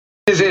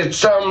Is it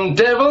some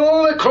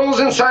devil that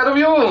crawls inside of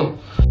you?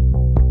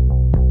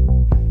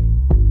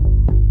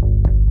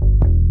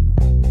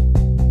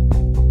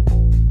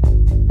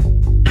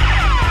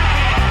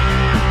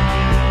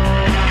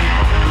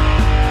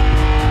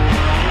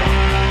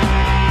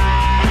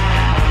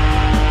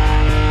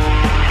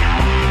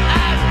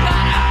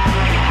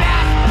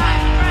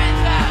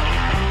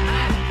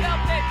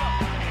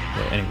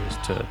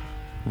 To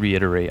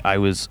reiterate, I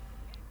was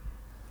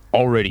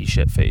already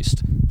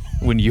shit-faced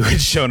when you had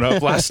shown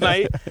up last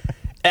night.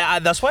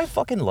 And that's why I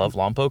fucking love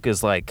Lompoc,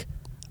 is like,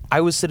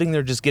 I was sitting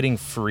there just getting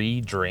free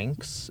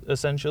drinks,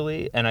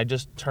 essentially, and I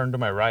just turned to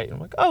my right, and I'm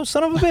like, oh,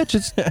 son of a bitch,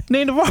 it's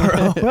Nate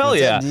Navarro. Hell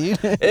yeah.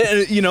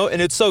 And, you know,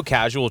 and it's so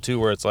casual, too,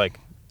 where it's like,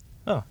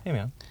 oh, hey,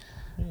 man,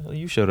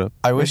 you showed up.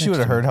 I wish you would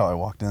have heard how I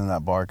walked into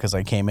that bar, because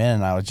I came in,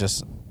 and I was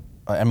just...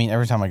 I mean,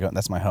 every time I go,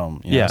 that's my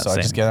home. You know? Yeah, so same.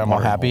 I just get there, I'm all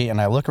happy, and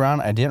I look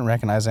around. I didn't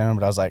recognize anyone,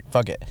 but I was like,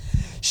 fuck it.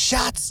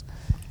 Shots!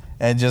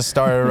 And just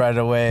started right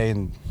away,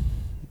 and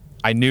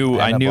I knew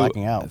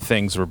blacking out.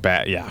 Things were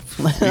bad. Yeah.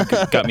 You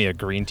got me a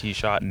green tea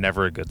shot,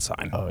 never a good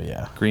sign. Oh,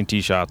 yeah. Green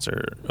tea shots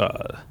are,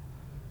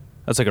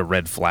 that's like a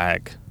red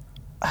flag.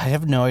 I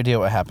have no idea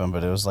what happened,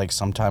 but it was like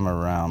sometime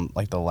around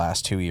like the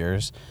last 2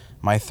 years.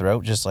 My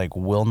throat just like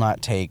will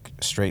not take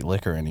straight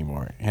liquor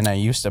anymore. And I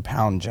used to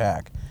pound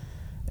Jack.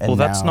 Well,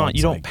 that's not,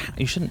 you don't,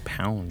 you shouldn't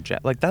pound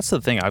Jack. Like, that's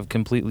the thing I've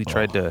completely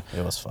tried to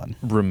it was fun.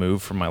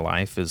 remove from my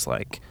life, is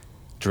like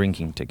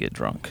drinking to get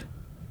drunk.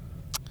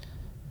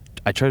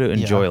 I try to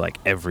enjoy like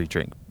every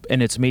drink,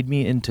 and it's made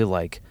me into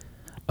like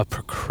a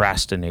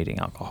procrastinating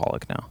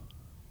alcoholic now.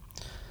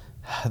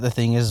 The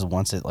thing is,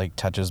 once it like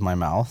touches my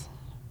mouth,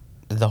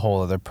 the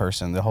whole other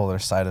person, the whole other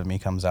side of me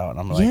comes out, and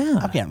I'm like,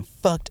 I'm getting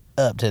fucked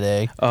up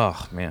today.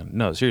 Oh man,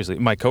 no, seriously.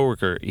 My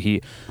coworker,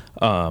 we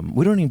don't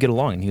even get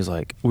along, and he's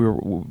like, we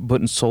were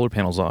putting solar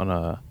panels on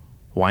a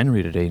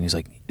winery today, and he's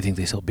like, you think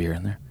they sell beer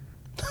in there?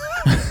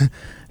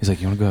 He's like,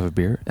 you want to go have a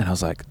beer? And I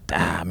was like,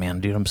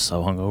 man, dude, I'm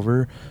so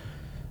hungover.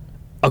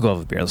 I'll go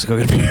have a beer. Let's go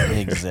get a beer.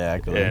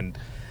 Exactly. And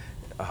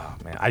oh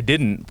man, they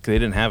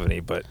didn't have any,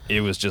 but it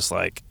was just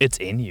like, it's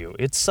in you.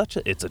 It's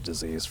a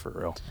disease for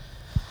real.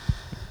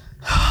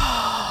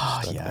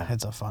 Yeah,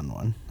 it's a fun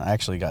one. I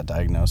actually got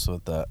diagnosed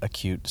with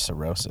acute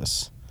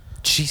cirrhosis.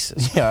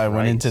 Jesus. Yeah, I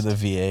went into the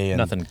VA and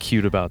nothing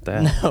cute about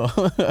that.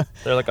 No.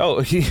 They're like,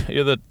 oh,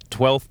 you're the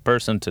 12th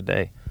person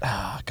today.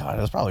 Oh, God,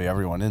 it was probably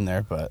everyone in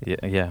there, but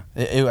yeah.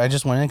 I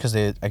just went in because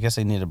I guess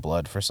they needed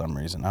blood for some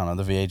reason. I don't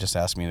know. The VA just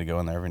asked me to go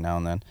in there every now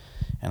and then,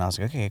 and I was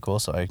like, okay, cool.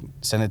 So I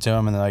sent it to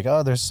them, and they're like,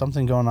 oh, there's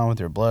something going on with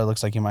your blood. It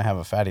looks like you might have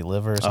a fatty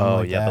liver or something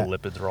like that. Oh, yeah, the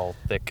lipids are all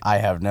thick. I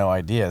have no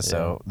idea.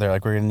 So they're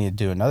like, we're going to need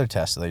to do another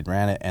test. So they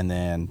ran it, and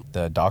then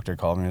the doctor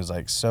called me and was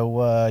like,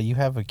 so you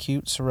have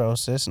acute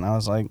cirrhosis? And I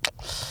was like,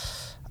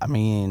 I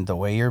mean, the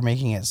way you're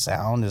making it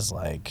sound is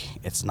like,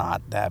 it's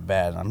not that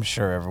bad. I'm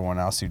sure everyone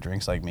else who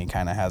drinks like me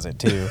kind of has it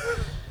too.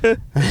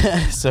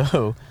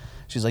 So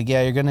she's like,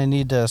 yeah, you're going to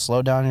need to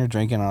slow down your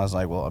drinking. And I was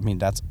like, well, I mean,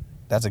 that's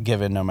a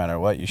given no matter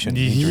what. You shouldn't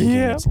be drinking.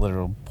 It's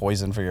literal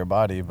poison for your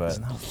body. But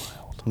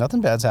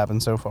nothing bad's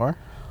happened so far.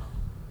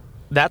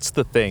 That's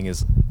the thing,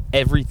 is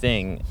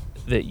everything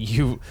that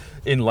you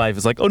in life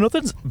is like, oh,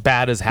 nothing's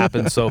bad has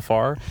happened so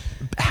far.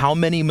 How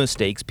many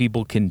mistakes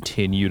people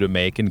continue to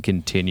make and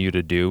continue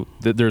to do,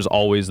 that there's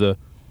always well,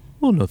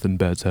 nothing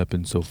bad's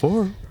happened so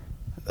far.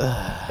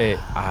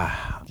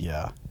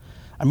 Yeah.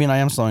 I mean, I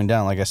am slowing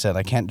down. Like I said,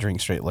 I can't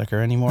drink straight liquor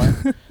anymore.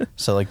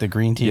 So, like, the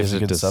green tea is a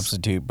good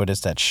substitute, but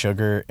it's that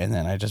sugar, and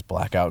then I just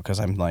black out because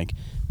I'm like,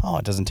 oh,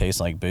 it doesn't taste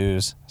like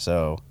booze.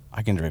 So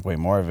I can drink way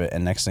more of it,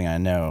 and next thing I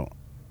know,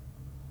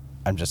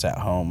 I'm just at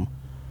home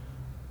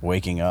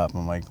waking up.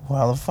 I'm like, well,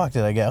 how the fuck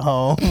did I get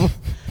home?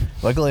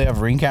 Luckily, I have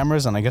Ring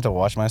cameras, and I get to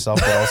watch myself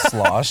get all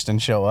sloshed and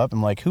show up.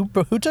 I'm like, who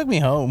took me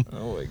home?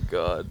 Oh, my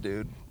God,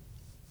 dude.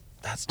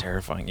 That's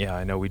terrifying. Yeah,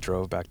 I know we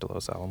drove back to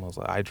Los Alamos.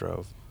 I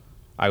drove.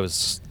 I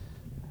was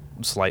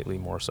slightly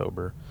more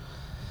sober.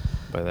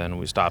 But then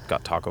we stopped,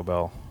 got Taco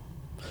Bell,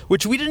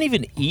 which we didn't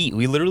even eat.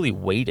 We literally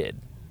waited.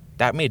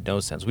 That made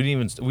no sense.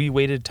 We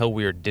waited till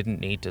we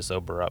didn't need to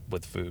sober up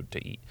with food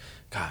to eat.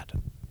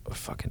 God,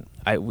 fucking,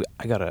 I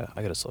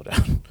gotta slow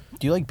down.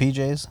 Do you like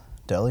PJ's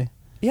Deli?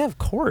 Yeah, of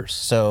course.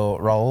 So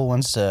Raul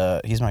wants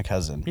to, he's my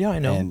cousin. Yeah, I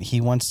know. And he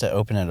wants to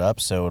open it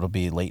up so it'll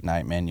be late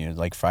night menu,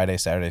 like Friday,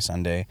 Saturday,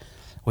 Sunday,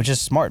 which is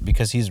smart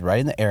because he's right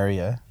in the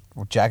area.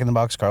 Jack in the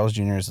Box, Carl's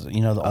Jr. is, the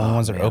only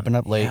ones that are open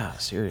up late. Yeah,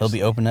 seriously. He'll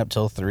be open up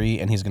till 3,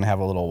 and he's going to have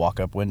a little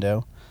walk-up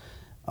window.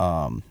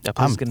 I'm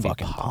gonna fucking be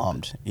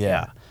pumped.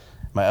 Yeah.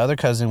 My other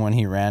cousin, when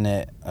he ran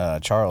it,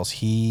 Charles,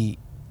 he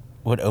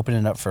would open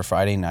it up for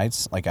Friday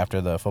nights, like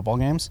after the football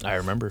games. I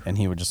remember. And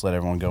he would just let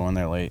everyone go in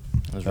there late.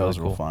 That was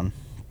cool. real fun.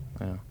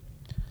 Yeah.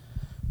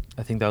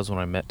 I think that was when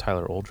I met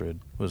Tyler Oldred,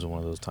 was one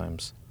of those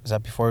times. Is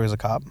that before he was a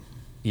cop?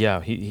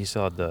 Yeah, he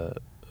still had the,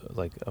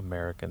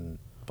 American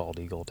bald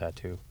eagle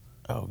tattoo.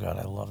 Oh, God,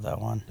 I love that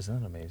one.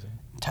 Isn't that amazing?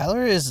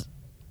 Tyler is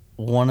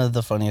one of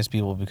the funniest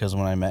people because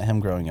when I met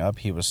him growing up,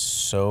 he was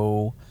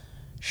so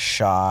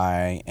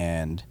shy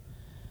and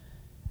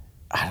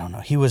I don't know.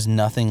 He was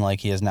nothing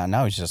like he is now.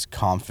 Now he's just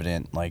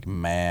confident, like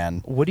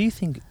man. What do you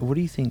think? What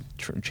do you think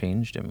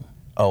changed him?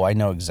 Oh, I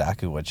know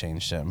exactly what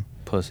changed him.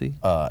 Pussy.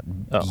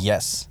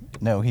 Yes.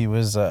 No, he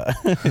was. Yeah,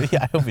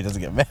 I hope he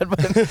doesn't get mad,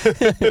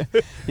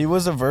 but he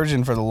was a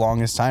virgin for the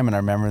longest time, and I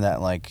remember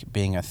that like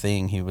being a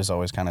thing. He was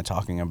always kind of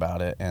talking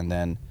about it, and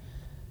then,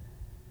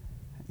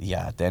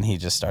 yeah, then he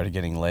just started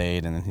getting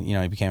laid, and you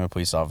know he became a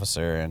police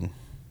officer, and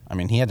I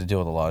mean he had to deal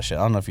with a lot of shit.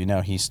 I don't know if you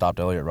know, he stopped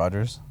Elliot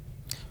Rodgers.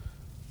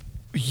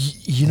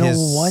 You know his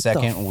what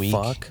second the week,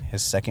 fuck?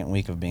 His second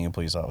week of being a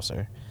police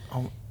officer.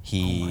 Oh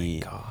He.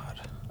 my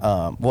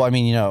god. Well, I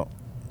mean, you know,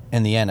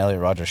 in the end,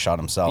 Elliot Rodgers shot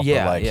himself.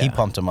 Yeah, but like he yeah.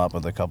 pumped him up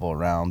with a couple of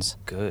rounds.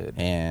 Good.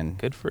 And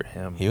Good for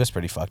him. he was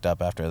pretty fucked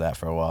up after that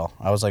for a while.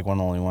 I was like one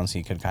of the only ones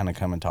he could kind of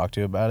come and talk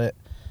to about it.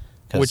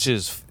 'Cause, Which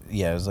is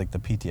yeah, it was like the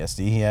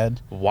PTSD he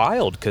had.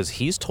 wild because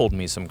he's told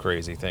me some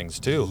crazy things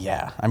too.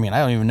 Yeah, I mean, I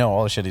don't even know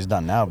all the shit he's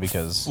done now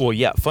because Well,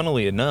 yeah.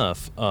 Funnily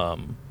enough,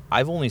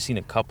 I've only seen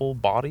a couple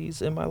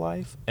bodies in my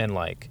life, and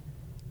like,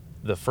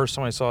 the first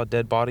time I saw a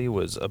dead body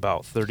was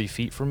about 30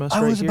 feet from us.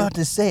 I right was here. about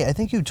to say. I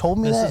think you told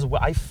me This that. is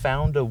what I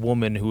found a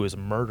woman who was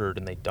murdered,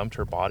 and they dumped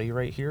her body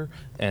right here,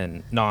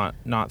 and not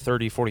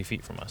 30, 40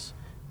 feet from us.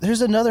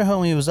 There's another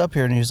homie who was up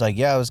here and he was like,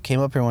 "Yeah, came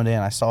up here one day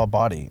and I saw a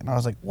body," and I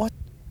was like, "What?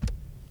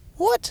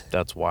 What?"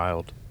 That's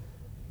wild.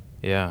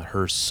 Yeah,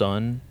 her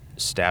son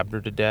stabbed her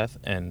to death,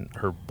 and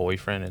her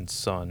boyfriend and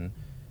son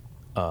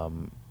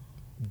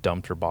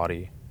dumped her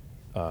body,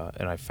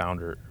 and I found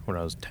her when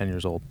I was 10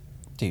 years old,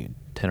 Dude,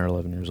 10 or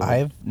 11 years old.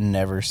 I've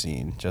never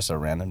seen just a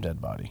random dead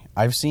body.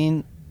 I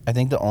think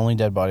the only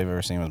dead body I've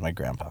ever seen was my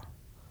grandpa.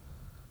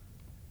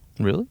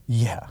 Really?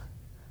 Yeah.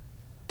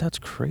 That's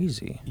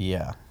crazy.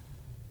 Yeah.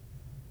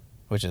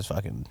 Which is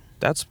fucking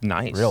That's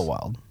nice. real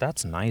wild.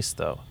 That's nice,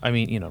 though. I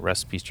mean, you know,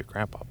 rest in peace to your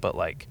grandpa, but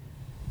like,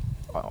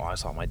 oh, I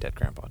saw my dead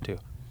grandpa too.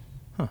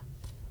 Huh.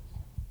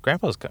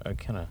 Grandpas kind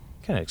of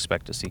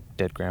expect to see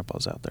dead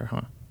grandpas out there,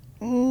 huh?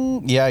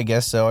 Yeah, I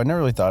guess so. I never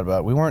really thought about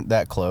it. We weren't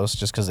that close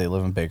just because they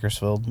live in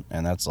Bakersfield,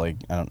 and that's like,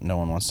 no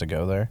one wants to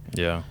go there.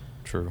 Yeah,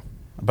 true.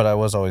 But I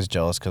was always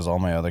jealous because all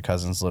my other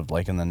cousins lived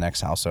like in the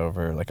next house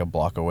over, like a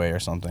block away or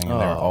something, and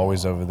they were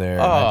always over there.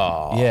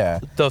 and yeah.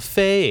 The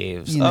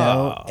faves. You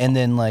know, Oh. and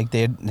then like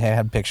they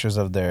had pictures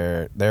of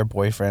their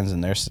boyfriends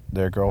and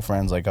their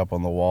girlfriends like up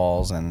on the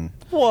walls, and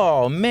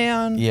Whoa,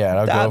 man. yeah,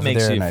 I'd go that over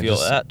makes there you and feel.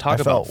 I Talk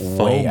about felt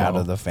way FOMO. out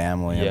of the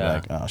family. And Yeah.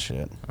 like, oh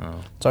shit.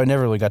 Oh. So I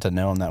never really got to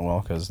know them that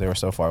well because they were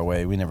so far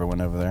away. We never went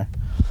over there.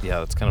 Yeah,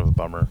 that's kind of a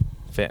bummer.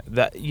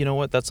 That, you know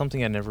what? That's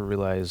something I never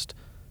realized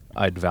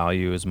I'd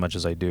value as much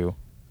as I do.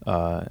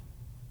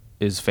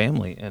 Is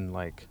family, and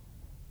like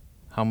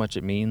how much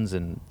it means,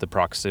 and the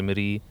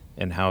proximity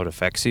and how it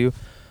affects you.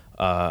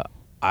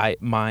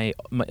 My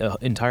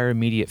entire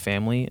immediate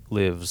family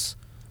lives,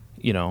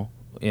 you know,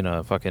 in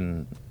a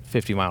fucking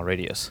 50-mile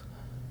radius.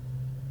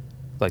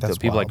 Like That's the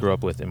people wild. I grew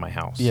up with in my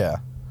house. Yeah,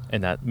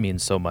 And that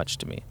means so much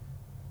to me.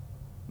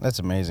 that's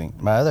amazing.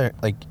 My other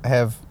I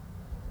have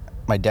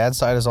my dad's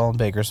side is all in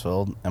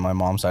Bakersfield, and my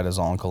mom's side is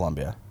all in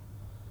Columbia.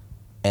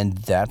 And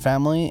that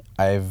family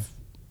I've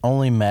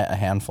only met a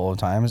handful of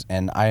times,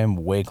 and I am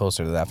way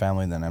closer to that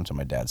family than I am to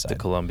my dad's The side.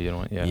 Colombian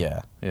one, yeah.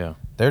 Yeah. Yeah.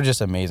 They're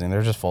just amazing.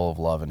 They're just full of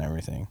love and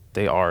everything.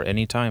 They are.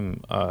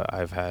 Anytime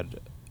I've had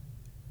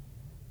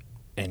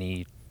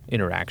any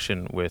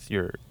interaction with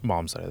your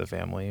mom's side of the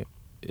family,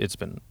 it's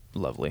been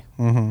lovely.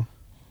 Mm-hmm.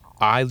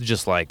 I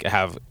just like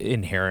have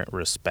inherent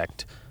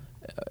respect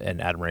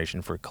and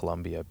admiration for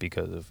Colombia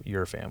because of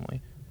your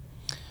family.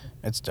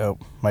 It's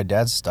dope. My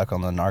dad's stuck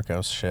on the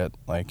Narcos shit.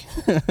 Like,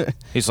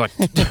 He's like,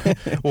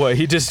 what?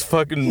 He just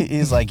fucking.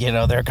 he's like, you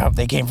know,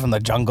 they came from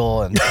the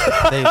jungle and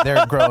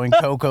they're growing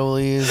cocoa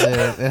leaves.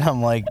 And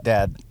I'm like,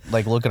 Dad,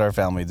 like, look at our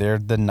family. They're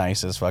the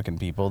nicest fucking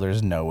people.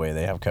 There's no way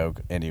they have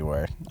coke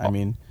anywhere. I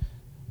mean,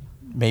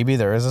 maybe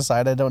there is a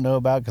side I don't know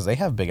about because they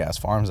have big ass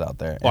farms out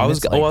there. Well, I And was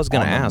it's, I was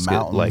gonna on the ask,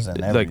 mountains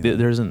and everything.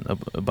 there isn't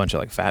a bunch of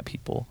like fat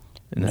people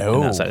in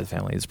No. that side of the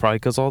family. It's probably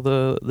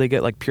because they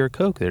get like pure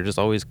Coke. They're just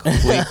always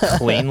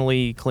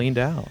cleanly cleaned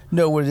out.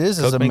 No, what it is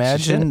Coke makes you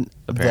imagine shit,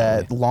 that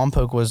apparently.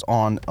 Lompoc was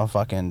on a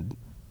fucking,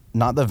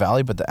 not the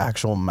valley, but the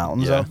actual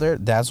mountains Yeah. out there.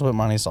 That's what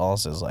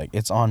Manizales is like.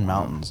 It's on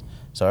mountains.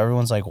 So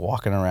everyone's like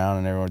walking around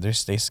and everyone, they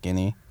stay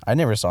skinny. I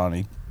never saw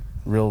any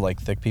real like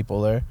thick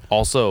people there.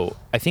 Also,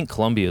 I think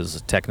Colombia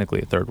is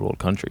technically a third world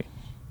country.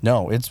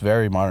 No, it's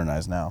very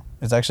modernized now.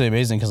 It's actually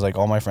amazing because like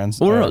all my friends.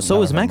 Well, no, or so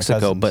not is my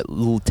Mexico, cousins-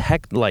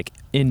 but like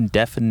in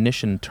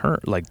definition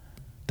like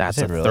that's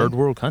Is a it really? third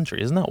world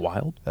country. Isn't that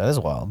wild? that is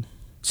wild.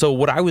 So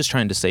what I was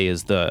trying to say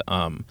is the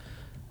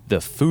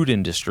food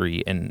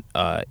industry and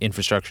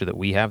infrastructure that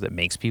we have that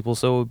makes people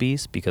so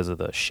obese because of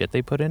the shit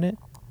they put in it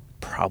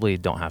probably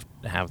don't have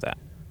that.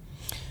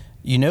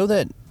 You know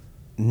that,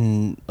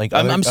 like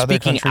other, I'm other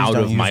speaking countries out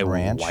don't of use my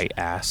ranch. white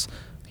ass.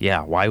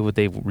 Yeah, why would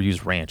they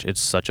use ranch? It's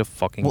such a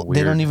fucking Well, weird.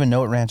 they don't even know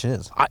what ranch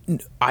is.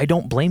 I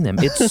don't blame them.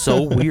 It's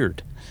so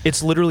weird.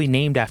 It's literally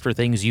named after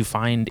things you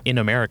find in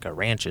America,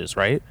 ranches,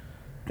 right?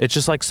 It's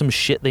just like some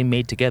shit they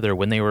made together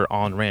when they were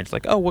on ranch.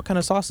 Like, oh, what kind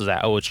of sauce is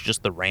that? Oh, it's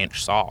just the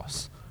ranch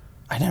sauce.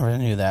 I never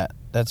knew that.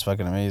 That's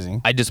fucking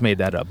amazing. I just made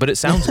that up, but it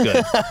sounds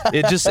good.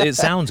 it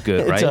sounds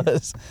good, right? It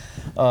does.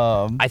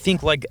 I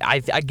think like I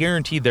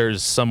guarantee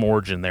there's some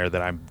origin there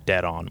that I'm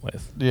dead on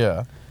with.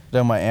 Yeah.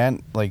 No, my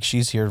aunt, like,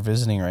 she's here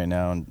visiting right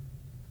now, and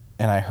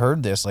I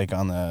heard this like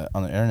on the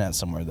internet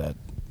somewhere that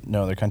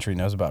no other country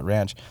knows about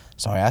ranch.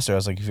 So I asked her, I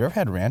was like, "Have you ever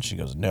had ranch?" She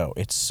goes, "No,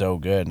 it's so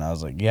good." And I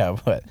was like, "Yeah,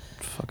 but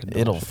Fucking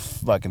it'll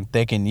delicious. fucking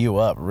thicken you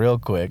up real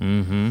quick."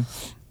 Mm-hmm.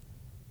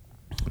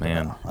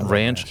 Man, Yeah, I love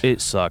ranch,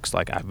 it sucks.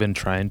 Like I've been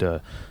trying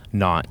to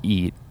not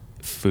eat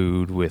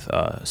food with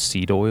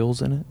seed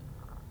oils in it.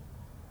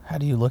 How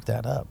do you look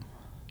that up?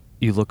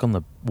 You look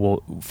on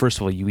first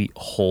of all, you eat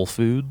whole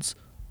foods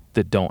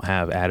that don't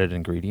have added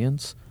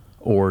ingredients,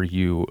 or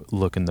you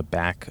look in the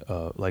back,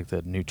 like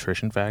the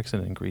nutrition facts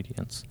and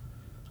ingredients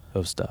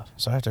of stuff.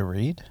 So I have to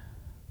read?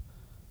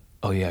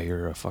 Oh yeah,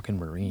 you're a fucking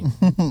Marine.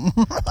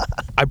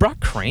 I brought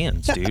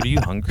crayons, dude. Are you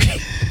hungry?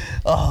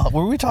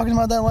 Were we talking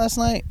about that last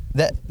night?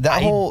 That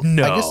whole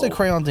no. I guess the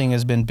crayon thing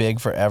has been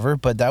big forever,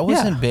 but that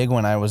wasn't Yeah. big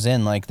when I was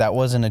in. Like, that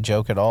wasn't a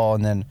joke at all.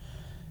 And then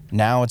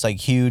now it's like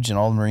huge, and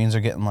all the Marines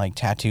are getting like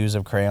tattoos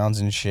of crayons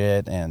and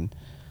shit. And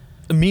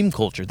Meme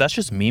culture. That's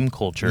just meme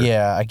culture.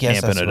 yeah, I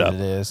guess that's amping what it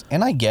is.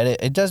 And I get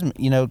it. It doesn't,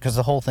 because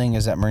the whole thing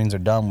is that Marines are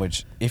dumb.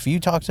 Which, if you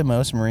talk to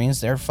most Marines,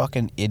 they're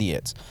fucking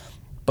idiots.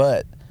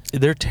 But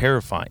They're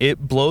terrifying. It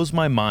blows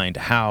my mind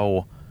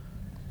how,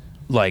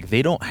 like,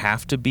 they don't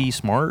have to be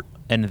smart,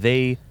 and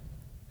they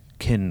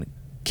can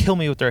kill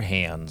me with their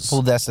hands.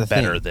 Well, that's the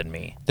better thing. than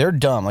me. they're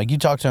dumb. Like, you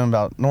talk to them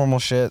about normal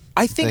shit.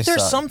 I think they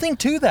there's suck. something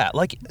to that.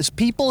 Like, it's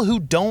people who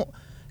don't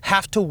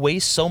have to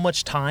waste so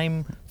much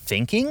time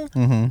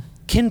thinking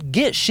can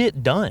get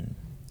shit done.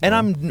 And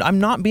I'm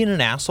not being an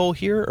asshole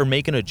here or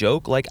making a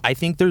joke. Like, I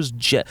think there's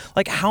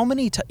like how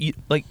many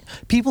like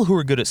people who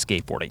are good at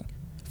skateboarding,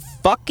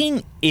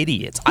 fucking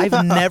idiots.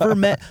 I've never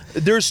met.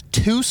 There's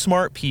two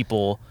smart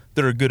people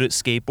that are good at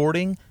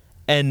skateboarding,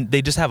 and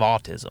they just have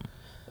autism.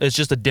 It's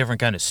just a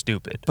different kind of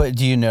stupid. But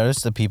do you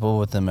notice the people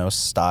with the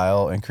most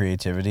style and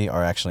creativity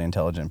are actually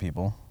intelligent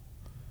people?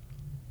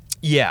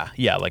 Yeah,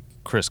 like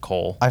Chris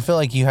Cole I feel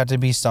like you have to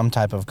be some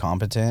type of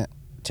competent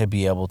to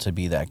be able to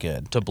be that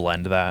good. to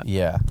blend that.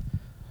 Yeah.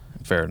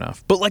 Fair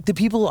enough. But like the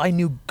people I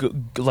knew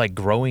like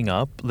growing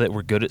up that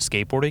were good at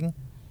skateboarding,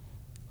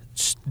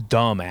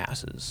 dumb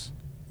asses.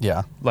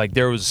 Yeah. Like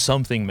there was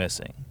something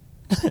missing.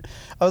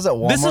 I was at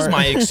Walmart. This is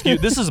my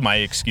excuse. This is my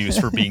excuse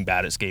for being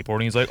bad at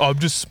skateboarding. He's like, "Oh, I'm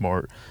just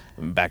smart."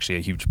 I'm actually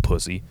a huge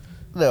pussy.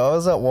 No, I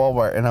was at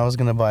Walmart and I was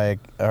gonna buy,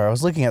 or I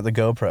was looking at the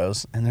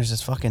GoPros, and there's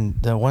this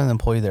fucking one of the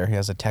employee there. He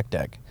has a tech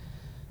deck,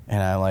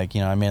 and I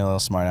I made a little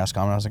smart ass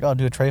comment. I was like, "Oh,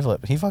 do a tray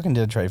flip." He fucking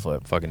did a tray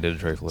flip. Fucking did a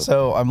tray flip.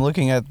 So I'm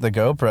looking at the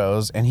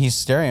GoPros, and he's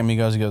staring at me. He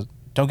goes,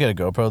 "Don't get a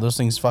GoPro. Those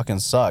things fucking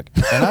suck."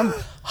 And I'm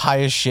high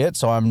as shit,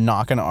 so I'm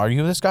not gonna argue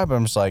with this guy. But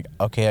I'm just like,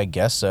 okay, I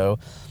guess so.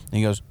 And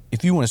he goes,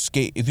 if you want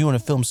to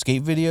film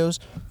skate videos,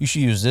 you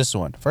should use this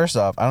one. First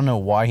off, I don't know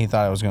why he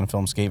thought I was gonna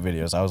film skate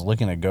videos. I was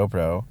looking at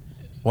GoPro,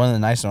 one of the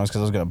nicer ones,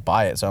 because I was gonna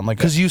buy it. So I'm like,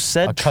 Because you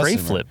said a tray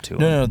customer. flip to him.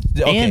 No.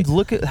 Okay. And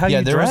look at how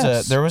you there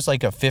dress. there was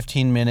like a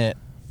 15-minute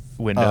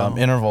window.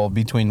 interval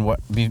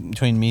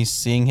between me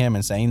seeing him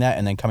and saying that,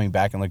 and then coming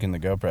back and looking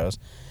at the GoPros.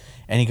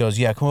 And he goes,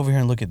 "Yeah, come over here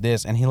and look at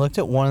this." And he looked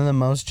at one of the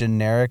most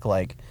generic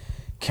like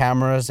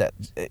cameras that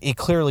it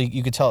clearly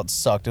you could tell it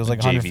sucked. It was like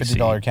a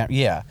 $150 camera.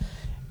 Yeah,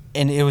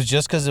 and it was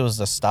just because it was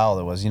the style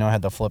that was, it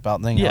had the flip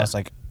out thing. Yeah. I was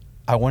like,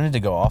 I wanted to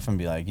go off and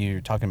be like,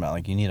 you're talking about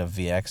like you need a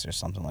VX or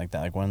something like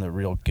that, like one of the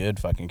real good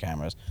fucking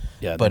cameras.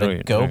 Yeah, but they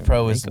a don't even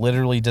GoPro is make it.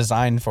 literally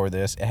designed for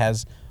this. It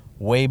has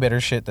way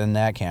better shit than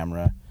that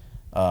camera.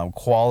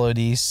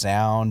 Quality,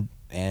 sound,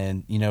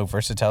 and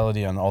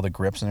versatility on all the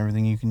grips and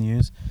everything you can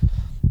use.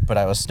 But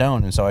I was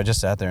stoned, and so I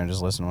just sat there and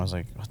just listened. I was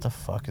like, what the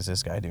fuck is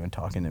this guy doing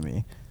talking to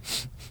me?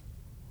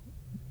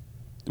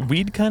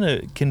 Weed kind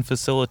of can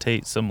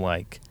facilitate some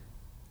like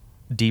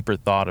deeper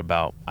thought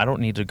about, I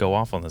don't need to go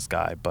off on this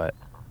guy, but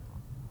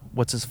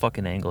what's his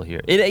fucking angle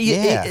here?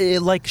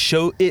 It like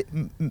show it.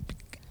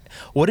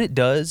 What it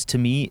does to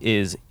me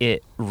is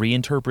it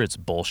reinterprets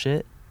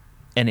bullshit,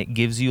 and it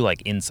gives you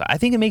like insight. I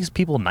think it makes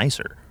people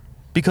nicer.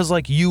 Because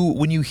like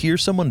when you hear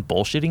someone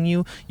bullshitting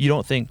you, you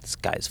don't think this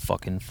guy's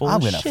fucking full I'm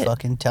of gonna shit.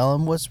 fucking tell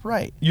him what's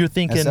right. You're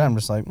thinking, Instead, I'm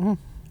just like,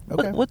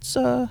 okay, what's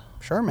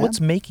sure, man. what's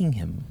making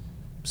him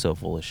so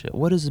full of shit?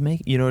 What is it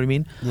make? You know what I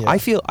mean? Yeah.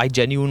 I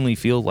genuinely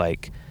feel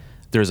like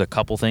there's a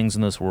couple things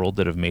in this world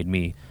that have made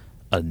me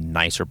a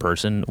nicer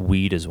person.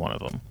 Weed is one of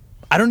them.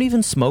 I don't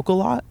even smoke a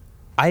lot.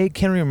 I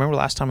can't remember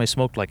last time I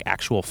smoked like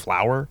actual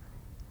flower.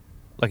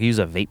 Like I use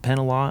a vape pen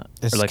a lot.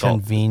 It's or like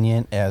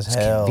convenient as it's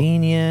hell.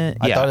 convenient.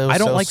 I yeah, thought it was I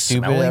don't so like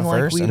stupid smelling at like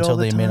first weed until all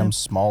the they made time. them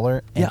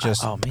smaller and Yeah.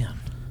 just Oh man.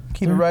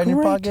 keep it right in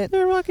your pocket.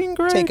 They're fucking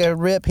great. Take a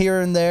rip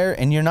here and there,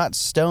 and you're not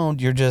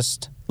stoned. You're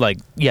just like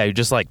you're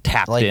just like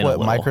tapped like in what a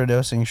little.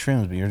 microdosing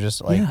shrooms, but you're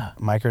just like Yeah.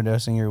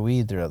 microdosing your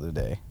weed throughout the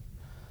day.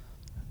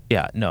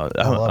 Yeah, no,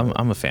 love it.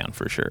 I'm a fan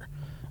for sure.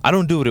 I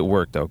don't do it at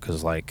work though,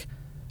 because like,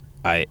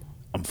 I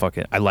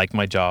like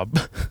my job.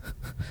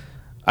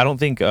 I don't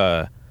think.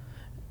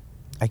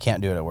 I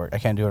can't do it at work. I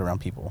can't do it around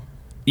people.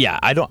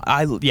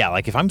 yeah,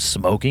 like if I'm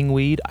smoking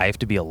weed, I have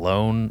to be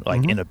alone,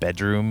 like in a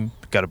bedroom,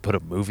 got to put a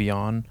movie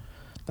on,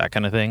 that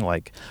kind of thing.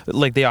 Like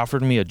they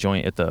offered me a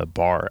joint at the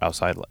bar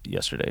outside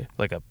yesterday,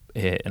 like a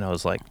hit, and I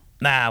was like,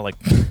 nah, like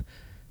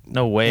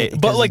no way.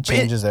 But like it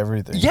changes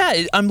everything.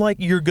 Yeah, I'm like,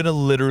 you're gonna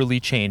literally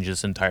change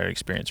this entire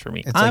experience for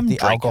me. It's I'm like the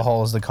drinking.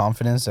 alcohol is the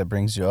confidence that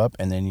brings you up,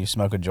 and then you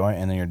smoke a joint,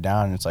 and then you're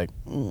down, and it's like,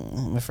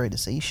 I'm afraid to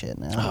say shit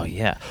now. Oh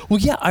yeah. Well,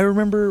 yeah. I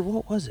remember.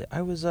 What was it?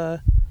 I was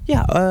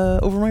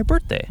over my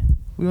birthday.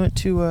 We went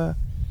to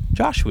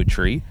Joshua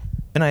Tree,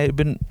 and I had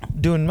been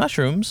doing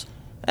mushrooms,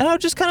 and I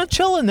was just kind of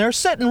chilling there,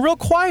 sitting real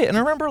quiet. And I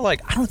remember, like,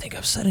 I don't think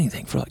I've said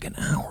anything for like an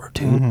hour,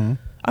 dude.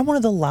 I'm one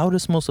of the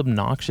loudest, most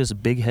obnoxious,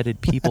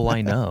 big-headed people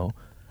I know.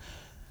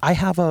 I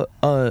have a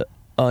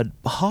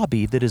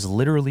hobby that is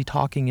literally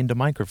talking into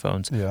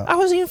microphones. Yeah. I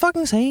wasn't even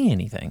fucking saying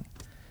anything.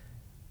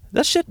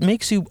 That shit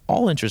makes you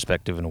all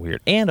introspective and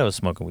weird. And I was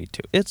smoking weed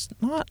too. It's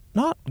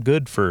not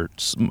good for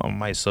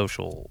my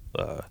social.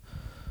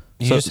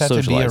 You just have to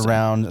be socializing.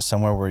 around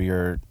somewhere where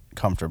you're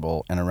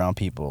comfortable and around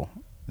people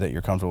that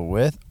you're comfortable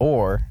with,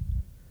 or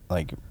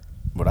like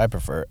what I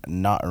prefer,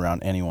 not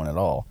around anyone at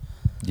all.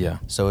 Yeah.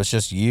 So it's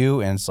just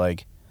you, and it's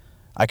like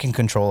I can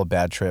control a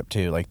bad trip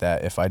too, like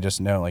that. If I just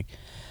know, like,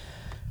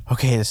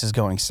 okay, this is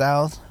going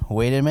south.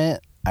 Wait a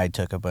minute. I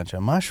took a bunch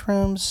of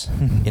mushrooms.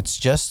 It's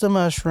just the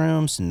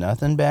mushrooms.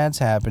 Nothing bad's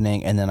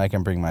happening. And then I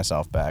can bring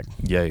myself back.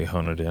 Yeah, you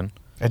hone it in.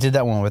 I did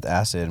that one with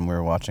acid, and we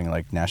were watching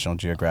like National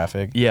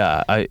Geographic.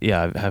 Yeah, I've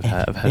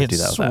had to do that. It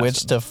with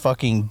switched to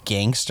fucking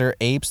gangster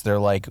apes. They're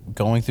like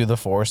going through the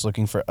forest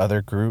looking for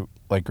other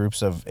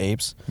groups of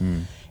apes,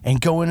 and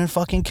go in and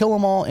fucking kill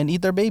them all and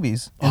eat their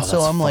babies. And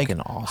so that's I'm like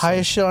fucking awesome. high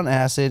as shit on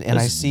acid, and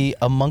I This- see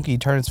a monkey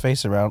turn its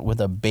face around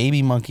with a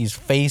baby monkey's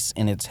face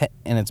in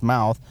its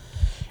mouth,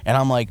 and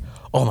I'm like,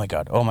 oh my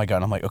god.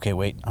 I'm like, okay,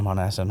 wait, I'm on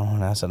acid. I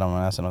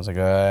was like,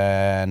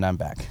 and I'm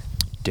back.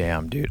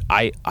 Damn, dude.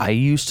 I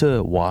used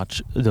to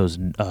watch those.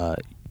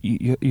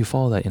 You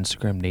follow that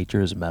Instagram Nature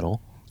is Metal?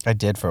 I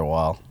did for a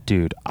while.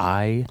 Dude,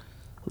 I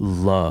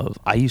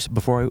used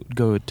before I would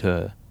go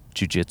to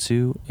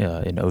jujitsu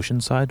in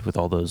Oceanside with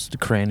all those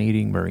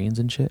crayon-eating Marines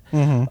and shit.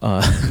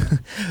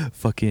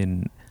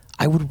 Fucking,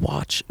 I would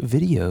watch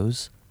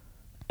videos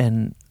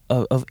and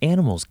of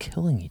animals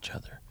killing each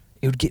other.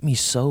 It would get me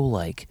so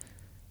like,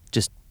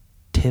 just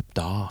tipped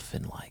off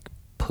and like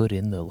put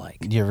in the like.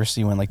 Do you ever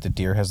see when like the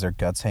deer has their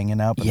guts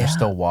hanging out, but Yeah. they're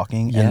still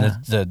walking, Yeah.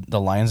 and the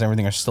lions and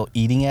everything are still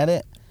eating at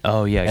it,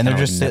 Oh yeah, and they're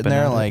kinda just like sitting nipping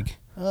there at it. like,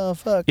 oh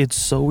fuck. It's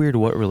so weird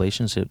what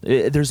relationship.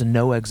 There's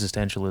no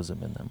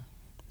existentialism in them.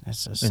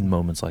 It's just. In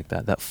moments like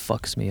that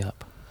fucks me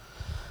up.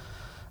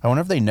 I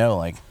wonder if they know,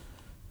 like,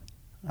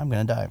 I'm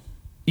gonna die.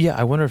 Yeah,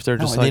 I wonder if they're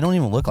No, just they like don't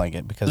even look like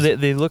it because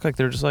they look like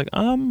they're just like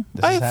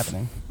this is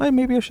happening.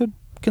 Maybe I should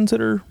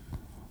consider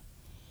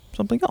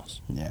something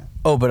else. Yeah.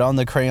 Oh, but on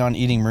the crayon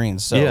eating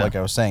Marines, so Yeah. like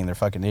I was saying, they're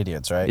fucking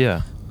idiots, right?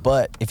 Yeah.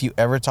 But if you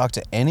ever talk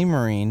to any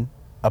Marine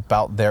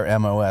about their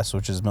MOS,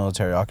 which is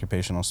military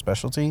occupational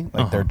specialty,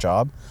 like their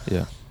job,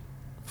 Yeah.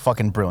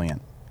 fucking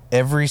brilliant.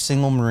 Every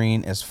single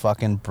Marine is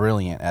fucking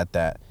brilliant at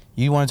that.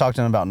 You want to talk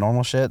to them about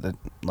normal shit that,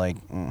 like,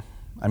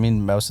 I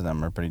mean, most of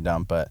them are pretty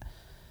dumb, but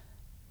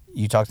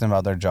you talk to them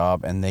about their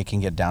job and they can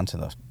get down to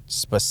the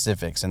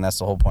specifics, and that's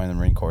the whole point of the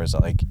Marine Corps is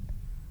that, like,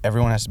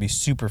 everyone has to be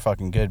super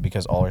fucking good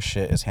because all our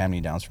shit is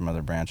hand-me-downs from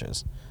other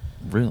branches.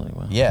 Really?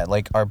 Wow. Yeah,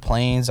 like our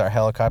planes, our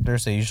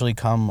helicopters, they usually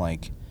come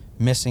like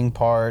missing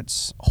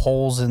parts,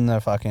 holes in the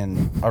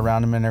fucking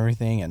around them and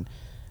everything, and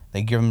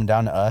they give them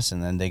down to us,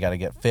 and then they got to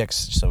get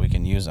fixed so we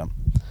can use them.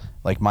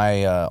 Like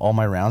my all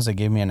my rounds they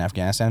gave me in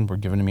Afghanistan were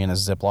given to me in a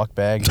Ziploc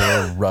bag. They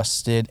were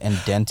rusted and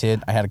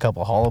dented. I had a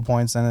couple hollow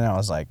points in it. I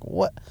was like,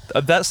 what?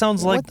 That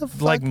sounds What like the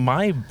fuck? like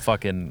my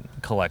fucking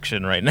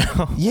collection right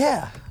now.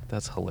 Yeah.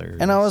 That's hilarious.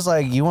 And I was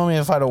like, you want me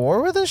to fight a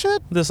war with this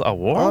shit? this a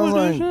war I was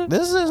with this like, shit?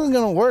 this isn't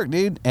gonna work,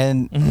 dude.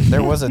 And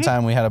there was a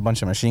time we had a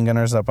bunch of machine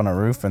gunners up on a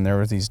roof, and there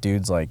were these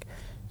dudes like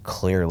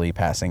clearly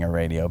passing a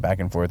radio back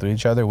and forth with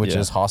each other, which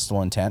Yeah. is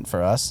hostile intent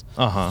for us.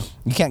 Uh-huh.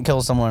 You can't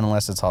kill someone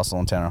unless it's hostile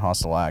intent or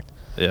hostile act.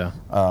 Yeah.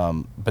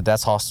 But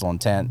that's hostile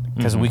intent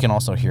because we can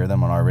also hear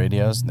them on our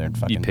radios. They're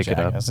fucking pick it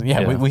up. jackass.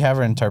 Yeah, Yeah. We have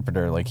our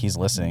interpreter. Like he's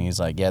listening. He's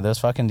like, yeah, those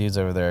fucking dudes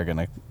over there are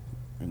gonna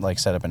like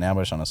set up an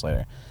ambush on us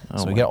later. Oh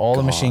So we my get all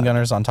the machine God.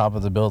 gunners on top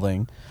of the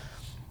building,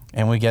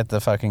 and we get the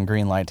fucking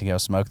green light to go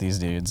smoke these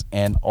dudes.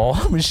 And all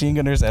the machine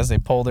gunners, as they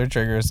pull their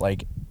triggers,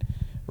 like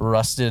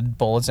rusted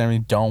bullets and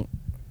everything,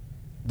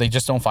 they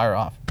just don't fire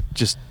off.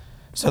 Just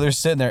So they're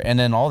sitting there, and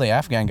then all the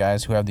Afghan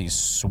guys who have these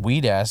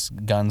sweet ass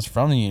guns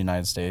from the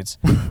United States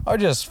are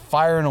just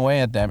firing away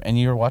at them, and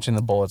you're watching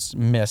the bullets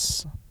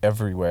miss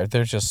everywhere.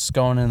 They're just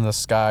going in the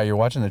sky. You're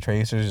watching the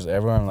tracers just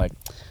everywhere. I'm like,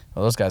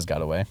 well, those guys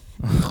got away.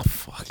 oh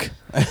fuck.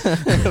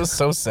 It was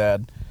so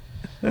sad.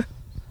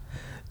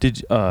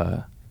 Did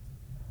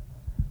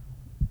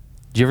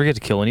Did you ever get to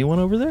kill anyone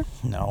over there?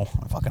 No,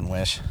 I fucking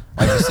wish.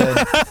 Like I said,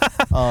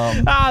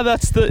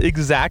 That's the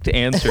exact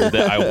answer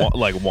that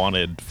I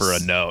wanted for a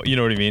no. You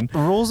know what I mean?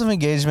 rules of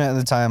engagement at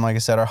the time, like I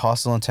said, are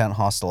hostile intent,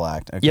 hostile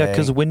act. Okay? Yeah,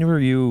 because when were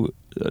you?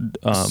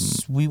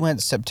 We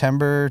went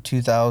September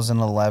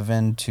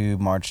 2011 to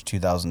March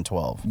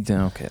 2012.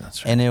 Yeah, okay,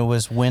 that's right. And it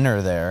was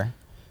winter there.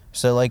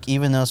 So, like,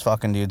 even those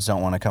fucking dudes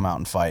don't want to come out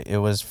and fight. It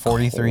was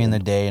 43 in the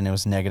day, and it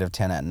was negative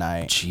 10 at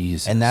night.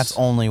 Jesus. And that's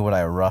only what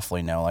I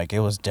roughly know. Like, it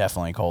was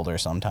definitely colder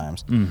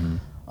sometimes.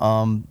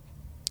 Mm-hmm.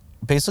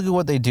 Basically,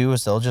 what they do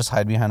is they'll just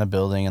hide behind a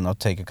building, and they'll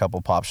take a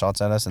couple pop shots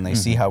at us, and they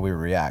see how we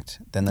react.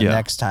 Then the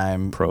next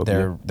time, Probe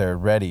they're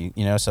ready.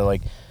 You know, so,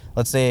 like,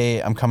 let's say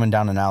I'm coming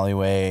down an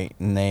alleyway,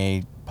 and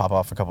they pop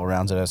off a couple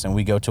rounds at us, and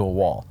we go to a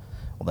wall.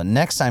 Well, the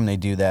next time they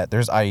do that,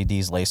 there's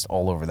IEDs laced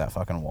all over that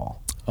fucking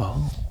wall.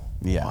 Oh.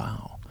 Yeah.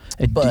 Wow.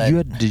 And But-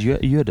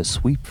 you had to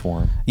sweep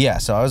for him? Yeah,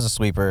 so I was a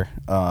sweeper.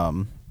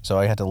 So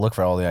I had to look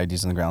for all the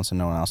IDs in the ground so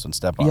no one else would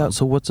step on Yeah. them.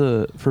 So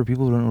for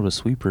people who don't know what a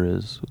sweeper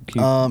is?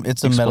 Can you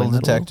It's a metal explain that a little?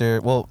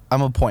 detector. Well,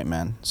 I'm a point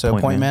man. So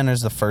Point point man. man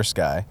is the first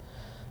guy.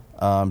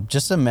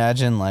 Just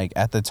imagine, like,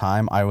 at the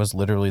time, I was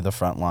literally the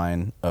front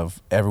line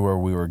of everywhere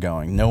we were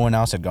going. No one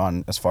else had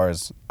gone as far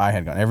as I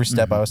had gone. Every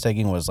step I was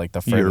taking was, like,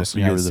 the furthest the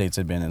you were United the- States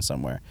had been in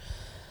somewhere.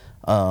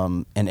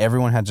 And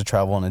everyone had to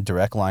travel in a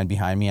direct line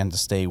behind me and to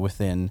stay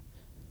within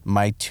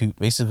my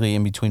basically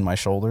in between my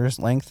shoulders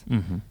length,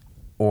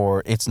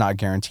 or it's not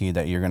guaranteed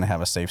that you're going to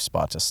have a safe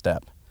spot to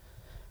step.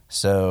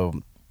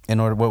 So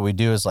what we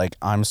do is, like,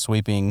 I'm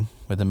sweeping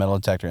with the metal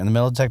detector, and the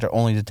metal detector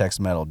only detects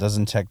metal,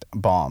 doesn't detect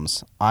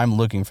bombs. I'm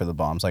looking for the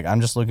bombs. Like,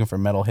 I'm just looking for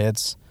metal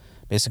hits.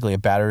 Basically, a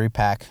battery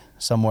pack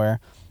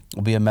somewhere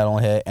will be a metal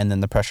hit, and then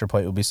the pressure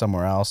plate will be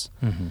somewhere else.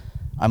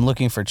 I'm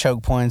looking for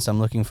choke points. I'm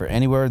looking for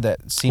anywhere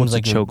that seems What's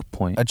like a choke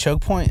point? A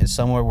choke point is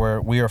somewhere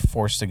where we are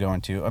forced to go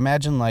into.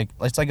 Imagine, like,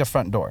 it's like a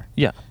front door.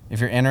 Yeah.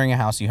 If you're entering a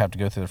house, you have to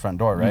go through the front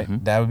door, right?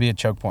 That would be a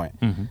choke point.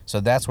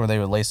 So that's where they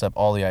would lace up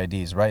all the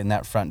IDs, right in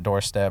that front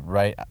doorstep,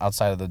 right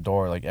outside of the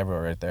door, like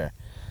everywhere right there.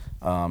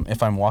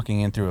 If I'm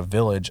walking in through a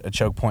village, a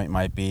choke point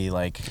might be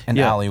like an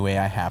alleyway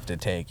I have to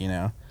take, you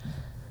know?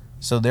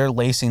 So they're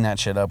lacing that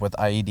shit up with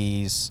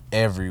IEDs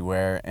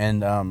everywhere.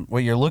 And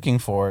what you're looking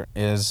for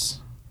is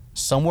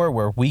somewhere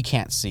where we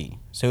can't see.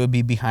 So it would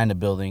be behind a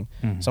building,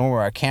 somewhere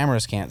where our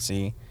cameras can't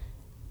see,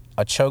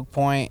 a choke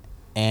point,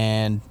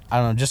 and I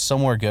don't know, just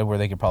somewhere good where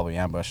they could probably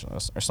ambush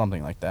us or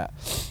something like that.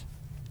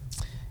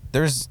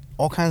 There's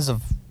all kinds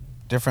of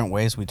different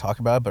ways we talk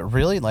about it, but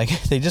really, like,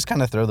 they just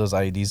kind of throw those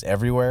IEDs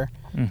everywhere.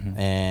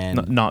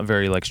 And Not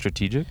very like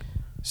strategic.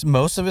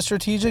 most of it's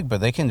strategic,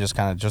 but they can just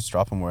kind of just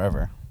drop them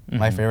wherever.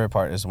 My favorite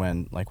part is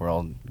when, like, we're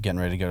all getting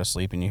ready to go to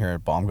sleep and you hear a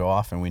bomb go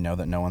off and we know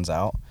that no one's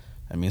out.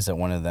 That means that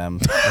one of them,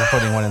 we're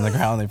putting one in the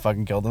ground, they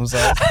fucking killed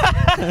themselves.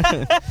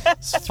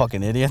 It's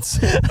fucking idiots.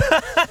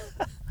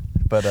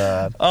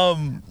 But,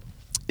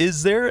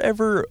 Is there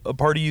ever a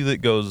part of you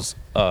that goes,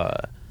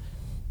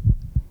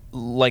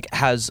 like,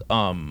 has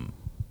some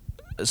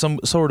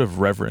sort of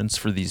reverence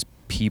for these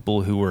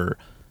people who are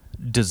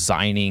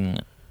designing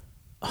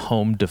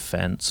home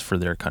defense for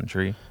their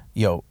country?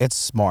 yo, it's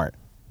smart.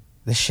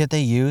 The shit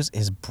they use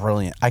is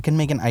brilliant. I can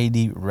make an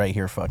IED right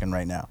here fucking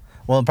right now.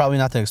 Well, probably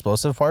not the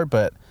explosive part,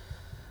 but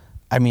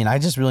I mean, I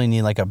just really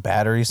need, like, a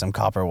battery, some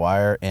copper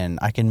wire, and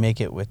I can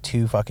make it with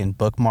 2 fucking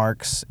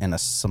bookmarks and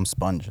some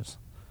sponges.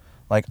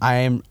 Like,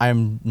 I'm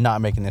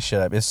not making this shit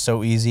up. It's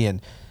so easy,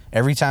 and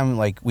every time,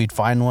 like, we'd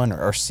find one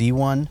or see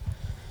one,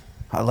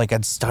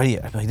 I'd study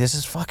it. I'd be like, this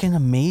is fucking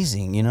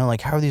amazing, you know? Like,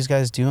 how are these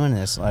guys doing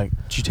this? Like,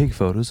 Did you take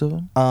photos of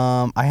them?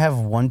 I have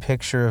one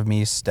picture of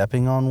me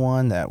stepping on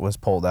one that was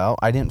pulled out.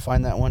 I didn't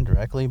find that one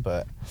directly,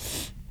 but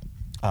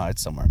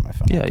it's somewhere in my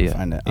phone. I can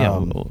find it.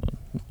 Yeah.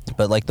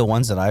 But, like, the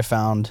ones that I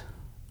found,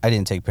 I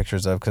didn't take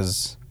pictures of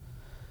because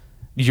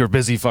You're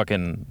busy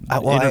fucking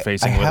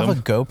interfacing I with have them.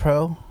 a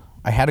GoPro.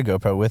 I had a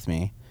GoPro with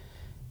me,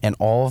 and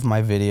all of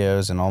my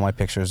videos and all my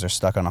pictures are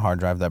stuck on a hard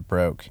drive that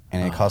broke,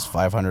 and it cost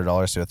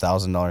 $500 to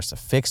 $1,000 to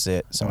fix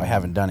it. So I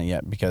haven't done it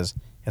yet because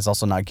it's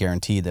also not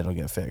guaranteed that it'll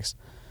get fixed.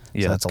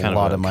 Yeah, so that's it's a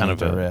lot of money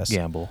to risk.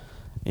 Gamble.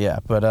 Yeah,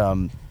 but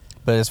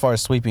as far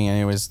as sweeping,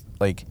 anyways,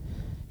 like,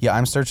 yeah,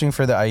 I'm searching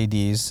for the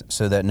IEDs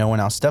so that no one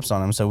else steps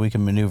on them, so we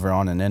can maneuver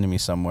on an enemy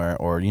somewhere,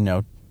 or, you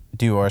know,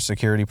 do our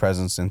security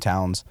presence in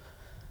towns.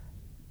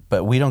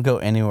 But we don't go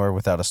anywhere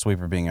without a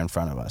sweeper being in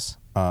front of us.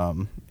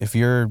 If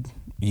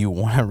you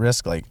want to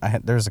risk, like,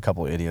 there's a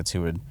couple of idiots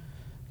who would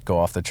go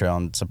off the trail,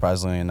 and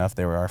surprisingly enough,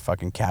 they were our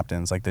fucking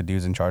captains, like the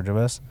dudes in charge of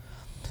us.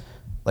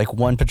 Like,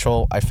 one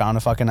patrol, I found a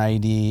fucking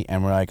IED,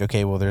 and we're like,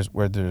 okay, well, there's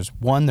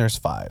 1, there's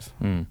 5.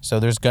 So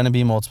there's going to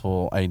be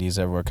multiple IEDs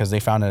everywhere because they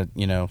found it,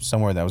 you know,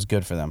 somewhere that was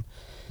good for them.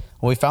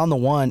 Well, we found the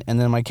one, and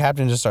then my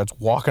captain just starts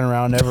walking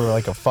around everywhere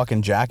like a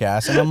fucking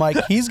jackass, and I'm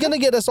like, he's going to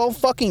get us all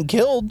fucking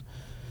killed.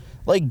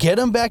 Like, get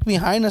him back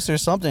behind us or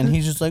something.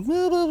 He's just like,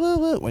 wah, wah,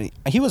 wah, wah.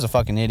 He was a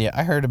fucking idiot.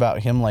 I heard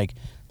about him, like,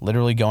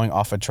 literally going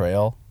off a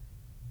trail,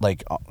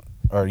 like,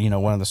 or, you know,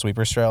 one of the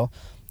sweepers trail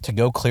to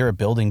go clear a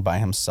building by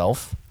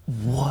himself.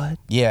 What?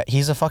 Yeah,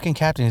 he's a fucking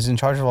captain. He's in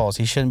charge of all this.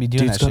 He shouldn't be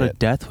doing Dude's that got shit. a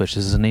death wish.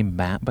 Is his name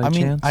Matt by I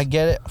mean, chance? I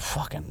get it.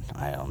 Fucking,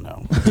 I don't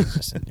know. He's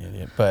just an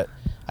idiot. But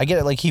I get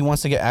it. Like, he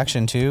wants to get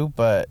action too,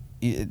 but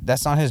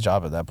that's not his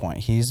job at that point.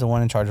 He's the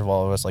one in charge of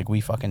all of us. Like,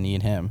 we fucking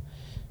need him.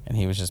 And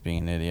he was just being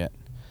an idiot.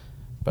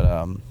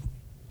 But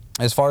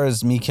as far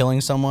as me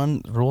killing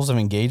someone, rules of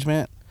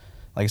engagement,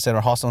 like I said,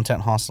 are hostile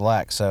intent, hostile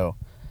act. So,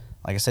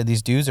 like I said,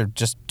 these dudes are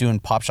just doing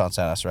pop shots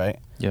at us, right?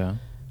 Yeah.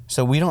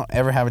 So we don't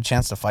ever have a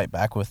chance to fight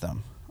back with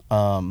them.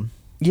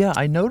 Yeah,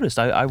 I noticed.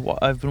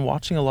 I've been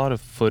watching a lot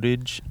of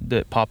footage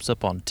that pops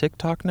up on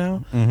TikTok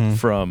now.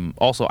 From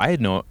also, I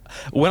had no.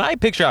 When I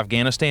picture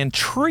Afghanistan,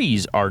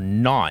 trees are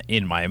not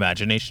in my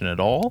imagination at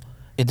all.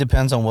 It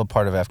depends on what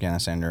part of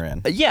Afghanistan you're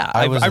in. Yeah,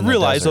 I I was in the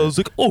realized I desert. was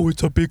like, oh,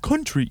 it's a big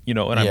country, and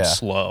Yeah. I'm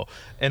slow.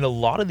 And a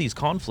lot of these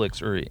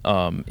conflicts are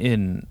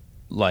in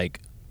like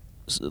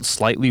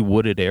slightly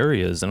wooded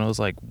areas, and I was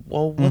like,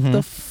 well, what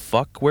the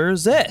fuck? Where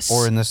is this?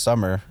 Or in the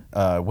summer,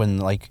 when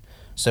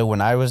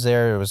when I was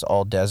there, it was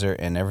all desert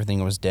and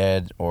everything was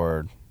dead.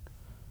 Or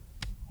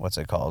what's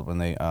it called when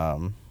they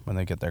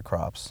get their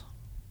crops?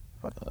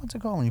 What's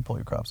it called when you pull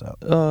your crops out?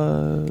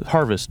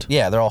 harvest.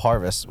 Yeah, they're all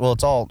harvest. Well,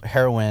 it's all not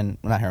heroin.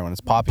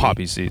 It's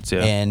Poppy seeds,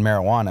 yeah. and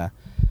marijuana.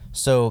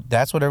 So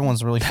that's what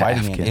everyone's really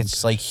fighting in. Afghans.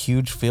 It's like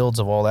huge fields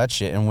of all that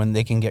shit, and when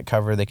they can get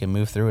cover, they can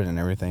move through it and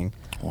everything.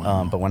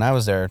 Wow. But when I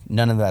was there,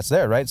 none of that's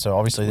there, right? So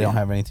obviously they don't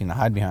have anything to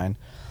hide behind.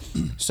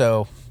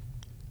 So,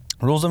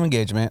 rules of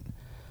engagement: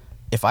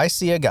 if I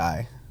see a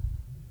guy,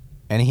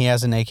 and he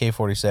has an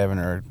AK-47,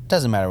 or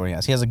doesn't matter what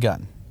he has a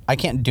gun. I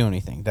can't do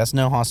anything. That's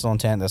no hostile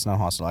intent. That's no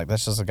hostile act.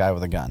 That's just a guy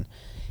with a gun.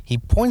 He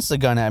points the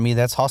gun at me.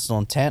 That's hostile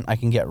intent. I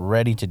can get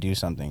ready to do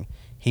something.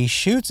 He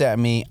shoots at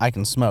me. I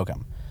can smoke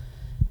him.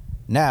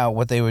 Now,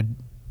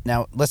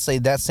 let's say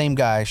that same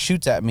guy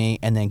shoots at me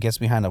and then gets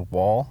behind a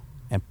wall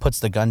and puts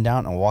the gun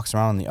down and walks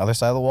around on the other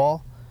side of the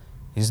wall.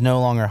 He's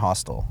no longer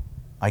hostile.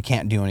 I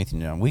can't do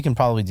anything to him. We can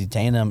probably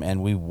detain him,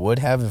 and we would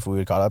have if we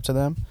had caught up to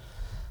them.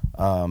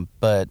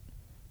 But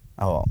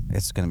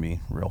it's going to be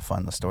real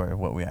fun, the story of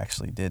what we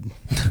actually did.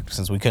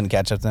 Since we couldn't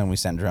catch up to them, we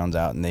sent drones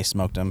out and they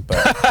smoked them.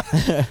 But,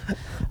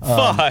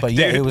 but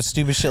yeah, dude. it was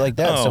stupid shit like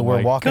that. Oh So we're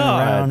my walking God.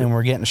 around and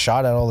we're getting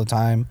shot at all the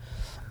time.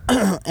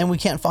 And we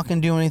can't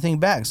fucking do anything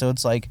back. So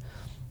it's like,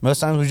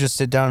 most times we just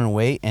sit down and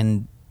wait.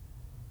 And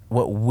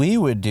what we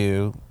would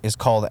do is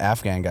call the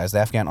Afghan guys, the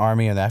Afghan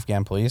army or the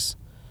Afghan police.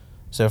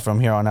 So from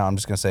here on out, I'm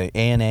just going to say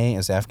ANA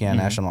is Afghan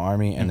National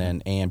Army, and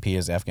then ANP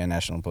is Afghan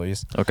National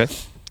Police. Okay.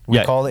 We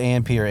Yeah. call the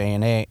ANP or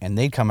ANA, and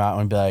they'd come out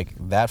and be like,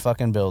 that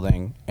fucking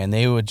building, and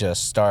they would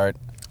just start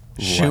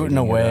shooting Lighting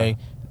it away, up.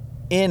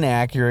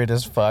 inaccurate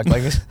as fuck.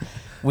 Like,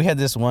 we had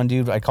this one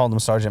dude, I called him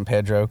Sergeant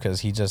Pedro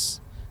because he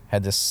just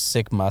had this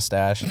sick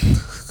mustache,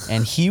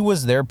 and he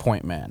was their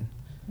point man.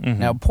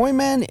 Now, point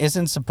man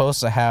isn't supposed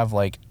to have,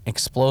 like,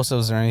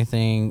 explosives or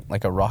anything,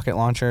 like a rocket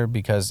launcher,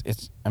 because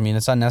it's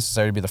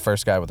unnecessary to be the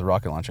first guy with a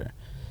rocket launcher.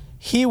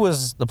 He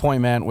was the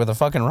point man with a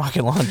fucking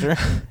rocket launcher,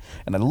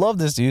 and I love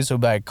this dude. So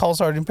I call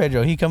Sergeant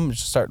Pedro. He comes and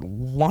just start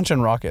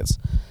launching rockets.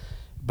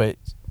 But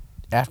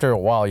after a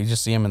while, you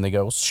just see him and they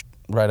go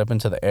right up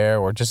into the air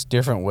or just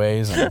different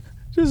ways. And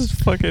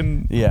Just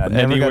fucking yeah,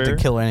 never got to anywhere.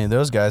 kill any of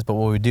those guys. But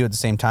what we do at the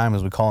same time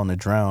is we call in a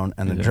drone,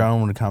 and the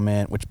drone would come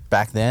in. Which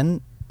back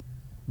then,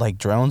 like,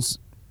 drones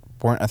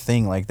weren't a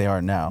thing like they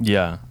are now.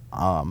 Yeah.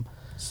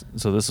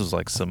 So this was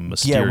like some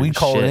mysterious Yeah, we'd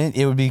call shit. it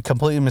in. It would be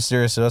completely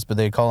mysterious to us, but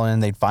they'd call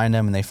in, they'd find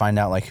him, and they'd find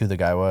out, like, who the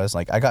guy was.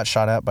 Like, I got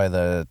shot at by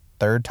the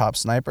third top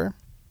sniper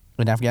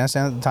in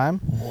Afghanistan at the time.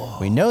 Whoa.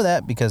 We know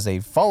that because they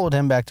followed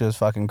him back to his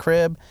fucking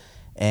crib,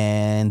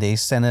 and they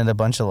sent in a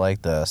bunch of,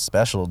 like, the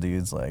special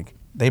dudes. Like,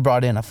 they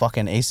brought in a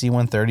fucking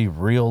AC-130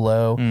 real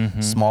low.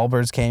 Small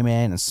birds came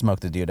in and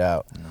smoked the dude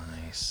out.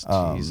 Nice.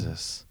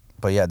 Jesus.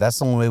 But, yeah, that's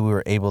the only way we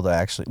were able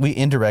to we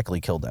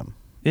indirectly killed them.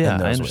 Yeah, in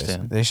those I ways.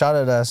 understand. They shot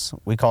at us.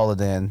 We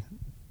called it in.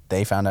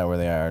 They found out where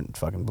they are and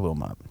fucking blew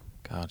them up.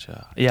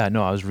 Gotcha. Yeah,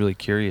 no, I was really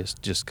curious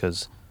just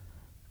because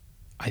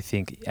I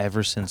think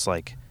ever since,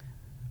 like,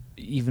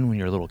 even when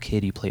you're a little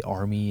kid, you play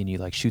army and you,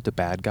 like, shoot the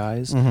bad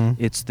guys.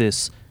 It's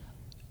this,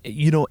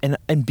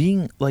 and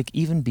being, like,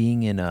 even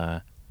being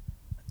in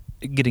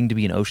getting to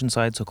be in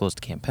Oceanside, so close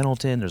to Camp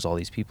Pendleton, there's all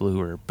these people who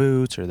are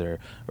boots or they're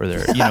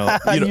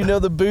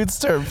the boots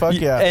term. Fuck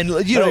yeah. And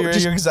you're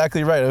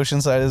exactly right.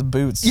 Oceanside is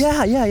boots.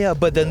 Yeah.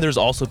 But then there's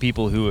also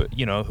people who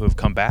have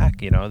come back.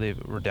 They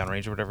were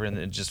downrange or whatever, and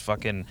it just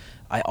fucking.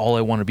 All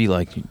I want to be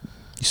like, you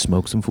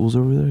smoke some fools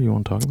over there. You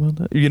want to talk about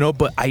that?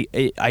 But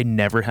I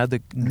never had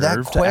the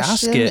nerve to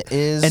ask it.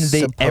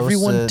 And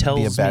everyone tells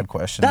be a bad me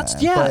question. that's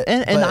but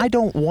I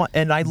don't want.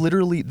 And I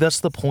literally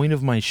that's the point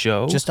of my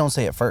show. Just don't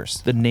say it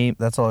first. The name.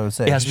 That's all I would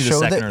say. It has to be the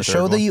second or third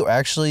show that one. you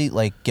actually,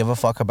 like, give a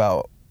fuck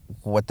about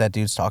what that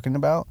dude's talking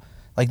about.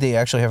 Like, they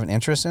actually have an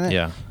interest in it.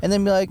 Yeah. And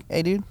then be like,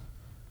 hey, dude,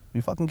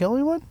 you fucking kill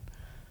anyone?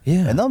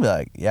 Yeah. And they'll be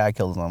like, yeah, I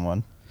killed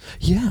someone.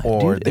 Yeah.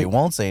 Or dude, they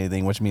won't say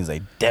anything, which means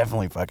they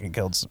definitely fucking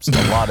killed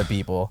a lot of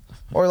people.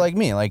 Or like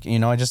me, like,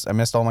 I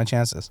missed all my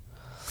chances.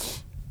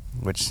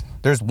 Which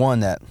there's one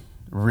that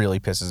really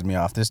pisses me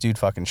off. This dude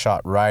fucking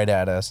shot right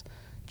at us,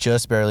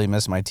 just barely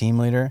missed my team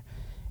leader,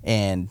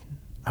 and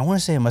I want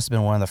to say it must have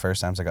been one of the first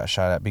times I got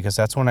shot at, because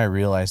that's when I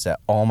realized that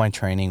all my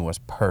training was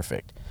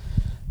perfect.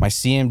 My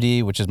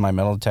CMD, which is my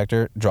metal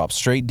detector, drops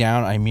straight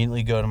down. I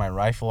immediately go to my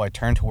rifle. I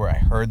turn to where I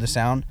heard the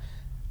sound.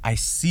 I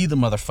see the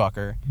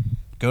motherfucker.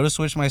 Go to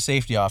switch my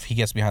safety off. He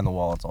gets behind the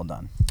wall. It's all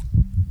done.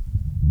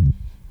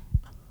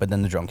 But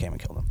then the drone came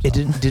and killed him. So.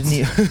 It didn't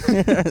he?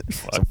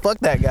 So fuck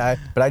that guy.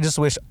 But I just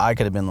wish I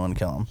could have been the one to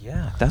kill him.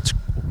 Yeah, that's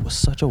was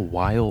such a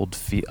wild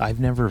feel.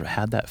 I've never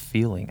had that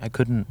feeling. I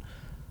couldn't.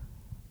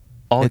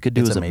 All I could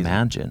do it's was amazing.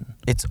 imagine.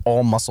 It's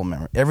all muscle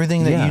memory.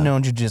 Everything that you know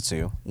in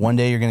jiu-jitsu, one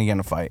day you're going to get in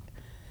a fight.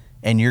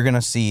 And you're going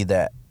to see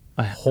that,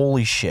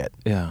 holy shit.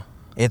 Yeah.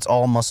 It's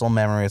all muscle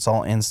memory. It's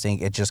all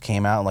instinct. It just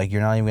came out. Like,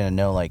 you're not even going to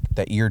know, like,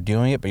 that you're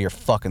doing it, but you're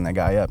fucking that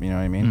guy up. You know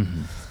what I mean?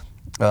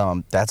 Mm-hmm.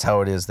 That's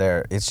how it is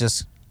there. It's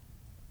just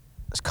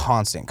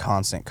constant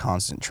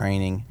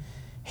training.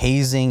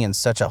 Hazing in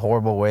such a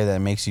horrible way that it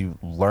makes you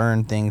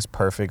learn things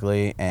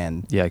perfectly.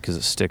 And yeah, because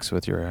it sticks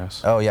with your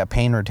ass. Oh, yeah,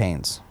 pain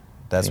retains.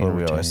 That's Pain what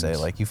we always say.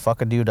 retains. Like, you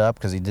fuck a dude up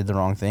because he did the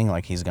wrong thing,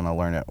 like, he's going to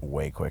learn it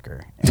way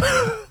quicker. And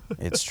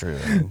it's true.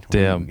 I mean,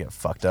 Damn. We get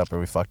fucked up, or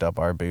we fucked up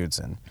our boots.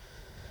 And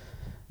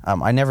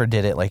I never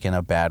did it, like, in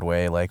a bad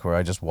way, like, where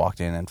I just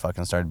walked in and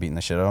fucking started beating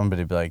the shit out of him. But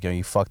it'd be like, yo,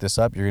 you fucked this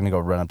up, you're going to go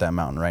run up that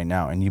mountain right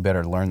now. And you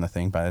better learn the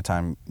thing by the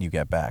time you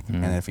get back. Mm.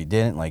 And if he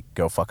didn't, like,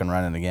 go fucking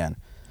run it again.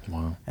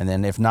 Wow. And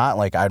then if not,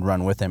 like, I'd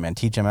run with him and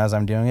teach him as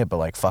I'm doing it, but,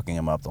 like, fucking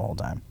him up the whole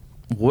time.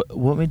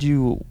 What made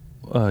you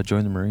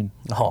join the Marine?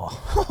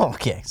 Oh,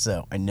 okay.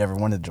 So I never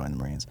wanted to join the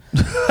Marines.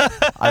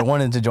 I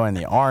wanted to join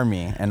the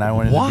Army, and I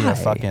wanted to be Why? a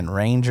fucking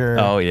Ranger.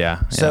 Oh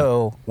yeah.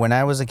 So when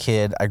I was a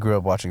kid, I grew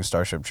up watching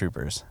Starship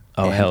Troopers.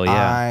 Oh, and hell yeah.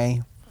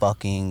 I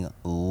fucking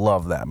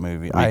love that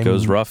movie.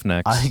 Rico's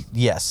Roughnecks.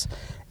 Yes,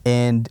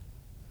 and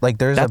like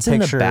there's That's a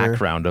picture in the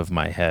background of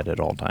my head at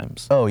all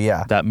times. Oh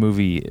yeah. That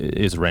movie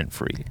is rent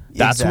free.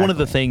 That's one of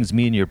the Exactly. things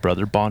me and your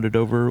brother bonded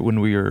over when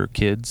we were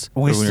kids.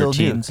 We or when still were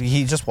do. teens.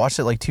 He just watched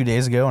it like 2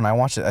 days ago, and I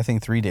watched it I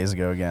think 3 days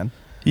ago again.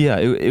 Yeah,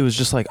 it was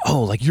just like,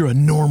 oh, like you're a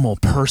normal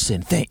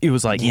person. It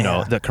was like, you know,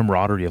 Yeah. the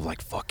camaraderie of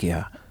like, fuck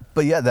yeah.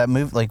 But yeah, that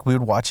movie, like, we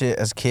would watch it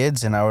as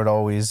kids, and I would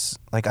always,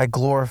 like, I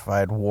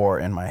glorified war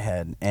in my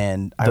head,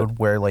 and I would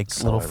wear, like,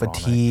 so little ironic,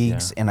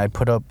 fatigues, yeah. and I'd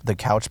put up the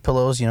couch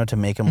pillows, you know, to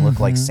make them look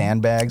like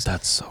sandbags.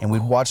 That's so And we'd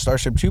cool. watch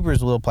Starship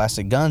Troopers with little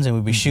plastic guns, and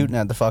we'd be shooting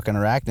at the fucking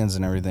arachnids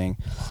and everything.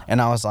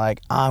 And I was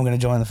like, I'm going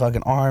to join the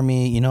fucking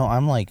Army. You know,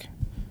 I'm, like,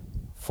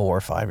 4 or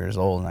 5 years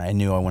old, and I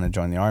knew I wanted to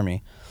join the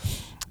Army.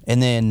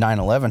 And then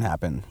 9/11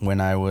 happened when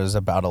I was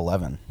about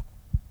 11.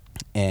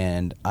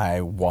 And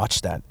I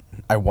watched it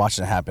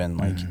happen,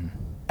 like,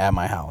 at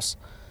my house.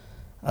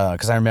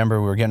 Because I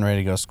remember we were getting ready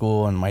to go to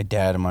school, and my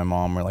dad and my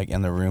mom were, like,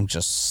 in the room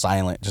just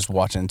silent, just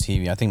watching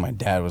TV. I think my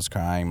dad was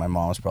crying. My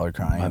mom was probably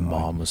crying. My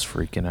Like, mom was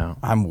freaking out.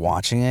 I'm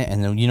watching it,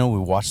 and then, you know, we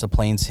watched the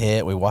planes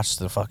hit. We watched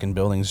the fucking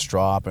buildings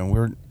drop,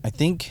 and I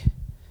think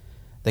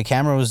the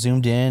camera was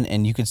zoomed in,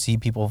 and you could see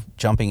people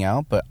jumping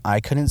out, but I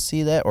couldn't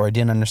see that, or I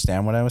didn't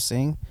understand what I was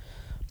seeing.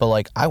 But,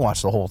 like, I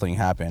watched the whole thing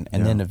happen,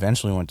 and then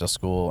eventually went to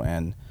school,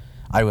 and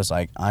I was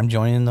like, I'm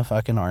joining the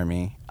fucking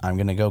Army. I'm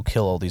going to go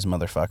kill all these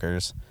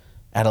motherfuckers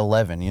at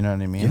 11, you know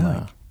what I mean? Yeah.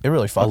 Like, it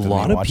really fucked with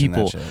me watching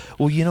that shit.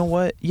 Well, you know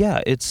what?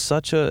 Yeah, it's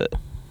such a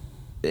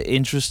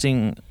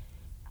interesting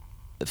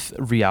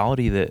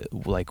reality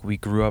that, like, we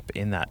grew up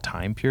in that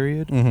time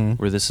period Mhm.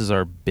 where this is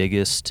our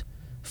biggest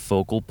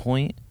focal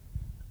point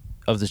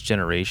of this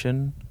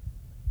generation,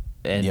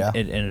 and Yeah.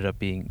 it ended up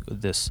being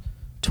this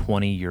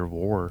 20-year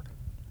war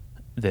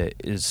that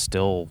is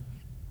still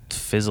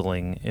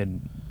fizzling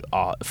in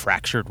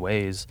fractured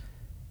ways.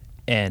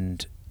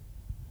 And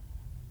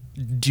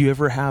do you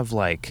ever have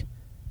like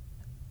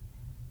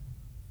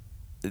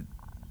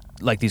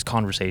these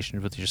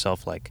conversations with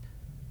yourself, like,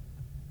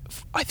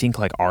 I think,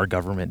 like, our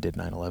government did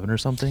 9/11 or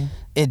something?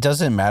 It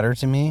doesn't matter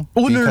to me.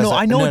 Oh, no, because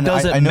I know it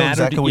doesn't I know matter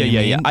exactly to- what you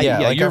yeah, mean. yeah,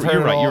 Like, you're I've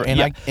heard right, it all, you're- and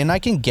yeah. I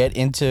can get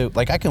into,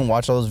 like, I can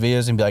watch all those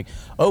videos and be like,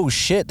 oh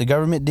shit, the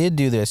government did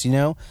do this, you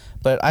know.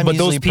 But I'm But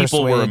those easily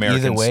people were persuaded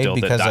Americans either way still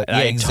that because died. yeah,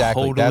 I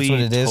exactly. That's what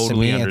it is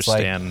totally to me. It's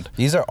understand. like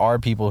these are our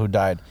people who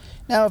died.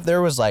 Now, if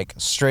there was like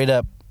straight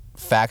up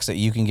facts that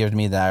you can give to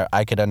me that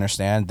I could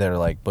understand that are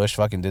like Bush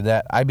fucking did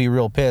that, I'd be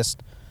real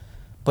pissed.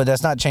 But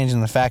that's not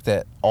changing the fact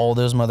that all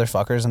those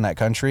motherfuckers in that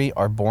country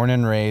are born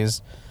and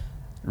raised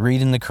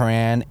reading the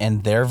Quran,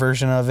 and their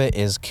version of it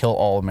is kill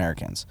all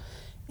Americans.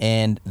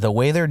 And the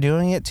way they're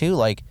doing it too,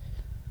 like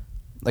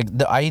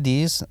the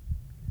IEDs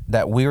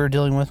that we were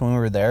dealing with when we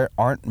were there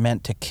aren't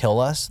meant to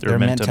kill us. They're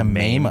meant to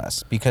maim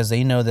us, because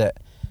they know that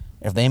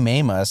if they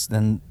maim us,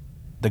 then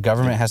the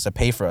government has to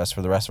pay for us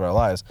for the rest of our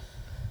lives.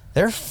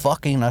 They're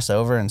fucking us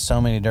over in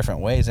so many different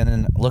ways. And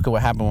then look at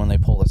what happened when they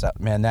pulled us out.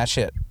 Man, that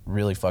shit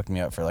really fucked me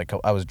up for like,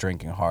 I was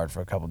drinking hard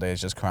for a couple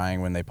days, just crying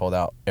when they pulled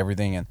out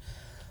everything and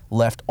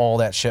left all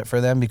that shit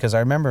for them, because I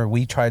remember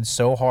we tried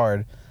so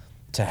hard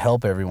to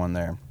help everyone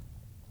there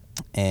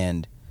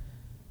and,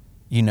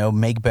 you know,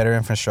 make better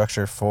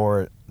infrastructure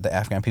for the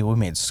Afghan people. We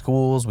made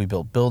schools. We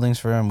built buildings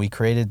for them. We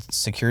created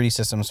security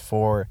systems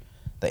for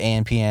the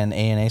ANP and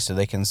ANA so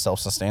they can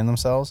self-sustain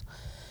themselves.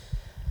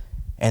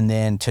 And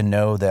then to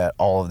know that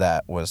all of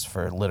that was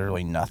for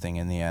literally nothing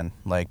in the end.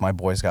 Like, my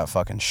boys got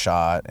fucking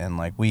shot, and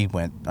like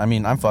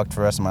I'm fucked for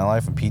the rest of my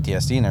life with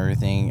PTSD and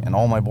everything, and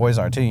all my boys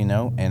are too,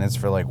 and it's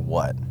for like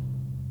what?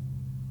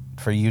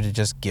 For you to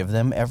just give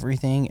them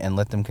everything and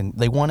let them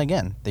they won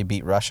again. They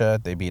beat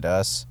Russia, they beat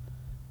us.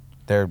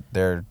 And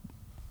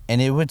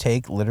it would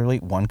take literally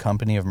one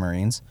company of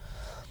Marines,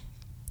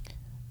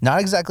 not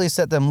exactly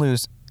set them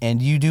loose,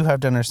 and you do have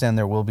to understand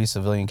there will be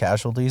civilian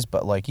casualties,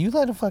 but like, you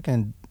let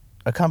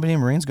a company of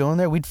Marines go in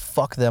there, we'd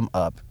fuck them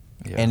up,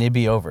 and it'd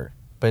be over.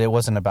 But it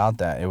wasn't about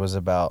that. It was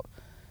about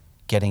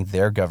getting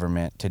their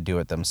government to do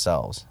it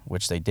themselves,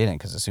 which they didn't,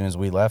 because as soon as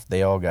we left,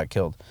 they all got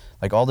killed.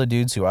 Like, all the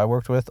dudes who I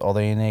worked with, all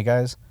the ANA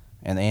guys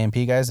and the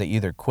ANP guys, they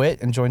either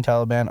quit and joined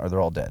Taliban, or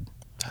they're all dead.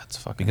 That's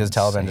fucking because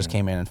insane. Taliban just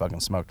came in and fucking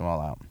smoked them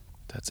all out.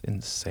 That's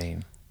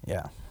insane.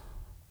 Yeah.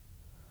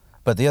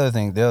 But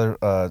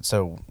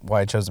so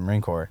why I chose the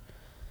Marine Corps,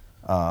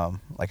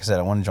 like I said,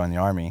 I wanted to join the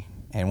Army.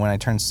 And when I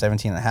turned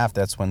 17 and a half,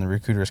 that's when the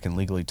recruiters can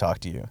legally talk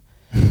to you.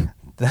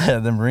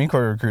 The Marine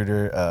Corps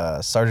recruiter,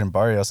 Sergeant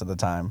Barrios at the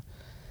time,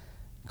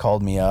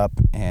 called me up,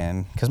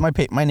 and because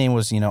my name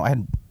was, I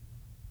had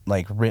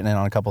like written in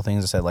on a couple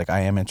things that said like,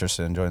 I am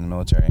interested in joining the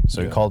military.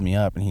 So he called me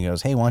up and he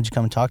goes, hey, why don't you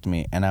come and talk to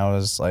me? And I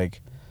was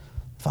like,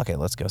 fuck it,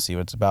 let's go see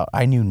what it's about.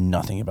 I knew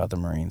nothing about the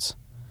Marines.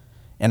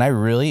 And I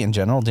really, in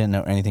general, didn't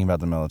know anything about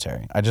the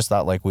military. I just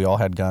thought like we all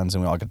had guns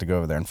and we all get to go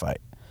over there and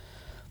fight.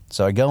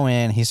 So I go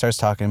in, he starts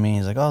talking to me.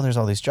 He's like, oh, there's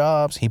all these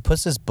jobs. He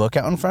puts this book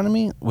out in front of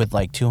me with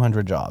like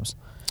 200 jobs.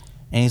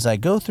 And he's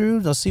like, go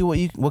through, they'll see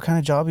what kind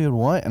of job you would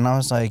want. And I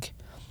was like,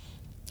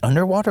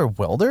 underwater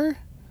welder?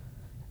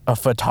 A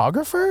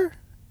photographer?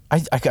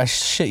 I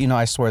shit,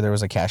 I swear there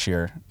was a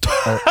cashier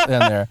in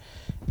there.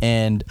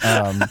 And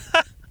I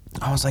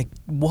was like,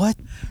 what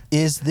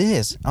is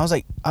this? I was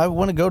like, I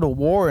want to go to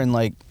war and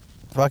like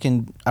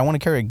fucking, I want to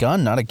carry a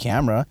gun, not a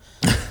camera.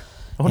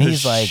 And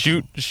he's like,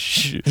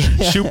 shoot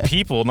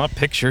people, not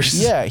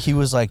pictures. Yeah, he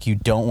was like, you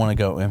don't want to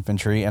go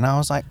infantry. And I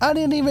was like, I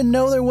didn't even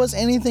know there was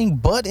anything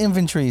but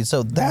infantry.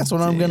 So that's what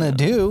I'm going to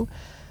do.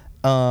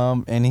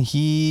 And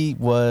he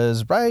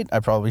was right. I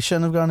probably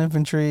shouldn't have gone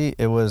infantry.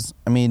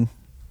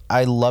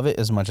 I love it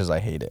as much as I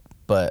hate it.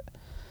 But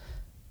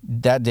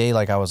that day,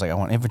 like, I was like, I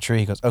want infantry.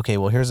 He goes, okay,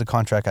 well, here's a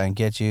contract I can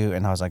get you.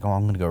 And I was like, oh,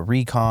 I'm going to go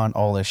recon,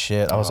 all this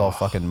shit. I was all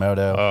fucking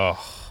moto.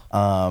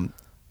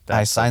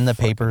 I signed the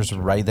papers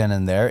right then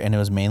and there, and it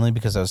was mainly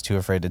because I was too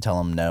afraid to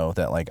tell him no,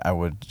 that like I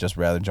would just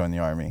rather join the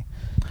Army.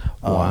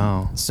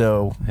 Wow.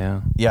 So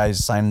yeah, I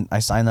signed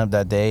up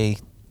that day.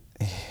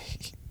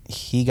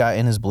 He got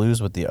in his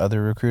blues with the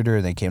other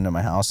recruiter. They came to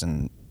my house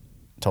and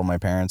told my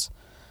parents.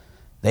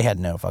 They had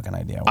no fucking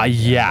idea.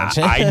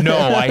 I know.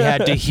 I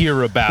had to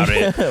hear about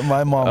it.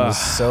 My mom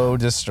was so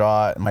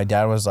distraught. My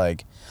dad was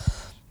like,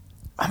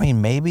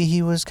 maybe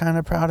he was kind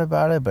of proud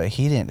about it, but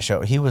he didn't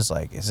show. He was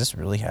like, is this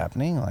really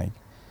happening? Like,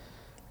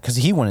 because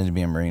he wanted to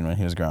be a Marine when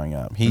he was growing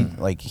up.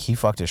 He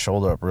fucked his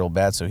shoulder up real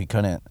bad, so he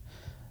couldn't.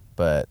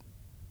 But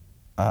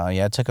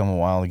it took him a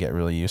while to get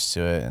really used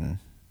to it. And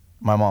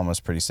my mom was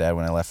pretty sad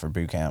when I left for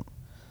boot camp.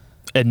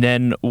 And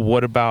then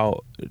what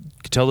about,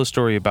 tell the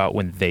story about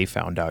when they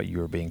found out you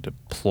were being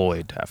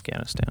deployed to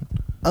Afghanistan.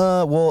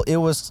 Well, it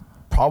was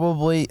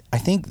probably, I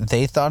think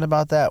they thought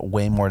about that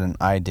way more than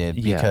I did,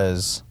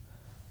 because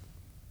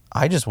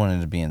I just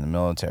wanted to be in the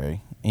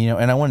military.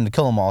 And I wanted to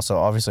kill them all, so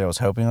obviously I was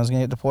hoping I was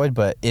going to get deployed,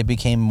 but it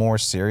became more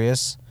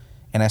serious,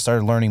 and I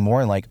started learning more,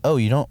 and like, oh,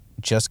 you don't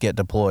just get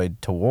deployed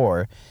to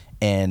war.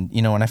 And,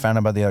 when I found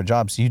out about the other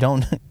jobs,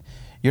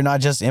 you're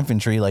not just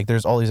infantry, like,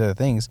 there's all these other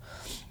things.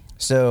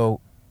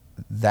 So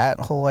that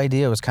whole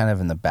idea was kind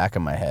of in the back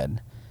of my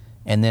head.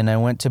 And then I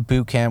went to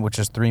boot camp, which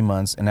was 3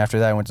 months, and after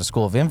that I went to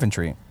School of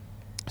Infantry.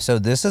 So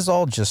this is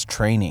all just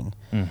training.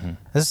 Mm-hmm.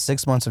 This is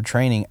 6 months of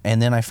training,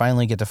 and then I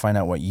finally get to find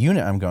out what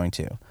unit I'm going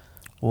to.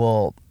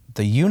 Well,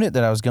 the unit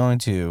that I was going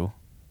to,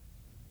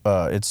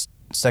 it's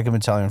 2nd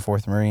Battalion,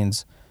 4th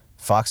Marines,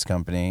 Fox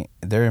Company,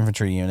 their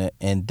infantry unit,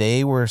 and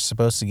they were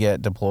supposed to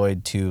get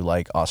deployed to,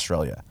 like,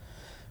 Australia.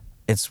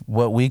 It's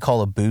what we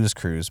call a booze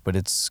cruise, but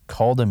it's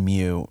called a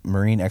MU,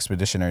 Marine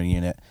Expeditionary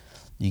Unit.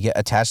 You get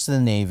attached to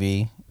the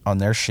Navy on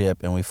their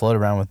ship, and we float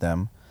around with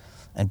them.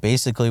 And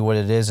basically what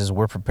it is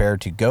we're prepared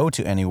to go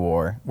to any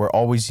war. We're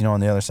always, on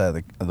the other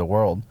side of the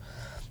world.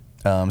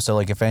 So,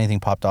 like, if anything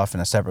popped off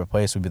in a separate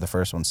place, we'd be the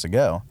first ones to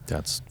go.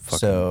 That's fucking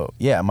So,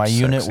 yeah, my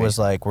unit was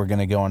like, we're going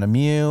to go on a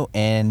MU,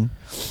 and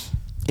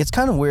it's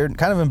kind of weird,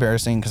 kind of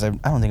embarrassing, because I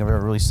don't think I've ever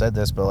really said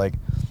this, but, like,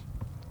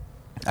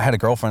 I had a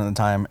girlfriend at the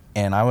time,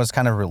 and I was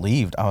kind of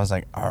relieved. I was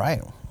like, all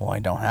right, well, I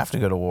don't have to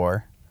go to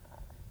war,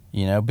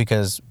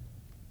 because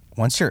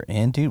once you're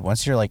in, dude,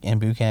 once you're, like, in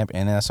boot camp,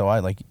 in SOI,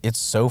 like, it's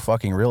so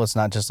fucking real. It's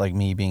not just, like,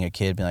 me being a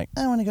kid being like,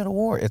 I want to go to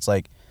war. It's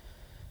like,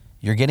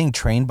 you're getting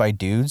trained by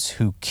dudes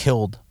who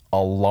killed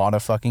a lot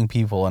of fucking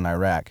people in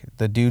Iraq.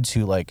 The dudes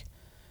who, like,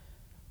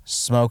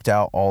 smoked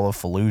out all of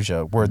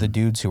Fallujah were the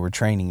dudes who were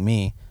training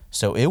me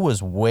So it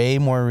was way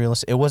more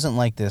realistic. It wasn't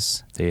like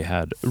this. They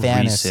had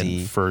Fantasy.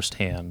 recent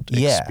firsthand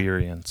Yeah.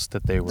 experience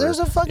that they were There's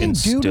a fucking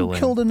dude who instilling.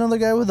 killed another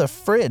guy with a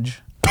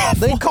fridge.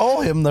 They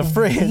call him the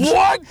fridge.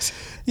 What?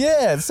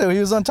 Yeah, so he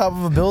was on top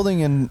of a building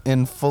in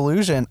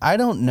Fallujah, and I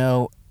don't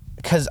know,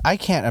 because I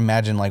can't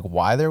imagine like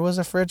why there was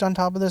a fridge on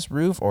top of this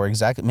roof, or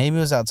exactly, maybe it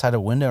was outside a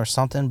window or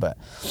something, but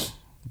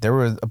there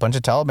were a bunch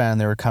of Taliban,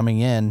 and they were coming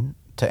in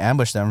to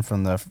ambush them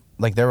from they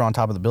were on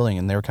top of the building,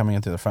 and they were coming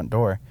in through the front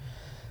door.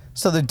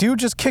 So the dude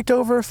just kicked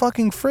over a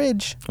fucking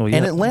fridge, Oh, yeah.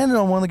 and it landed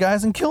on one of the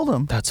guys and killed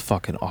him. That's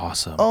fucking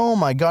awesome. Oh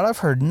my God, I've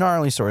heard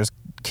gnarly stories.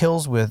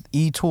 Kills with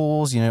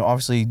e-tools,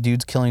 obviously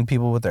dudes killing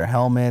people with their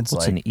helmets.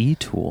 What's like, an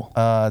e-tool?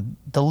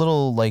 the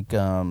little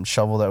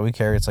shovel that we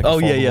carry. It's like Oh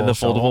a yeah, the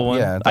shovel. foldable one.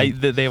 Yeah. it's like-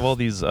 They have all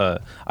these. I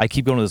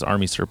keep going to this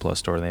army surplus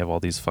store, and they have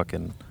all these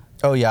fucking.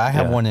 oh yeah, I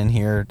have yeah. one in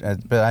here,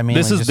 but I mean,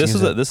 This is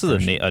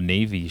a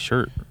navy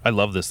shirt. I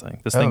love this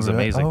thing. This Oh, thing's really?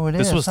 amazing. Oh, it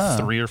this is, was huh?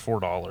 $3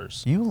 or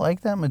 $4. You like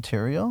that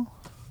material?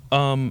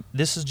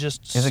 This is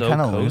just. Is it so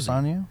kind of cozy. loose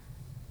on you?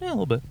 Yeah, a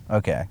little bit.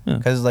 Okay, Yeah.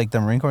 because like the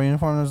Marine Corps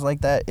uniform is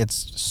like that.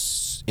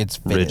 It's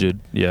fitted, Rigid.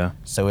 Yeah.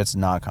 so it's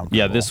not comfortable.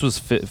 Yeah. This was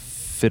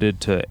fitted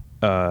to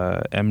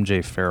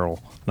MJ Farrell,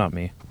 not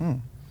me.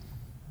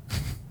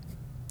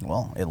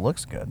 Well, it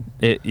looks good.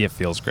 It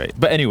feels great.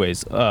 But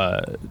anyways,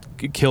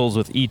 kills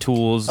with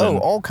e-tools. Oh, and,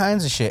 all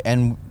kinds of shit.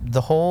 And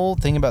the whole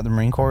thing about the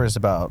Marine Corps is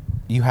about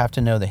you have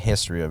to know the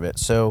history of it.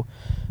 So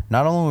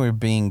not only were we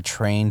being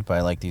trained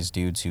by like these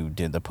dudes who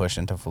did the push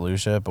into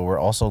Fallujah, but we're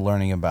also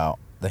learning about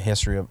the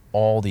history of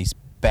all these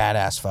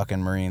badass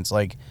fucking Marines.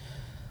 Like,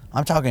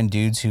 I'm talking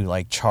dudes who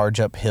like charge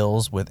up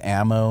hills with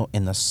ammo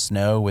in the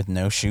snow with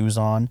no shoes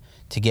on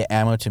to get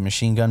ammo to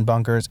machine gun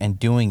bunkers, and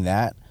doing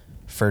that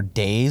for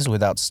days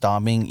without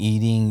stopping,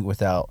 eating,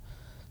 without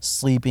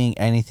sleeping,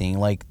 anything.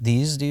 Like,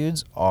 these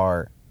dudes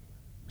are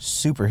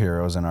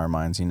superheroes in our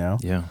minds,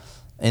 Yeah.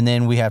 And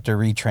then we have to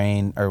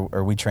retrain,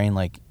 or we train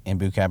like in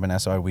boot camp and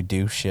SOI, we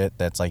do shit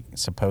that's like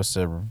supposed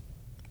to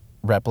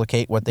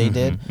replicate what they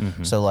did.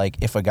 So like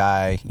if a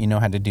guy,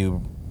 had to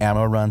do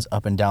ammo runs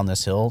up and down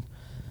this hill,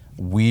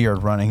 we are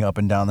running up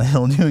and down the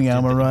hill doing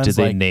ammo runs. Did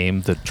they like,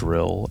 name the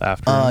drill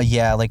after him?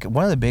 yeah, like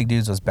one of the big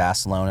dudes was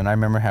Barcelone, and I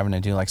remember having to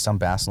do like some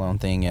Barcelone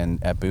thing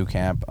at boot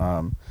camp.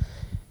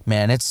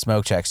 Man, it's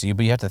smoke checks you,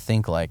 but you have to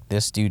think like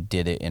this dude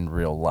did it in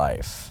real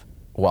life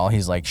while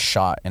he's like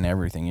shot and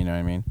everything. You know what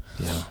I mean?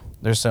 Yeah.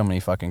 There's so many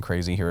fucking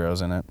crazy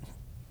heroes in it.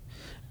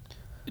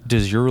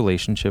 Does your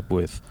relationship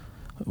with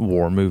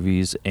war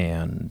movies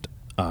and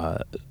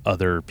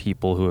other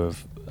people who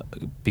have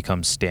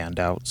become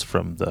standouts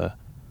from the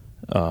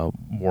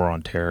war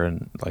on terror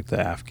and like the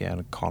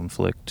Afghan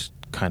conflict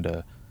kind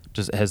of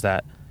has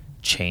that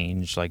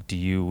changed? Like, do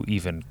you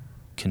even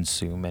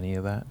consume any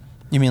of that?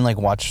 You mean like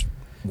watch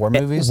war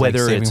movies, whether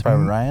like Saving it's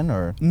Private Ryan,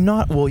 or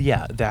Not well,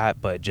 yeah,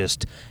 that, but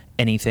just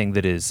anything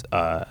that is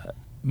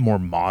more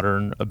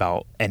modern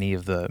about any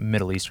of the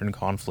Middle Eastern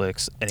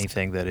conflicts,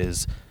 anything that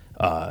is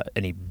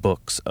any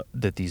books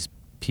that these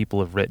people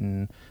have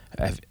written.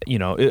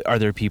 Are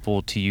there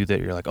people to you that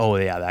you're like, oh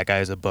yeah, that guy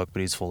has a book, but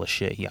he's full of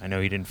shit. I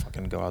know he didn't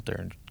fucking go out there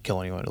and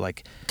kill anyone.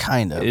 Like,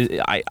 kind of.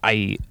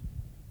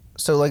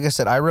 So like I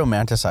said, I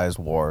romanticized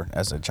war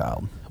as a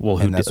child. Well,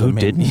 And that's what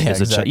made- didn't yeah,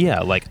 as a child? exactly. Yeah,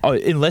 like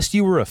unless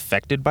you were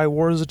affected by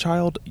war as a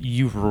child,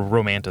 you were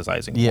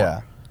romanticizing Yeah.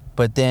 war.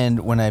 But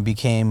then when I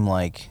became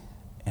like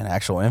an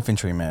actual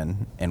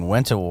infantryman and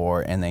went to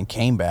war and then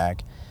came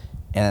back,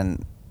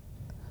 and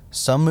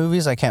some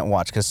movies I can't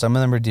watch because some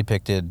of them are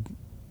depicted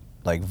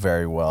like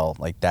very well.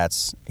 Like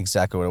that's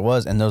exactly what it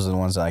was, and those are the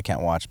ones that I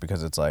can't watch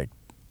because it's like,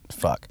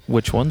 fuck.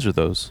 Which ones are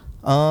those?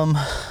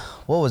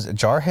 What was it?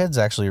 Jarhead's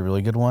actually a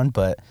really good one,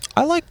 but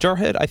I like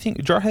Jarhead. I think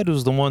Jarhead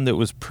was the one that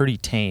was pretty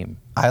tame.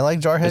 I like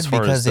As Jarhead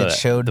far because as it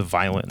showed the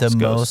violence the goes.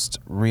 most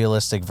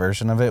realistic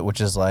version of it,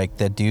 which is like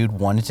the dude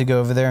wanted to go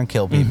over there and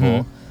kill people.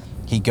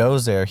 Mm-hmm. He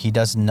goes there, he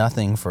does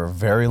nothing for a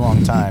very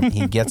long time.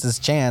 He gets his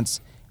chance,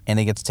 and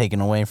it gets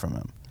taken away from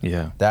him.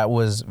 Yeah. That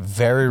was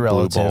very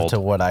relative Blue-balled. to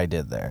what I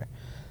did there.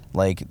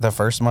 Like the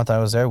first month I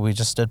was there, we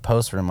just stood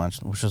post for a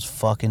month, which was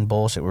fucking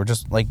bullshit. We're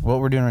just like what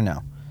we're doing right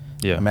now.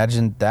 Yeah.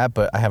 Imagine that,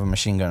 but I have a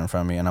machine gun in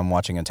front of me and I'm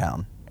watching a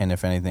town. And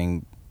if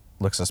anything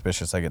looks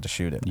suspicious, I get to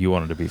shoot it. You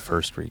wanted to be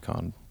first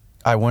recon.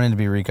 I wanted to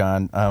be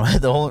recon.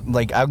 The whole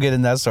I'll get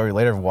in that story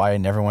later of why I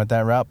never went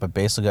that route. But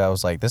basically, I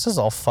was like, this is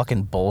all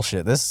fucking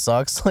bullshit. This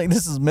sucks. Like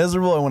this is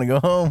miserable. I want to go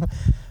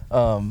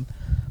home.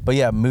 But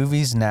yeah,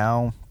 movies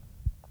now,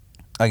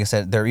 like I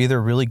said, they're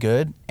either really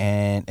good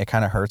and it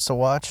kind of hurts to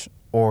watch,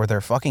 or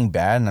they're fucking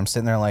bad and I'm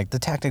sitting there like the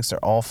tactics are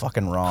all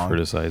fucking wrong.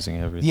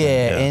 Criticizing everything.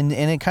 Yeah, and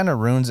it kind of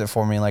ruins it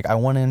for me. Like I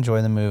want to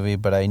enjoy the movie,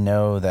 but I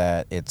know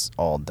that it's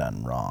all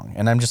done wrong.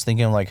 And I'm just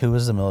thinking like, who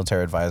is the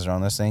military advisor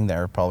on this thing?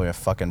 They're probably a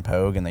fucking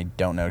pogue and they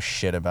don't know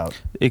shit about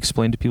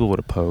Explain to people what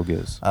a pogue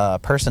is.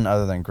 person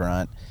other than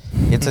grunt.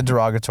 It's a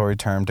derogatory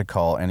term to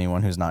call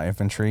anyone who's not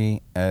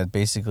infantry. It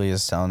basically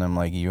is telling them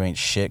like you ain't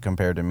shit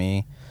compared to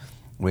me,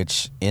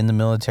 which in the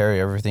military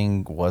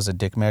everything was a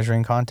dick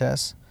measuring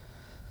contest.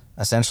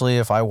 Essentially,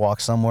 if I walk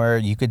somewhere,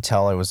 you could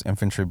tell I was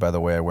infantry by the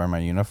way I wear my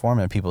uniform,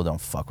 and people don't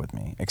fuck with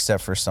me,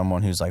 except for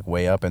someone who's like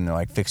way up and they're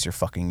like, fix your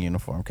fucking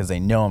uniform, because they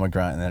know I'm a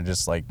grunt and they're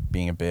just like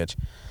being a bitch.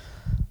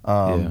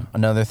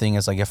 Another thing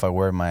is like if I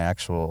wear my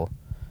actual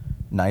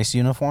nice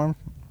uniform,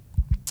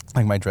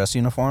 like my dress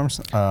uniforms,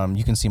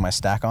 you can see my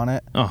stack on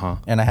it.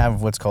 And I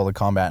have what's called a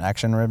combat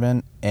action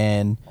ribbon,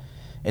 and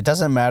it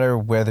doesn't matter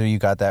whether you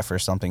got that for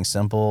something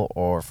simple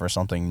or for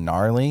something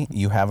gnarly.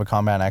 You have a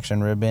combat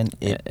action ribbon.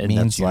 It And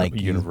means that's like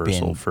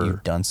universal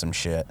you've done some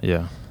shit.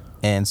 Yeah.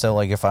 And so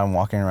like if I'm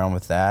walking around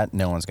with that,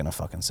 no one's gonna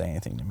fucking say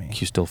anything to me.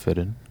 You still fit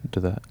into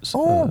that?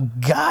 Oh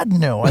God,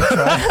 no! I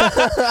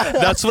try.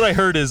 That's what I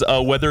heard is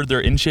whether they're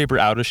in shape or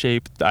out of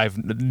shape,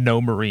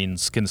 no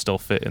Marines can still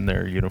fit in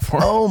their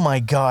uniform. Oh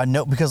my God,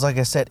 no! Because like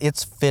I said,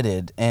 it's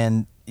fitted,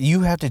 and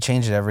you have to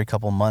change it every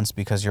couple months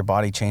because your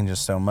body changes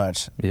so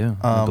much. Yeah,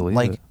 I believe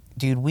like, it.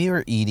 dude, we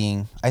were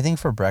eating. I think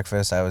for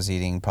breakfast, I was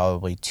eating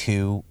probably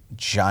 2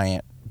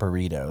 giant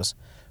burritos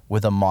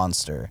with a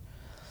monster.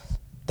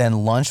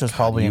 Then lunch was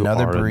probably you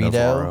another are a burrito,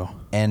 Navarro.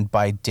 and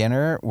by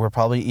dinner we're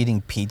probably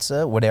eating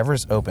pizza,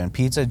 whatever's open,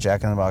 pizza,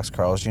 Jack in the Box,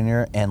 Carl's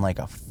Jr., and like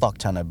a fuck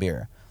ton of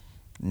beer.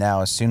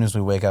 Now, as soon as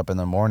we wake up in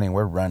the morning,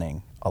 we're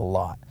running a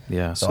lot.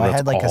 Yeah, so so I that's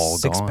had like a all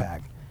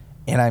 6-pack,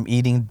 and I'm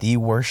eating the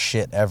worst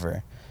shit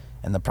ever.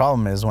 And the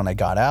problem is when I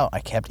got out, I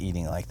kept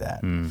eating like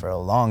that for a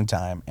long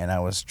time, and I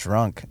was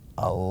drunk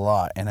a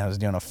lot, and I was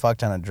doing a fuck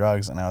ton of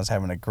drugs, and I was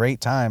having a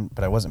great time,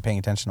 but I wasn't paying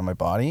attention to my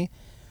body.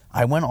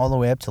 I went all the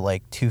way up to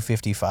like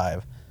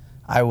 255.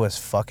 I was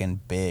fucking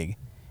big.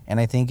 And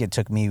I think it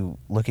took me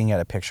looking at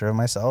a picture of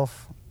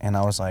myself, and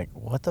I was like,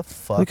 what the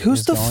fuck Like, who's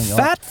is the going on?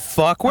 fat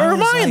fuck? Where am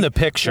was I in like, the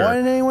picture? Why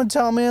didn't anyone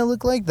tell me I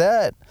look like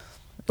that?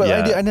 But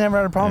Yeah. I never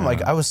had a problem. Yeah.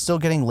 Like, I was still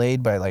getting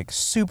laid by like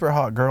super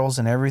hot girls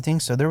and everything,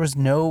 so there was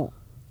no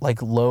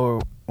like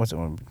low, what's the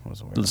word?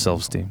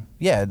 Self-esteem.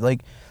 Yeah,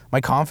 like my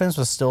confidence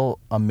was still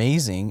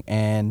amazing,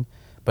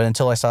 but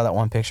until I saw that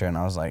one picture, and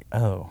I was like,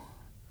 oh.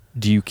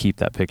 Do you keep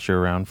that picture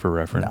around for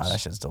reference? No, that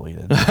shit's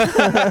deleted.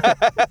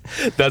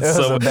 That's was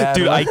so a bad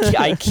dude. one.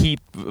 I keep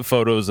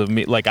photos of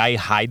me, like I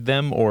hide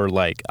them, or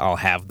like I'll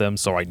have them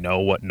so I know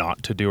what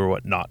not to do or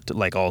what not to,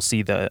 like I'll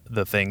see the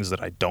things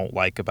that I don't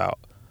like about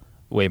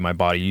the way my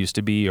body used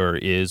to be or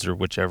is or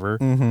whichever,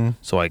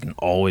 so I can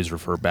always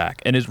refer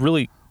back. And it's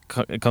really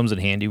it comes in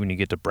handy when you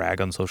get to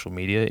brag on social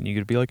media and you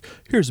get to be like,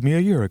 here's me a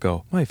year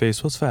ago, my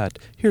face was fat.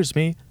 Here's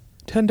me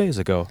 10 days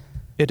ago,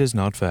 it is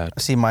not fat.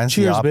 See, mine's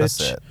Cheers, the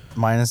opposite.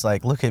 Mine is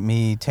like, look at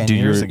me 10 Dude,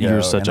 years ago.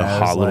 you're such and a I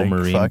was hot little like,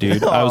 Marine, fuck-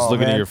 dude. I was Oh,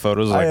 looking at man. your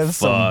photos, I like, have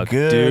some fuck,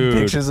 good dude.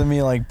 pictures of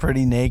me like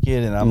pretty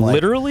naked, and I'm like,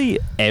 literally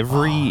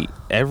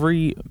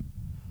every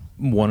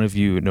one of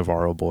you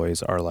Navarro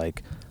boys are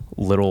like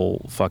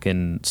little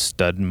fucking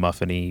stud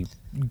muffiny,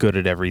 good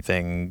at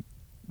everything,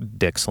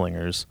 dick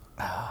slingers.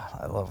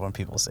 I love when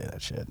people say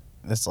that shit.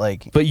 It's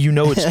like, But you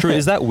know it's true.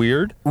 Is that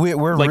weird?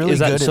 we're like, really is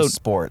that good so- at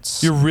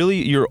sports.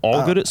 You're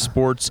all good at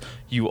sports.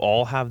 You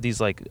all have these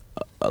like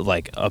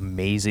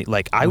amazing.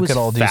 Like I we was could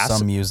all do fasc-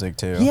 some music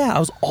too. Yeah,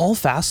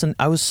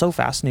 I was so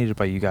fascinated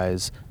by you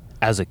guys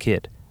as a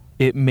kid.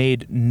 It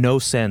made no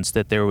sense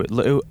that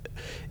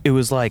it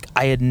was like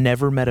I had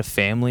never met a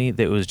family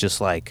that was just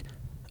like,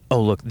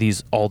 oh look,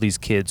 all these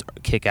kids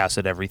kick ass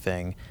at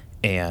everything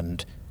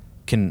and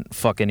can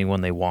fuck anyone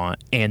they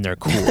want and they're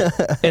cool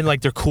and like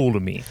they're cool to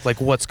me.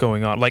 Like what's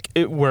going on? Like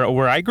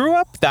where I grew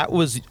up, that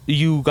was,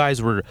 you guys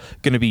were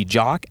gonna be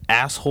jock,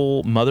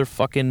 asshole,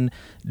 motherfucking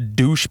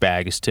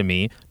douchebags to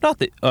me. Not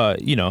that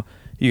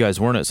you guys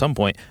weren't at some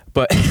point,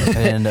 but It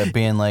ended up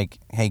being like,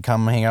 hey,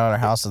 come hang out at our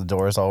house. The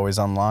door is always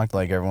unlocked.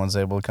 Like everyone's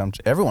able to come.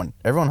 Everyone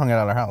hung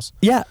out at our house.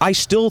 yeah, I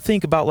still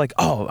think about like,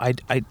 oh,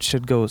 I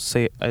should go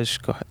say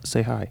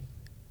hi.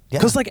 Yeah.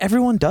 Because like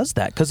everyone does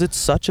that because it's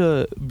such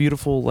a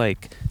beautiful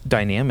like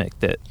dynamic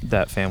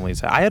that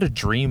families have. I had a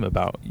dream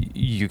about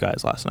you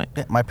guys last night.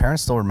 Yeah, my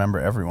parents still remember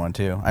everyone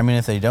too. I mean,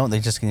 if they don't, they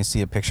just can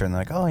see a picture and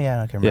they're like, oh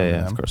yeah, I can remember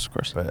them. Of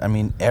course. But I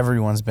mean,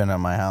 everyone's been at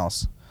my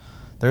house.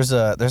 There's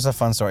a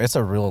fun story. It's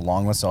a real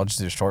long one, so I'll just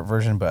do a short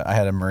version. But I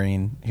had a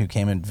Marine who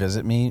came and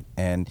visit me,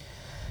 and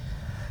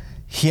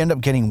he ended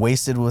up getting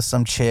wasted with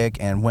some chick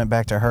and went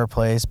back to her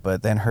place.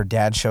 But then her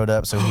dad showed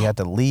up, so he had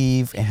to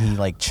leave, and he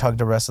like chugged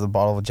the rest of the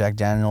bottle of Jack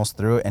Daniels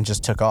through it and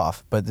just took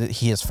off. But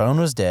his phone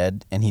was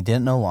dead, and he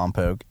didn't know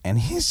Lompoc, and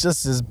he's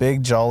just this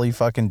big jolly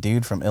fucking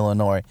dude from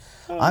Illinois.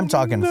 I'm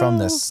talking from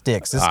the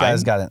sticks. This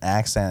guy's got an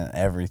accent and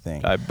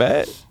everything. I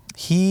bet.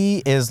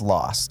 He is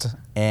lost,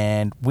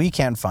 and we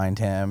can't find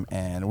him,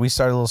 and we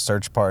start a little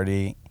search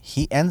party.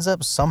 He ends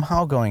up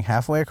somehow going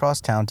halfway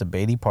across town to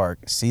Beatty Park,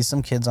 sees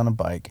some kids on a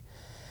bike,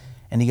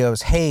 and he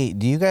goes, hey,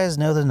 do you guys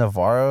know the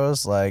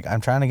Navarros? Like,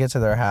 I'm trying to get to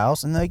their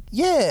house. And they're like,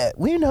 yeah,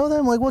 we know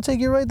them. Like, we'll take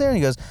you right there. And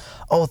he goes,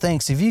 oh,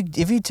 thanks. If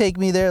you take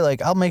me there,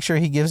 like, I'll make sure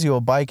he gives you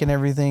a bike and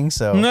everything.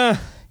 So Nah.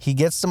 he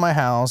gets to my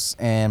house,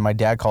 and my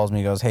dad calls me.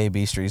 He goes, hey,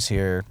 Beastry's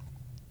here.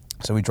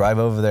 So we drive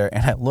over there,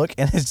 and I look,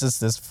 and it's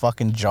just this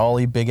fucking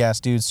jolly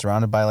big-ass dude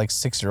surrounded by, like,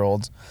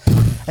 6-year-olds.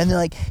 And they're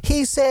like,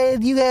 he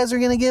said you guys are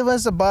going to give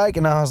us a bike.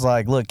 And I was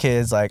like, look,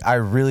 kids, like, I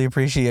really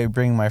appreciate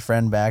bringing my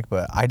friend back,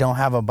 but I don't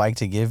have a bike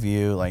to give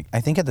you. Like,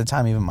 I think at the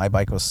time, even my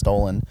bike was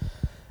stolen.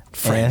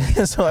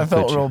 And so I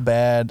felt real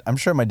bad. I'm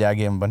sure my dad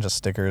gave him a bunch of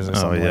stickers or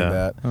something like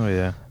that. Oh,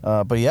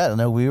 yeah. But yeah,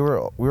 no, we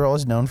were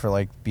always known for,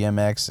 like,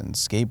 BMX and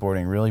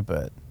skateboarding, really,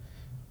 but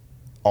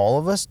all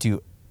of us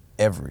do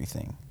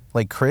everything.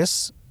 Like,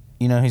 Chris...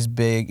 You know, he's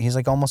big. He's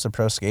like almost a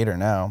pro skater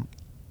now,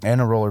 and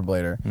a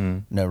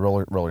rollerblader. No,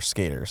 roller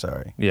skater.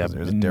 Sorry. Yeah,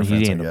 there's a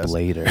difference. He ain't a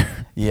blader.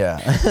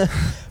 Yeah,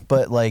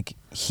 but like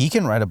he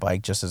can ride a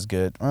bike just as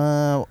good.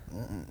 Not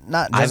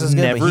just I've as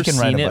good, never but he can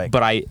seen ride a it, bike.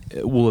 but I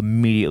will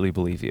immediately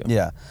believe you.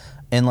 Yeah,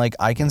 and like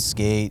I can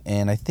skate,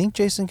 and I think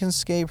Jason can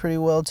skate pretty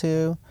well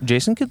too.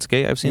 Jason can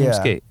skate. I've seen him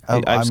skate.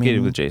 I've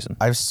skated with Jason.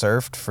 I've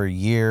surfed for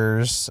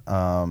years.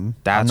 I'm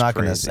That's not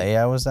gonna crazy. say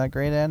I was that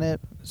great at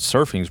it.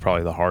 Surfing is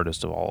probably the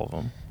hardest of all of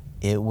them.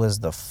 It was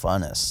the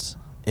funnest.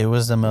 It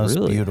was the most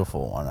Really?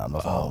 beautiful one out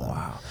of all of them.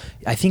 Wow.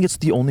 I think it's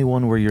the only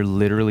one where you're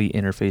literally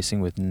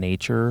interfacing with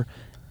nature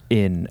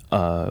in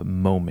a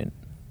moment.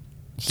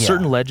 Yeah.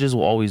 Certain ledges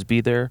will always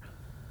be there.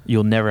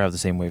 You'll never have the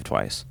same wave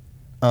twice.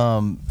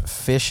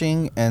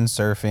 Fishing and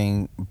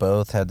surfing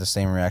both had the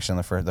same reaction.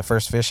 The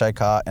first fish I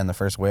caught and the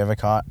first wave I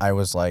caught, I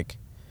was like,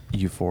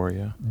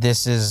 Euphoria.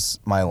 this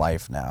is my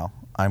life now.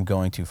 I'm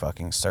going to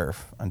fucking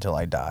surf until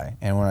I die.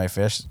 And when I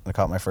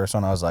caught my first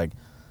one, I was like,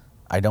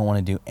 I don't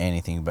want to do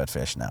anything but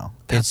fish now.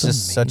 That's it's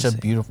just such a amazing.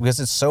 beautiful, because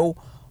it's so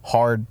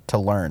hard to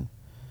learn.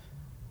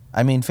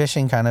 I mean,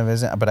 fishing kind of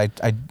isn't, but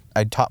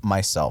I taught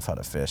myself how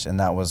to fish,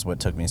 and that was what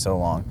took me so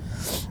long.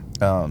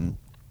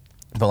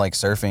 But like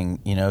surfing,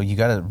 you know, you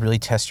got to really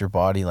test your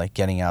body, like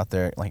getting out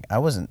there. Like I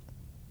wasn't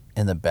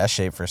in the best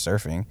shape for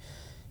surfing,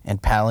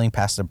 and paddling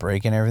past the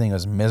break and everything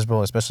was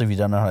miserable, especially if you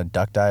don't know how to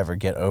duck dive or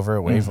get over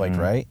a wave like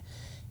right.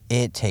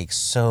 It takes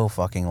so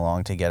fucking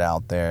long to get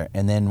out there.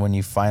 And then when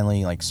you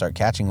finally like start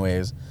catching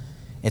waves,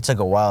 it took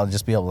a while to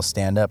just be able to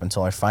stand up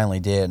until I finally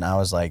did. And I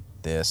was like,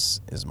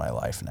 this is my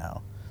life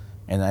now.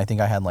 And I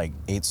think I had like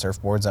 8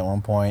 surfboards at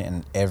one point,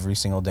 and every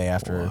single day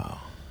after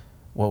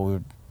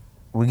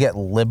we get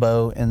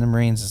libo in the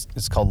Marines.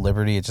 It's called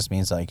Liberty. It just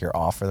means like you're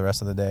off for the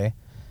rest of the day.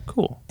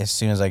 Cool. As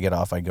soon as I get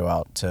off, I go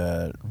out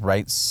to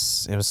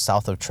it was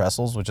south of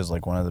Trestles, which is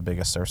like one of the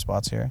biggest surf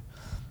spots here.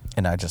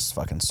 And I just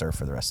fucking surf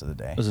for the rest of the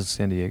day. Was it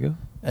San Diego?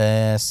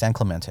 San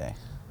Clemente.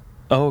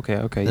 Oh,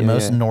 okay. The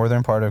most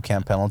northern part of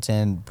Camp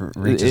Pendleton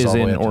reaches is all the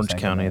way in up to Orange San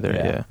County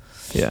Clemente. there,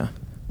 yeah.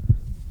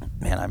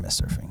 Man, I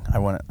miss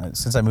surfing.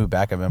 Since I moved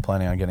back, I've been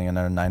planning on getting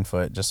another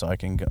 9-foot just so I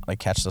can go, like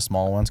catch the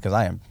small ones, because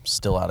I am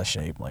still out of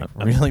shape, like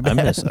really bad.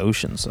 I miss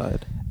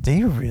Oceanside. Do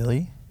you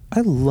really?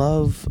 I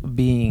love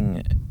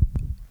being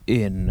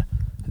in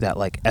that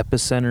like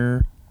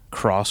epicenter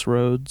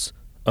crossroads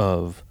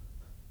of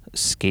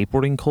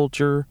skateboarding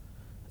culture.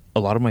 A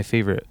lot of my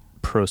favorite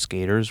pro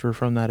skaters were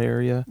from that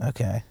area.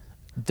 Okay.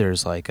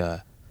 There's like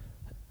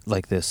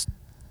this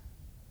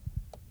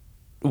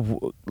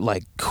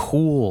like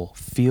cool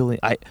feeling.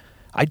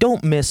 I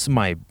don't miss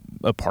my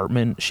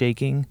apartment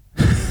shaking.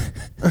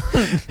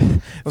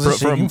 Was it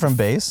shaking from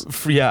base?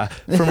 Yeah,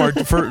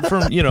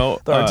 from you know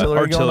The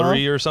artillery going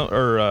artillery or something,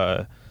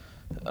 or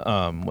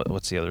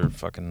what's the other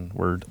fucking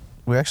word?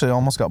 We actually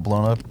almost got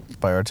blown up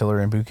by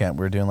artillery in boot camp.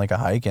 We were doing like a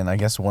hike, and I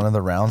guess one of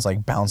the rounds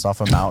like bounced off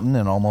a mountain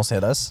and almost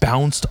hit us.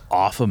 Bounced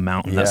off a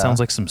mountain. Yeah. That sounds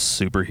like some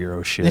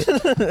superhero shit.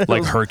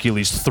 Like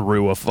Hercules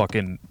threw a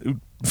fucking.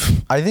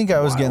 I think I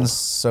was getting Wild.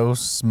 so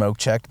smoke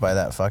checked by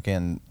that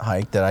fucking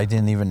hike that I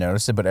didn't even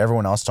notice it, but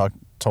everyone else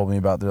told me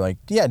about. They're like,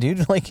 yeah,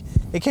 dude, like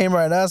it came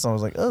right at us. I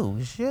was like, oh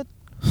shit.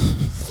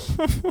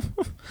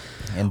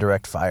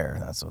 Indirect fire.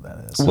 That's what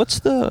that is.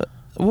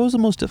 What was the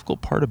most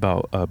difficult part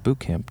about boot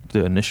camp?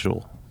 The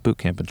initial boot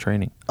camp and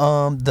training.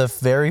 The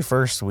very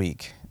first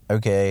week,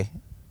 okay,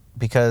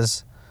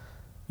 because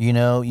you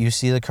know you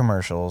see the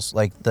commercials.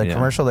 Like the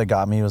commercial that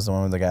got me was the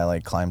one where the guy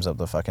like climbs up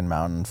the fucking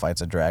mountain,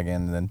 fights a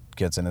dragon, and then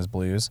gets in his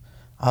blues.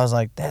 I was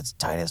like, that's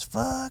tight as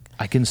fuck.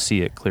 I can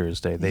see it clear as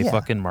day. They Yeah.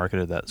 fucking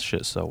marketed that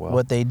shit so well.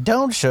 What they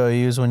don't show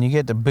you is when you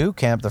get to boot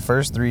camp, the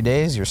first 3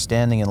 days, you're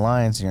standing in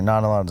lines, you're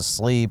not allowed to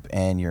sleep,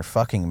 and you're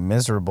fucking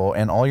miserable,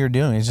 and all you're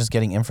doing is just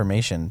getting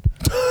information.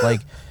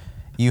 Like,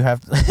 you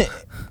have,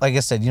 like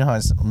I said, you know how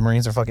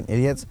Marines are fucking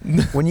idiots?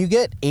 When you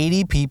get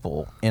 80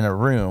 people in a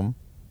room,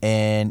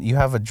 and you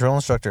have a drill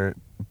instructor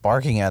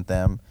barking at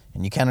them,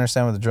 and you can't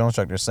understand what the drill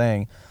instructor is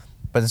saying,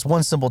 but it's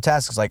one simple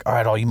task. It's like, all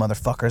right, all you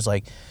motherfuckers,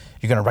 like,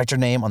 you're going to write your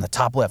name on the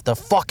top left. The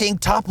fucking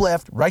top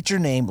left. Write your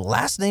name,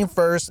 last name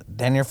first,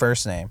 then your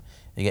first name.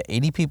 You get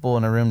 80 people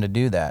in a room to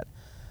do that.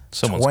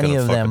 Someone's 20 gonna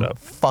of fuck them it up.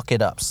 fuck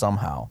it up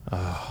somehow.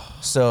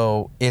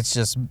 So it's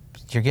just,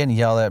 you're getting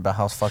yelled at about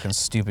how fucking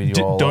stupid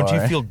you all Don't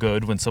are. you feel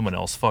good when someone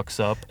else fucks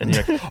up and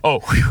you're like, oh,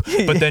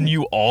 whew, but then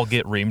you all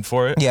get reamed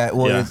for it? Yeah,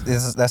 well,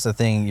 that's the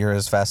thing. You're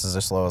as fast as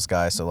the slowest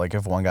guy. So, like,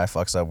 if one guy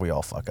fucks up, we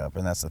all fuck up.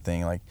 And that's the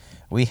thing. Like,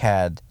 we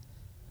had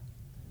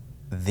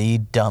the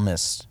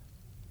dumbest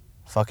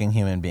fucking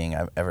human being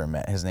I've ever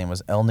met. His name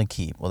was El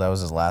Nakib. Well, that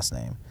was his last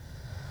name.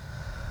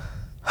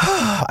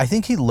 I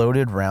think he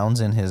loaded rounds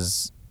in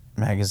his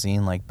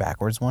magazine like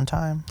backwards one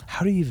time.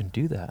 How do you even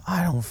do that?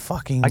 I don't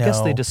fucking know. I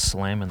guess they just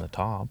slam in the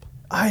top.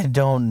 I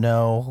don't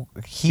know.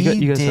 You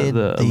guys did have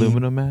the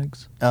aluminum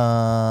mags?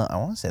 I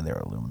want to say they were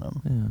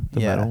aluminum.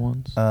 Yeah, the metal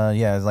ones.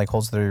 Yeah, it like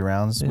holds 30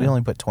 rounds. We Yeah.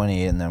 only put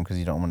 28 in them because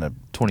you don't want to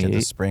get 28?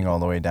 the spring all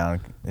the way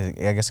down. I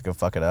guess it could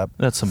fuck it up.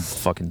 That's some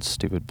fucking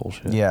stupid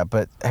bullshit. Yeah,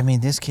 but I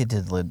mean, this kid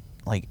did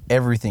like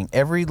everything.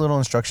 Every little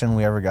instruction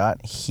we ever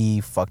got, he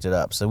fucked it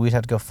up. So we'd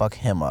have to go fuck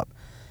him up.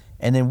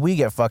 And then we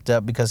get fucked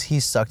up because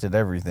he sucked at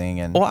everything.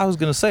 And Well, I was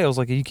gonna say, I was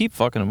like, you keep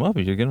fucking him up,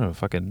 you're gonna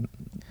fucking.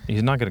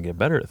 He's not gonna get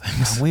better at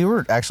things. we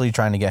were actually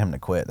trying to get him to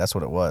quit. That's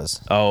what it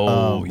was.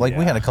 Oh, like we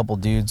yeah. had a couple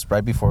dudes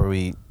right before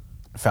we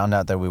found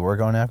out that we were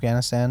going to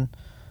Afghanistan.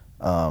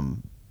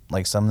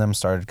 Like some of them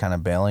started kind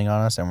of bailing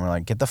on us, and we're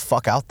like, "Get the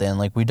fuck out, then!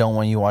 Like we don't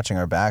want you watching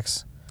our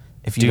backs.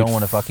 If you Dude, don't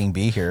want to fucking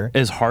be here."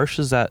 As harsh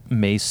as that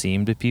may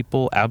seem to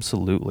people,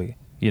 absolutely.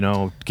 You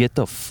know, get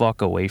the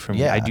fuck away from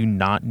me. Yeah. I do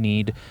not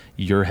need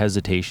your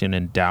hesitation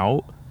and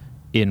doubt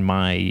in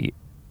my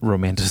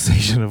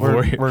romanticization of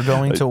war. We're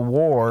going to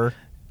war.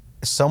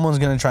 Someone's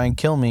gonna try and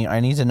kill me. I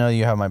need to know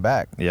you have my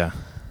back. Yeah.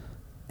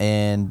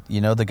 And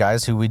you know, the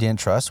guys who we didn't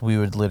trust, we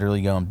would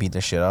literally go and beat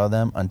the shit out of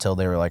them until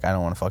they were like, "I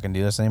don't want to fucking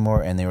do this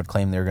anymore," and they would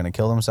claim they were gonna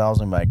kill themselves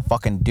and be like,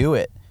 "Fucking do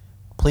it,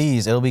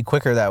 please. It'll be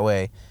quicker that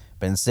way."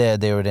 But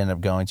instead, they would end up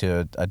going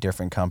to a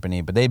different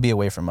company, but they'd be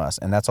away from us,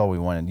 and that's all we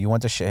wanted. You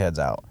want the shitheads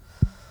out.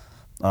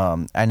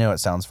 I know it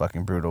sounds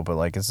fucking brutal, but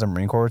like it's the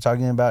Marine Corps we're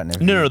talking about. And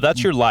if No,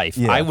 that's your life.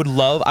 Yeah. I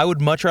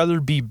would much rather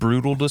be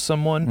brutal to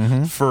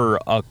someone for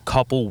a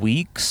couple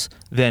weeks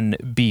than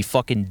be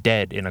fucking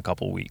dead in a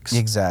couple weeks.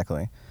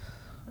 Exactly.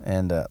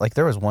 And like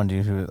there was one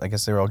dude who, I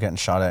guess they were all getting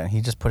shot at, and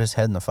he just put his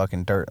head in the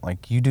fucking dirt.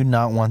 Like you do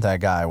not want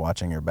that guy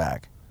watching your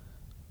back.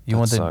 You That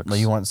want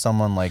sucks.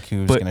 someone like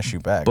who's gonna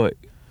shoot back. But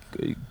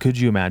could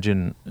you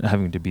imagine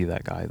having to be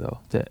that guy though,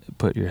 that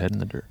put your head in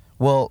the dirt?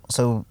 Well,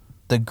 so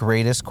the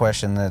greatest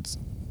question that's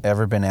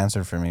ever been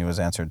answered for me was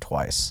answered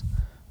twice.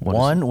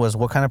 One was,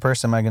 what kind of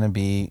person am I going to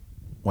be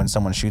when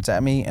someone shoots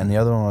at me? And the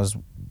other one was,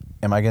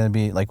 am I going to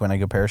be, like when I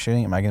go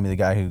parachuting, am I going to be the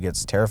guy who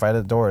gets terrified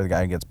at the door or the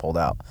guy who gets pulled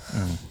out?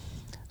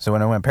 So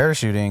when I went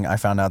parachuting, I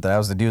found out that I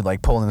was the dude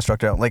like pulling the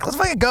instructor out, like, let's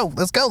fucking go,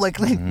 like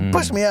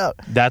push me out.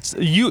 That's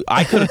you.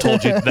 I could have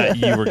told you that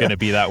you were going to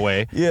be that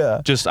way.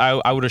 Yeah. Just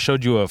I would have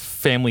showed you a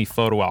family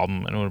photo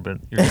album and it would have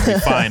been, you're going to be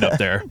fine up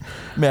there.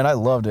 Man, I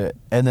loved it.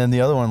 And then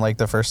the other one, like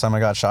the first time I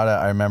got shot at,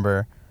 I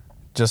remember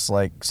just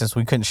like, since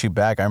we couldn't shoot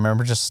back, I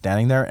remember just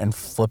standing there and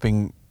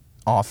flipping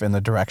off in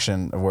the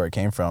direction of where it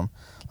came from.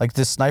 Like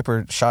this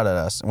sniper shot at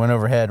us and went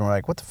overhead, and we're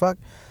like, what the fuck?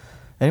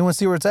 Anyone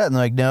see where it's at? And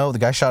they're like, no. The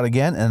guy shot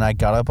again, and I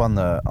got up on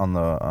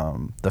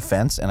the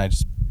fence, and I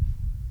just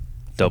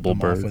Double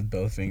flipped him off bird. with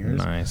both fingers.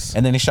 Nice.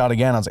 And then he shot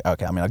again. I was like,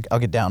 okay, I mean, I'll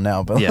get down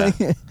now, but Yeah.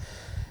 like,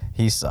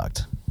 he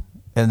sucked.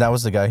 And that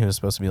was the guy who was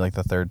supposed to be like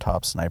the third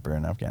top sniper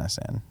in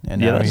Afghanistan. And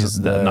Yeah, now that's he's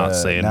not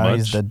saying now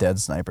he's much. the dead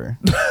sniper.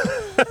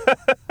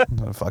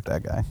 Fuck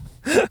that guy.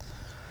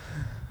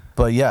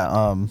 But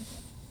yeah,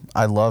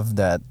 I love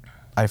that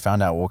I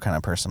found out what kind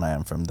of person I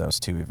am from those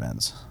two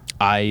events.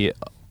 I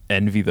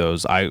envy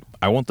those. I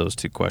want those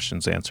two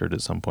questions answered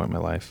at some point in my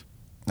life.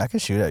 I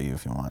could shoot at you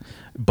if you want.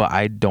 But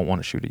I don't want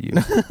to shoot at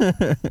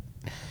you.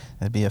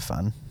 It'd be a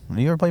fun.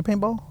 You ever play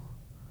paintball?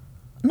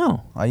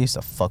 No. I used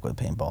to fuck with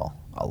paintball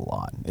a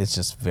lot. It's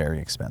just very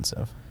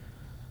expensive.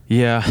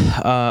 Yeah,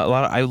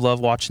 I love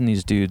watching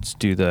these dudes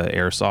do the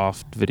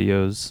airsoft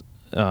videos,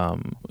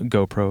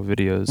 GoPro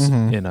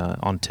videos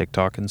on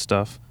TikTok and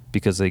stuff,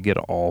 because they get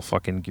all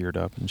fucking geared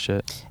up and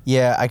shit.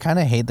 Yeah, I kind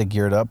of hate the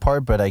geared up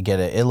part, but I get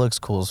it. It looks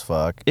cool as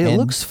fuck. It And-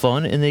 looks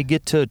fun, and they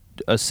get to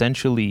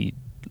essentially,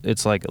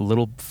 it's like a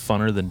little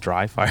funner than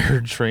dry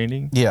fire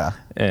training. Yeah.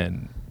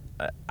 And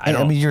I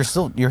I mean,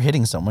 you're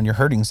hitting someone. You're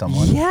hurting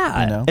someone.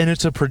 Yeah, You know? and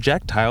it's a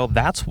projectile.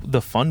 That's the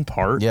fun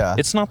part. Yeah.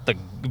 It's not the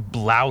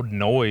loud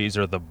noise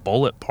or the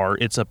bullet part.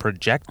 It's a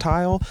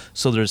projectile.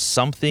 So there's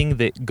something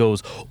that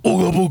goes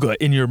ooga booga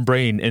in your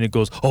brain, and it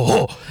goes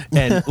oh,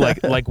 and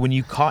like when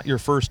you caught your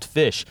first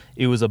fish,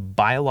 it was a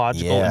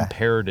biological Yeah.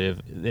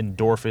 imperative.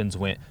 Endorphins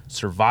went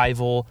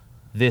survival.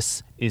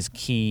 This is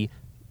key.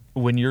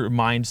 When your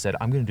mind said,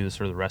 "I'm going to do this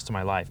for the rest of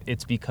my life,"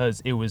 it's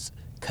because it was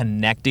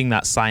connecting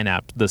that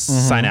synapse, the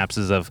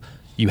synapses of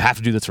you have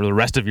to do this for the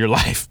rest of your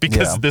life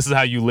because Yeah. this is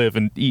how you live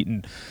and eat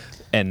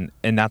and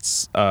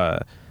that's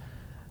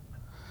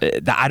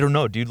I don't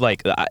know, dude.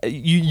 Like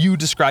you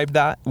described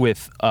that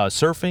with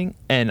surfing,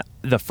 and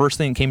the first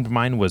thing that came to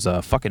mind was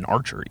fucking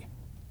archery.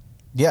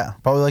 Yeah,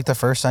 probably like the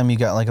first time you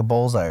got like a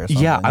bullseye or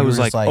something. Yeah, You I were was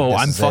just like, oh, this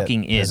I'm is it.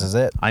 fucking in. This is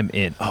it. I'm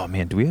in. Oh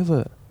man, do we have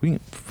we can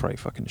probably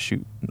fucking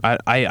shoot.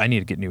 I need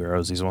to get new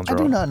arrows. These ones I are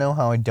do all- not know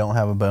how I don't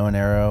have a bow and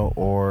arrow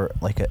or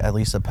like at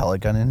least a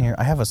pellet gun in here.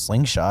 I have a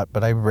slingshot,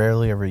 but I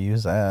rarely ever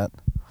use that.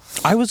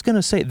 I was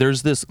gonna say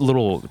there's this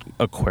little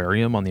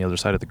aquarium on the other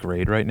side of the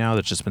grade right now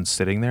that's just been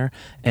sitting there,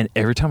 and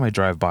every time I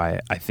drive by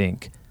it, I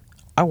think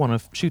I want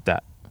to shoot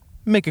that,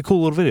 make a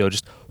cool little video,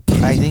 just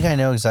I think I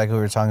know exactly what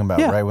you're talking about.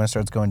 Yeah. Right when it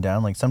starts going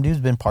down, like some dude's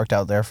been parked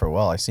out there for a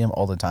while. I see him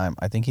all the time.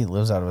 I think he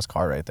lives out of his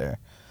car right there.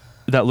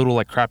 That little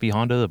like crappy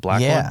Honda, the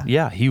black Yeah. one.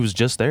 Yeah, he was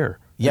just there.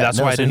 Yeah, that's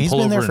no, why I so didn't he's pull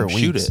been over there and for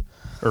shoot weeks. it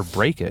or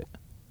break it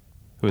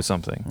with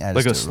something Yeah,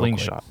 like just a do it real quick.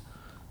 slingshot.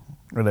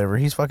 Whatever.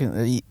 He's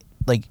fucking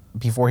like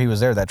before he was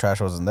there. That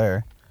trash wasn't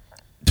there.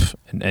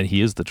 And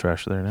he is the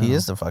trash there now. He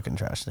is the fucking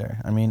trash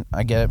there. I mean,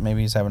 I get it.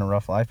 Maybe he's having a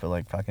rough life, but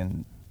like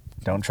fucking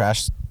don't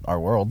trash our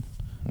world.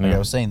 Like Yeah. I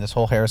was saying, this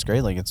whole Harris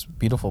Great Lake, it's a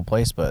beautiful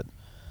place, but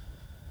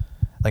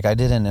like I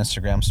did an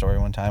Instagram story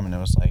one time, and it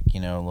was like, you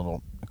know, a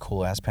little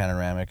cool ass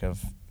panoramic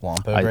of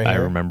Lompoc right I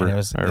here. remember. And it I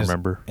was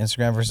remember.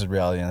 Instagram versus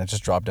reality, and it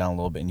just dropped down a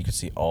little bit, and you could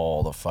see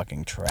all the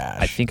fucking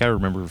trash. I think I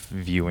remember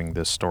viewing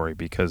this story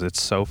because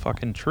it's so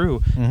fucking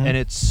true, Mhm. and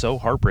it's so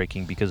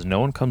heartbreaking because no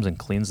one comes and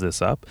cleans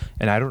this up,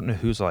 and I don't know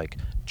whose like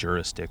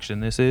jurisdiction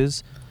this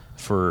is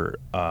for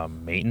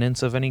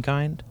maintenance of any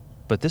kind,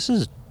 but this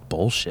is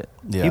bullshit.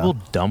 Yeah. People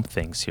dump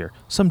things here.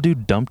 Some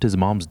dude dumped his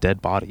mom's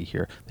dead body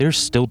here. They're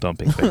still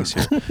dumping things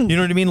here. You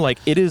know what I mean? Like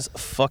it is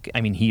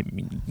I mean, he,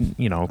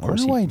 you know, of I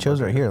course. wonder why he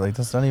chose right here. Like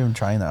that's not even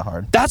trying that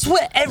hard. That's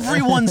what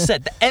everyone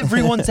said.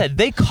 Everyone said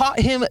they caught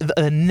him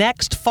the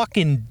next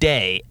fucking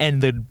day,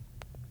 and the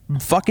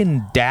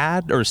fucking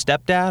dad or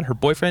stepdad, her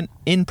boyfriend,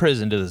 in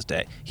prison to this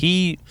day.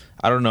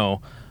 I don't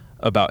know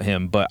about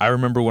him, but I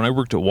remember when I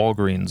worked at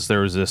Walgreens, there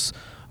was this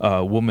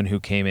woman who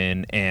came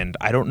in, and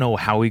I don't know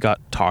how we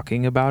got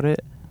talking about it,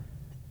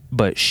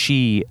 but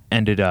she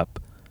ended up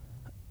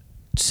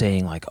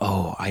saying like,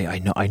 "Oh,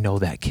 I know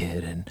that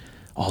kid," and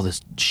all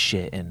this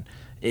shit, and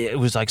it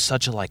was like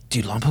such a like,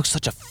 dude, Lompoc's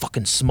such a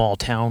fucking small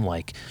town.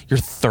 Like you're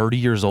 30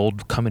 years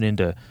old coming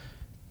into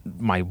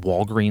my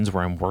Walgreens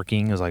where I'm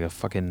working as like a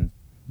fucking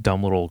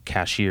dumb little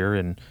cashier,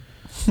 and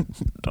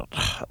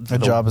A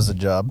job is a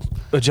job.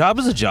 a job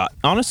is a job.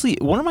 Honestly,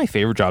 one of my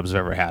favorite jobs I've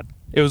ever had.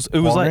 It was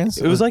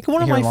Walgreens? like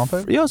one of Here my in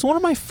Lompoc? yeah, it was one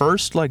of my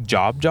first like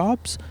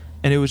jobs,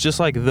 and it was just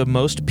like the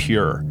most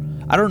pure.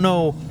 I don't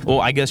know. Well,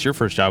 I guess your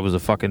first job was a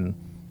fucking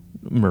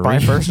Marine. My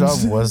first job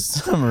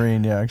was a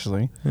Marine, yeah,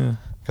 actually. Yeah.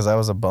 Because I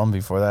was a bum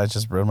before that. I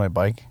just rode my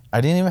bike.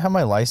 I didn't even have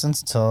my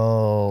license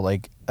till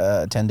like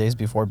 10 days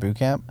before boot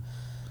camp.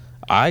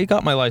 I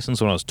got my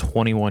license when I was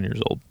 21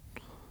 years old.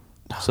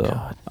 So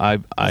God. I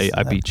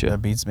beat you.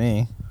 That beats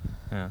me.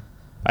 Yeah.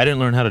 I didn't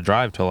learn how to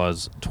drive till I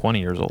was 20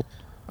 years old.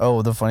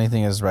 Oh, the funny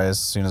thing is, right as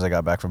soon as I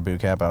got back from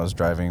boot camp, I was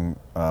driving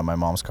my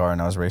mom's car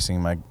and I was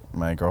racing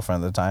my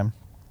girlfriend at the time.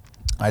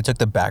 I took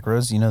the back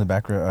roads, you know, the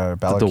back road,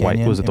 Ballard The white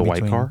Canyon. was it the in white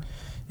between. car?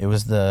 It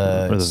was Or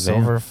the the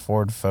silver van?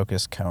 Ford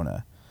Focus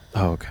Kona.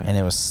 Oh, okay. And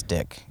it was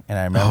stick. And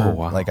I remember,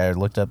 wow. like, I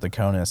looked up the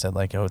Kona and said,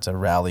 like, oh, it's a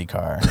rally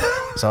car.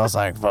 So I was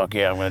like, fuck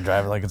yeah, I'm going to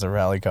drive it like it's a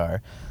rally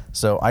car.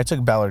 So I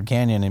took Ballard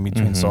Canyon in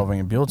between Solving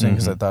and Buellton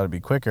because I thought it'd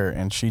be quicker.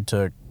 And she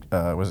took,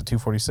 was it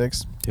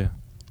 246? Yeah.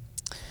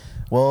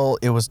 Well,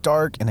 it was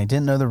dark and I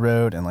didn't know the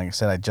road. And like I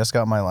said, I just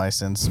got my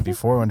license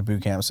before I went to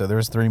boot camp. So there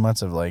was 3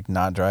 months of, like,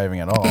 not driving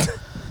at all.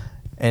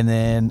 And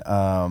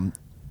then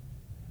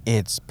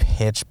it's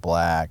pitch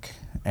black.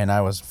 And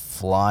I was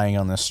flying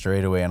on the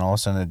straightaway, and all of a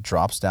sudden it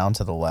drops down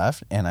to the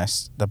left, and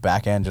the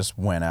back end just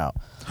went out.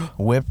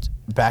 Whipped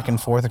back and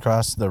forth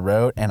across the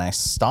road, and I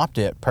stopped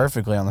it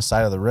perfectly on the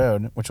side of the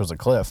road, which was a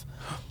cliff.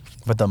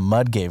 But the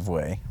mud gave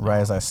way right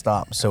as I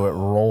stopped, so it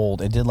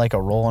rolled. It did like a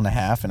roll and a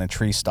half, and a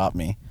tree stopped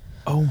me.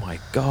 Oh my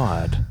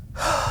God.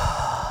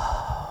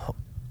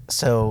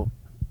 So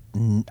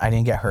I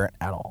didn't get hurt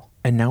at all.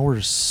 And now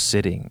we're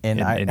sitting And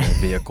in a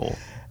vehicle.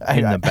 I-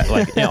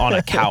 Like on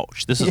a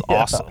couch. This is Yeah.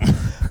 awesome.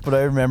 But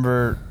I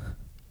remember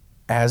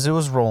as it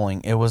was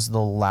rolling, it was the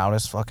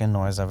loudest fucking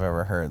noise I've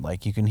ever heard.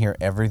 Like you can hear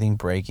everything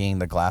breaking,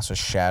 the glass was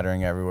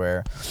shattering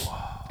everywhere.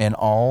 And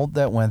all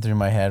that went through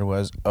my head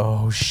was,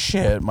 oh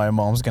shit, my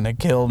mom's gonna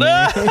kill me.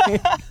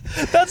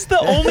 That's the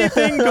only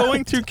thing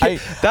going through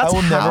kids. I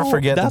will never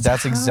forget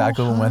that's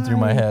exactly what went through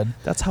my head.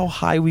 That's how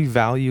high we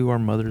value our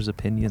mother's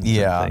opinions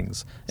Yeah. and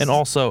things. And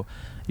also,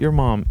 your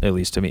mom, at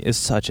least to me, is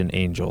such an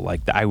angel.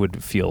 Like I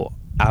would feel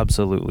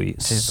absolutely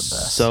She's the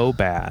best. so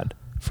bad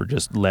for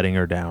just letting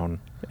her down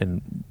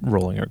and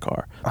rolling her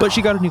car. But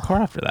she got a new car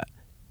after that.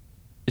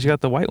 She got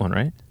the white one,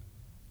 right?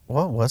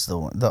 What was the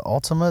one? The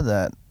Altima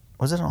that,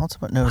 was it an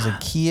Altima? No, it was a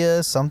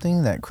Kia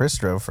something that Chris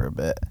drove for a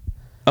bit.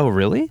 Oh,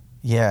 really?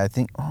 Yeah, I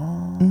think,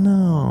 oh,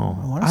 No,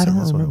 wanna I say don't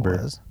that's what it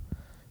remember. was.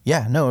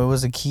 Yeah, no, it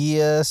was a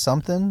Kia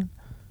something.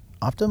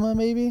 Optima,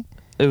 maybe?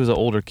 It was an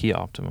older Kia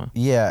Optima.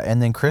 Yeah,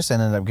 and then Chris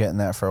ended up getting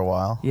that for a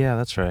while. Yeah,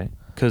 that's right.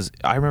 Because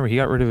I remember he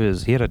got rid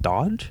of he had a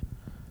Dodge?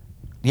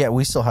 Yeah,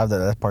 we still have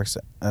that.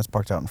 That's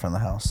parked out in front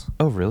of the house.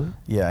 Oh, really?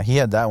 Yeah, he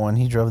had that one.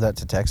 He drove that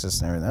to Texas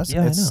and everything.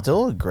 Yeah, I It's know.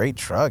 still a great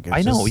truck. It's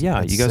I know, just-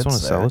 yeah. it You guys want to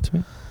sits sell there. it to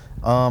me?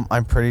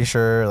 I'm pretty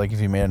sure, like,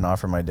 if you made an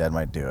offer, my dad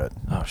might do it.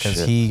 Oh, Because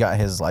shit. he got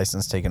his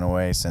license taken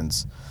away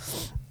since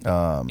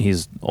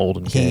He's old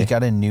and he gay.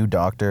 got a new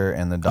doctor,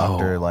 and the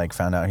doctor, Oh. like,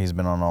 found out he's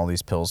been on all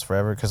these pills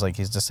forever because, like,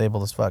 he's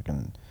disabled as fuck,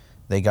 and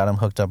they got him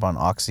hooked up on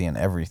Oxy and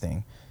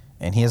everything.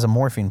 And he has a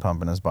morphine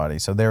pump in his body.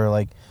 So they were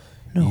like,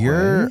 No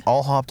you're way.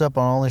 all hopped up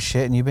on all this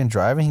shit, and you've been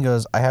driving? He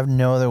goes, I have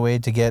no other way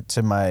to get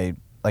to my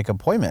like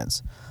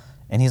appointments.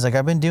 And he's like,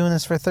 I've been doing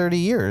this for 30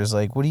 years.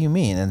 Like, what do you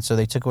mean? And so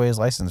they took away his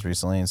license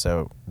recently, and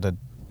so the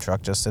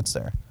truck just sits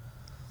there.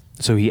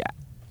 So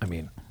I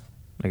mean,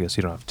 I guess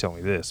you don't have to tell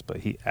me this, but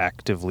he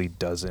actively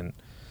doesn't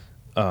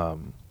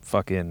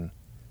fucking,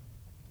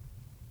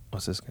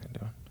 what's this guy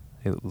doing?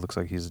 It looks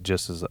like he's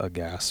just as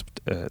aghast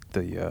at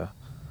the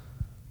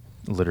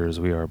litter as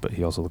we are, but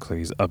he also looks like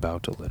he's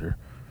about to litter.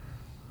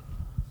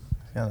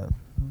 He's got an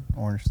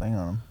orange thing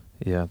on him.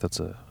 Yeah,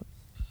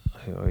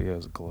 he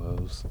has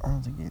gloves. I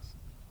don't think he's...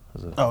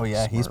 Has a Oh,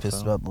 yeah, he's pissed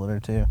smartphone. about the litter,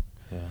 too.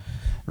 Yeah.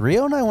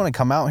 Rio and I want to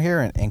come out here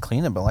and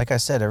clean it, but like I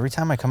said, every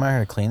time I come out here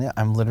to clean it,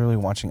 I'm literally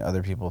watching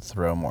other people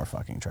throw more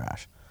fucking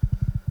trash.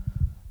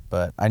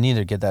 But I need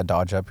to get that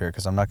Dodge up here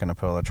because I'm not going to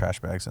put all the trash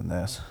bags in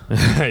this.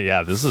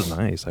 Yeah, this is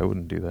nice. I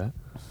wouldn't do that.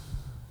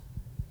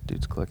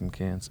 Dude's collecting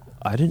cans.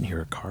 I didn't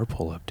hear a car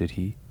pull up, did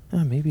he?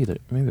 Maybe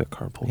a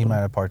car pulled He up. might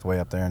have parked way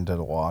up there and did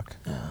a walk.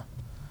 Yeah.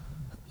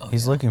 Oh,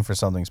 He's yeah. looking for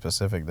something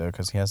specific, though,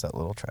 because he has that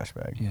little trash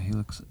bag. Yeah,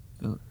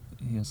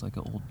 he has like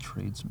an old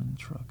tradesman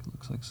truck. It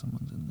looks like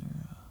someone's in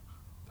there.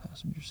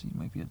 Passenger seat.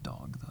 Might be a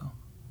dog, though.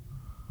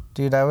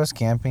 Dude, I was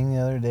camping the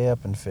other day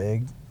up in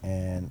Fig,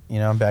 and,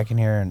 I'm back in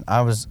here, and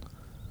I was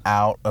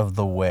out of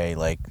the way.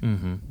 Like,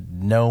 Mm-hmm.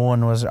 no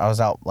one was... I was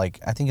out, like,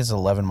 I think it's an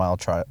 11-mile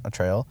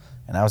trail,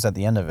 and I was at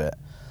the end of it.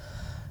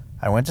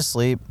 I went to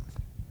sleep.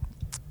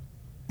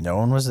 No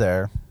one was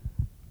there.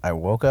 I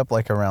woke up,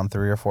 like, around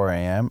 3 or 4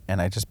 a.m.,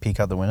 and I just peek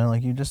out the window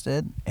like you just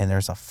did, and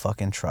there's a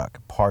fucking truck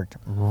parked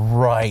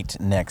right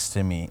next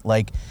to me.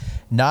 Like,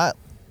 not,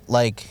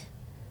 like...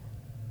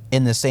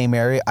 in the same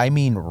area, I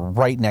mean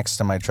right next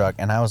to my truck.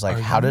 And I was like,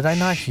 how did I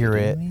not hear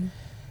it?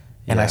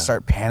 And I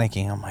start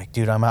panicking. I'm like,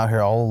 dude, I'm out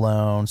here all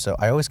alone. So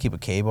I always keep a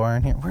K-bar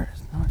in here. Where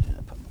did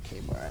I put my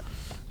K-bar at?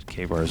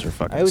 K-bars are I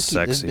fucking always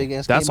keep this sexy.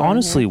 big-ass That's K-bar in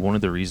honestly here. one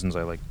of the reasons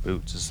I like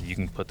boots is you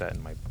can put that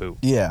in my boot.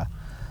 Yeah.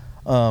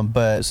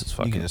 But This is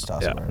fucking... you can just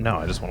toss yeah, it wherever. no,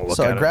 I just want to look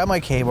So at I it. grab my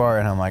K-bar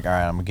and I'm like, all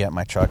right, I'm going to get in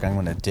my truck. I'm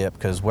going to dip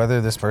because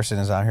whether this person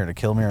is out here to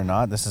kill me or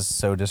not, this is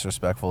so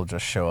disrespectful.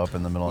 Just show up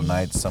in the middle of the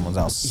night. Someone's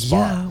out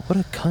spot. Yeah, what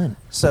a cunt.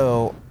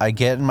 So I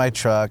get in my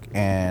truck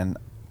and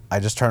I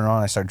just turn it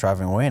on. I start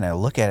driving away and I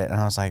look at it and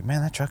I was like,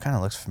 man, that truck kind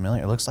of looks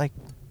familiar. It looks like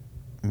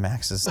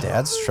Max's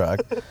dad's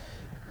truck.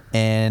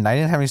 And I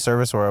didn't have any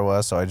service where I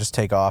was, so I just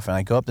take off and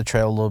I go up the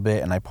trail a little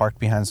bit and I parked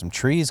behind some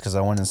trees because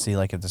I wanted to see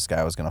like if this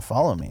guy was going to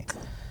follow me.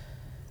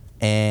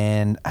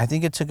 And I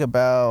think it took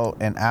about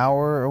an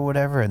hour or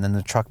whatever, and then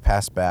the truck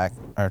passed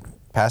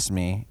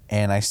me,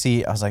 and I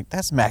was like,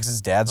 that's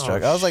Max's dad's Oh,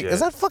 truck. I was like, shit. is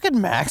that fucking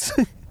Max?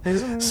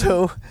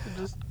 So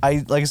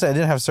like I said, I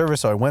didn't have service,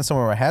 so I went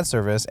somewhere where I had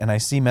service, and I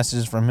see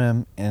messages from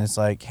him, and it's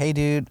like, hey,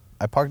 dude,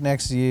 I parked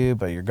next to you,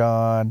 but you're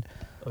gone.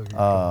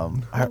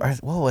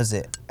 What was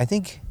it? I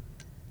think...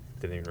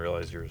 Didn't even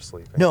realize you were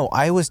asleep. No,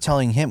 I was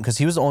telling him, because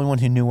he was the only one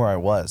who knew where I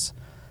was.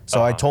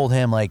 So I told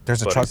him, like,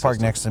 there's a Buddy truck parked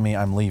system. next to me,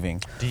 I'm leaving.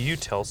 Do you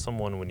tell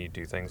someone when you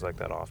do things like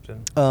that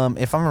often?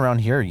 If I'm around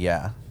here,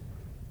 yeah.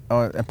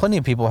 And plenty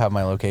of people have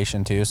my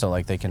location too, so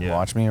like they can Yeah.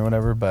 watch me or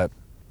whatever. But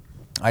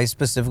I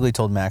specifically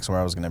told Max where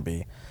I was gonna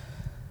be.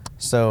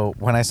 So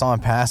when I saw him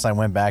pass, I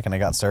went back and I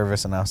got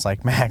service, and I was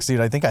like, Max, dude,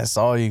 I think I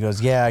saw you. He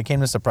goes, yeah, I came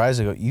to surprise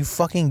you. I go, you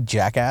fucking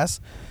jackass!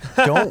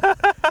 Don't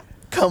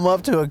come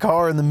up to a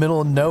car in the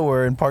middle of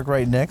nowhere and park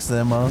right next to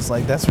them. I was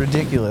like, that's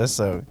ridiculous.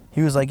 So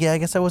he was like, yeah, I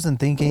guess I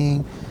wasn't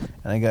thinking.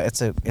 And I go,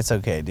 it's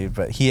okay, dude.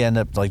 But he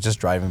ended up like just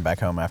driving back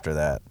home after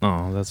that.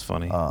 Oh, that's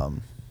funny.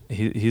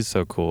 He's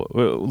so cool.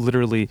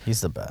 Literally,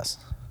 He's the best.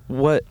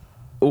 we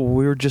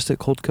were just at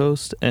Cold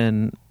Coast,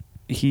 and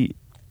the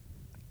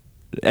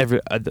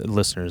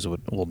listeners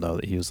will know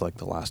that he was like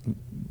the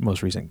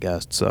most recent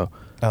guest. So,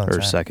 Oh, that's or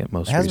right. second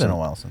most It has recent. been a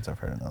while since I've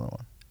heard another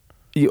one.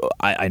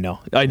 I know.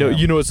 Yeah.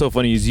 You know what's so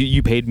funny is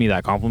you paid me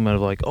that compliment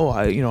of like, oh,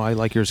 I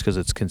like yours because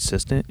it's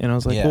consistent, and I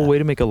was like, Yeah. well, way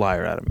to make a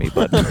liar out of me,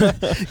 but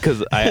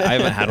because I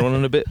haven't had one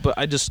in a bit, but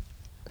this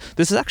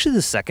is actually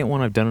the second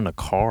one I've done in a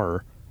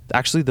car.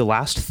 Actually, the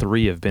last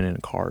 3 have been in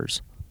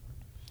cars.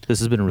 This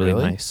has been really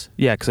Really? nice.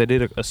 Yeah, because I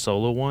did a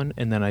solo one,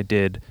 and then I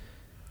did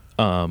This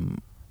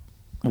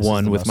is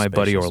one the with most my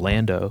buddy spacious one.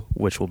 Orlando,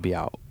 which will be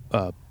out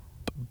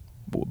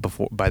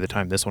by the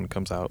time this one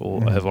comes out,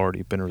 will Mhm. have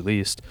already been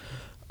released.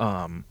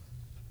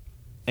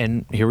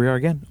 And here we are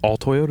again, all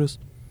Toyotas.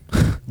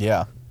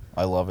 Yeah,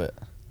 I love it.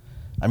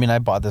 I mean, I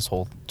bought this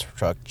whole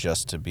truck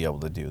just to be able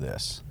to do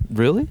this.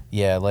 Really?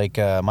 Yeah, like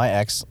my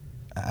ex,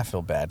 I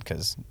feel bad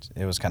because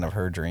it was kind of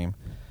her dream,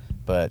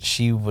 but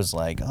she was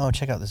like, "Oh,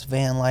 check out this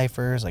Van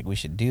Lifers. Like, we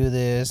should do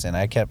this." And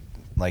I kept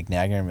like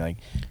nagging her, and be like,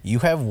 "You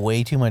have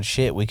way too much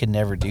shit. We could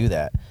never do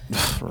that."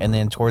 And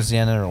then towards the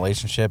end of the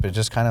relationship, it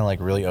just kind of like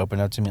really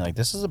opened up to me. Like,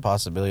 this is a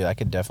possibility. I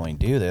could definitely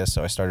do this.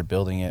 So I started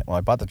building it. Well,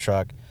 I bought the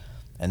truck,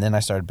 and then I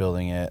started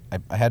building it.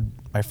 I had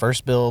my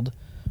first build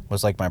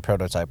was like my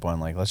prototype one.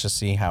 Like, let's just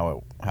see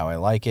how I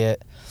like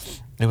it.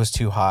 It was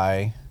too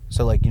high.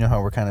 So like, you know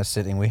how we're kind of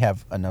sitting, we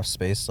have enough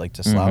space like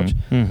to slouch.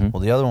 Mhm.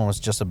 Well, the other one was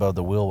just above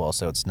the wheel well,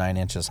 so it's 9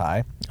 inches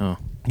high. Oh.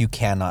 You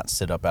cannot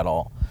sit up at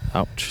all.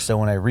 Ouch. So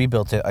when I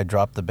rebuilt it, I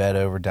dropped the bed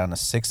over down to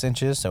 6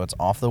 inches, so it's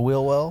off the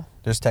wheel well.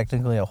 There's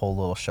technically a whole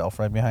little shelf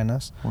right behind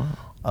us.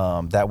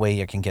 Wow. That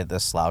way I can get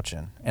this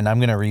slouching. And I'm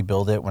going to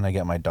rebuild it when I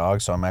get my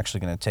dog, so I'm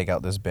actually going to take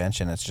out this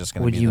bench, and it's just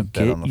going to Would be you the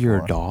bed on get the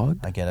your floor. dog?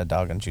 I get a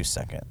dog on June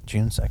 2nd.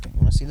 June 2nd. You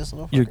want to see this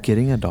little fucker? You're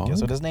getting a dog?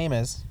 Guess what his name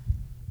is?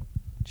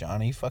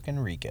 Johnny fucking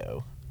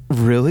Rico.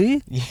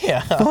 Really?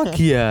 Yeah. Fuck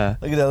yeah.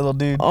 Look at that little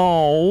dude.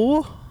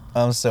 Oh,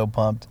 I'm so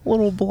pumped.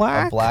 little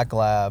black. A black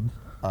lab.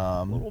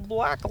 Little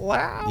black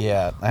lab.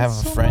 Yeah, I have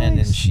That's a so friend,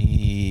 nice. and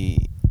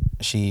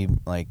she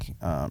like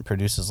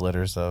produces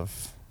litters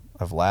of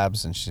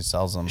labs, and she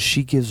sells them.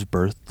 She gives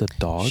birth to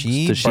dogs.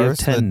 She Does she have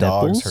births 10 the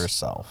dogs nipples?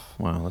 herself.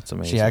 Wow, that's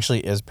amazing. She actually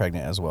is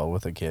pregnant as well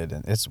with a kid,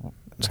 and it's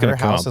gonna her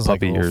come house out is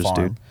like a puppy little ears,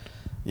 farm. dude.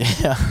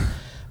 Yeah,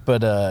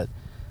 but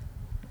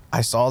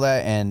I saw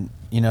that, and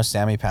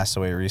Sammy passed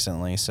away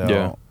recently, so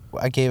Yeah.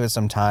 I gave it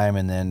some time,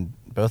 and then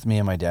both me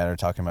and my dad are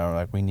talking about, we're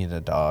like, we need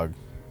a dog.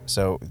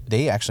 So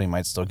they actually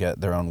might still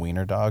get their own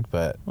wiener dog,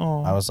 but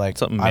Aw. I was like,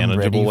 Something I'm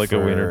manageable ready like a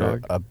for wiener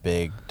dog. a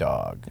big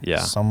dog.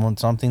 Yeah.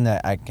 Something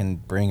that I can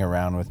bring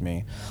around with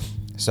me.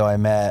 So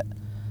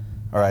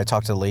I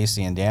talked to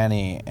Lacey and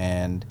Danny,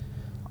 and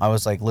I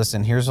was like,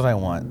 listen, here's what I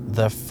want.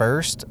 The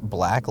first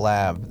black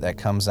lab that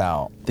comes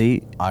out,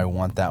 I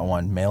want that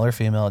one. Male or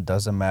female, it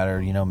doesn't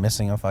matter.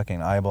 Missing a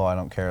fucking eyeball, I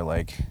don't care.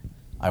 Like,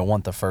 I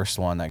want the first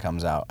one that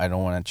comes out. I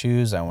don't want to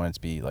choose. I want it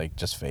to be like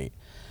just fate.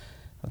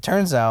 It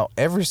turns out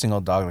every single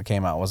dog that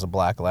came out was a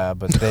black lab,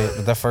 but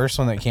the first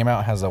one that came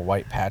out has a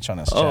white patch on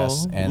his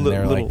chest, and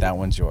they're like, that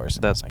one's yours.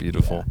 And I That's was like,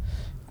 beautiful.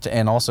 yeah.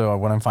 And also,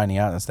 what I'm finding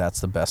out is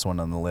that's the best one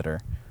on the litter.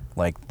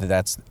 Like,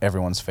 that's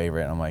everyone's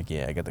favorite. I'm like,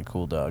 yeah, I got the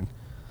cool dog.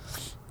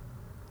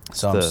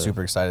 So I'm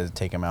super excited to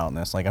take him out in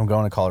this. Like, I'm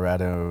going to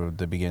Colorado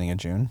the beginning of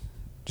June,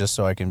 just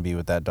so I can be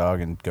with that dog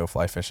and go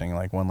fly fishing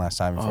like one last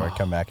time before I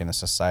come back into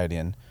society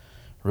and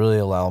really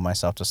allow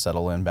myself to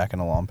settle in back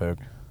into Lompoc.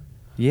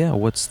 Yeah,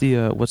 what's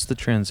the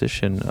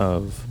transition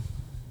of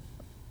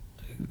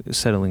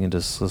settling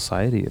into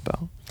society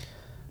about?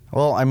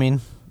 Well, I mean,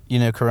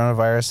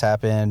 coronavirus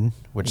happened,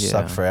 which Yeah.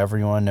 sucked for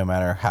everyone, no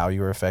matter how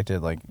you were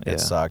affected. Like, Yeah. it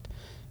sucked.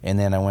 And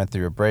then I went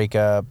through a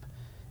breakup,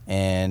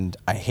 and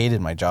I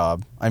hated my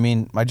job. I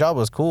mean, my job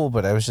was cool,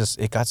 but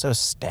it got so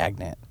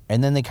stagnant.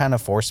 And then they kind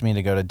of forced me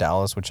to go to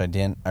Dallas, which I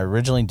didn't. I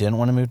originally didn't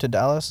want to move to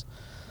Dallas.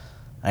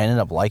 I ended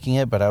up liking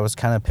it, but I was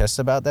kind of pissed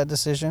about that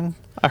decision.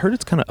 I heard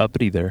it's kind of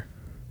uppity there.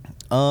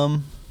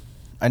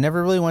 I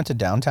never really went to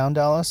downtown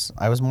Dallas.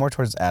 I was more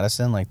towards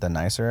Addison, like the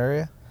nicer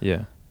area.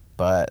 Yeah.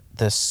 But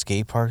the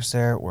skate parks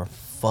there were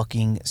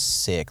fucking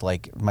sick.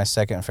 Like, my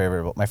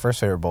first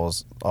favorite bowl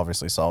is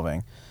obviously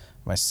Solvang.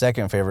 My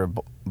second favorite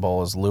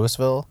bowl is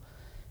Louisville.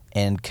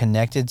 And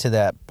connected to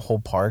that whole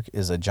park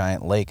is a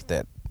giant lake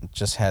that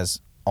just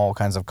has all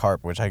kinds of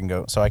carp, which I can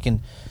go. So I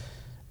can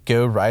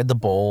go ride the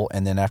bowl,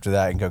 and then after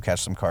that I can go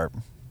catch some carp.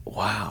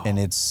 Wow. And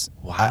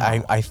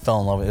I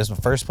fell in love with it. It was the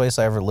first place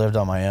I ever lived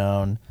on my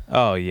own.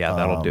 Oh yeah,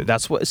 that'll do.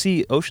 That's what.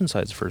 See,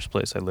 Oceanside's the first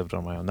place I lived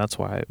on my own. That's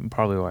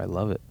probably why I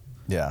love it.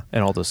 Yeah.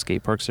 And all those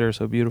skate parks there are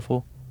so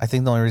beautiful. I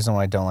think the only reason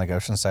why I don't like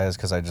Oceanside is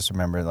because I just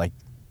remember, like,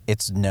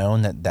 it's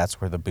known that that's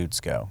where the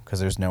boots go because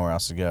there's nowhere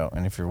else to go.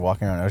 And if you're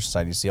walking around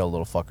Oceanside, you see all the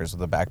little fuckers with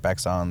the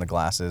backpacks on, the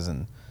glasses,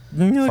 and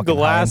fucking high and tights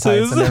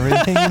glasses and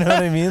everything. You know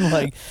what I mean?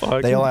 Like,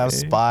 they all have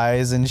Fucking A.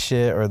 spies and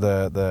shit, or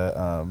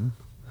the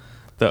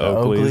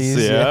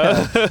Oakleys,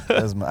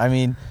 yeah. I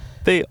mean,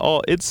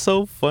 it's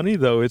so funny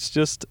though. It's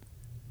just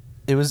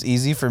it was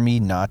easy for me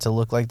not to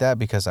look like that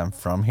because I'm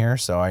from here,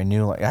 so I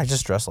knew, like, I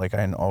just dressed like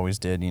I always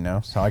did,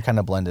 so I kind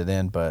of blended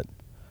in, but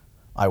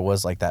I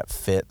was like that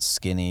fit,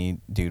 skinny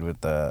dude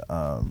with the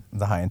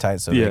high and tight,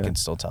 so they can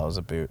still tell it was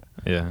a boot.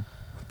 Yeah.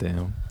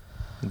 Damn.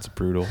 It's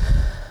brutal.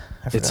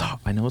 forgot.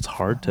 I know it's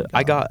hard to.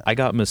 God. I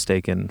got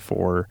mistaken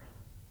for.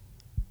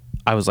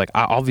 I was like,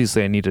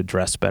 obviously I need to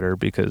dress better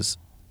because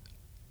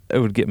I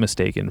would get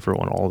mistaken for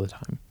one all the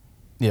time.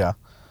 Yeah,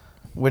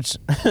 which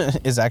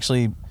is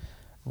actually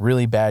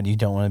really bad. You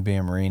don't want to be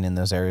a Marine in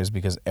those areas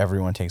because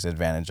everyone takes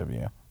advantage of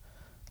you.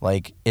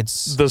 Like,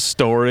 it's The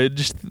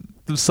storage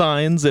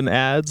signs and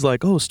ads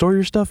like, oh, store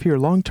your stuff here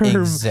long term.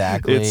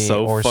 exactly. It's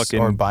so or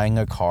fucking. buying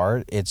a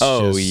car. It's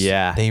Oh, just,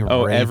 yeah. They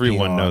Oh, rape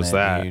everyone you knows on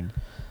that. it, dude.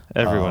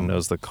 Everyone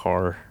knows the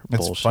car.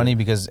 It's bullshit. funny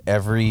because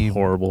every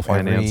Horrible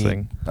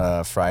financing.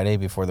 Friday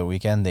before the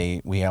weekend,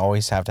 we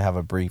always have to have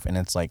a brief, and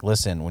it's like,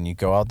 listen, when you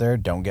go out there,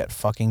 don't get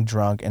fucking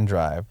drunk and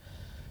drive.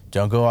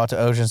 Don't go out to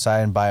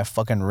Oceanside and buy a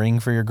fucking ring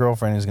for your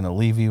girlfriend who's gonna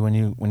leave you when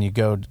you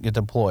go get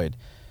deployed.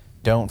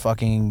 Don't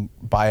fucking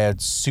buy a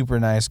super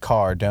nice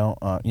car. Don't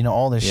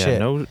all this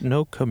shit. No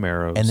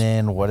Camaros. And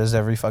then what does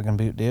every fucking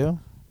boot do?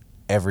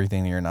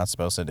 Everything that you're not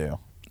supposed to do.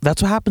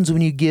 That's what happens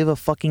when you give a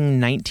fucking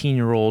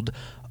 19-year-old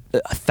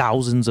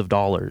thousands of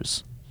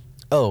dollars.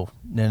 Oh,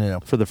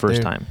 no. For the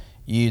first time.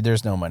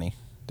 There's no money.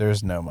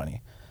 There's no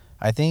money.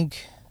 I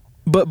think.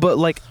 But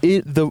like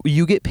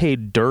you get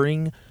paid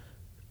during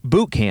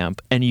boot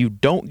camp and you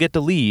don't get to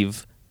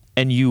leave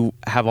and you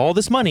have all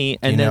this money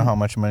and Do you know then how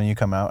much money you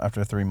come out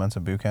after 3 months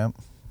of boot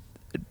camp?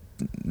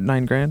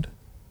 $9,000.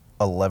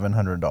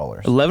 $1,100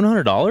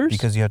 $1,100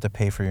 because you have to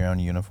pay for your own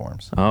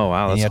uniforms. Oh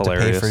wow, And that's you have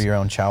hilarious. to pay for your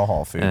own chow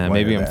hall food. while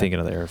Maybe you're I'm there. thinking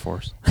of the Air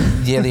Force.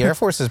 Yeah, the Air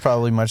Force is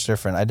probably much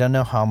different. I don't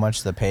know how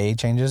much the pay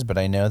changes, but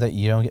I know that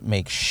you don't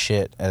make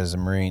shit as a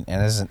Marine,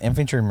 and as an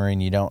infantry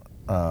Marine, you don't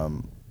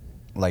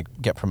like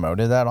get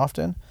promoted that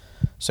often,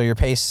 so your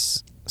pay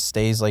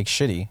stays like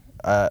shitty.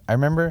 I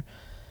remember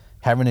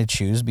having to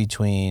choose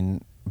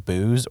between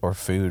booze or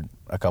food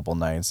a couple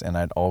nights, and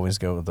I'd always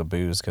go with the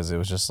booze because it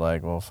was just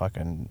like, well,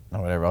 fucking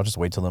whatever. I'll just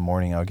wait till the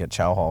morning. I'll get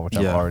chow hall, which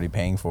I'm Yeah. already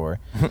paying for.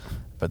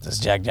 But this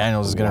Jack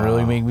Daniels is gonna Wow.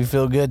 really make me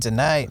feel good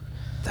tonight.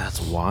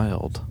 That's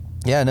wild.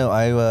 Yeah, no,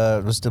 I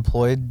was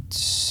deployed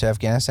to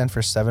Afghanistan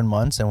for 7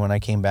 months, and when I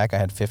came back, I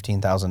had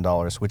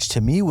 $15,000, which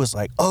to me was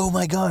like, oh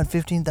my God,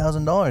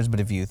 $15,000. But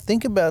if you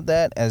think about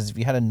that as if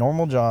you had a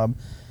normal job,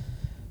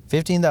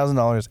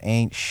 $15,000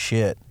 ain't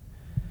shit.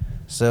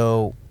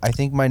 So I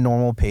think my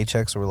normal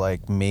paychecks were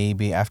like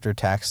maybe after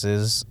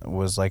taxes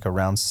was like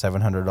around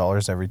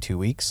 $700 every 2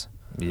 weeks.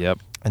 Yep.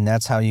 And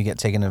that's how you get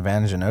taken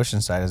advantage in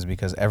Oceanside, is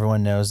because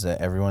everyone knows that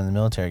everyone in the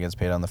military gets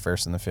paid on the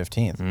 1st and the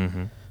 15th.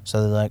 Mm-hmm.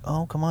 So they're like,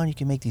 oh, come on, you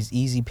can make these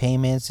easy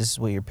payments. This is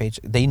what your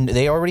paycheck...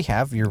 They already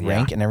have your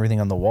rank Yeah. and everything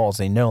on the walls.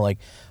 They know, like,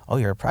 oh,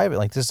 you're a private.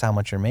 Like, this is how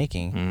much you're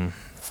making.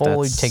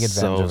 Fully That's take advantage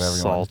so of everyone.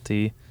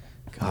 salty.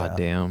 God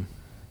Yeah. damn.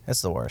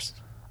 That's the worst.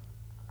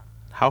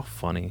 How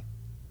funny.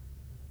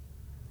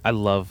 I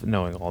love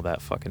knowing all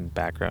that fucking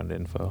background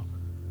info.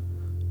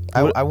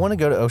 I want to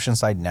go to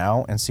Oceanside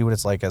now and see what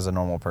it's like as a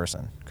normal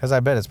person. Because I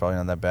bet it's probably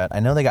not that bad. I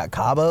know they got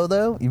Cabo,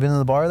 though. You been to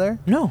the bar there?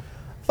 No.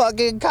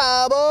 Fucking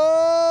Cabo!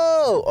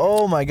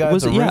 Oh, my God.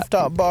 Was it's a it- yeah.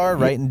 rooftop bar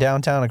right in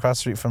downtown across the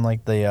street from,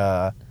 like,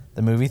 the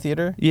movie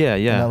theater. Yeah,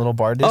 yeah. In that little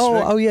bar district.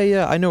 Oh,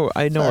 yeah. I know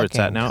where it's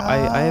at Fucking now.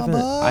 I haven't been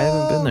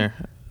Cabo. there.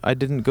 I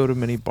didn't go to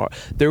many bars.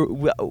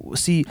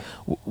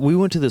 We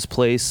went to this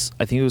place.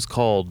 I think it was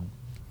called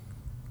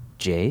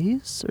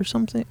Jay's or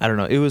something. I don't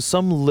know. It was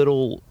some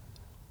little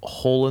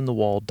hole in the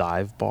wall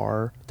dive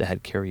bar that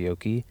had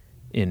karaoke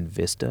in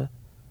Vista,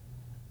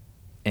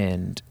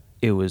 and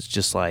it was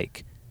just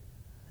like,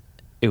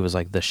 it was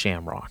like the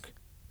Shamrock.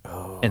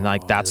 And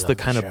like that's the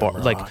kind of bar,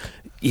 like,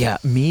 yeah,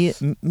 me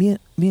and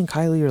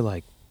Kylie are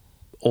like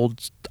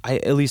old.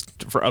 At least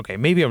for, okay,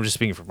 maybe I'm just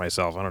speaking for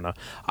myself, I don't know.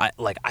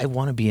 I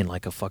want to be in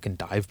like a fucking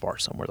dive bar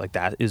somewhere. Like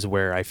that is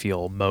where I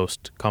feel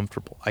most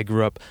comfortable. I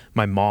grew up,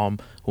 my mom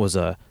was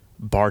a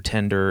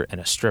bartender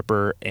and a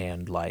stripper,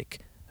 and like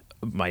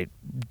my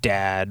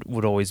dad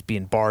would always be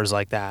in bars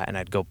like that, and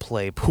I'd go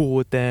play pool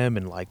with them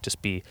and like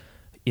just be,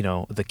 you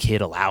know, the kid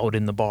allowed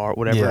in the bar,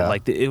 whatever. Yeah.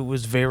 Like it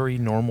was very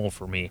normal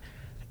for me.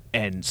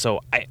 And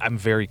so I'm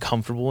very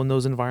comfortable in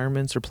those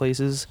environments or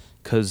places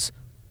because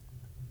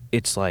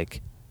it's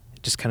like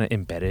just kind of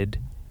embedded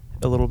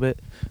a little bit.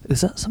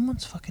 Is that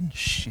someone's fucking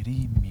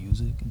shitty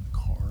music in the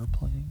car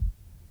playing?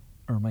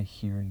 Or am I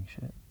hearing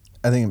shit?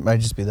 I think it might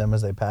just be them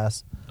as they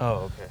pass. Oh,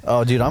 okay.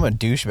 Oh, dude, I'm a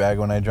douchebag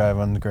when I drive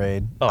on the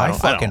grade. Oh, I I don't-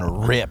 fucking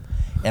rip.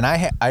 And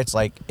it's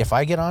like, if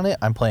I get on it,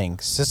 I'm playing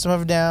System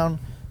of a Down,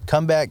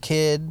 Comeback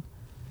Kid.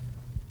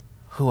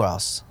 Who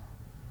else?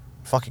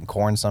 Fucking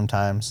Korn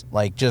sometimes.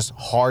 Like, just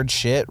hard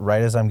shit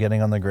right as I'm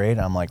getting on the grade.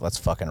 I'm like, let's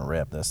fucking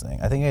rip this thing.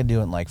 I think I do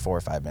it in like 4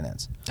 or 5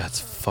 minutes. That's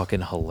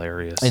fucking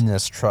hilarious. In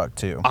this truck,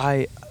 too.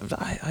 I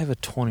have a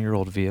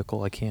 20-year-old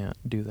vehicle. I can't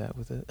do that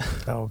with it.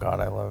 Oh, God,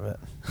 I love it.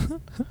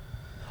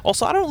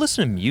 Also, I don't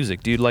listen to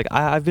music, dude. Like,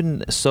 I've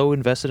been so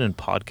invested in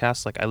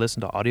podcasts. Like, I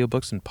listen to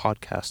audiobooks and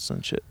podcasts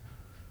and shit.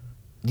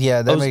 Yeah,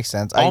 I that was makes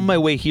sense. On my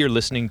way here,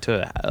 listening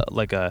to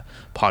like a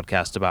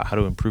podcast about how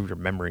to improve your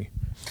memory.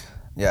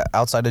 Yeah,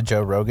 outside of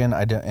Joe Rogan,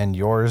 and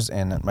yours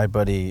and my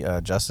buddy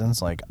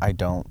Justin's, like, I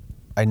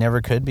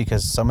never could,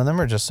 because some of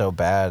them are just so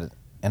bad.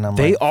 And I'm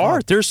They like, are.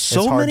 fuck, There's it's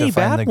so hard many to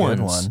find bad the good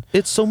ones. one.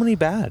 It's so many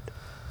bad.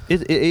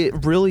 It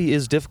really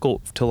is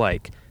difficult to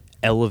like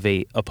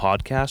elevate a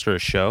podcast or a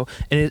show,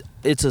 and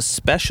it's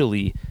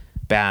especially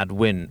bad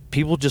when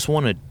people just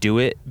want to do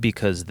it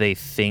because they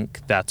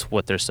think that's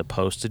what they're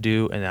supposed to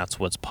do and that's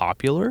what's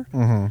popular.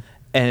 Mm-hmm.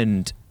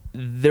 And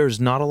there's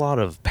not a lot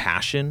of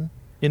passion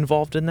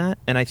involved in that,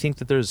 and I think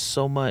that there's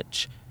so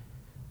much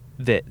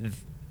that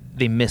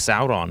they miss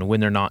out on when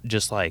they're not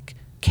just like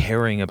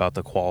caring about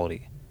the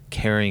quality,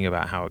 caring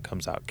about how it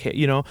comes out.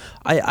 You know,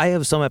 I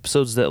have some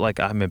episodes that like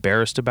I'm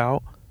embarrassed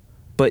about,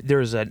 but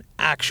there's an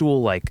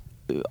actual like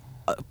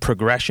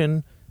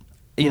progression,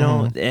 you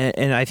know,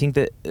 and I think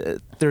that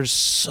there's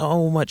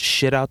so much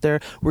shit out there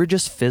where it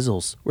just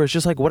fizzles, where it's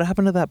just like, what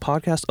happened to that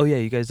podcast? Oh yeah,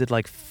 you guys did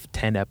like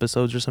 10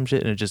 episodes or some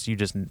shit, and you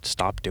just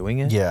stopped doing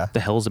it. Yeah. The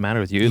hell's the matter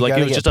with you? You Like, it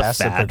gotta was get just a past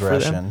the fad for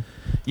progression. them.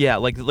 Yeah,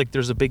 like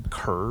there's a big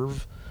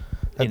curve.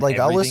 in Like,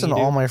 I'll everything listen to you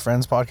do. all my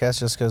friends' podcasts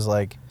just because,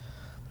 like,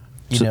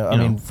 you So, know, I you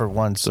know, mean, for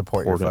one,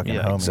 support your them. fucking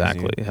Yeah, homies.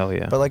 exactly. dude. Hell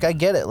yeah. But, like, I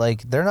get it.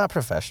 Like, they're not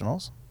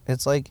professionals.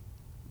 It's like,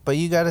 but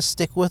you got to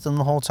stick with them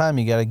the whole time.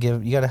 You got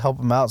to help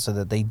them out so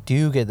that they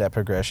do get that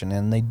progression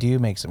and they do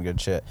make some good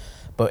shit.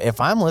 But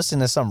if I'm listening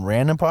to some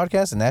random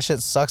podcast and that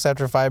shit sucks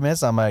after 5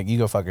 minutes, I'm like, you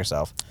go fuck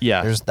yourself.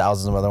 Yeah. There's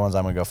thousands of other ones.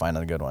 I'm going to go find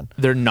a good one.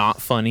 They're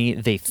not funny.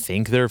 They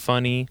think they're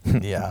funny.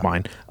 Yeah.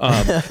 Mine.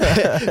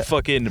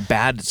 Fucking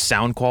bad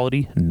sound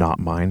quality. Not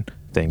mine.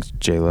 Thanks,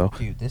 J-Lo.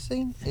 Dude, this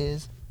thing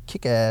is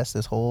kick-ass,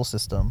 this whole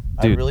system.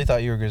 Dude. I really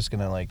thought you were just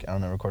going to, like, I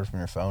don't know, record from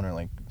your phone or,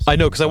 like... I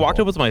know, because I walked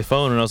simple. up with my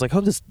phone and I was like,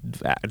 hope this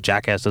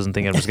jackass doesn't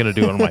think I'm just going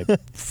to do it on my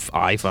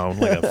iPhone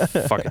like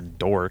a fucking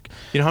dork.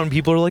 You know how many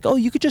people are like, oh,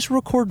 you could just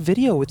record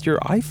video with your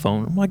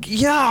iPhone? I'm like,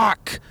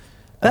 yuck!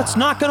 That's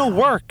not going to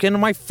work, and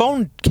my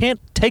phone can't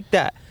take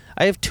that.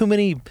 I have too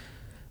many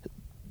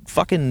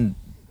fucking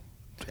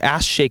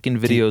ass-shaking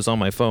videos on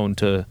my phone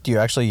to... Do you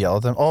actually yell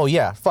at them? Oh,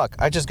 yeah, fuck.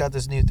 I just got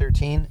this new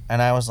 13,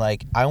 and I was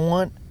like, I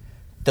want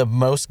the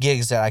most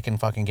gigs that I can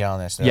fucking get on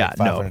this. They're Yeah, like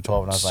no,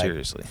 512, and I was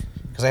seriously.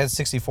 because I had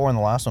 64 in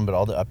the last one, but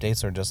all the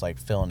updates are just like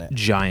filling it.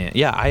 Giant.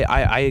 Yeah,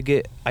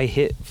 I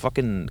hit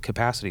fucking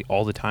capacity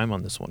all the time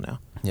on this one now.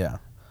 Yeah.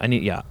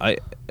 I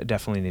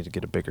definitely need to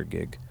get a bigger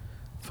gig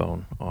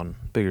phone on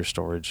bigger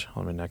storage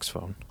on my next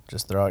phone.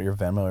 Just throw out your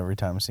Venmo every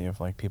time and see if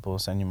like people will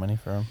send you money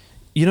for them.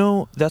 You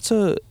know, that's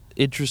a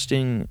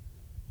interesting.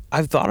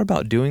 I've thought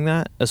about doing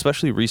that,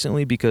 especially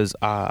recently because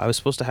I was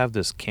supposed to have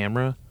this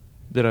camera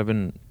that I've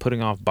been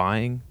putting off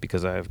buying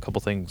because I have a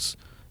couple things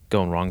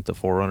going wrong with the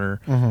 4Runner,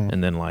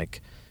 and then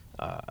like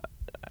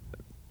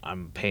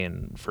I'm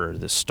paying for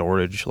this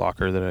storage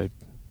locker that I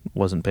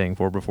wasn't paying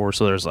for before.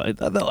 So there's like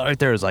right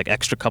there is like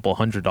extra couple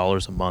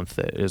 $100 a month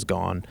that is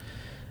gone,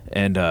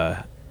 and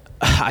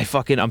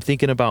I'm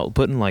thinking about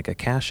putting like a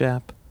Cash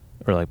App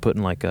or like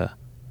putting like a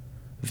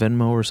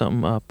Venmo or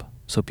something up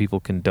so people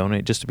can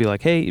donate, just to be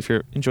like, hey, if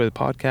you enjoy the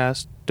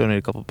podcast, donate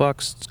a couple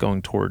bucks. It's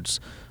going towards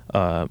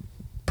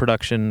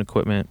production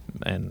equipment,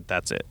 and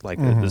that's it. Like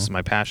this is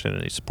my passion,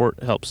 and you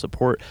help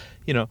support,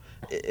 you know,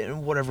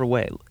 in whatever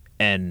way.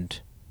 And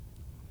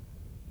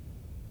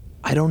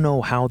I don't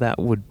know how that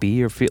would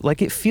be or feel.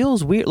 Like it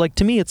feels weird. Like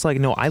to me, it's like,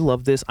 no, I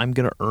love this. I'm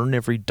gonna earn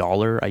every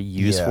dollar I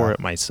use for it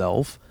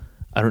myself.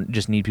 I don't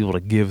just need people to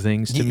give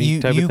things to me.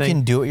 Type you of thing.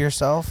 can do it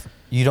yourself.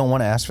 You don't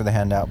want to ask for the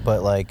handout,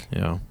 but like,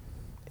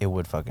 it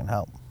would fucking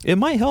help. It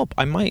might help.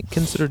 I might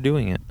consider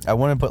doing it. I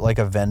want to put like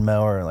a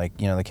Venmo or like,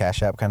 you know, the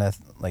Cash App kind of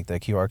like the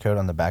QR code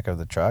on the back of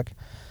the truck,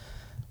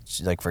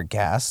 like for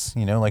gas,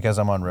 you know, like as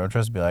I'm on road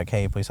trips, be like,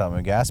 hey, please help me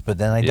with gas. But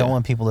then I don't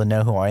want people to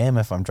know who I am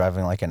if I'm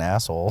driving like an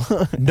asshole.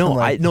 No,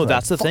 like,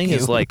 that's the fuck thing you.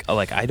 is like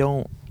I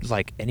don't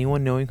like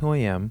anyone knowing who I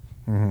am.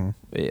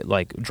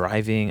 Like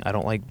driving, I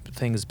don't like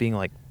things being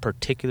like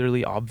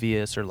particularly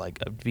obvious or like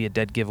be a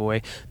dead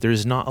giveaway.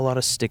 There's not a lot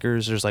of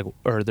stickers.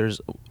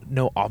 There's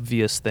no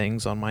obvious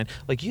things on mine.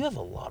 Like you have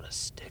a lot of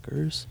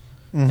stickers,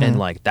 and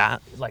like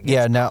that, like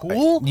yeah, it's now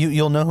cool.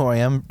 you'll know who I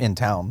am in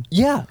town.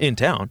 Yeah, in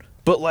town.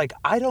 But like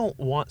I don't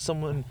want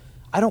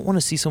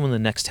to see someone in the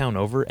next town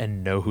over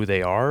and know who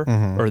they are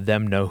or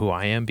them know who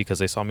I am because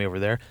they saw me over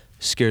there.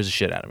 Scares the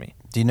shit out of me.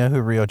 Do you know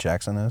who Rio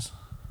Jackson is?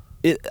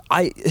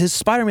 His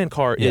Spider-Man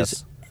car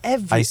is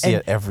I see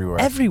it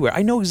everywhere. Everywhere.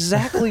 I know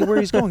exactly where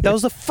he's going. That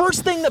was the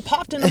first thing that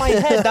popped into my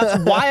head.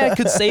 That's why I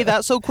could say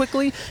that so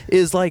quickly.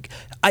 Is like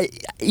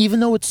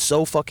even though it's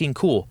so fucking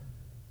cool,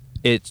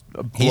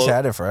 he's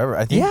had it forever.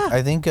 I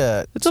think.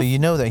 So you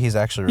know that he's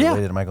actually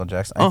related to Michael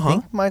Jackson. I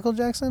think Michael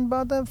Jackson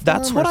bought that. For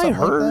That's him what or I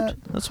something heard. like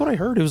that. That's what I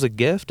heard. It was a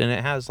gift, and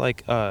it has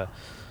like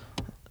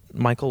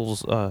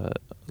Michael's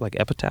like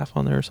epitaph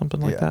on there or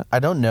something like that. I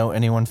don't know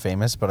anyone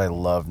famous, but I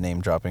love name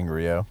dropping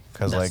Rio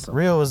because like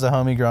Rio was the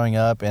homie growing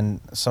up,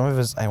 and some of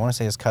his, I want to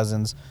say his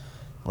cousins,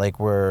 like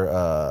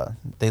were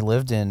they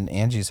lived in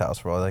Angie's house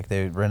for like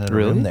they rented a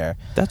room there.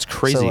 That's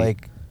crazy. So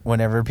like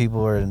whenever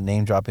people are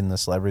name dropping the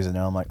celebrities I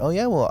know, I'm like, oh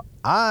yeah, well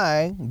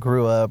I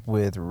grew up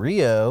with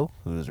Rio,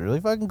 who's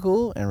really fucking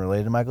cool and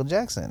related to Michael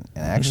Jackson,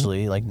 and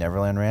actually like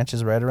Neverland Ranch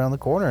is right around the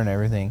corner and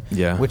everything.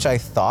 Yeah. Which I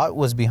thought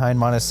was behind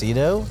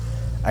Montecito.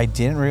 I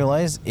didn't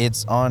realize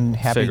it's on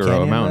Happy Figueroa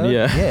Canyon Mountain, Road.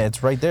 yeah. Yeah,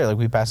 it's right there. Like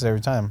we pass it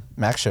every time.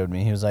 Max showed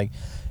me. He was like,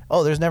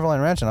 "Oh, there's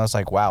Neverland Ranch," and I was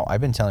like, "Wow,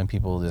 I've been telling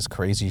people this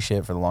crazy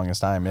shit for the longest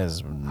time.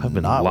 I've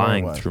been not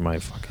lying what it was." through my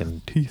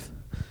fucking teeth."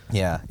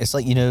 Yeah, it's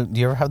like, you know, do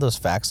you ever have those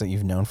facts that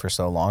you've known for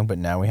so long, but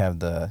now we have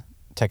the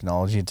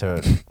technology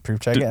to proof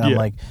check it? And I'm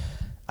like,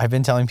 I've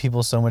been telling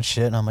people so much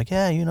shit, and I'm like,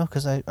 yeah, you know,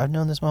 because I've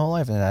known this my whole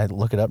life, and I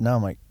look it up now.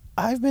 I'm like,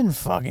 I've been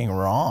fucking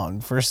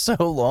wrong for so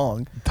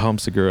long. Tom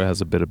Segura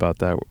has a bit about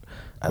that.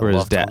 Where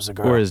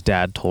his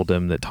dad told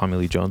him that Tommy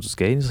Lee Jones was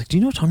gay. And he's like, "Do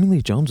you know Tommy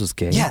Lee Jones was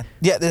gay?" Yeah,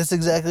 that's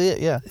exactly it.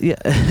 Yeah, yeah.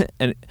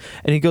 and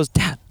he goes,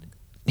 "Dad,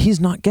 he's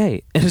not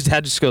gay." And his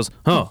dad just goes,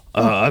 "Oh,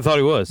 I thought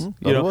he was."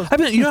 You know,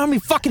 you know how many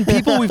fucking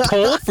people we've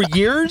told for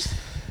years.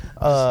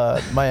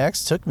 My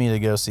ex took me to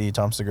go see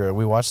Tom Segura.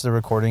 We watched the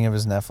recording of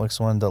his Netflix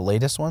one, the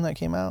latest one that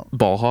came out.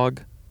 Ball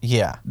Hog.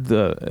 Yeah.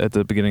 At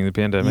the beginning of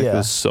the pandemic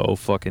was so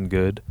fucking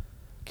good.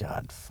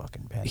 God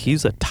fucking pandemic.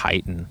 He's a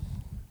titan.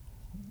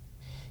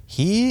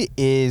 He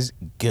is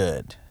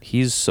good.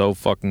 He's so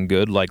fucking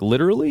good. Like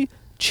literally,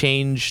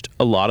 changed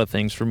a lot of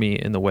things for me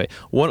in the way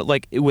one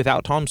like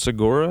without Tom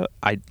Segura.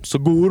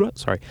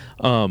 Sorry.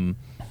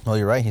 Well,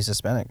 you're right. He's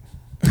Hispanic.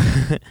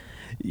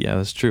 Yeah,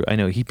 that's true. I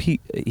know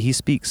he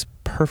speaks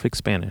perfect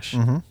Spanish.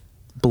 Mm-hmm.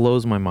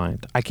 Blows my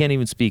mind. I can't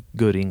even speak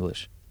good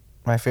English.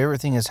 My favorite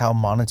thing is how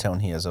monotone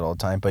he is at all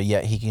time, but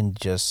yet he can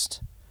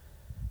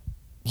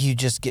you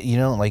just get,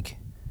 like,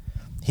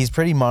 he's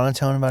pretty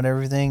monotone about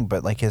everything,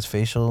 but like his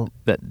facial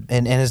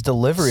and his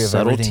delivery of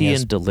everything Subtlety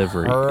is and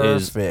delivery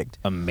perfect. is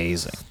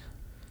amazing.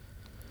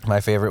 My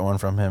favorite one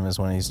from him is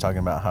when he's talking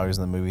about how he's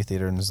in the movie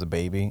theater and there's a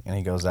baby, and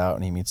he goes out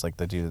and he meets like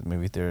the dude at the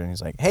movie theater, and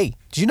he's like, "Hey,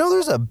 do you know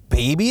there's a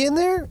baby in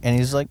there?" And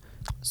he's like,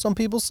 "Some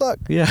people suck."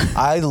 Yeah.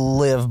 I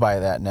live by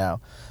that now.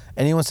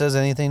 Anyone says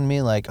anything to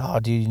me like, "Oh,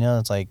 dude,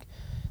 it's like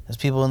there's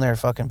people in there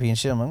fucking being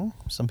shit," I'm like,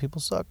 "Some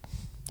people suck."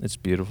 It's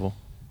beautiful.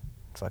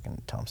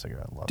 Fucking Tom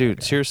Segura, I love Dude,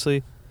 that guy.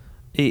 seriously,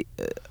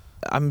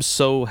 I'm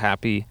so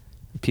happy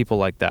people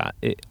like that.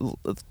 It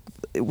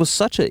was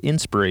such an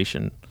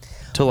inspiration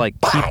to like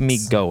keep me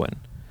going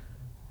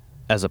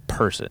as a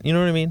person. You know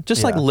what I mean?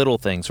 Just like Yeah. little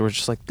things where it's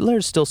just like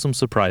there's still some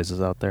surprises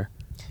out there.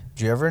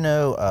 Do you ever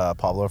know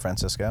Pablo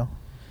Francisco?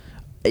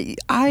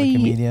 I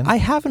comedian? I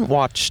haven't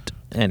watched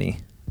any,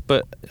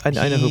 but I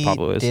know who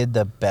Pablo is. He did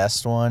the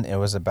best one. It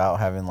was about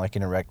having like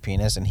an erect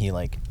penis, and he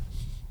like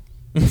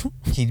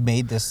he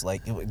made this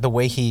like the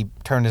way he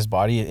turned his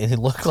body, it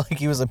looked like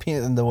he was a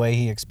penis, and the way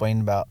he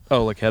explained about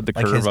Oh, like had the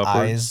like curve his upwards.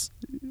 eyes,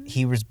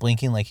 he was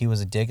blinking like he was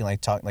a dick and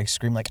like talk like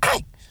scream like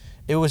 "Ay!"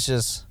 It was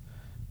just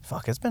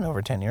fuck. It's been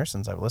over 10 years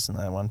since I've listened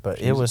to that one,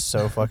 but it was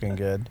so fucking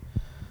good.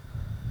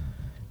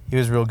 He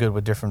was real good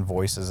with different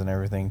voices and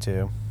everything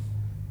too.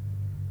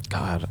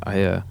 God,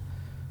 I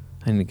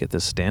need to get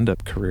this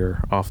stand-up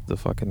career off the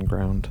fucking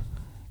ground.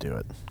 Do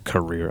it.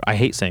 Career. I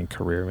hate saying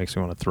career. It makes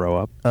me want to throw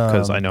up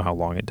because I Um, know how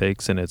long it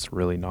takes, and it's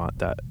really not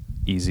that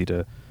easy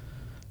to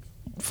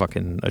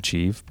fucking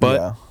achieve. But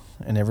yeah,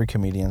 and every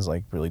comedian's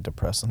like really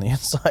depressed on the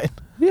inside.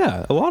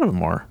 yeah, a lot of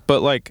them are.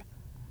 But like,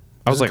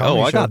 I was There's a like, oh,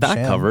 comedy I show got at the that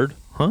Sham. covered,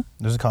 huh?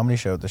 There's a comedy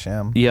show at the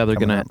Sham. Yeah, they're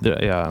coming gonna.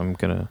 up. Yeah, I'm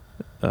gonna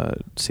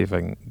see if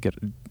I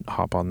can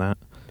hop on that.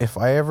 If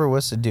I ever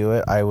was to do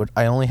it, I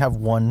only have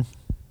one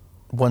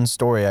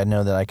story I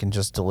know that I can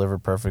just deliver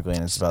perfectly,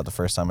 and it's about the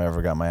first time I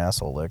ever got my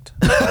asshole licked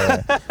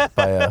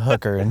by a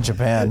hooker in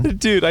Japan.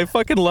 Dude, I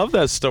fucking love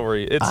that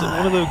story. It's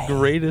one of the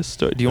greatest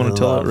stories. Do you want to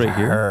tell it Love right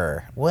here?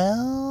 her.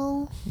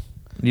 Well,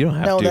 You don't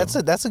have no,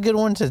 to. that's a good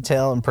one to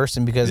tell in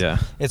person because Yeah.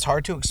 it's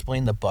hard to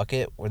explain the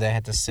bucket where they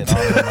had to sit on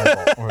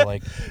where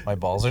like my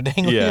balls are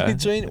dangling Yeah. in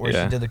between, where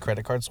Yeah. she did the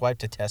credit card swipe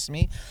to test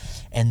me,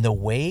 and the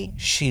way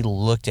she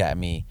looked at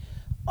me,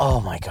 oh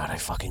my god, I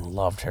fucking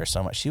loved her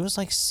so much. She was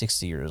like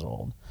 60 years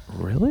old.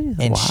 Really?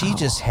 And Wow. she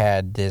just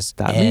had this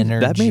that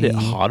energy. made it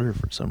hotter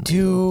for some reason.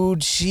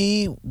 Dude,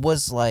 she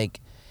was like,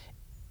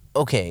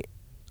 okay,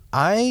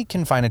 I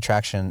can find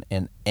attraction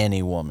in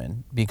any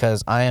woman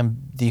because I am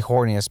the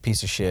horniest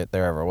piece of shit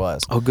there ever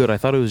was. Oh, good. I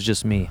thought it was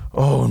just me.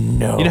 Oh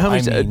no! You know how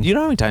many? I mean, you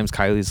know how many times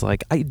Kylie's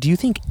like, "Do you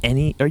think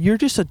or you're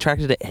just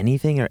attracted to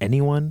anything or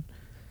anyone?"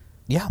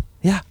 yeah,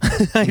 Yeah,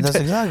 that's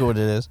exactly what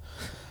it is.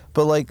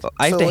 But like,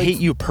 I have so, to like, hate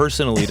you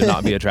personally to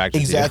not be attracted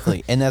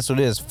exactly, and that's what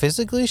it is.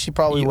 Physically, she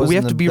probably We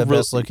wasn't have to be the real-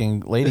 best looking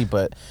lady,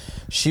 but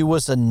she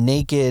was a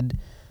naked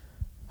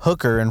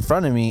hooker in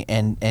front of me,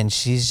 and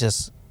she's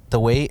just the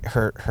way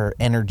her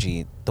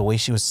energy, the way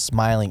she was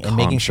smiling and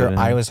making sure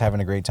Confident. I was having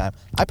a great time.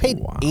 I paid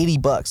Wow.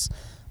 $80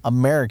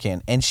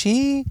 American, and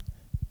she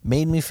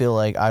made me feel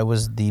like I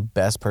was the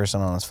best person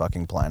on this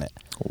fucking planet.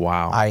 you.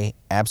 Wow. I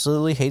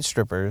absolutely hate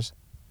strippers.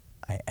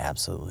 I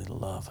absolutely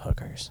love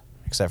hookers,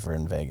 except for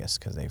in Vegas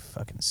because they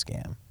fucking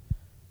scam.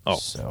 Oh.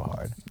 So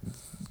hard.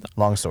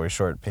 Long story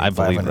short, I paid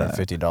believe that.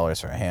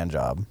 $550 for a hand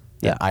job.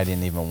 Yeah. That I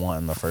didn't even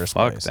want in the first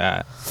Fuck place.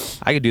 that.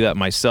 I could do that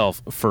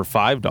myself for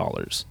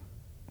 $5.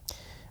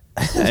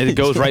 And it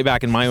goes right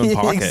back in my own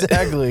pocket.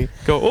 Exactly.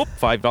 Go, oh,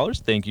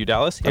 $5. Thank you,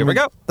 Dallas. Here I we mean,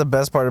 go. The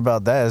best part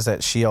about that is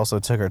that she also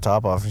took her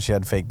top off and she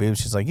had fake boobs.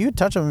 She's like, "You can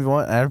touch them if you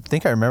want." And I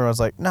think I remember I was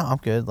like, "No, I'm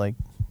good. Like,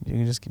 you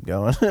can just keep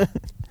going."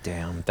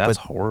 Damn, that's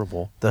But-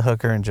 horrible. The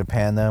hooker in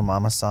Japan though,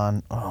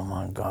 Mama-san, oh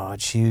my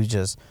god, she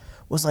just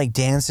was like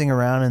dancing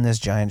around in this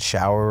giant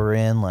shower we're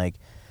in, like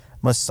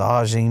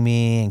massaging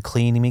me and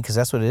cleaning me, because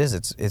that's what it is.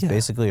 It's Yeah.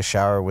 basically a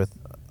shower with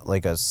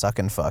like a suck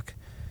and fuck,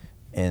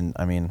 and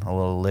I mean a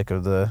little lick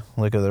of the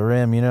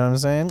rim. You know what I'm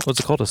saying? What's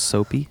it called? A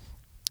soapy?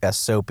 A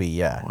soapy,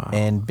 yeah. Wow.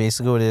 And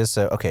basically what it is,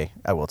 so okay,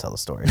 I will tell the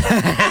story.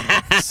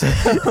 So,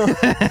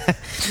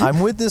 I'm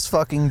with this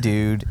fucking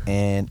dude,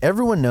 and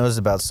everyone knows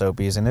about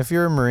soapies, and if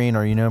you're a Marine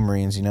or you know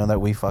Marines, you know that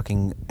we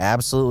fucking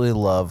absolutely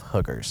love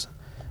hookers.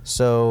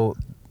 So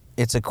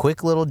it's a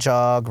quick little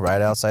jog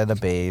right outside the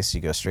base. You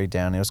go straight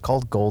down. It was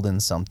called Golden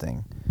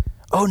something.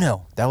 Oh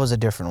no, that was a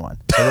different one.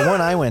 So the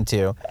one I went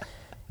to,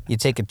 you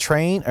take a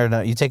train, or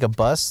no, you take a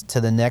bus to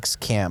the next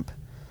camp,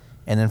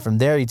 and then from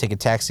there you take a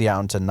taxi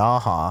out into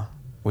Naha,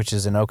 which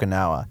is in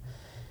Okinawa.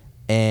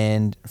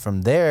 And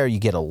from there, you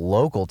get a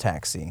local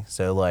taxi.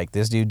 So, like,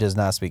 this dude does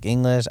not speak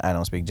English. I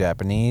don't speak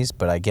Japanese.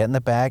 But I get in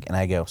the back, and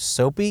I go,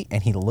 Soapy?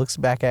 And he looks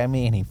back at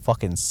me, and he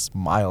fucking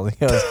smiles.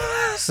 He goes,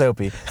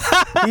 Soapy.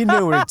 He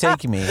knew where to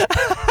take me.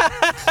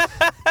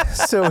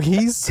 So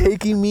he's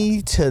taking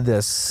me to the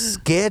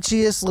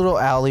sketchiest little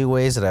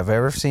alleyways that I've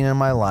ever seen in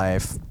my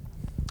life.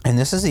 And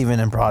this is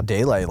even in broad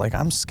daylight. Like,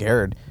 I'm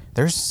scared.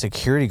 There's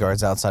security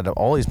guards outside of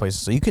all these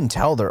places. So you can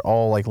tell they're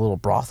all, like, little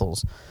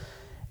brothels.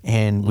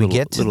 And we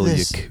get to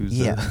this,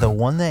 Yakuza. the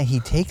one that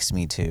he takes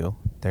me to,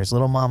 there's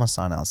little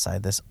mama-san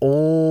outside, this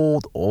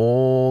old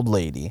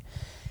lady,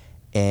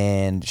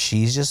 and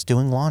she's just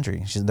doing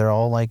laundry. They're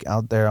all like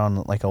out there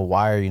on like a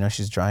wire, you know,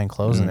 she's drying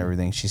clothes and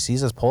everything. She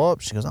sees us pull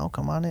up, she goes, oh,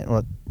 come on in.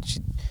 Well,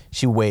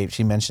 she waved,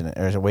 she mentioned it,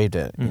 or waved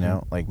it, you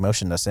know, like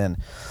motioned us in.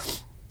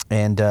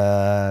 And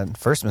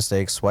first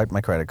mistake, swiped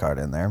my credit card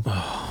in there.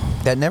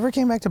 That never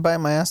came back to bite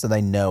my ass that I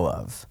know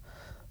of.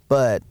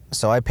 But,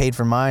 so I paid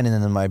for mine,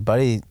 and then my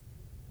buddy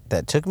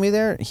that took me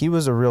there, he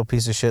was a real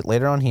piece of shit.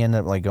 Later on, he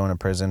ended up like going to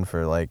prison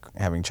for like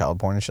having child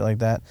porn and shit like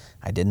that.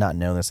 I did not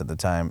know this at the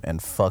time,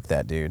 and fuck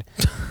that dude,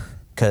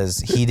 because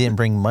he didn't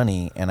bring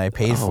money, and I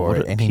paid for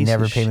it, and he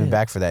never paid me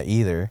back for that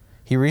either.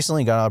 He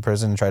recently got out of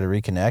prison and tried to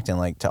reconnect, and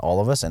like to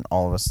all of us, and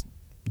all of us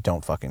we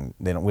don't fuck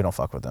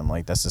with them.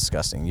 Like, that's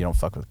disgusting. You don't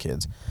fuck with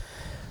kids.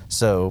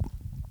 So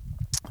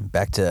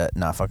back to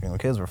not fucking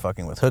with kids, we're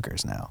fucking with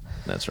hookers now.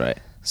 That's right.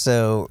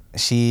 So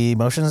she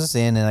motions us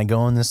in, and I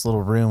go in this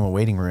little room, a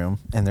waiting room,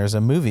 and there's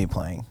a movie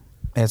playing.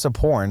 And it's a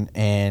porn,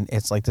 and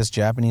it's like this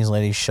Japanese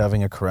lady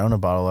shoving a Corona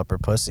bottle up her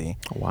pussy.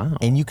 Wow.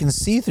 And you can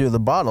see through the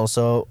bottle.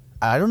 So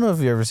I don't know if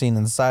you've ever seen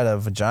inside a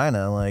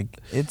vagina. Like,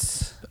 it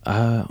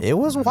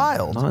was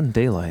wild. Not in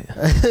daylight.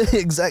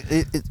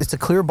 Exactly. It's a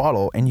clear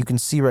bottle, and you can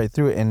see right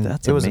through it, and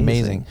it was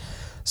amazing.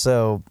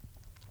 So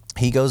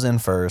he goes in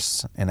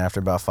first, and after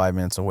about 5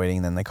 minutes of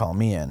waiting, then they call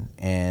me in.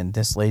 And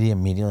this lady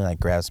immediately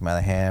like grabs me by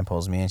the hand,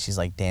 pulls me in. She's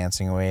like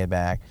dancing away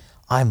back.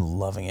 I'm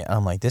loving it.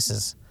 I'm like, this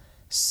is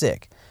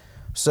sick.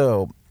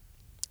 So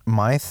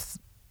my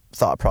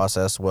thought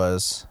process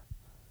was,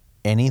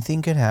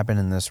 anything could happen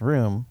in this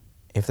room.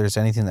 If there's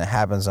anything that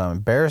happens I'm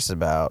embarrassed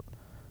about,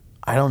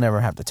 I don't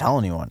ever have to tell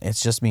anyone.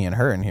 It's just me and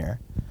her in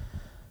here.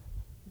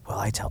 Well,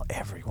 I tell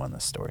everyone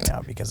this story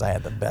now because I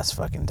had the best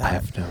fucking time.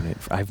 I've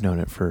known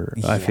it for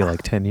I feel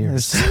like 10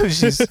 years. So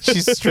she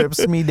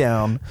strips me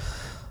down.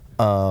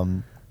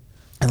 And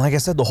like I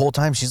said, the whole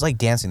time she's like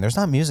dancing. There's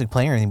not music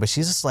playing or anything, but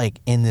she's just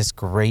like in this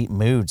great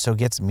mood. So it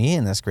gets me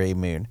in this great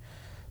mood.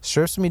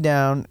 Strips me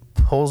down,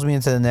 pulls me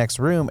into the next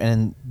room,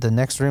 and the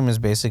next room is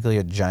basically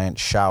a giant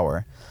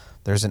shower.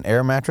 There's an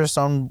air mattress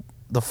on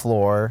the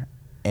floor,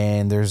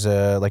 and there's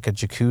a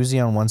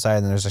jacuzzi on one side,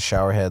 and there's a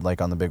shower head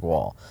like on the big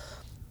wall,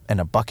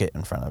 and a bucket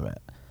in front of it.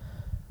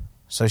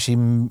 So she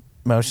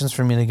motions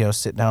for me to go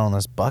sit down on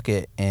this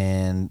bucket,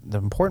 and the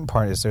important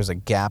part is there's a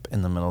gap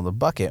in the middle of the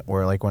bucket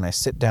where like when I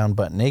sit down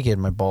butt naked,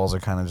 my balls are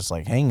kind of just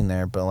like hanging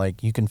there, but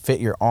like you can fit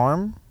your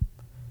arm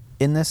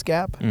in this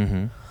gap.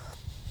 Mm-hmm.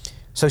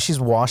 So she's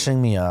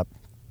washing me up,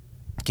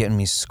 getting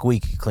me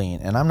squeaky clean.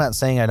 And I'm not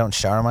saying I don't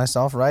shower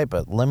myself right,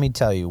 but let me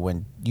tell you,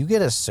 when you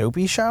get a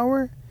soapy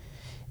shower,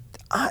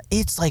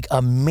 it's like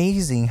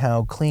amazing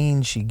how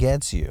clean she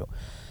gets you.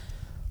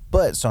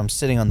 But so I'm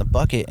sitting on the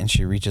bucket, and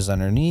she reaches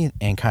underneath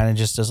and kind of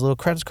just does a little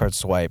credit card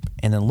swipe,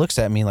 and then looks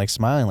at me like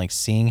smiling, like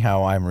seeing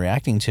how I'm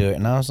reacting to it.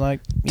 And I was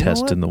like,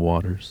 testing the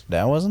waters.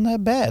 That wasn't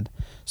that bad.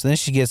 So then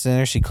she gets in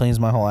there, she cleans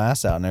my whole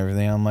ass out and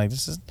everything. I'm like,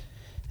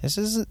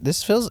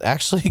 this feels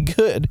actually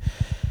good.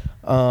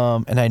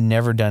 And I'd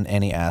never done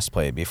any ass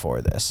play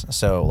before this.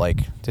 So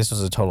like this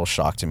was a total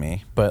shock to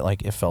me, but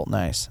like it felt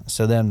nice.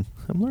 So then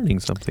I'm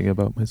learning something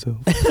about myself.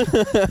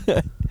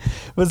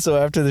 But so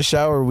after the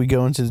shower, we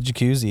go into the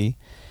jacuzzi,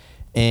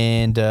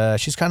 and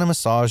she's kind of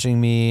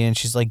massaging me, and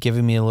she's like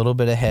giving me a little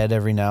bit of head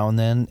every now and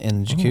then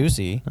in the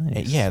jacuzzi.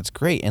 Nice. Yeah, it's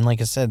great. And like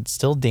I said,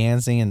 still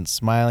dancing and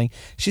smiling.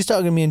 She's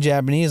talking to me in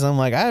Japanese. I'm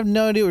like, I have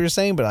no idea what you're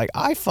saying, but like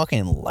I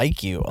fucking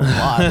like you a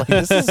lot. Like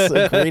this is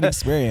a great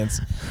experience.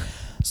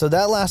 So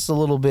that lasts a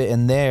little bit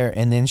in there,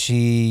 and then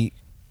she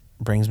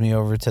brings me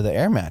over to the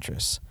air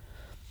mattress.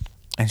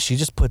 And she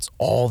just puts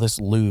all this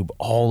lube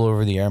all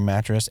over the air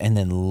mattress and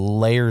then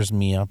layers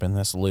me up in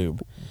this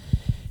lube.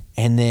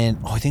 And then,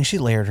 I think she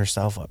layered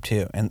herself up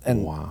too. And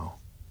Wow.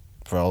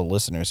 For all the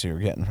listeners who are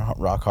getting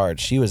rock hard,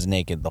 she was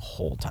naked the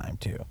whole time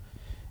too.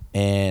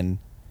 And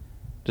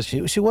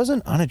she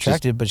wasn't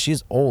unattractive, but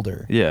she's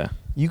older. Yeah.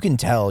 You can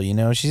tell, you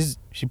know, she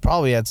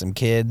probably had some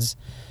kids,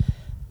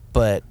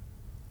 but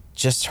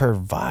just her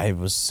vibe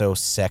was so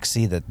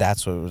sexy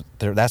that's where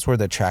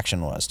the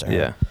attraction was to her.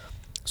 Yeah.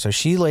 So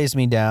she lays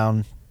me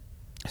down,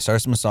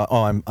 starts to massage.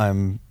 Oh,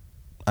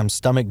 I'm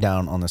stomach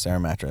down on this air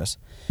mattress.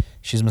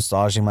 She's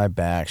massaging my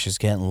back. She's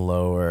getting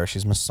lower.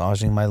 She's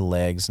massaging my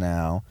legs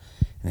now.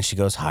 And then she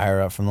goes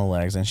higher up from the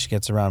legs, and she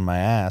gets around my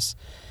ass,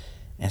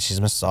 and she's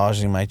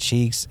massaging my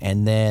cheeks.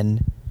 And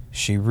then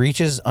she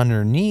reaches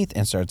underneath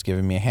and starts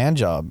giving me a hand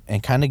job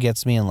and kind of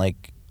gets me in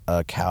like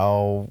a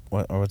cow.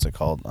 What's it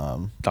called?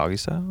 Doggy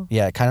style.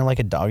 Yeah, kind of like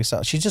a doggy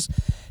style.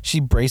 She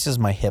braces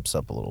my hips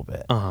up a little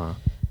bit,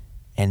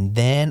 and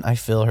then I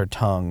feel her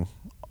tongue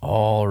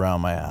all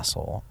around my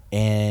asshole,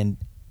 and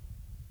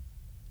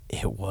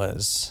it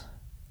was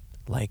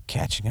like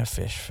catching a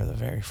fish for the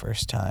very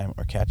first time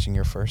or catching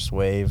your first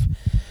wave.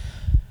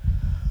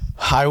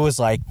 I was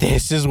like,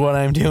 this is what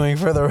I'm doing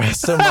for the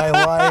rest of my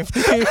life,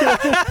 dude.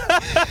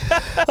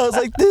 I was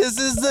like, this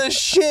is the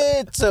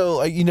shit. So,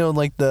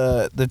 like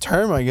the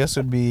term, I guess,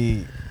 would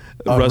be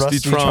a rusty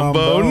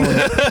trombone.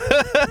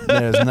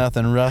 There's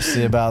nothing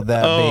rusty about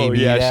that,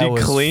 baby. Yeah, that she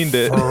was cleaned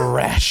it.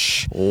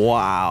 Fresh.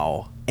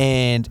 Wow.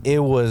 And it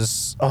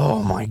was,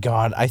 oh my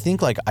God. I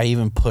think like I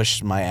even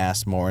pushed my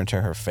ass more into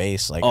her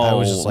face. Like I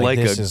was just like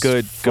this a is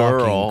good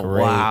girl.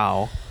 great.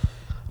 Wow.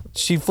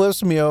 She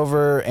flips me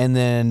over and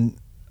then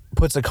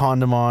puts a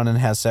condom on and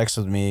has sex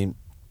with me,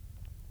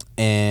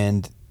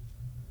 and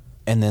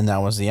then that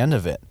was the end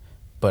of it.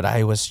 But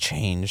I was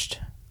changed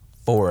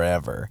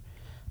forever.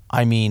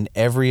 I mean,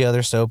 every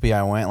other soapy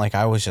I went, like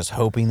I was just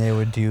hoping they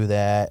would do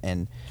that.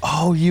 And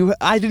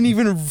I didn't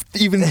even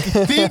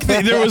think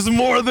that there was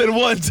more than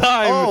one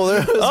time. Oh,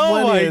 there was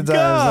plenty of times.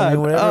 God. I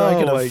mean, whatever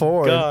I could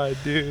afford. Oh my God,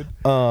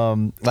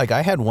 dude. Like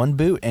I had one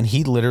boot and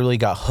he literally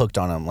got hooked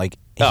on him. Like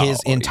his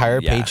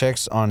entire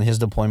paychecks on his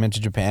deployment to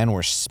Japan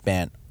were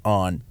spent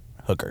on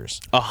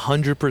hookers.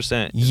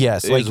 100%.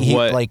 Yes, like he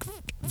like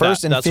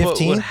first and 15th. That's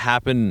what would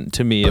happen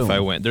to me Boom. if I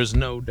went. There's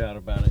no doubt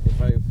about it.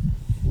 If I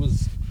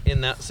was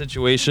in that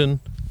situation.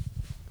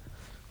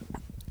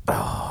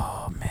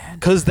 Oh man.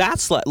 Because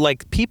that's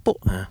like people.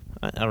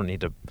 I don't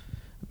need to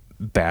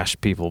bash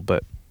people,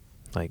 but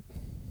like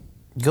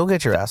go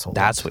get your asshole.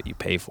 That's what you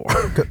pay for.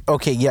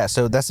 Okay, yeah.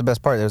 So that's the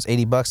best part. It was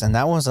 $80, and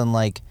that wasn't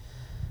like.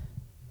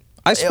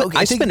 I spent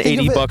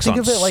 $80 on think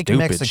of it like stupid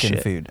Mexican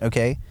shit. food.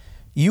 Okay,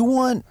 you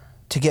want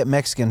to get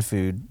Mexican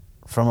food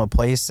from a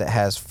place that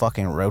has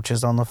fucking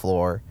roaches on the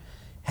floor,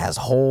 has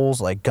holes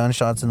like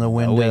gunshots in the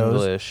windows, No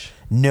English,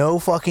 no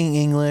fucking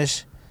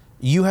English.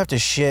 You have to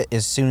shit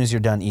as soon as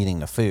you're done eating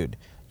the food.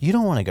 You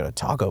don't want to go to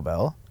Taco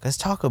Bell because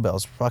Taco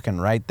Bell's fucking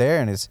right there,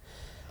 and it's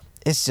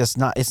just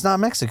not. It's not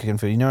Mexican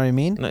food. You know what I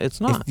mean? No, it's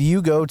not. If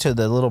you go to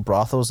the little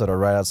brothels that are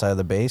right outside of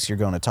the base, you're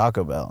going to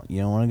Taco Bell. You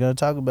don't want to go to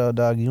Taco Bell,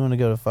 dog. You want to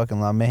go to fucking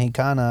La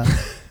Mexicana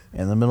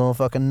in the middle of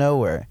fucking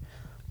nowhere.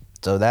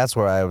 So that's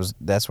where I was.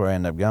 That's where I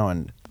ended up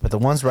going. But the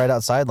ones right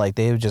outside, like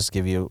they would just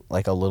give you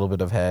like a little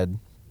bit of head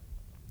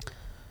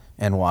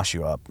and wash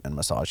you up and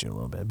massage you a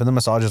little bit. But the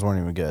massages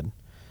weren't even good.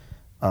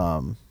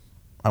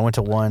 I went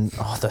to one.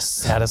 Oh, the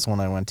saddest one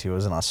I went to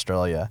was in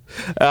Australia.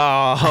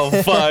 Oh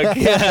fuck!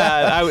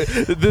 Yeah,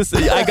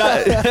 I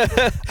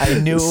got. I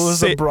knew it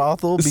was a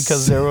brothel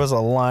because there was a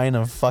line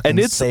of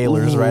fucking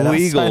sailors right outside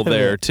legal of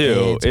there it.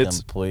 too. It's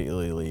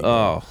completely legal.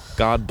 Oh,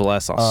 God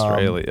bless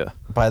Australia.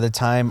 By the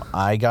time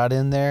I got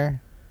in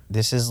there,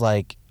 this is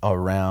like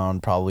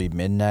around probably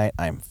midnight.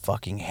 I'm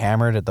fucking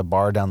hammered at the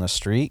bar down the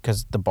street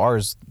because the bar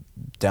is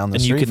down the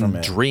street from it. And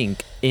you can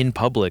drink in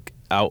public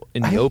out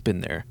in the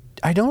open there.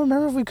 I don't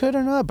remember if we could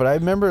or not, but I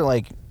remember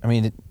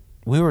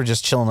we were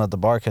just chilling at the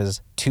bar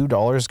because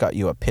 $2 got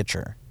you a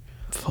pitcher.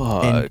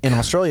 Fuck. And in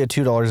Australia,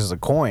 $2 is a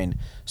coin.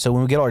 So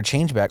when we get our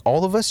change back,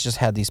 all of us just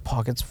had these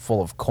pockets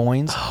full of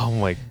coins. Oh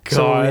my God.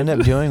 So what we ended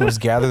up doing was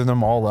gathering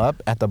them all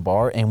up at the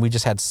bar, and we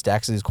just had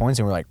stacks of these coins,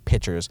 and we're like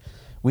pitchers.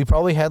 We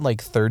probably had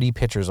like 30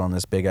 pitchers on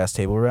this big ass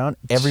table around.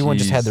 Everyone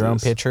just had their own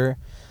pitcher.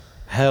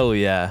 Hell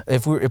yeah.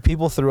 If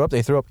people threw up,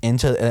 they threw up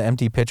into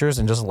empty pitchers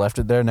and just left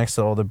it there next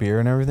to all the beer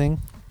and everything.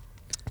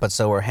 But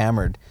so we're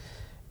hammered,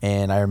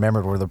 and I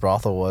remembered where the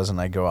brothel was,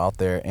 and I go out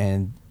there,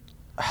 and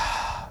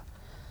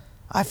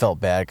I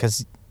felt bad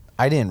because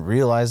I didn't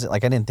realize it.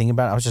 Like, I didn't think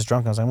about it. I was just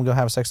drunk. I was like, I'm going to go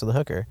have sex with a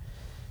hooker.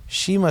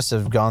 She must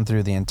have gone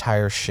through the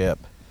entire ship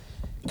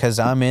because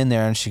I'm in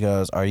there, and she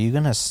goes, are you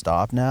going to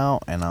stop now?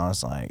 And I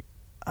was like,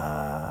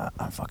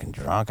 I'm fucking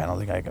drunk. I don't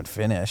think I could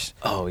finish.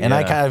 Oh, yeah. And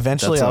I kind of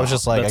eventually, I was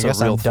just like, I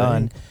guess I'm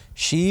done. Thing.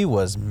 She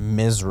was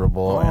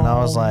miserable, and I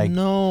was like,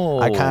 no.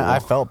 I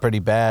felt pretty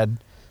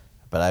bad.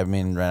 But I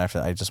mean, right after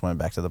that, I just went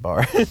back to the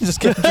bar and just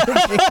kept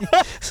drinking.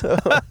 So,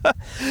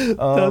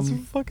 that's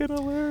fucking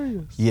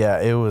hilarious. Yeah,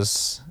 it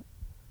was.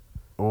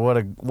 What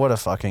a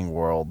fucking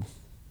world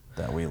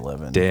that we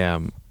live in.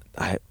 Damn,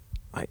 I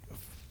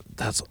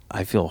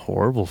feel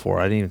horrible for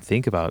her. I didn't even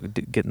think about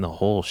getting the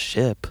whole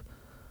ship.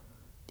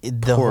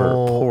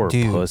 Poor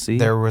dude, pussy.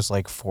 There was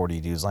like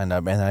 40 dudes lined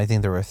up, and I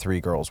think there were 3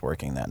 girls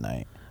working that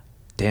night.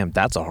 Damn,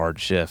 that's a hard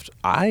shift.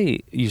 I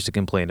used to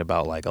complain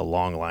about like a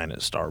long line at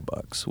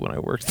Starbucks when I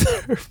worked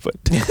there, but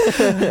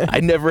I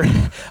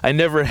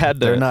never had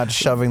to. They're not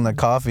shoving the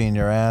coffee in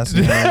your ass.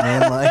 You know what I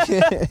mean?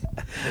 Like,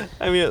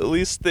 I mean, at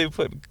least they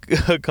put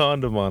a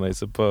condom on, I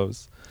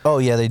suppose. Oh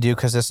yeah, they do,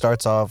 because it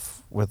starts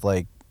off with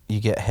like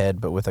you get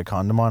head, but with a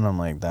condom on. I'm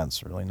like,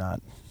 that's really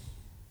not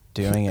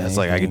doing it. It's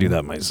like I could do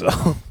that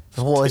myself.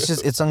 Well,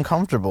 it's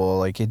uncomfortable.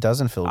 Like, it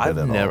doesn't feel good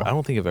at all. I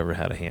don't think I've ever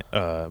had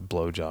a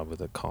blowjob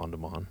with a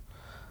condom on.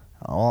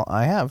 Oh,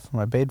 I have.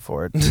 I paid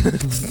for it.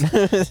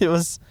 It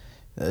was.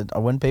 I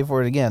wouldn't pay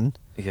for it again.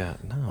 Yeah,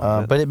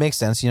 no. But it makes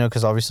sense,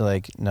 because obviously,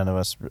 like, none of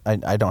us,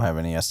 I don't have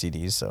any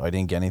STDs, so I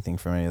didn't get anything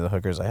from any of the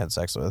hookers I had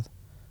sex with,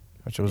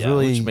 which was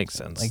really, which makes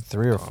sense. like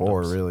 3 or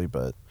 4, Condoms. really,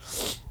 but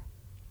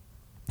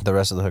the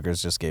rest of the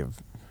hookers just gave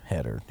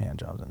head or hand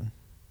jobs, and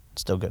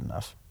still good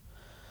enough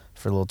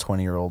for a little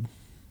 20-year-old.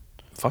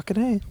 Fucking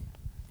A.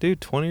 Dude,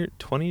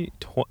 20.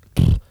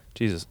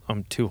 Jesus,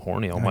 I'm too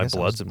horny. All I my guess I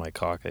blood's was in my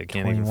cock. I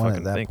can't 21 even fucking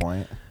at that think.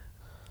 point.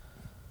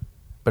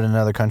 But in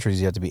other countries,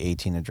 you have to be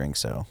 18 to drink,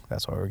 so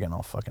that's why we're getting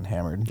all fucking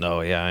hammered.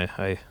 Oh, yeah,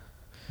 I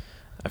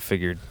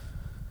figured.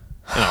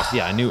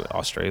 Yeah, I knew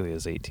Australia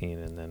is 18,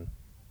 and then...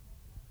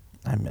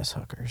 I miss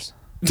hookers.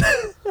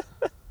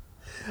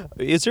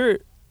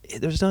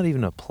 There's not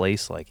even a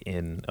place, like,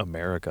 in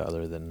America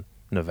other than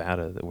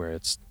Nevada where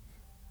it's...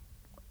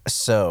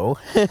 So,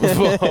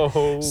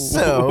 Whoa.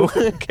 So-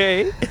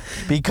 Okay.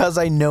 because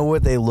I know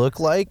what they look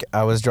like,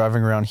 I was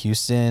driving around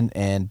Houston,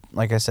 and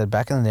like I said,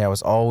 back in the day, I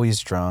was always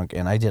drunk,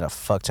 and I did a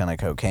fuck ton of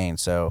cocaine.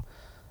 So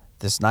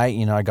this night,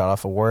 I got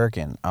off of work,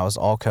 and I was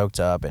all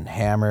coked up and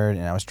hammered,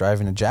 and I was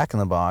driving a Jack in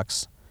the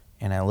Box,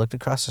 and I looked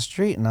across the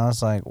street, and I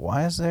was like,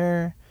 why is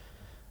there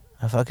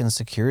a fucking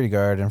security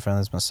guard in front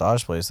of this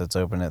massage place that's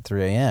open at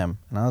 3 a.m.?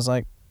 And I was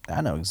like, I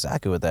know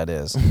exactly what that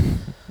is.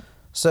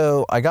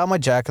 So I got my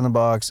Jack in the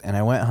Box, and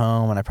I went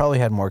home, and I probably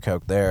had more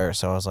coke there,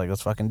 so I was like,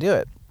 let's fucking do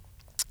it.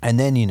 And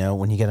then,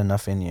 when you get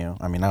enough in you,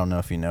 I mean, I don't know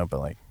if you know, but,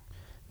 like,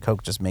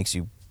 coke just makes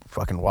you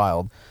fucking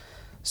wild.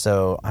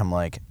 So I'm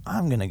like,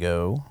 I'm going to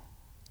go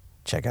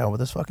check out what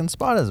this fucking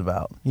spot is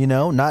about.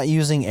 Not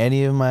using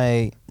any of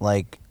my,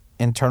 like,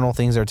 internal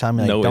things that are telling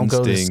me, like, No don't go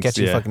to this instincts,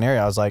 sketchy yeah. fucking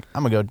area. I was like,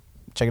 I'm going to go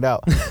check it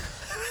out.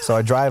 So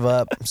I drive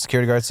up,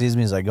 security guard sees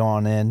me, he's like, go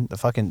on in.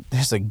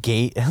 There's a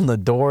gate and the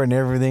door and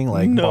everything,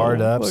 like, No barred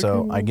up.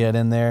 So fucking I get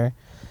in there,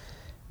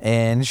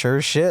 and sure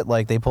as shit,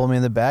 like, they pulled me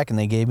in the back, and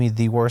they gave me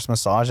the worst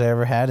massage I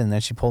ever had, and then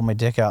she pulled my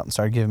dick out and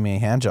started giving me a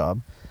hand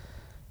job.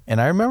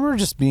 And I remember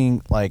just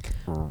being, like,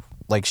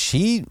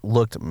 she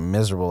looked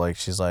miserable. Like,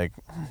 she's like,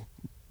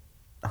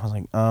 I was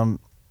like,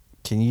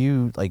 can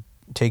you, like,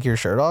 take your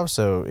shirt off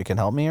so it can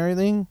help me or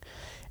anything?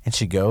 And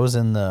she goes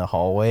in the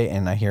hallway,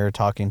 and I hear her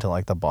talking to,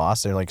 like, the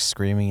boss. They're, like,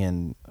 screaming,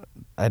 and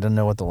I don't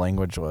know what the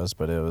language was,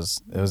 but it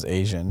was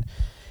Asian.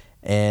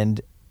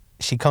 And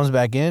she comes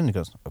back in and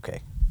goes,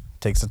 okay,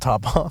 takes the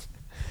top off.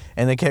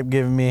 And they kept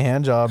giving me a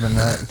hand job, and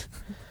that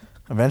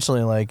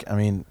eventually, like, I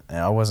mean,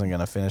 I wasn't going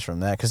to finish from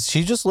that, because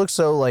she just looked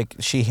so, like,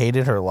 she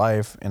hated her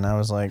life, and I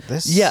was like,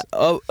 this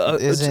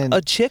isn't...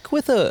 a chick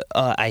with a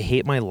I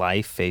hate my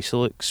life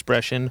facial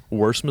expression,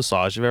 worst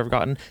massage I've ever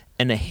gotten,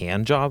 and a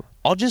hand job.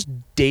 I'll just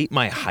date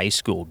my high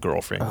school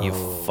girlfriend. You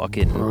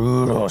fucking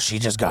brutal. She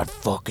just got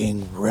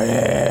fucking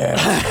ripped.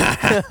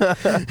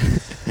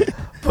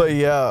 But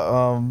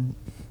yeah,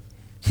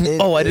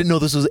 I didn't know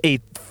this was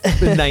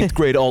 9th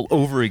grade all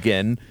over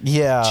again.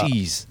 Yeah.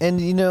 Jeez. And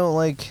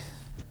like,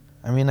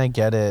 I mean, I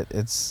get it.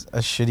 It's a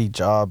shitty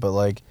job, but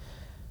like,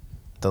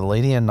 the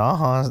lady in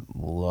Naha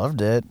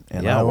loved it,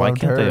 and Yeah, I why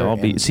loved can't they her, all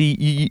be? and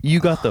See, you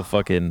got the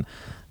fucking,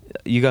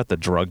 you got the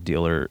drug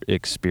dealer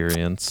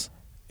experience.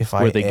 if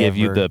Where they give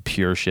you ever- the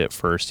pure shit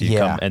first, you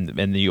Yeah. come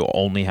and you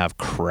only have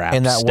crap.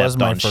 And that was stepped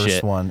my on first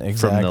shit one,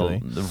 exactly.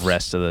 From the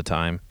rest of the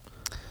time.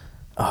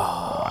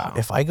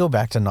 If I go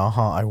back to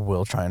Naha, I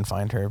will try and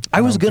find her. I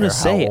was don't gonna care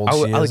how say, old I she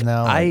w- I is like-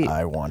 now. Like,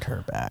 I- I want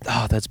her back.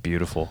 Oh, that's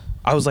beautiful.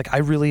 I was like,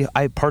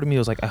 part of me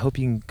was like, I hope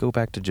you can go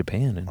back to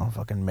Japan and. I'll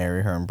fucking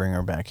marry her and bring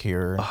her back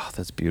here. Oh,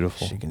 that's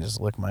beautiful. She can just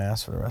lick my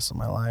ass for the rest of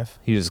my life.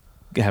 You just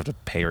have to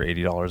pay her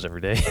 $80 every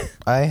day.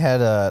 I've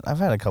had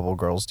a couple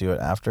girls do it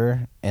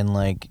after, and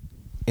like,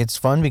 it's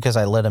fun because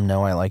I let them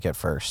know I like it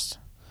first.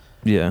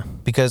 Yeah.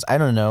 Because I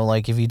don't know,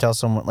 like, if you tell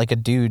someone, like a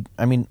dude,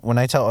 I mean, when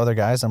I tell other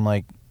guys, I'm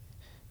like,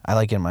 I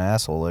like getting my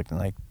asshole licked, and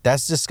like,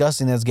 that's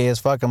disgusting, that's gay as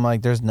fuck. I'm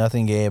like, there's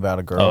nothing gay about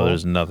a girl. Oh,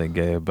 there's nothing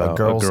gay about a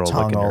girl's girl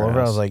tongue licking all your over.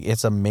 I ass. was like,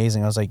 it's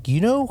amazing. I was like, you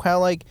know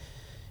how, like,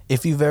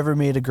 if you've ever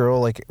made a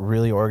girl like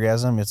really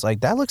orgasm, it's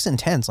like, that looks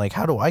intense. Like,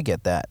 how do I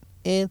get that?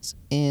 It's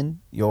in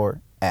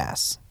your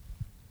ass.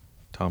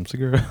 Tom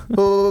Segura.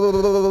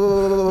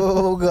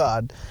 Oh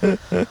God.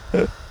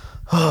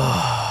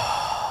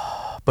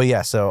 But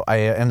yeah, so I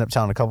ended up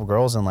telling a couple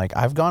girls, and like,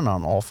 I've gone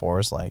on all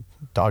fours, like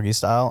doggy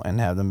style, and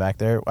have them back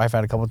there. I've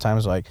had a couple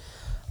times like,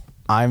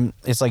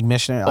 it's like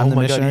missionary. I'm the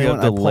my God, you missionary have one.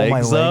 I the pull my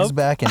legs legs up?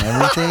 back and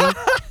everything.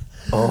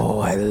 Oh,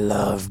 I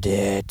loved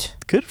it.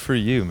 Good for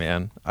you,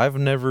 man. I've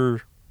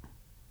never.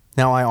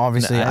 Now I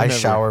obviously I I never-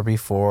 shower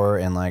before,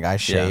 and like I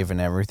shave and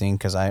everything,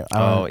 because I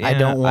Oh, I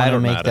don't want to know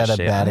make how that a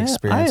shave. bad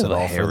experience I at have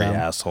all a for hairy them.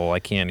 asshole. I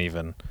can't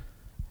even.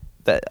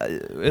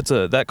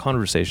 That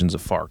conversation's a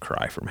far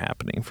cry from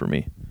happening for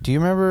me. Do you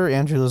remember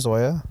Andrew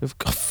Lazoya?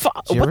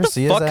 Fuck, Did you what ever the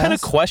see his fuck kind of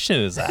ass?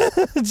 question is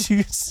that? Did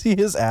you see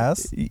his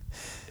ass?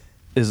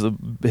 Is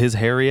his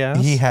hairy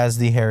ass? He has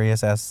the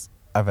hairiest ass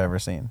I've ever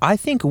seen. I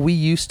think we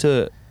used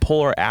to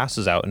pull our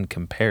asses out and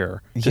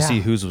compare to Yeah. see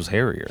whose was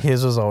hairier.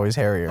 His was always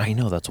hairier. I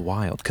know, that's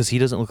wild, because he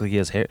doesn't look like he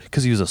has hair,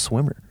 because he was a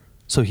swimmer,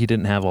 so he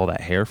didn't have all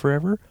that hair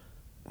forever.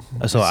 So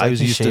It's I like was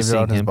he used to shaved it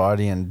seeing out his him.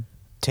 body and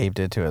taped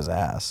it to his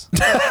ass.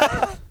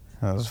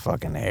 That was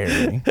fucking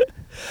hairy.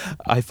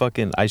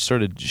 I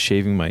started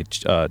shaving my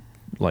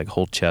like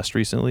whole chest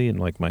recently and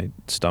like my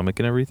stomach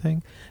and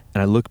everything,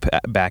 and I look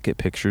back at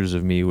pictures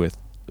of me with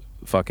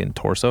fucking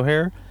torso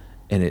hair,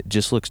 and it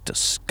just looks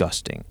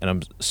disgusting. And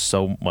I'm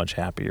so much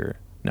happier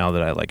now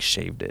that I like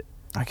shaved it.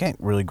 I can't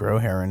really grow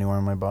hair anywhere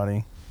on my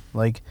body.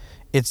 Like,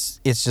 it's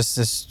just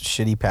this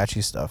shitty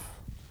patchy stuff.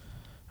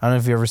 I don't know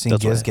if you've ever seen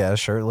That's Gizgaz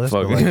shirtless,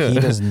 but like, he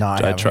does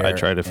not have hair I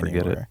try to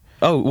forget anywhere. it.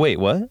 Oh wait,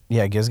 what?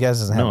 Yeah, Gizgaz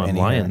doesn't No, have I'm any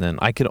lying hair. then.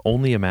 I could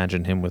only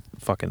imagine him with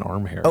fucking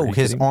arm hair. Oh,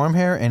 his arm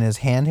hair and his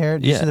hand hair.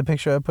 Did you Yeah. see the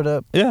picture I put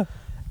up? Yeah.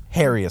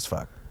 Hairy as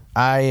fuck.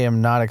 I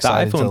am not The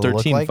excited iPhone to look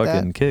 13 like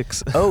fucking that.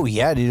 kicks. Oh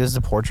yeah, dude, it's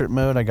the portrait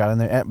mode. I got in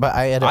there, but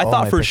I edit I all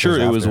thought my for sure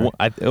pictures it was.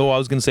 after. I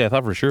was gonna say I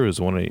thought for sure it was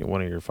one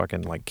of your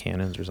fucking like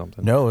Canons or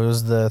something. No, it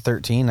was the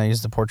 13. I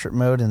used the portrait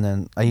mode, and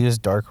then I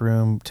used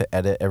Darkroom to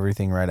edit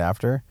everything right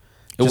after.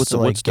 Oh, Just to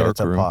what's get it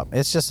to Darkroom? pop.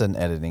 It's just an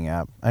editing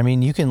app. I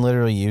mean, you can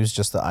literally use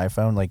just the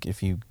iPhone. Like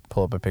if you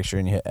pull up a picture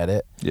and you hit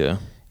edit, Yeah.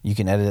 you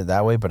can edit it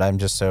that way. But I'm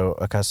just so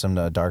accustomed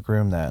to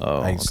Darkroom that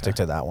Oh, I okay. stick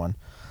to that one.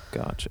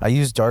 Gotcha. I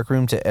use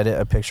Darkroom to edit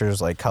a picture's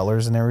like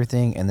colors and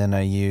everything, and then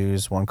I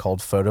use one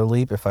called Photo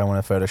Leap if I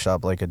want to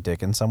Photoshop like a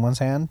dick in someone's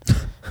hand.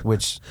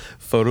 Which,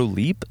 Photo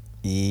Leap.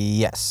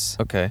 yes,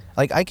 Okay.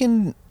 like I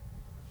can.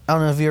 I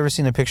don't know if you ever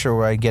seen a picture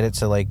where I get it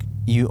to like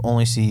you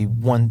only see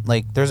one.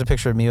 Like there's a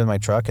picture of me with my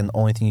truck, and the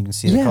only thing you can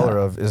see the Yeah. color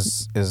of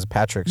is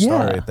Patrick's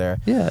star right there.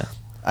 Yeah.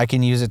 I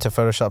can use it to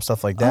Photoshop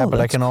stuff like that, Oh, but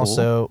I that's can cool.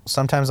 also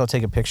sometimes I'll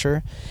take a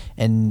picture,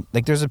 and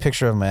like there's a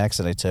picture of my ex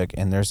that I took,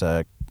 and there's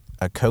a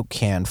Coke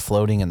can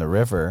floating in the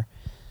river,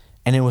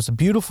 and it was a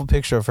beautiful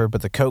picture of her,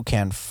 but the Coke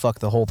can fucked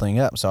the whole thing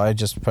up, so I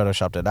just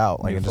Photoshopped it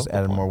out, like Your I just focal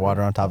added more point.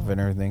 water on top of it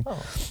and everything.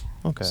 Oh.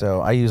 Okay. So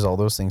I use all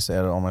those things to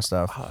edit all my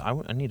stuff. I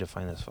need to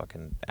find this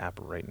fucking app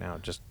right now,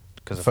 just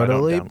because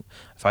Photo Leap?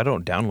 if I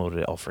don't download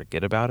it, I'll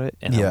forget about it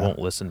and Yeah. I won't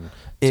listen.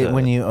 To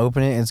When you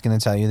open it, it's gonna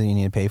tell you that you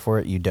need to pay for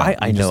it. You don't.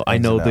 I You just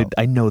exit out.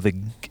 I know the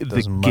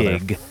Those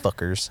gig.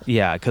 motherfuckers.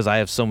 Yeah, because I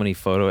have so many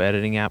photo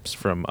editing apps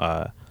from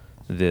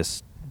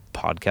this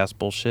podcast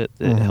bullshit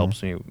that Mhm.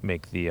 helps me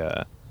make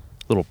the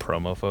little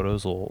promo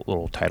photos,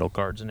 little title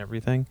cards and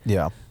everything.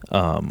 Yeah.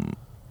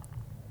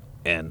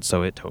 And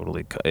so it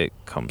totally it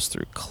comes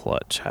through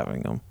clutch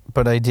having them.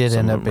 But I did Some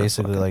end of up them are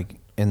basically fucking- like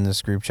in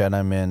this group chat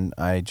I'm in,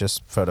 I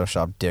just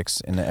Photoshopped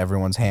dicks into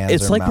everyone's hands.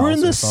 It's or like we're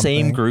in mouths the or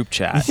same something. group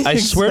chat. I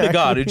swear to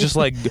God, it's just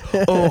like,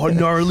 oh,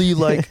 gnarly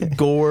like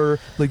gore,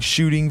 like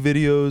shooting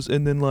videos,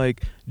 and then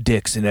like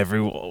dicks in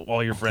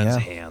all your friends'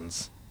 Yeah.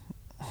 hands.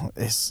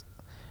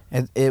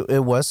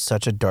 It was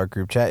such a dark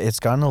group chat. It's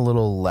gotten a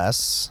little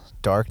less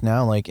dark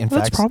now. Like in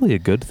That's fact, probably a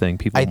good thing.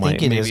 People I might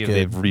think it maybe is if good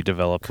they've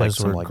redeveloped like 'cause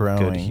some we're like good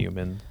growing.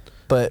 human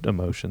but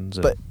emotions.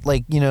 And, but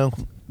like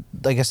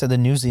like I said, the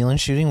New Zealand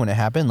shooting when it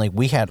happened, like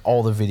we had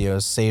all the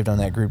videos saved on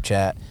that group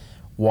chat,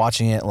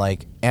 watching it,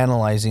 like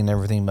analyzing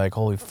everything, like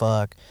holy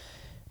fuck.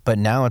 But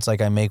now it's like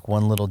I make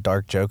one little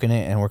dark joke in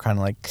it, and we're kind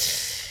of like,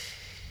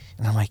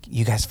 and I'm like,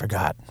 you guys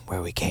forgot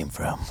where we came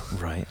from.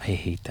 right, I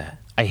hate that.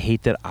 I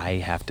hate that I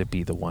have to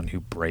be the one who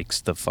breaks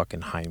the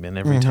fucking hymen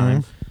every Mhm.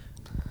 time.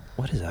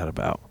 What is that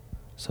about?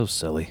 So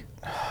silly.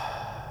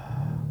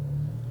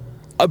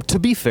 To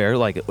be fair,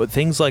 like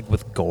things like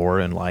with gore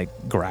and like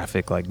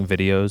graphic like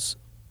videos,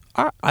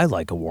 I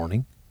like a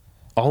warning.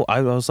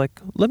 I was like,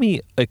 let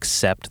me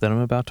accept that I'm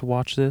about to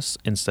watch this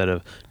instead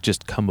of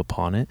just come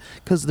upon it.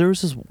 Because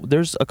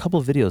there's a couple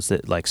of videos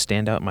that like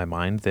stand out in my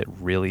mind that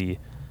really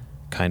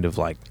kind of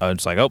like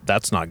it's like, oh,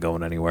 that's not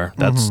going anywhere.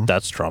 That's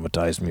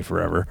traumatized me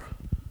forever.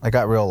 I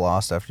got real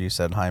lost after you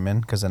said hymen,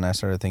 because then I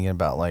started thinking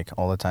about like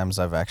all the times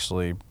I've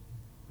actually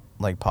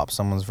like popped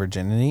someone's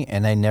virginity,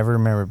 and I never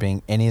remember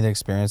being any of the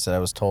experience that I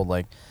was told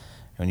like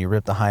when you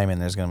rip the hymen,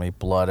 there's gonna be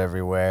blood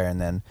everywhere, and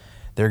then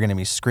they're gonna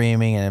be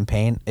screaming and in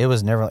pain. It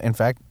was never. In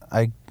fact,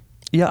 I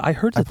heard I that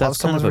popped that's kind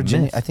someone's of a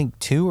virginity. myth. I think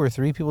 2 or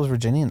 3 people's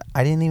virginity, and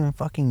I didn't even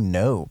fucking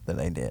know that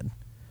I did.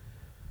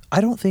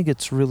 I don't think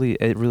it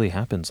really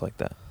happens like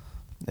that.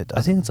 It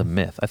I think it's a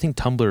myth. I think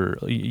Tumblr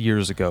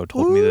years ago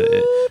told me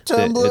that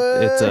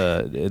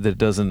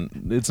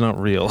it's not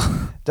real.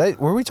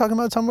 Were we talking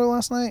about Tumblr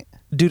last night?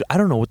 Dude, I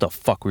don't know what the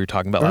fuck we were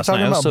talking about We were last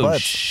talking night. about I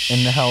was so butts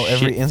and how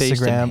every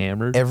shit-faced and Instagram,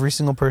 hammered. every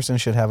single person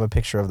should have a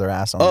picture of their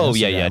ass on. Oh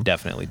Instagram. yeah,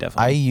 definitely.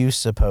 I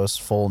used to post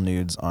full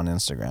nudes on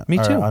Instagram. Me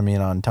too. I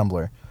mean, on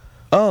Tumblr.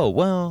 Oh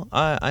well,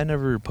 I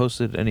never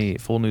posted any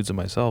full nudes of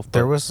myself. But,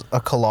 There was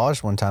a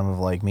collage one time of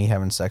like me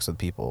having sex with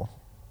people.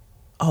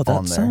 oh, on that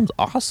there. sounds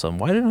awesome.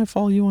 Why didn't I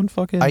follow you on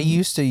fucking? I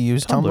used to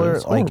use Tumblr, Tumblr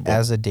it's like horrible.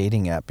 as a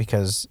dating app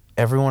because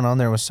everyone on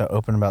there was so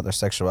open about their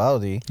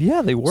sexuality.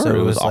 Yeah, they were. So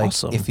it was like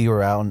awesome. if you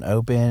were out and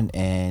open,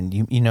 and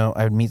you know,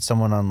 I would meet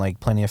someone on like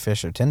Plenty of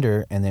Fish or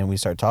Tinder, and then we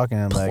start talking,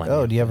 and I'm like, Plenty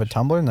oh, of do you have a Fish.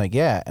 Tumblr? And like,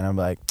 yeah, and I'm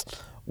like,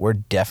 we're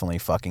definitely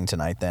fucking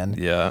tonight then.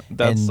 yeah,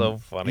 that's And- so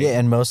funny. Yeah,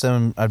 and most of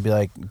them, I'd be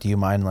like, do you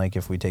mind like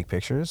if we take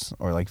pictures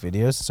or like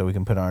videos so we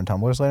can put it on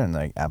Tumblrs later? And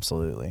they're like,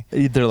 absolutely.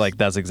 They're like,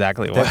 that's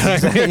exactly what.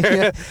 That's exactly,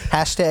 yeah.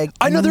 Hashtag.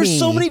 I know there's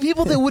so me. many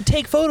people that would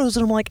take photos,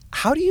 and I'm like,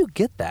 how do you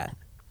get that?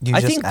 You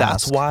I just think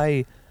that's ask.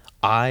 why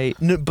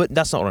No, but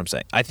that's not what I'm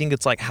saying. I think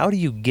it's like, how do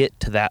you get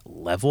to that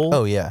level?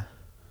 Oh yeah,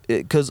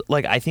 Because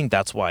like I think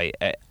that's why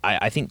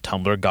I think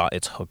Tumblr got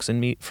its hooks in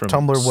me from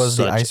Tumblr was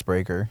the such-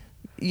 icebreaker.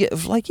 Yeah,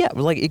 like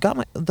it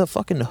got the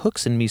fucking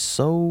hooks in me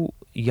so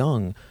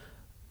young.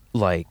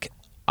 Like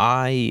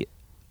I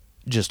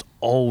just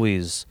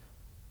always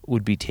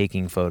would be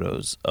taking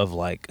photos of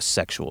like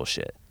sexual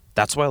shit.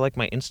 That's why like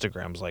my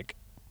Instagram's like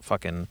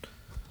fucking.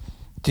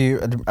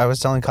 I was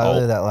telling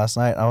Kylie Oh. that last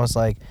night. I was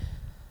like,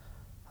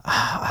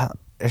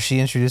 she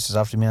introduced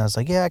herself to me, and I was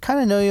like, yeah, I kind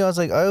of know you. I was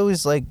like, I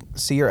always like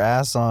see your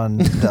ass on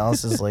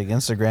Dallas's like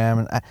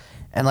Instagram,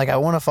 and like I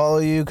want to follow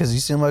you because you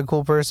seem like a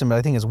cool person, but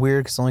I think it's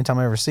weird because the only time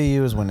I ever see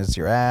you is when it's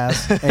your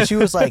ass. And she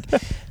was like,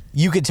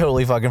 you could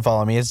totally fucking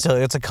follow me. It's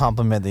a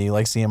compliment that you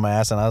like seeing my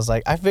ass. And I was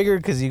like, I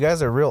figured because you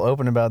guys are real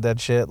open about that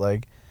shit,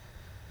 like.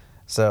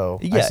 So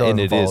I Yeah, still and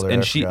haven't it is. followed her,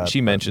 And I forgot,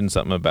 she but- mentioned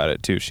something about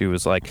it too. She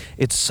was like,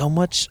 it's so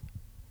much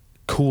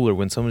cooler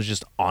when someone's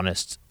just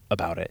honest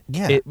about it.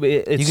 Yeah. It's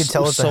You can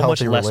tell it's a so much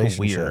healthy less relationship.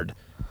 weird.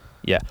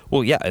 Yeah.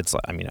 Well, yeah. It's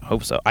like, I mean, I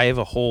hope so. I have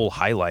a whole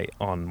highlight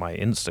on my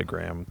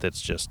Instagram that's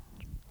just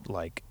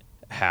like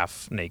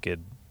half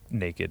naked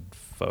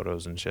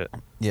photos and shit.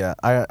 Yeah,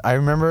 I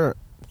remember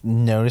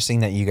noticing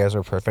that you guys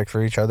were perfect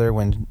for each other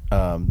when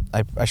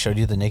I showed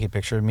you the naked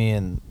picture of me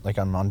and like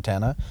on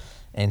Montana,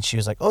 and she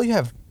was like, "Oh, you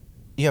have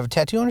a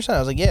tattoo on your side?" I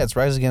was like, "Yeah, it's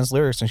Rise Against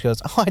Lyrics," and she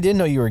goes, "Oh, I didn't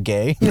know you were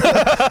gay." And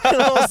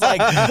I was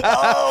like,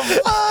 "Oh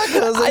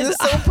fuck!" I was like, "This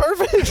is so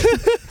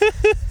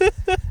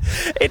perfect."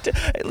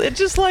 It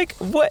just like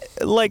what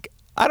like.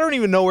 I don't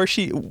even know where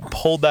she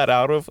pulled that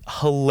out of.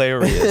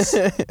 Hilarious.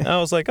 And I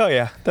was like, oh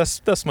yeah,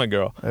 that's my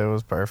girl. It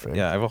was perfect.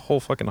 Yeah, I have a whole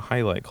fucking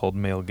highlight called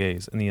male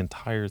gaze, and the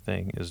entire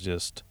thing is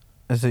just.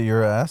 Is it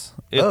your ass?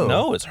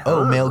 No, it's her.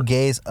 Oh, male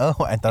gaze. Oh,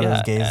 I thought it was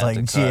Yeah, gaze add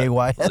like to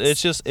GAYS.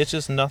 cut. It's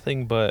just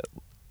nothing but.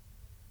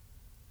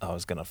 I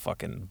was gonna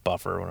fucking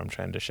buffer when I'm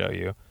trying to show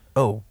you.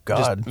 Oh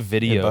God,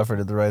 video. It buffered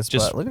at the right spot.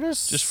 Just- Look at her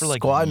Just for like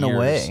squatting years.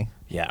 away.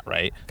 Yeah,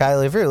 right.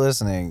 Kylie, if you're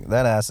listening,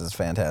 that ass is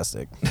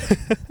fantastic.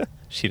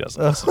 She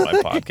doesn't listen to my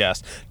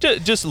podcast.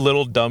 Just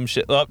little dumb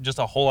shit. Oh, just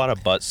a whole lot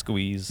of butt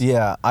squeeze.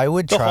 Yeah, I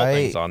would The whole try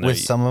thing's on there. with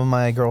some of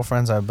my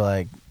girlfriends. I'd be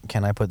like,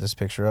 "Can I put this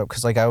picture up?"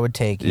 Because like I would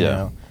take, you Yeah.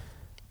 know,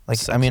 like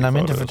I Sexy mean, I'm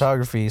into photos.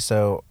 photography,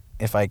 so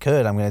if I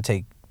could, I'm gonna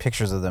take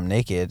pictures of them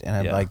naked, and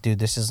I'd be Yeah. like, "Dude,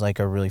 this is like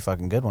a really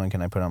fucking good one.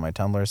 Can I put it on my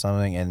Tumblr or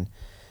something?" And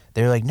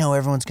they're like, "No,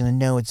 everyone's gonna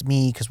know it's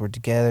me because we're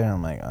together." And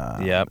I'm like,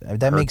 Yeah,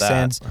 that makes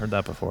sense." Heard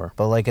that before.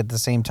 But like at the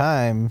same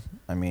time,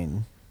 I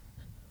mean,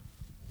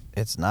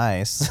 it's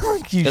nice.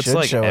 Like, you It's should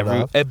like show it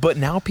off. but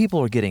now people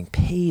are getting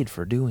paid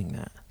for doing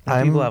that. Now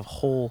I'm- people have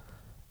whole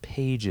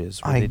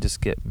pages where they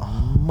just get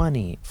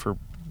money for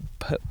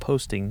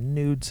posting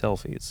nude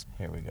selfies.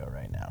 Here we go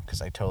right now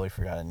because I totally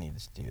forgot I needed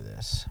to do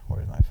this.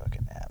 Where's my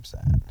fucking apps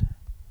at?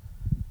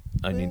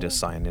 I need to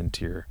sign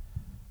into your.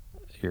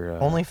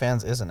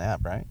 OnlyFans is an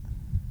app, right?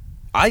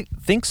 I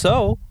think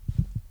so.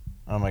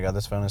 Oh my god,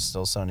 this phone is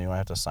still so new. I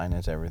have to sign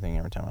into everything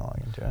every time I log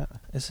into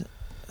Is it?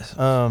 it.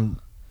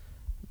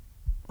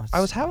 I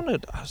was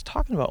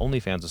talking about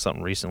OnlyFans or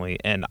something recently,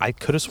 and I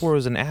could have swore it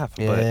was an app,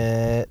 but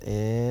It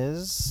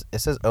is. It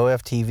says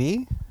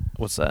OFTV.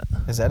 what's that?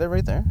 Is that it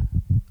right there?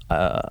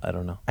 I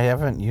don't know. I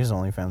haven't used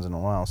OnlyFans in a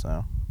while,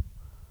 so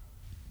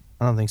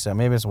I don't think so.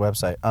 Maybe it's a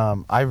website.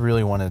 I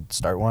really want to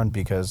start one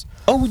because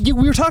Oh, we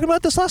were talking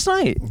about this last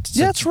night.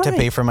 Yeah, that's right. to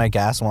pay for my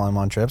gas while I'm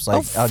on trips. Like,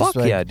 oh, I'll fuck just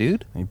be like, yeah,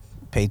 dude. You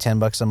pay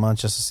 $10 a month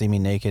just to see me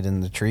naked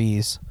in the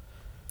trees.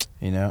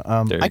 You know,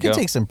 There you I can go.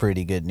 take some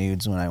pretty good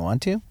nudes when I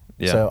want to.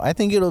 Yeah. So I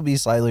think it'll be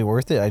slightly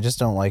worth it. I just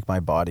don't like my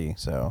body,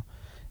 so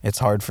it's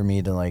hard for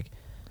me to like.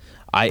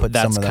 put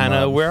That's some of them kind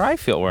of on. where I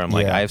feel. Where I'm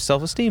like, Yeah. I have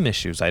self-esteem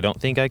issues. I don't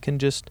think I can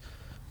just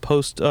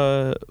post.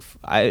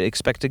 I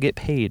expect to get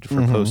paid for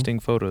Mhm. posting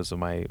photos of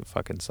my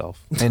fucking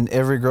self. And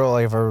every girl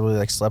I've ever really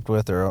like slept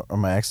with or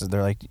my exes,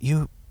 they're like,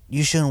 you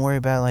shouldn't worry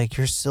about it, like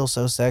you're still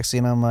so sexy,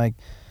 and I'm like,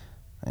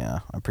 yeah,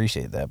 I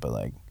appreciate that, but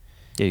like.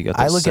 Yeah, you got.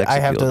 I that look at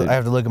sex appeal, dude. I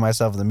have to look at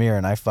myself in the mirror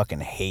and I fucking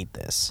hate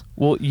this.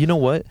 Well, you know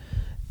what?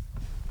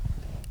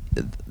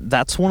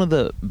 That's one of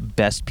the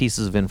best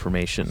pieces of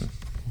information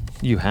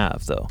you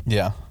have, though.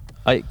 Yeah.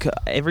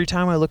 Every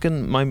time I look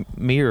in my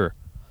mirror,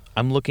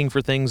 I'm looking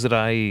for things that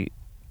I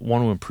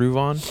want to improve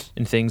on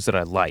and things that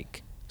I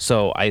like.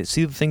 So I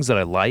see the things that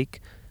I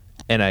like,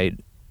 and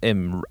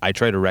I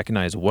try to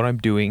recognize what I'm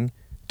doing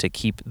to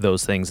keep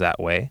those things that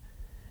way.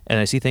 And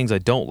I see things I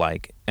don't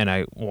like, and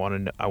I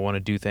want to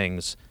do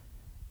things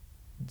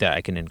that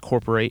I can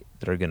incorporate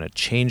that are going to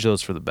change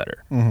those for the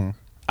better. Mm-hmm.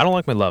 I don't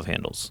like my love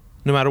handles.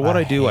 No matter what I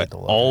I do, I hate the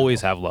love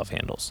always have love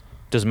handles.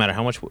 Doesn't matter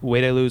how much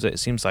weight I lose, it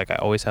seems like I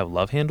always have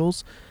love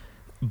handles.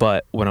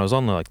 But when I was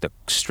on the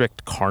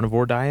strict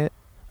carnivore diet,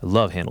 the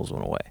love handles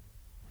went away.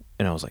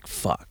 And I was like,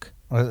 fuck.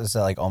 Is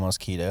that like almost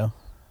keto?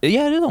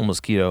 Yeah, it is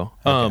almost keto.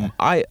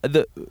 Okay.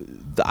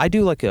 I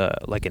do like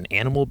an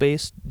animal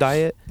based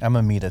diet. I'm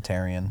a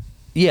meatitarian.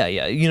 Yeah,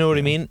 you know what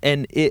I mean?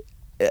 And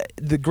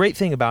the great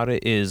thing about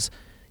it is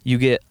you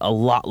get a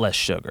lot less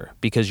sugar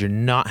because you're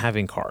not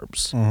having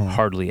carbs Mhm.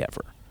 hardly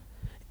ever.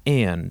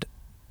 And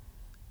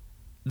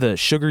the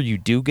sugar you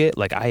do get,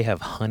 like I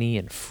have honey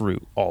and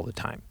fruit all the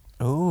time.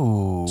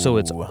 Ooh, So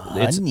it's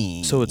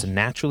honey. it's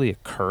naturally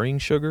occurring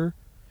sugar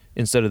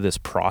instead of this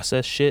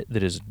processed shit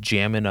that is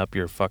jamming up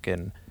your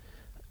fucking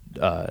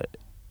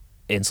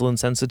insulin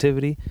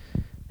sensitivity,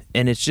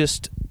 and it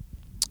just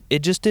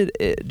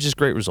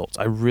great results.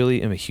 I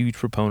really am a huge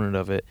proponent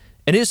of it.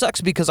 And it sucks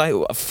because I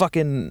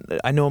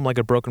know I'm like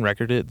a broken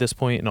record at this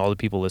point, and all the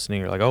people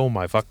listening are like, "Oh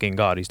my fucking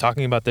god, he's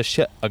talking about this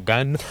shit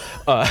again."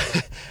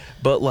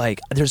 But like,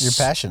 You're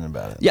passionate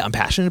about it. Yeah, I'm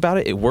passionate about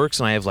it. It works,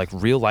 and I have like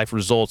real life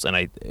results, and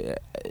I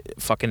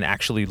fucking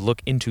actually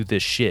look into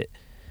this shit,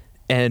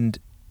 and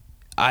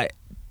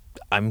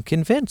I'm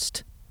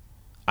convinced.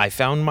 I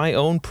found my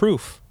own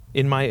proof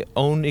in my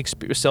own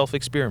self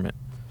experiment.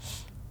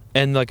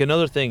 And like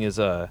another thing is,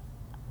 I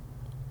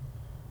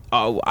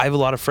have a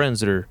lot of friends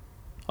that are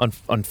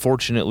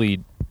unfortunately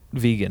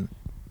vegan,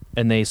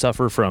 and they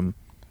suffer from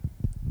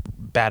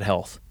bad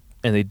health,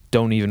 and they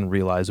don't even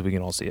realize that we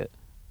can all see it.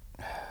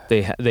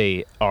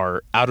 They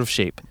are out of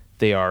shape.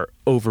 They are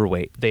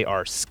overweight. They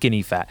are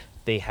skinny fat.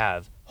 They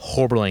have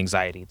horrible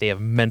anxiety. They have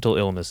mental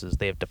illnesses.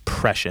 They have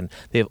depression.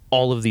 They have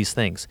all of these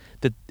things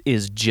that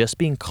is just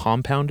being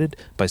compounded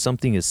by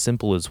something as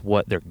simple as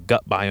what their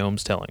gut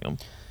biome's telling them,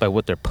 by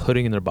what they're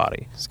putting in their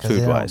body,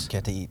 food wise. They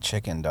don't get to eat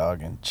chicken,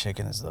 dog, and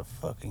chicken is the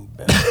fucking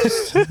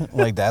best.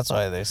 Like that's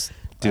why they.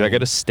 Dude, I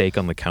got a steak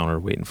on the counter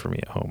waiting for me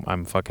at home.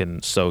 I'm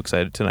fucking so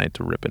excited tonight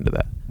to rip into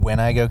that.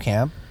 When I go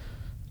camp,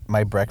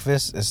 my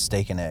breakfast is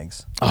steak and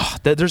eggs. Oh,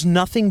 there's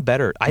nothing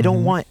better. I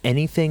don't want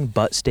anything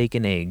but steak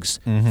and eggs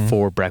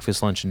for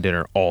breakfast, lunch, and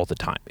dinner all the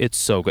time. It's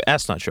so good.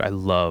 That's not true. I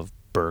love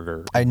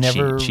burger,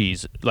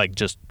 cheese, like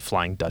just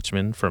Flying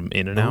Dutchman from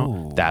In-N-Out.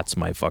 Ooh. That's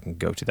my fucking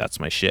go-to. That's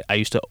my shit. I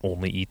used to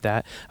only eat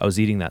that. I was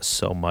eating that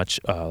so much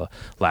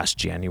last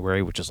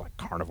January, which is like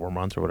carnivore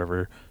month or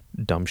whatever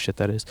dumb shit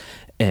that is.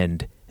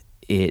 And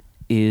it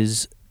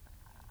is,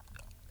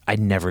 I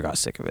never got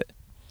sick of it.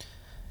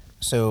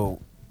 So,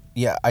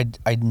 yeah,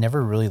 I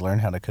never really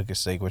learned how to cook a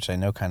steak, which I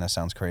know kind of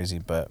sounds crazy,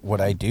 but what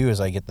I do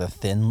is I get the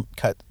thin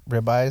cut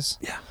ribeyes.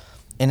 Yeah.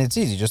 And it's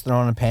easy. Just throw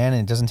it in a pan,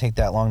 and it doesn't take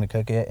that long to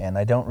cook it, and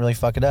I don't really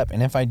fuck it up.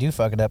 And if I do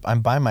fuck it up,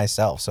 I'm by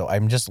myself, so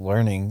I'm just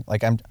learning.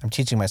 Like, I'm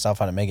teaching myself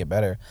how to make it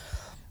better.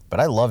 But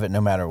I love it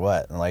no matter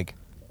what. And like,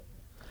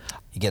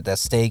 you get that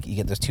steak, you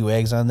get those 2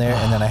 eggs on there,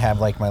 and then I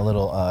have like my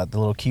little the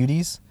little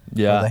cuties.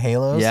 Yeah. Or the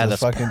halos. Yeah,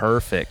 those that's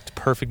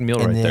perfect meal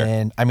right there. And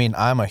then, I mean,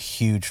 I'm a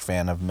huge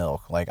fan of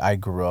milk. Like, I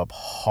grew up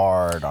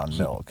hard on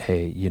milk.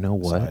 Hey, you know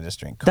what? So I just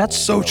drink That's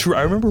cold so milk. true.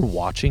 I remember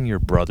watching your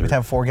brother. We'd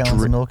have 4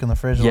 gallons of milk in the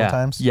fridge all the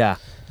times. Yeah,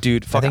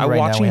 dude. Fuck, think I right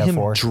now watching we have him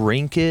 4.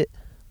 drink it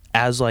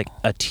as like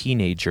a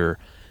teenager,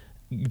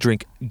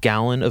 drink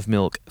gallon of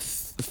milk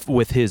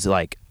with his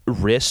like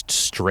wrist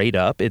straight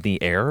up in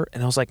the air,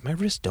 and I was like, my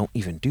wrists don't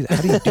even do that.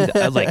 How do you do that?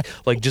 I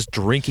like just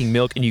drinking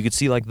milk, and you could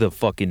see like the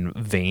fucking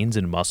veins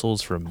and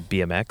muscles from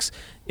BMX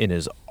in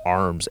his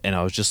arms, and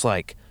I was just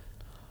like,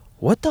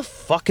 what the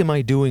fuck am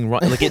I doing wrong?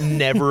 Like, it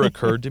never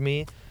occurred to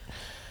me.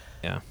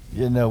 Yeah.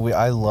 You know,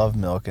 I love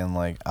milk, and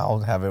like I'll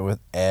have it with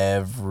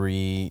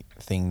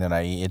everything that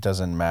I eat. It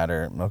doesn't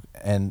matter. Milk,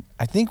 and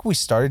I think we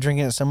started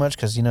drinking it so much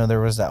because, you know,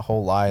 there was that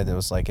whole lie that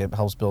was like it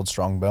helps build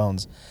strong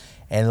bones.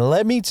 And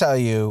let me tell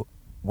you,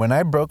 when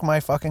I broke my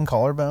fucking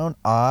collarbone,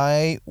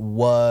 I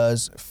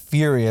was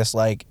furious.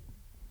 Like,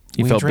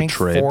 You we felt drink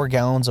betrayed. 4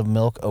 gallons of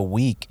milk a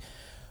week.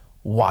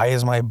 Why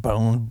is my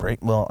bone break?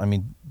 Well, I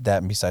mean, that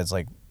and besides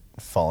like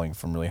falling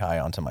from really high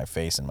onto my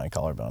face and my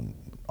collarbone,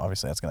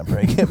 obviously that's gonna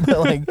break it.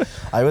 But like,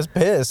 I was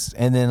pissed,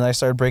 and then I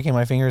started breaking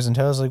my fingers and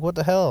toes. Like, what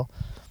the hell?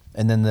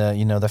 And then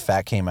the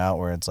fact came out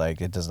where it's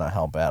like it does not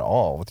help at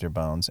all with your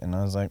bones. And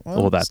I was like,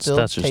 well, That's still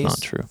just not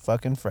tastes true.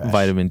 Fucking fresh.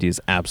 Vitamin D is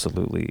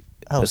absolutely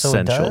Oh, so it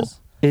essential. does?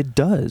 It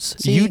does.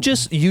 See- you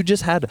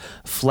just had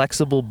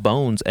flexible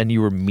bones, and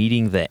you were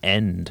meeting the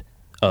end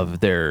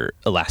of their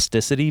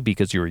elasticity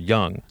because you were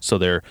young. So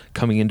they're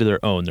coming into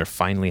their own. They're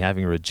finally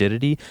having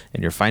rigidity,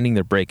 and you're finding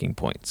their breaking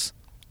points.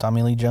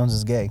 Tommy Lee Jones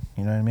is gay.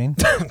 You know what I mean?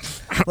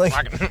 Like,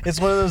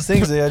 it's one of those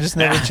things that I just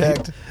never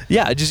checked.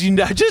 Yeah, I just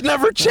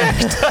never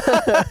checked.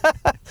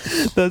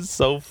 That's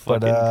so fucking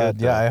But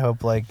good. yeah, though. I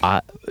hope like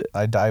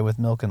I die with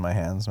milk in my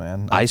hands,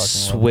 man. I fucking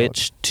love milk.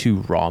 switched to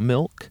raw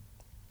milk.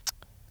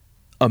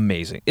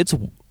 Amazing. It's a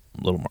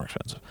little more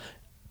expensive.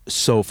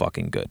 So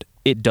fucking good.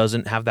 It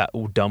doesn't have that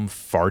dumb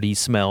farty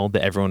smell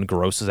that everyone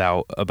grosses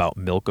out about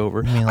milk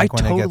over. You mean like I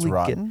when totally it gets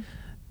rotten?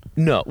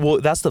 No, well,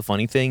 that's the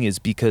funny thing is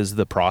because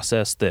the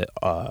process that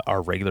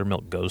our regular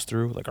milk goes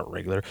through, like our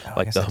regular, I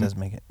like guess the that does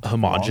make it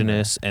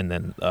homogeneous, and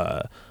then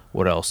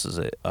what else is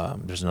it?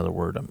 There's another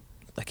word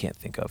I can't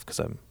think of because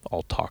I'm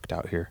all talked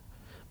out here,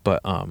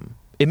 but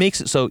it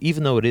makes it so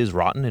even though it is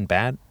rotten and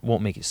bad, it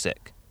won't make you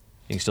sick.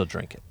 You can still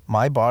drink it.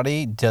 My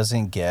body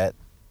doesn't get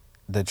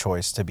the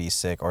choice to be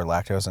sick or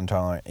lactose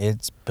intolerant.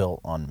 It's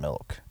built on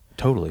milk.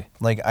 Totally.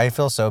 Like, I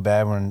feel so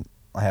bad when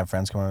I have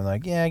friends come over and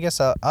like, yeah, I guess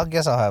I'll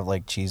have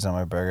like cheese on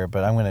my burger,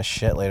 but I'm gonna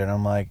shit later, and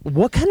I'm like,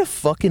 What kind of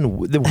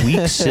fucking the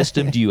weak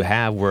system do you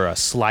have where a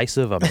slice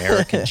of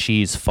American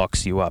cheese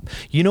fucks you up?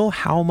 You know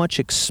how much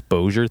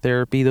exposure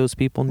therapy those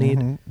people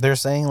need? They're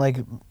saying like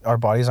our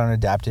bodies aren't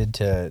adapted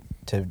to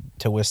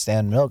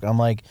withstand milk. And I'm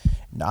like,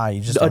 nah,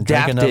 you just don't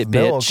drink Adapt enough it,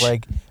 milk. bitch.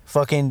 Like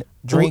fucking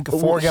drink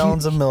Well, 4 he-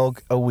 gallons of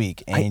milk a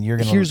week, and you're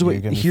gonna be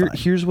fine.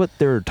 Here's what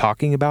they're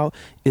talking about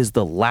is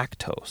the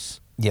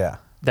lactose Yeah,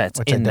 that's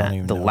Which I in don't that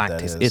even the know what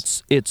that lactase.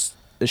 is. It's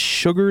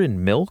sugar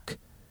in milk.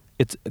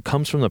 It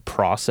comes from the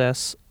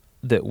process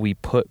that we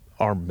put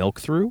our milk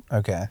through.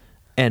 okay.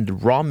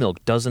 And raw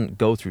milk doesn't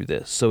go through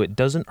this, so it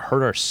doesn't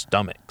hurt our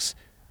stomachs,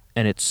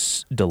 and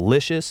it's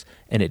delicious,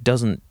 and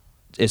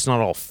it's not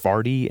all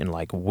farty and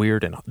like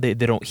weird, and they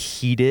don't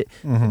heat it.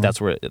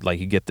 That's where like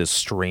you get this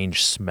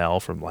strange smell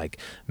from like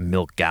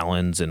milk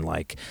gallons and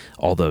like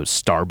all those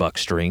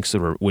Starbucks drinks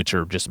which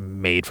are just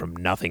made from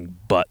nothing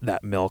but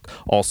that milk.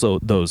 Also,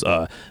 those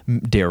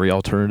dairy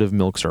alternative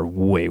milks are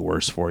way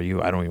worse for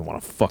you. I don't even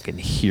want to fucking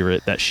hear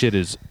it. That shit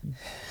is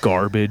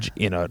garbage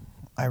in a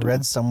I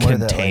read somewhere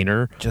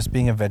container. that like, just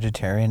being a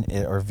vegetarian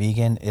or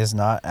vegan is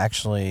not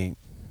actually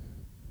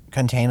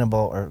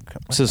containable or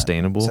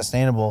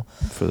sustainable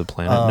for the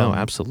planet. No,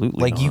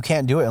 absolutely like not. you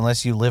can't do it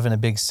unless you live in a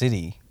big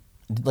city.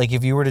 Like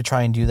if you were to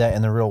try and do that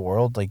in the real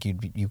world, like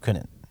you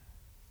couldn't.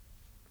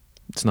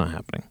 It's not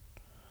happening.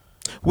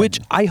 Which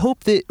I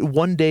hope that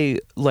one day,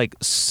 like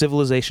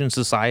civilization,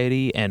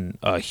 society, and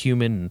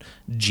human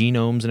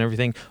genomes and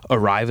everything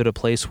arrive at a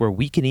place where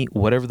we can eat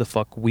whatever the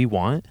fuck we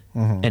want,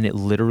 and it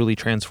literally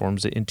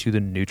transforms it into the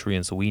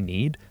nutrients we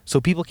need,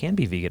 so people can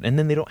be vegan, and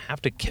then they don't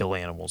have to kill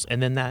animals,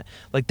 and then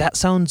that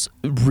sounds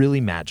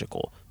really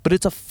magical, but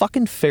it's a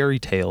fucking fairy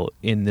tale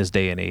in this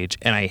day and age,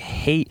 and I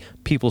hate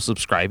people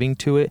subscribing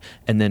to it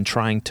and then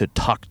trying to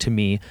talk to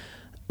me.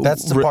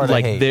 That's the part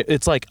like I hate.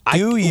 it's like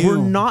we're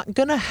not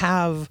gonna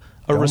have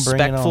a Don't bring it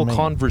respectful on me.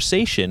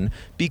 conversation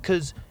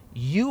because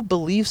you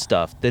believe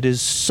stuff that is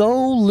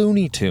so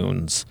Looney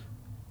Tunes.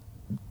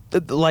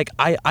 Like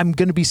I'm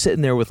gonna be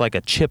sitting there with like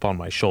a chip on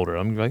my shoulder.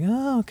 I'm gonna be like,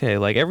 oh, okay.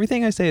 Like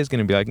everything I say is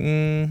gonna be like,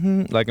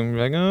 like I'm gonna be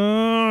like,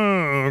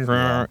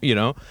 oh, you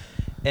know,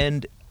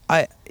 and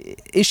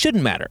it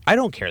shouldn't matter. I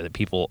don't care that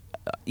people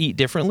eat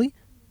differently.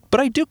 But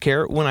I do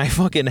care when I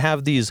fucking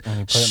have these When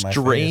you put it in my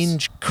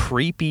strange,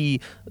 creepy,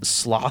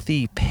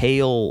 slothy,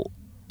 pale,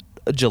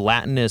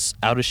 gelatinous,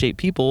 out of shape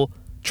people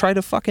try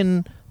to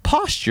fucking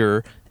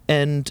posture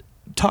and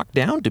talk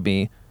down to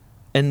me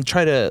and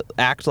try to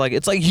act like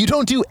it's like you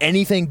don't do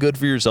anything good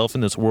for yourself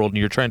in this world and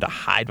you're trying to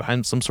hide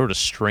behind some sort of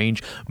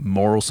strange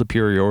moral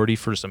superiority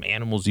for some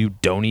animals you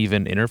don't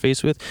even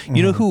interface with.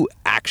 You know who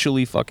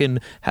actually fucking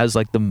has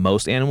like the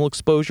most animal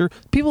exposure?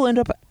 People end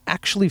up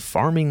actually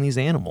farming these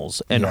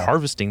animals and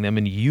harvesting them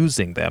and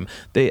using them.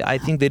 I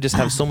think they just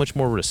have so much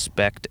more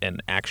respect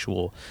and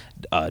actual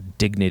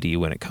dignity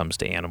when it comes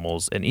to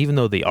animals, and even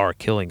though they are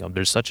killing them,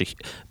 there's such a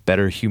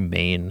better,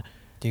 humane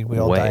Dude, we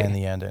all way. die in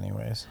the end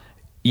anyways.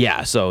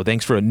 Yeah, so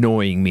thanks for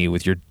annoying me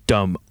with your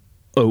dumb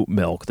oat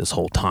milk this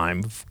whole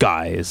time,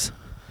 guys.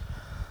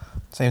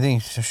 Same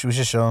thing. We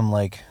should show them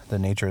like the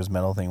nature is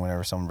metal thing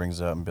whenever someone brings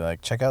it up and be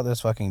like, check out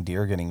this fucking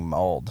deer getting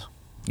mauled.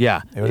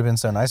 Yeah. It would have been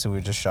so nice if we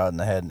just shot it in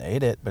the head and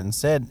ate it, but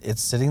instead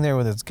it's sitting there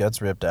with its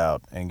guts ripped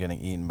out and getting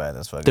eaten by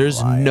this fucking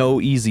There's lion. no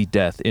easy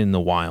death in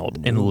the wild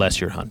unless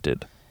you're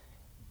hunted.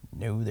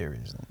 No, there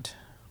isn't.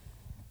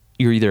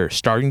 You're either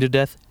starving to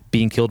death,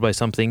 being killed by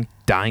something,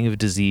 dying of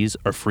disease,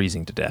 or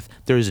freezing to death.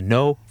 There is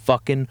no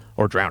fucking,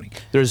 or drowning.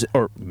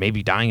 Or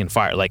maybe dying in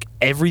fire. Like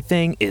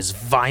everything is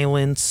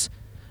violence.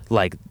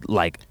 Like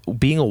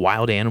being a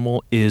wild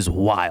animal is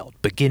wild,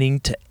 beginning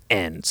to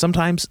end.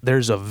 Sometimes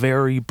there's a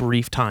very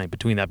brief time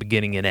between that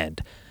beginning and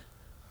end.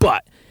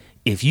 But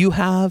if you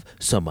have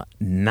some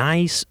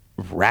nice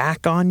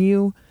rack on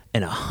you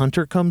and a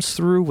hunter comes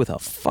through with a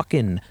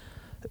fucking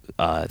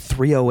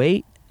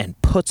 308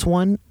 and puts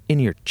one in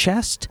your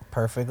chest,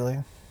 Perfectly.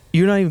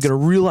 you're not even going to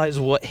realize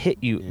what hit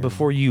you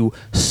before you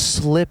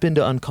slip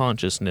into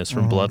unconsciousness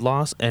from blood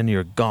loss and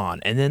you're gone.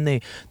 And then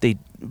they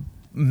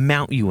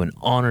mount you and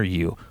honor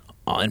you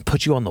and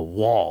put you on the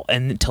wall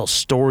and tell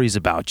stories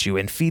about you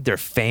and feed their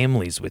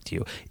families with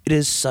you. It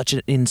is such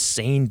an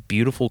insane,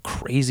 beautiful,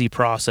 crazy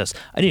process.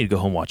 I need to go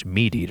home and watch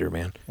Meat Eater,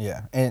 man.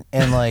 Yeah, and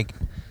like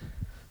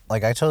I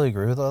totally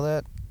agree with all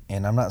that.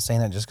 And I'm not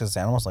saying that just because it's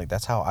animals. Like,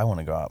 that's how I want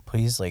to go out.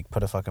 Please, like,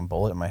 put a fucking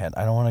bullet in my head.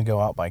 I don't want to go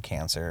out by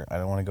cancer. I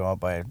don't want to go out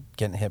by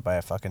getting hit by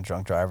a fucking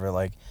drunk driver.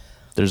 Like,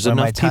 There's when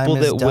my enough people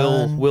time is that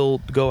done, will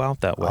go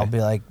out that way. I'll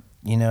be like,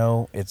 you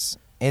know, it's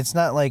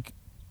not like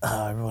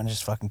everyone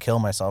just fucking kill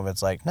myself.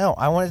 It's like, no,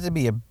 I want it to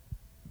be a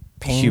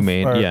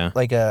Humane, yeah.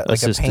 like a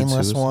Assisted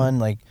painless suicide. one.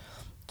 Like,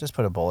 just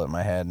put a bullet in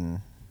my head,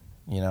 and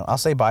you know, I'll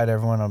say bye to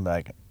everyone. I'm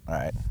like, all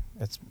right,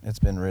 it's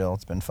been real.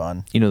 It's been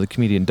fun. You know the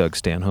comedian Doug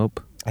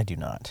Stanhope? I do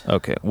not.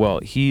 Okay, well,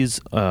 he's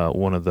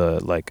one of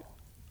the like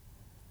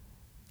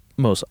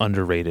most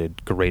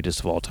underrated,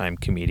 greatest of all time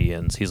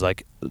comedians. He's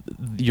like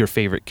your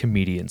favorite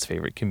comedian's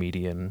favorite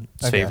comedian's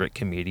Okay. favorite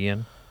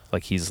comedian.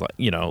 Like he's like,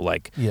 you know,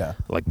 like Yeah.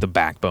 like the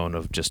backbone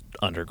of just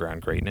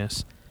underground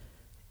greatness.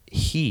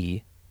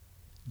 He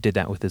did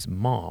that with his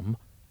mom.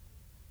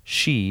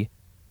 She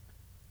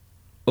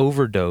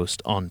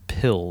overdosed on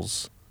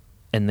pills,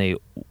 and they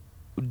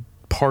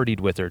partied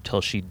with her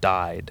till she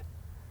died,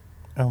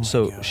 Oh my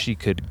so God. she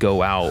could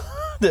go out.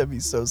 That'd be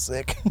so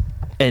sick.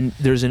 And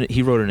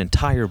he wrote an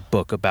entire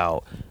book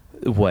about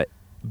what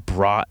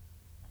brought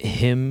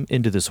him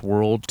into this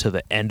world to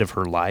the end of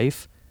her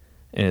life,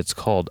 and it's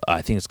called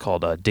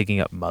Digging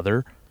Up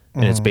Mother,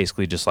 and it's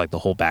basically just like the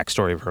whole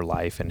backstory of her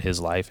life and his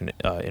life and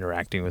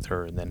interacting with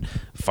her, and then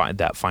find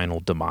that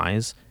final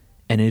demise.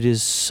 And it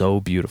is so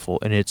beautiful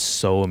and it's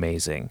so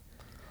amazing.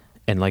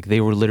 And like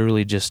they were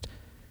literally just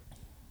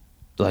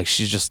like,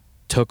 she just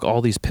took all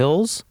these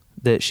pills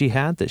that she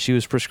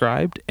was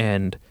prescribed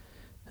and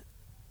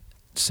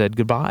said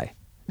goodbye.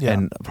 Yeah.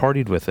 And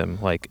partied with him,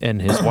 like,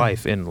 and his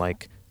wife in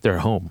like their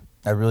home.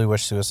 I really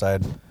wish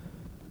suicide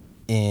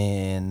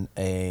in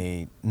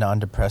a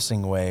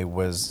non-depressing way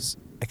was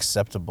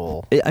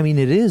acceptable. I mean,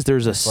 it is.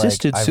 There's It's like,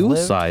 assisted I've lived-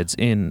 suicides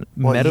in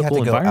Well, medical you have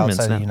to go environments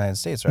outside now. of the United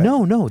States, right?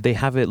 No, they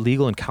have it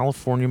legal in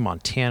California,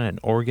 Montana, and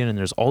Oregon, and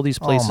there's all these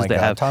places oh my that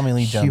God, have Tommy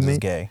Lee Jones human- is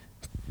gay.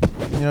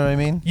 You know what I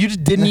mean? You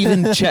just didn't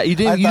even check. You I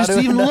didn't. You thought just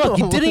it even was- look.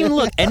 You no. didn't even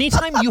look.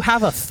 Anytime you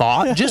have a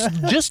thought,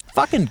 just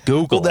fucking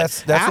Google Well, it.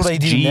 that's Ask what I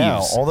do Jeeves.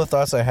 now. All the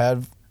thoughts I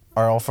had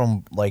are all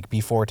from like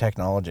before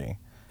technology.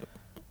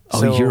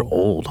 Oh, So, you're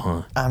old,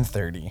 huh? I'm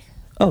 30.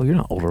 Oh, you're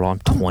not older. I'm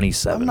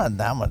 27. I'm not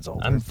that much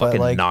older. I'm but fucking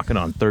like, knocking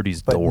on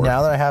 30's But door.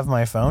 now that I have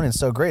my phone, it's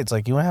so great. It's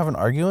like, you want to have an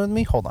argument with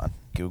me? Hold on.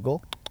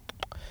 Google.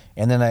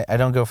 And then I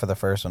don't go for the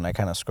first one. I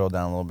kind of scroll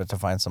down a little bit to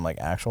find some like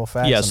actual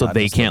facts. yeah, and so not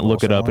they just the can't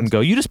look it bullshit up and ones. go,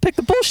 you just picked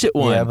the bullshit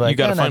one. Yeah, but you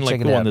got to kinda find like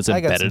check the it one out. that's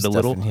I got some embedded a stuff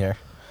little. in here.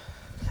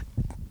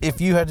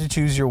 If you had to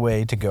choose your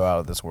way to go out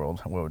of this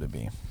world, what would it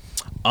be?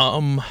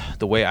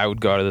 The way I would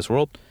go out of this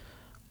world,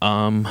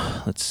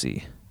 let's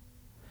see.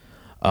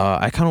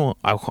 I kind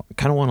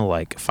of want to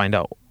like find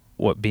out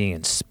what being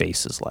in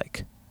space is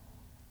like.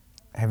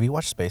 Have you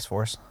watched Space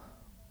Force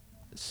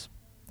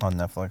on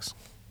Netflix?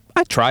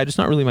 I tried. It's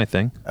not really my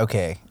thing.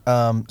 Okay.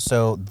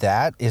 So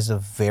that is a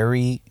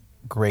very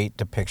great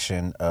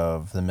depiction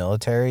of the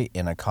military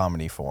in a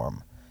comedy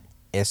form,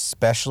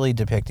 especially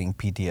depicting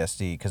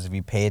PTSD. Because if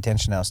you pay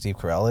attention to how Steve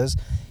Carell is,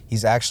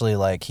 he's actually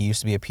like, he used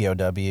to be a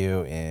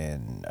POW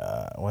in,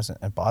 wasn't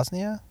it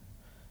Bosnia?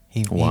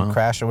 He Wow.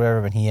 crashed or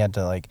whatever, but he had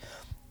to like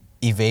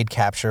evade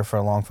capture for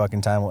a long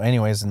fucking time. Well,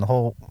 anyways, in the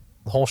whole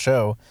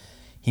show,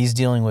 he's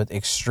dealing with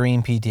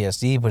extreme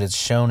PTSD, but it's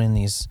shown in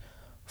these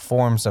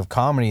forms of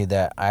comedy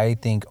that I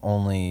think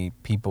only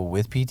people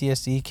with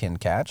PTSD can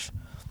catch.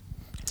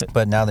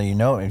 But now that you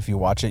know, if you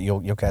watch it,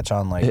 you'll catch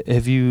on. Like,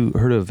 Have you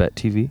heard of Vet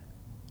TV?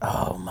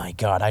 oh my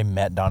God, I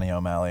met Donnie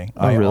O'Malley.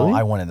 Oh, really?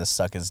 I wanted to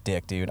suck his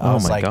dick, dude. I Oh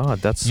was my like, God,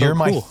 that's so you're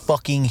my cool.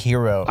 fucking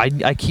hero.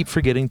 I keep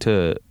forgetting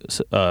to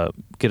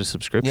get a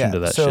subscription to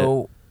that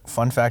so,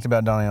 fun fact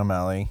about Donnie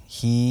O'Malley,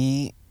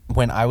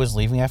 when I was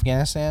leaving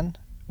Afghanistan,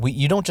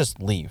 you don't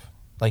just leave.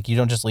 Like, you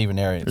don't just leave an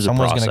area. There's a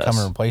Someone's going to come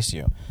process. and replace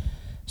you.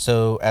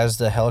 So as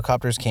the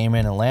helicopters came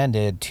in and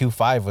landed,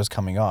 2-5 was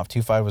coming off.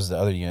 2-5 was the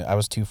other unit. I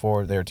was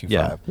 2-4, they were 2-5. shit.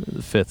 Yeah,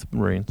 the 5th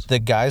Marines. The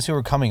guys who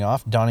were coming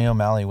off, Donnie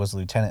O'Malley was a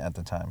lieutenant at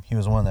the time. He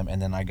was one of them,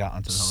 and then I got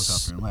onto the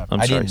helicopter and left. I'm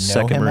I sorry, didn't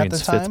know 2nd him Marines, at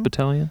the 5th time.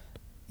 Battalion?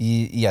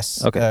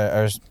 Yes.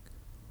 Okay.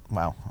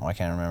 Wow, I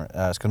can't remember.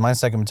 Because mine's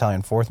 2nd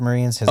Battalion, 4th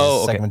Marines. His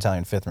Oh, is okay. 2nd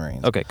Battalion, 5th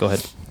Marines. Okay, go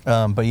ahead.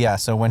 But yeah,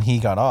 so when he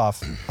got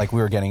off, like,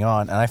 we were getting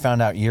on, and I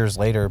found out years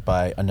later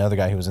by another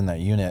guy who was in that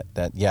unit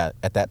that, yeah,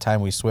 at that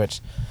time we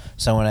switched.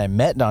 So when I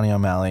met Donnie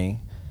O'Malley,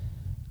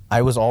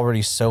 I was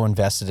already so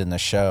invested in the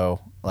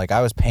show. Like,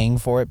 I was paying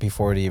for it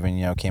before it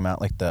even, came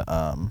out. Like The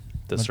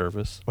what-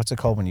 service what's it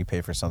called when you pay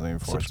for something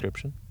before it's,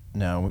 subscription.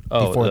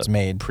 before it's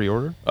made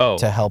Pre-order. Oh,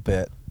 to help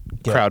it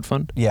get,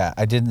 crowdfund. Yeah,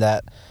 I did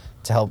that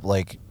to help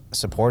like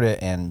support it,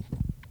 and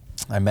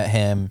I met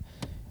him,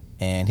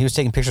 and he was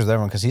taking pictures of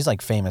everyone because he's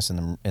like famous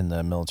in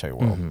the military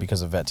world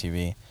because of Vet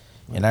TV.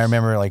 And I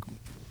remember like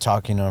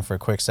talking to him for a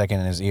quick second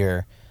in his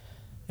ear.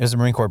 It was a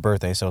Marine Corps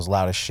birthday, so it was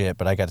loud as shit,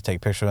 but I got to take a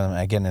picture with him.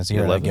 I get in his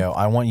ear and I go,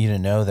 I want you to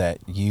know that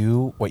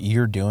what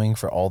you're doing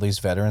for all these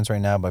veterans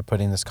right now by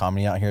putting this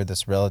comedy out here,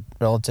 this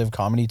relative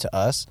comedy to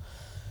us,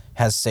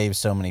 has saved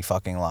so many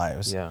fucking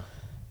lives. Yeah.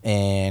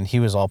 And he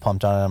was all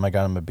pumped on him. I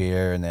got him a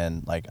beer, and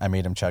then like I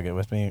made him chug it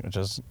with me, which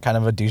is kind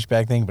of a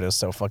douchebag thing, but it was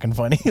so fucking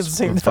funny at the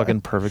same time.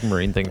 Fucking perfect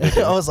Marine thing to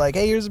do. I was like,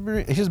 "Hey, here's a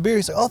beer."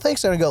 He's like, "Oh,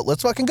 thanks." And I go,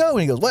 "Let's fucking go."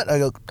 And he goes, "What?" I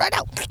go, "Right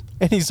now."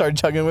 And he started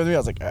chugging with me. I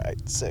was like, "All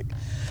right, sick."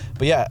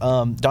 But yeah,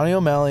 Donnie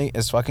O'Malley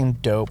is fucking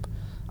dope.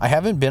 I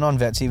haven't been on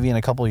Vet TV in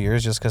a couple of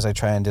years just because I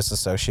try and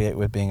disassociate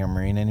with being a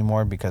Marine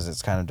anymore because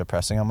it's kind of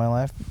depressing on my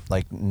life.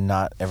 Like,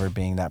 not ever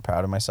being that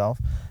proud of myself.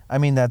 I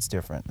mean, that's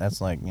different. That's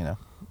like,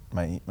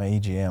 my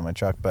EGA on my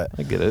truck, but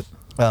I get it.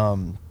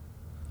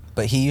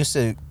 but he used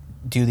to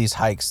do these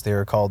hikes. They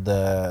were called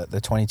the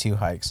 22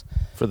 hikes.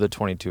 For the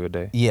 22 a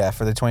day. Yeah,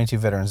 for the 22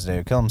 veterans today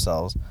who kill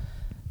themselves.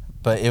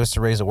 But it was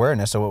to raise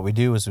awareness. So what we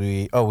do is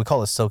we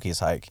call it Silky's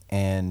hike,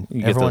 and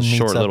You get everyone those meets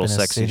short up little in a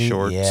sexy city.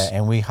 shorts. Yeah,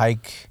 and we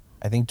hike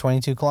I think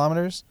 22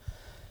 kilometers,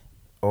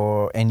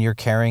 and you're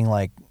carrying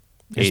like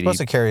you're supposed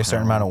to carry a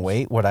certain amount of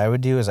weight. What I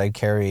would do is I'd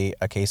carry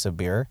a case of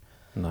beer.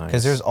 Nice.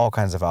 Because there's all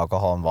kinds of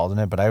alcohol involved in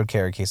it, but I would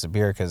carry a case of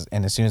beer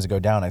and as soon as it go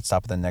down, I'd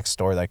stop at the next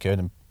store that I could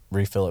and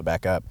refill it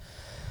back up.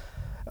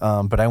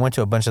 But I went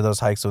to a bunch of those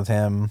hikes with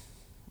him,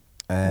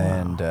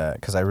 and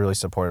because I really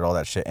supported all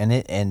that shit,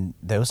 and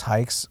those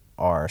hikes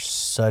are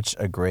such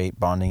a great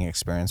bonding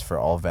experience for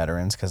all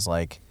veterans, because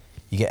like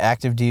you get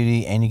active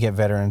duty and you get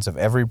veterans of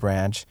every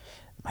branch.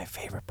 My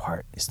favorite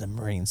part is the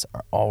Marines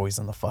are always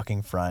on the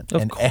fucking front.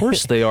 Of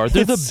course they are.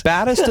 They're the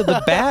baddest of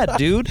the bad,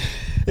 dude.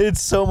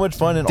 It's so much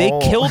fun. And they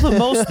kill the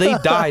most. They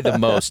die the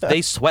most.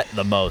 They sweat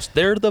the most.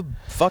 They're the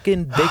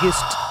fucking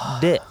biggest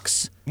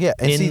dicks. Yeah,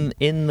 and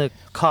in the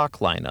cock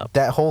lineup.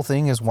 That whole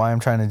thing is why I'm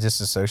trying to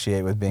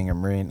disassociate with being a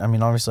Marine. I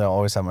mean, obviously, I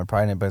always have my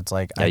pride in it, but it's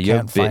like I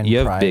can't find you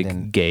have pride big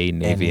in gay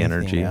Navy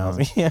energy.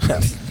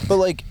 Yeah, but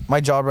like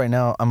my job right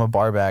now, I'm a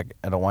barback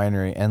at a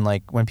winery, and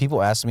like when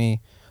people ask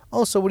me,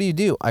 "Oh, so what do you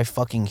do?" I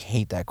fucking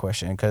hate that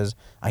question because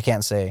I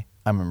can't say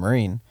I'm a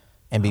Marine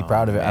and be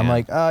proud of it. Man. I'm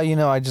like, oh,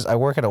 I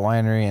work at a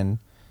winery and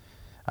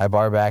I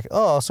bar back.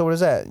 Oh, so what is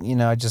that?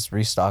 I just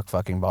restock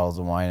fucking bottles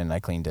of wine and I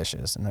clean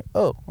dishes. And like,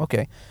 oh,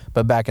 okay.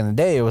 But back in the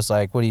day, it was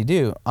like, what do you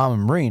do? I'm a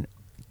Marine.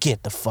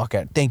 Get the fuck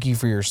out. Thank you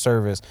for your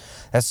service.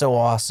 That's so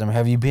awesome.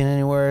 Have you been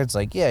anywhere? It's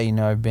like, yeah,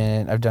 I've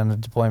done a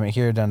deployment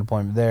here, done a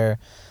deployment there.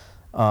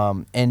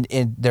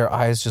 And their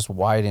eyes just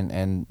widen,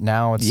 and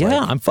now it's like,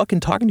 I'm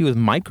fucking talking to you with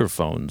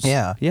microphones.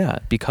 Yeah,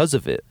 because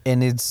of it.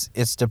 And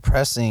it's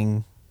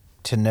depressing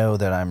to know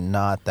that I'm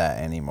not that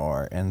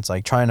anymore, and it's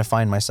like trying to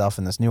find myself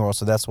in this new world.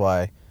 So that's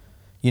why,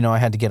 I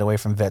had to get away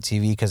from Vet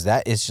TV, because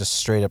that is just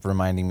straight up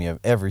reminding me of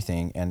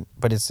everything,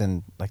 but it's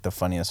in like the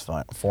funniest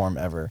form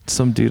ever.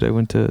 Some dude I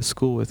went to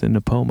school with in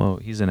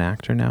Napomo, he's an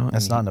actor now.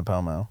 That's not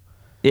Napomo.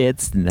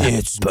 It's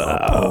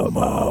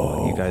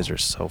Napomo. You guys are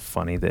so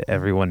funny that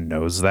everyone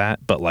knows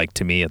that, but like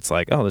to me, it's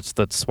like, oh, that's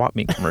the swap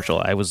meet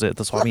commercial. I was at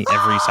the swap meet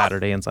every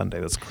Saturday and Sunday.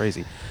 That's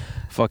crazy.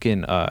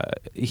 Fucking,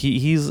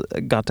 he's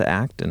got to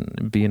act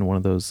and be in one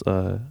of those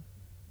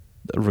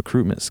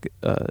recruitment.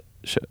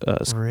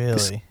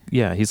 Really?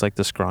 Yeah, he's like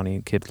the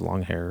scrawny kid with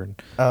long hair.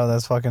 And, oh,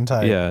 that's fucking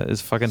tight. yeah,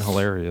 it's fucking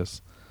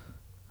hilarious.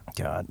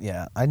 God,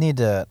 yeah. I need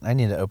to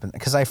open,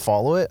 because I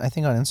follow it, I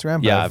think, on Instagram.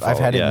 But Yeah, I've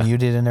had it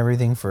muted and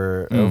everything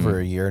for over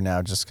a year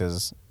now, just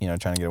because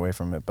trying to get away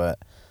from it. But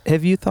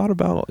have you thought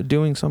about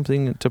doing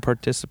something to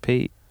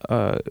participate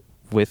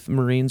with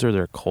Marines or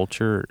their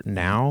culture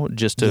now,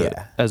 just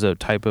to as a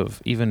type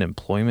of even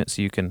employment,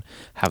 so you can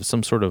have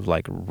some sort of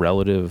like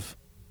relative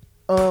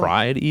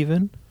pride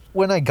even?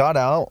 When I got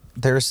out,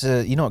 there's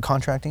you know what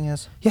contracting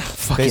is? Yeah,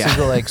 fuck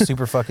basically yeah. like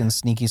super fucking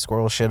sneaky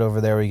squirrel shit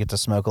over there where you get to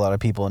smoke a lot of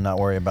people and not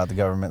worry about the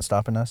government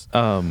stopping us.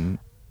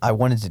 I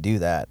wanted to do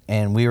that,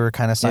 and we were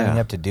kind of signing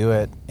up to do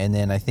it, and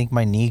then I think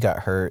my knee got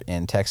hurt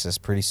in Texas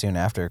pretty soon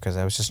after, because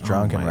I was just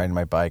drunk and riding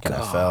my bike and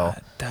I fell.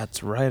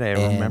 That's right. I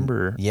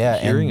remember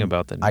hearing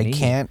about the knee. I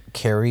can't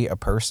carry a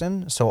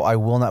person, so I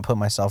will not put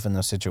myself in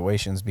those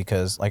situations,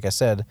 because like I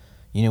said,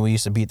 we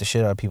used to beat the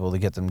shit out of people to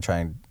get them to try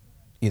and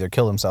either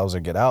kill themselves or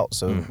get out.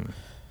 So,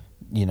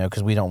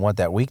 because we don't want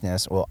that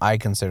weakness. Well, I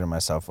consider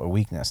myself a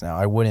weakness now.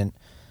 I wouldn't,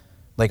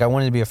 like, I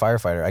wanted to be a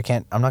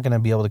firefighter. I'm not going to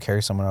be able to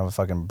carry someone out of a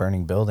fucking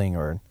burning building,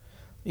 or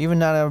even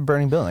not out of a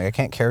burning building. I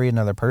can't carry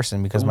another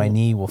person because my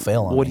knee will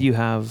fail on me. What do you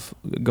have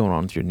going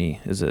on with your knee?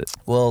 Is it?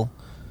 Well,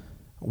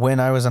 when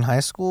I was in high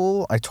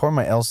school, I tore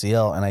my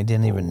LCL and I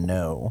didn't even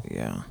know.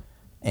 Yeah.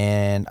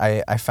 And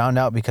I found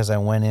out because I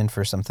went in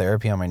for some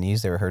therapy on my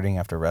knees. They were hurting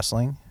after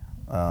wrestling.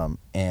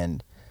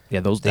 And yeah,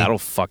 that'll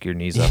fuck your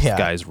knees up,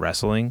 guys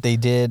wrestling. They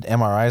did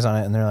MRIs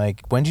on it, and they're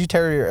like, when did you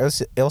tear your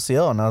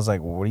LCL? And I was like,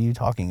 what are you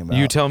talking about?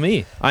 You tell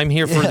me. I'm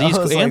here for these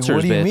answers, like,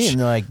 what do you bitch. mean? And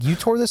they're like, you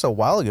tore this a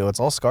while ago.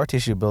 It's all scar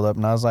tissue buildup.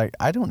 And I was like,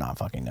 I do not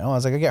fucking know. I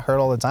was like, I get hurt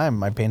all the time.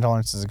 My pain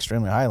tolerance is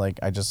extremely high. Like,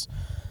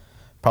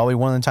 probably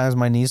one of the times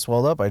my knees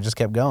swelled up, I just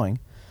kept going.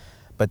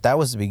 But that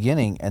was the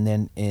beginning. And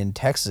then in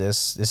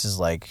Texas, this is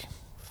like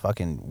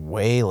fucking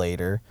way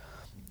later,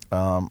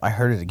 I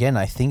heard it again.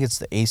 I think it's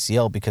the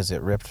ACL, because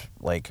it ripped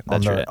like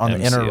on the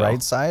inner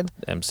right side.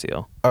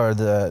 MCL. Or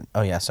the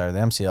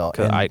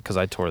MCL. Because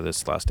I tore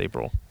this last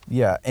April.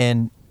 Yeah,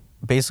 and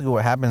basically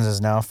what happens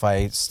is now if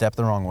I step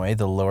the wrong way,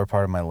 the lower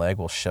part of my leg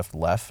will shift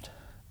left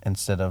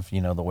instead of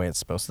the way it's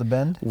supposed to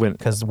bend.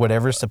 Because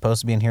whatever's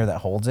supposed to be in here that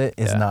holds it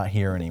is not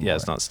here anymore. Yeah,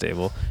 it's not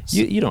stable.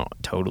 You don't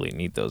totally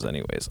need those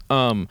anyways.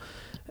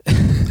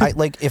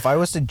 If I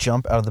was to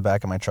jump out of the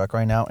back of my truck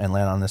right now and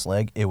land on this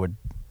leg, it would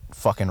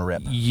fucking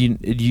rip.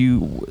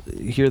 You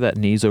hear that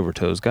knees over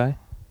toes guy?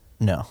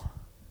 No.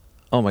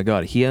 Oh my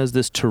god, he has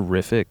this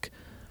terrific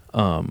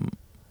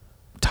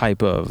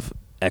type of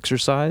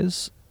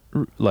exercise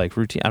like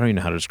routine. I don't even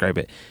know how to describe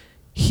it.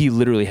 He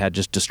literally had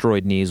just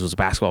destroyed knees, was a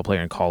basketball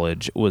player in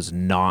college, was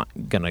not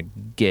gonna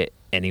get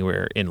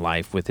anywhere in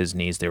life with his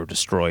knees. They were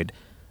destroyed.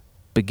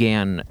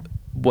 Began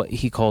what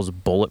he calls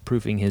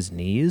bulletproofing his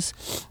knees,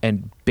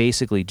 and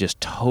basically just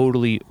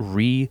totally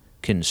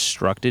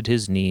reconstructed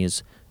his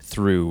knees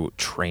through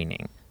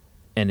training.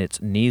 and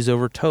it's knees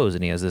over toes,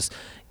 and he has this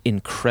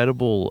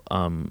incredible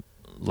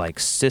like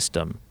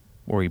system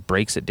where he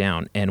breaks it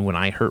down. And when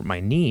I hurt my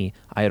knee,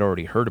 I had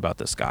already heard about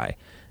this guy,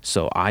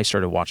 so I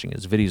started watching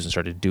his videos and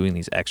started doing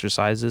these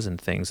exercises and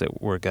things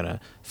that were gonna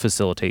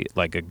facilitate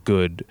like a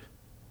good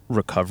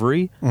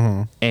recovery.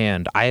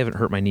 And I haven't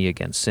hurt my knee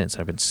again since.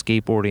 I've been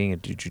skateboarding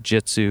and do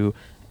jujitsu,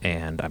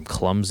 and I'm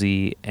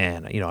clumsy,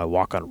 and you know, I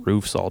walk on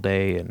roofs all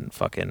day and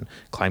fucking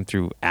climb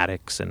through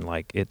attics, and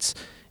like it's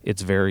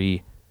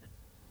very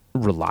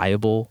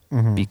reliable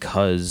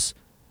because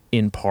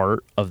in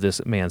part of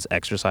this man's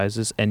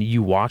exercises. And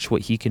you watch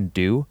what he can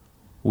do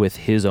with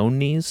his own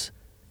knees,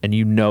 and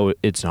you know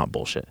it's not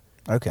bullshit.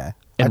 Okay.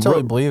 And I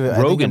totally believe it. I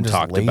think Rogan I'm just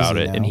talked about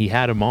lazy it, and now. he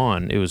had him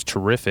on. It was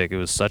terrific. It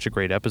was such a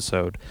great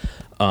episode.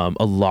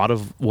 A lot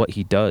of what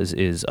he does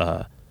is,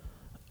 I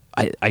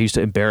used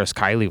to embarrass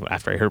Kylie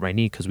after I hurt my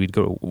knee because we'd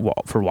go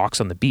for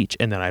walks on the beach,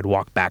 and then I'd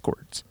walk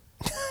backwards.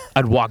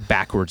 I'd walk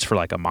backwards for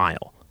like a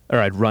mile, or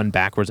I'd run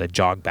backwards. I'd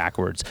jog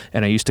backwards,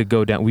 and I used to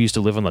go down. We used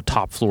to live on the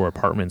top floor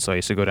apartment, so I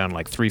used to go down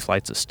like 3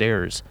 flights of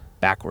stairs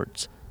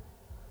backwards.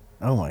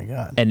 Oh my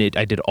God. And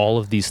I did all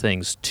of these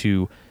things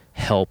to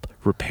help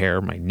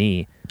repair my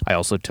knee. I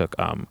also took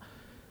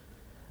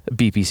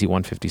BPC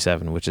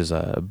 157, which is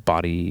a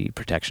body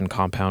protection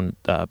compound,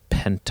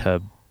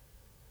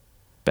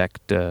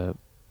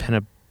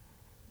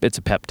 it's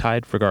a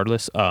peptide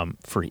regardless,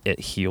 for it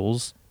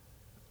heals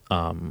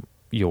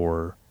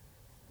your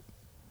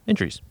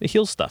injuries. It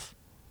heals stuff.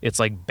 It's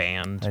like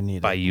banned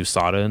by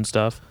USADA and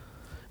stuff.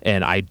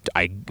 And I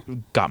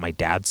got my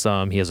dad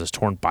some. He has this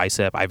torn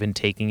bicep. I've been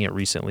taking it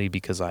recently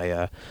because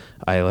I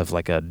have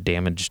like a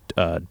damaged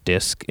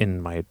disc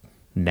in my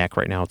neck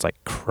right now. It's like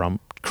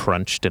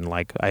crunched, and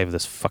like I have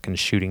this fucking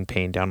shooting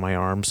pain down my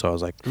arm. So I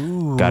was like,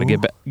 gotta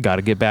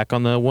get back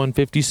on the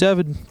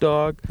 157,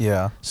 dog.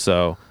 Yeah.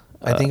 So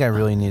I think I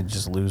really need to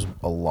just lose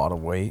a lot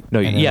of weight. No,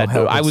 yeah,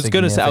 no, I was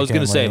gonna say,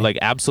 significantly. like,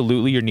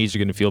 absolutely, your knees are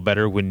gonna feel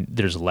better when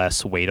there's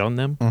less weight on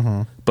them,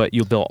 but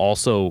they'll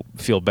also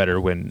feel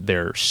better when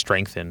they're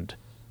strengthened.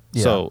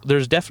 Yeah. So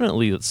there's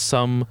definitely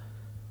some,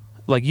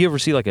 like, you ever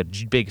see like a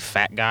big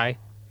fat guy,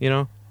 you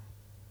know,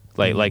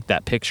 like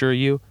that picture of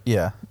you?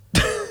 Yeah.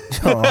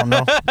 Oh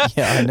no.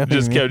 Yeah, I know.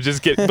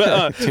 Just kidding.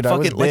 But Dude, I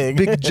was fucking like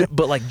big.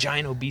 but like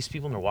giant obese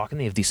people, and they're walking.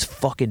 They have these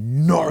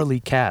fucking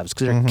gnarly calves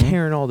because they're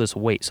carrying all this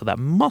weight. So that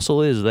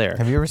muscle is there.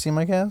 Have you ever seen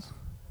my calves?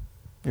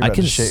 You're I about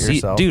can to shit see,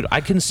 yourself. dude. I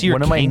can see your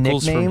One of my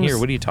cankles from nicknames- here.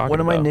 What are you talking One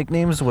of about? my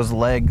nicknames was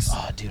legs.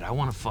 Oh, dude, I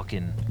want to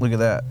fucking Look at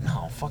that.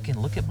 no, fucking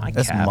look at my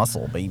That's calf.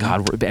 muscle, baby.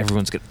 God,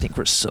 everyone's gonna think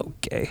we're so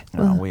gay.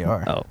 No, we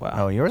are. Oh, wow.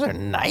 Oh, yours are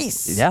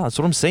nice. Yeah, that's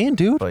what I'm saying,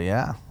 dude. But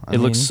yeah, It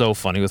looks so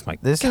funny with my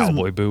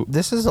cowboy boot.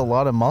 This is a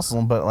lot of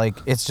muscle, but like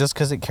it's just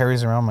because it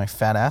carries around my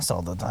fat ass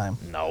all the time.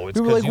 No, it's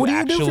People were because like, "What do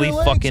you do for actually your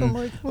legs?" fucking. I'm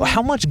like, "Well."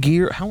 How much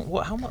gear?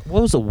 What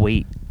was the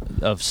weight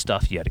of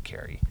stuff you had to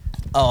carry?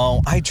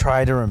 Oh, I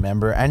try to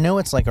remember. I know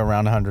it's like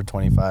around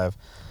 125.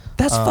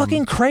 That's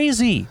fucking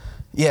crazy.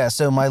 Yeah,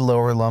 so my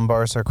lower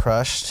lumbars are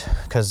crushed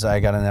because I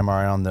got an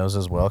MRI on those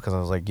as well because I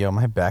was like, yo,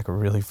 my back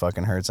really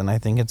fucking hurts. And I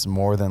think it's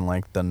more than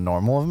like the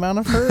normal amount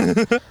of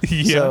hurt.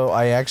 Yeah. So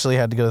I actually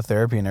had to go to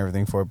therapy and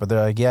everything for it. But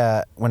they're like,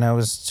 yeah, when I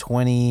was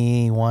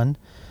 21,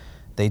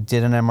 they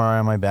did an MRI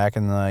on my back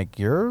and they're like,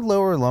 your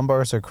lower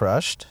lumbars are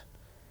crushed.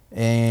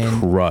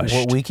 And Crushed.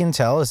 what we can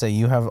tell is that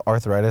you have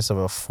arthritis of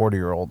a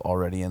 40-year-old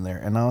already in there.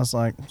 And I was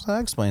like, so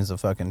that explains the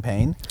fucking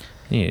pain.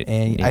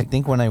 And I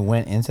think when I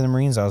went into the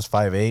Marines, I was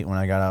 5'8". When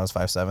I got out, I was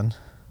 5'7".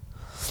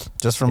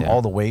 Just from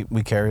all the weight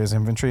we carry as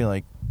infantry,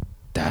 like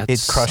that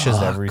it crushes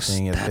sucks.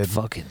 everything. That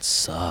fucking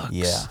sucks.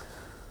 Yeah.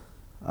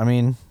 I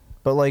mean,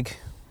 but like,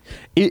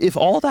 If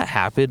all that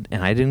happened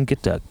and I didn't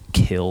get to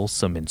kill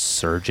some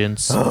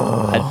insurgents,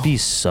 I'd be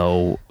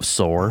so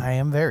sore. I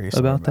am very sorry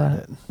About about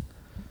that. it.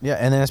 Yeah,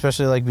 and then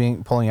especially like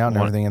pulling out and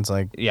One- everything, it's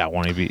like, Yeah,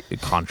 wanting to be a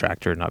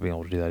contractor and not being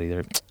able to do that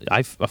either.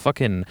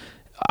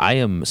 I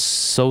am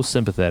so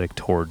sympathetic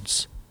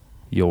towards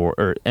or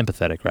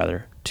empathetic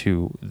rather,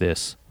 to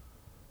this.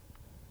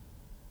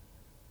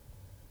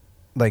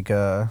 what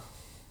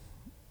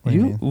do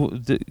you mean?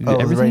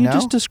 Everything right you now?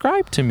 just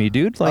described to me,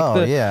 dude. Like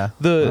Oh, yeah.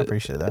 I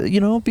appreciate that. You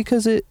know,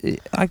 because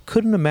I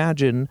couldn't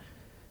imagine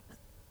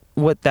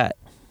what that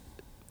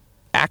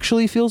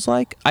actually feels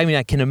like. I mean,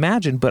 I can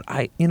imagine, but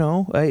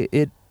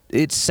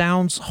it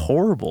sounds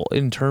horrible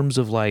in terms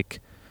of like,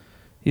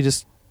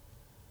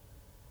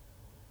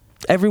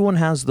 everyone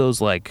has those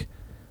like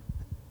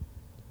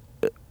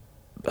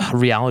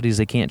realities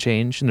they can't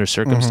change, and there's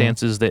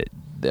circumstances that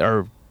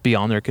are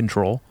beyond their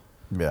control,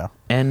 Yeah.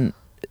 and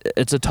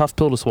it's a tough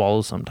pill to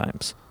swallow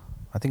sometimes.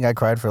 I think I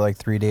cried for like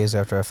 3 days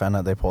after I found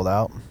out they pulled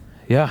out.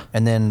 Yeah.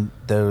 And then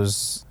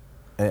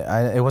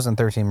it wasn't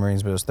 13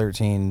 Marines, but it was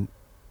 13,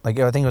 like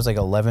I think it was like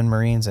 11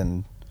 Marines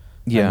and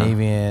Yeah. a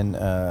Navy and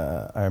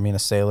a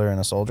sailor and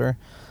a soldier.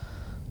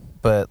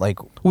 But like,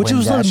 Which when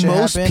was that the shit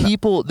most happened,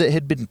 people that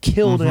had been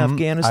killed in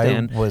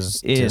Afghanistan. I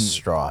was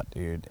distraught,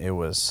 dude. It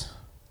was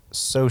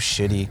so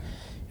shitty.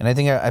 And I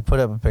think I put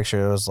up a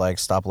picture. It was like,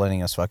 stop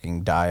letting us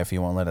fucking die if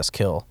you won't let us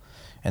kill.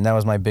 And that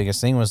was my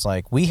biggest thing, was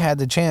like, we had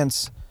the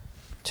chance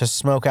to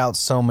smoke out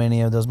so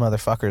many of those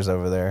motherfuckers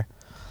over there.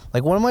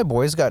 Like, one of my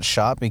boys got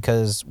shot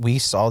because we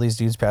saw these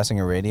dudes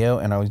passing a radio,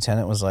 and our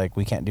lieutenant was like,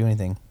 we can't do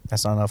anything.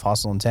 That's not enough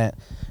hostile intent.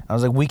 I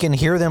was like, we can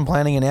hear them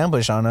planning an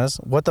ambush on us.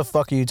 What the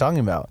fuck are you talking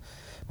about?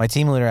 My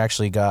team leader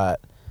actually got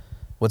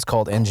what's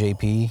called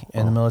NJP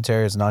in the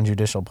military. It's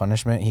non-judicial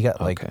punishment. He got,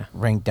 like,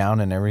 ranked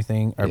down and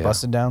everything, or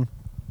busted down.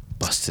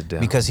 Busted down.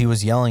 Because he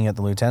was yelling at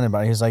the lieutenant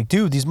about it. He was like,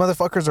 dude, these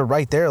motherfuckers are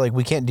right there. Like,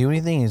 we can't do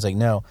anything. He's like,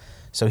 no.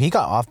 So he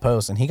got off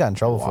post, and he got in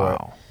trouble for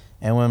it.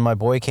 And when my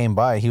boy came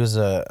by, he was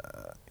a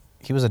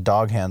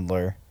dog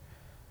handler,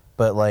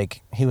 but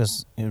like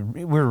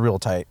we were real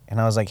tight, and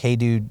I was like, hey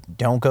dude,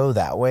 don't go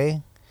that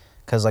way,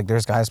 because like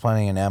there's guys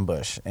planning an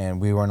ambush and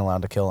we weren't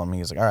allowed to kill him. He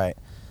was like, all right.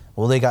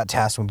 Well, they got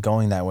tasked with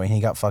going that way, and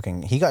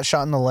he got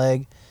shot in the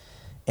leg,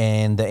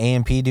 and the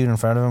AMP dude in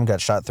front of him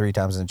got shot 3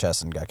 times in the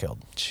chest and got killed.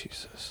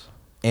 Jesus.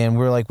 And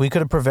we're like, we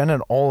could have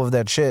prevented all of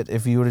that shit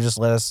if you would have just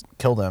let us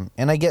kill them.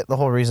 And I get the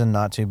whole reason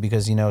not to,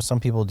 because some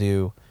people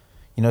do,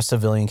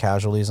 civilian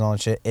casualties and all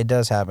that shit. It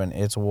does happen.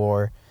 It's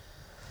war.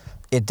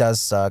 It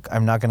does suck.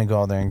 I'm not going to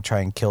go out there and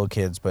try and kill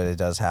kids, but it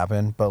does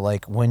happen. But,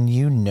 like, when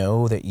you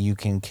know that you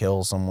can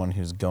kill someone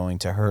who's going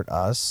to hurt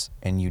us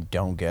and you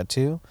don't get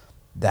to,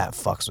 that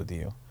fucks with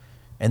you.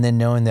 And then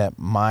knowing that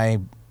my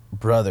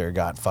brother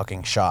got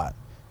fucking shot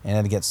and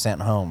had to get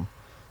sent home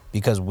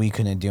because we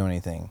couldn't do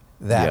anything,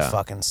 that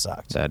fucking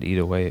sucked. That eat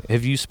away.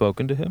 Have you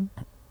spoken to him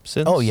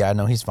since? Oh, yeah.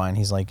 No, he's fine.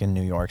 He's, like, in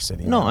New York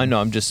City. No, now. I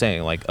know. I'm just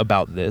saying, like,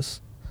 about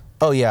this.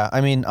 Oh, yeah. I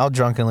mean, I'll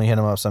drunkenly hit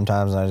him up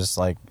sometimes, and I just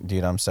like,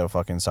 dude, I'm so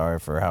fucking sorry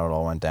for how it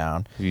all went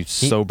down. You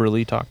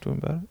soberly talked to him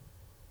about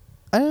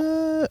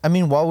it? I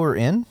mean, while we're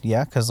in,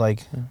 yeah, because,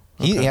 like,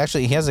 he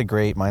has a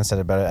great mindset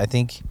about it. I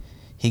think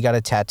he got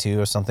a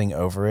tattoo or something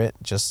over it,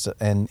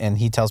 and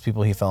he tells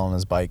people he fell on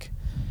his bike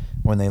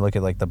when they look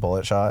at, like, the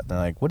bullet shot. They're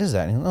like, what is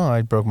that? And,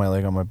 I broke my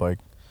leg on my bike.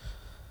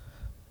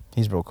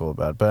 He's real cool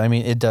about it. But, I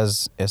mean, it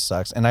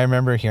sucks. And I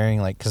remember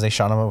hearing, like, because they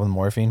shot him up with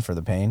morphine for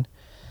the pain.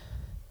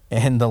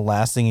 And the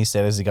last thing he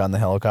said as he got in the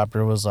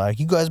helicopter was like,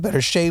 you guys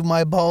better shave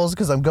my balls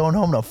because I'm going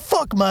home to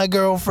fuck my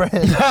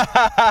girlfriend.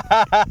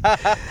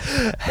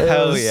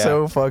 Hell yeah.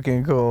 So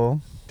fucking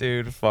cool.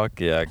 Dude, fuck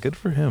yeah. Good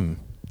for him.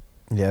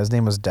 Yeah, his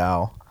name was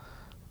Dow.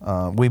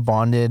 We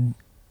bonded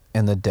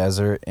in the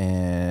desert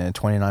in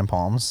 29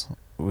 Palms.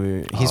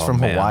 He's from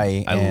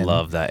Hawaii. I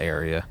love that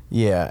area.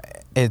 Yeah,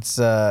 it's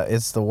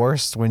the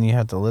worst when you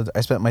have to live.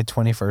 I spent my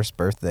 21st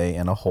birthday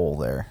in a hole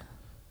there.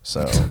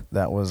 So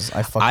that was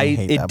I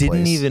hate that place. It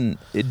didn't even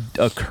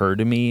occur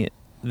to me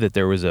that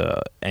there was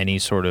any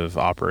sort of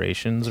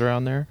operations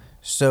around there.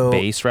 So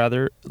base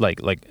rather,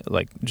 like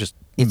just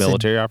it's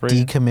military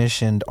operations.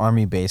 Decommissioned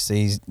army base.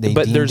 They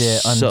deemed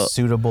it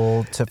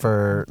unsuitable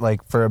for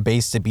a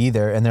base to be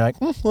there, and they're like,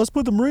 let's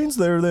put the Marines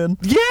there then.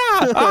 Yeah,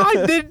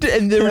 I did,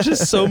 and there was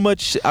just so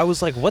much. I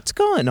was like, what's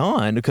going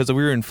on? Because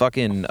we were in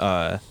fucking.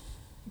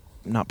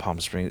 Not Palm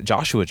Springs,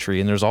 Joshua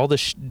Tree, and there's all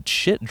this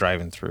shit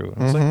driving through.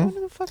 And I was like,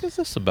 what the fuck is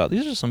this about?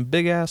 These are some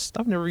big ass.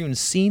 I've never even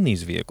seen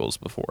these vehicles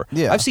before.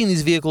 Yeah, I've seen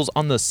these vehicles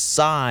on the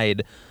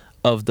side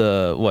of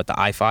the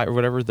I-5 or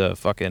whatever, the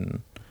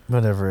fucking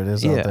whatever it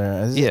is out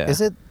there.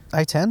 Is it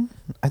I-10?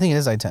 I think it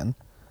is I-10.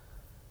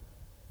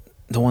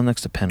 The one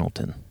next to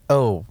Pendleton.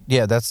 Oh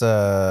yeah, that's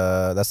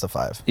the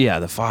 5. Yeah,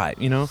 the 5.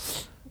 And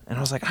I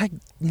was like, I've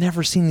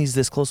never seen these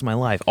this close in my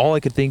life. All I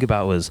could think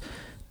about was,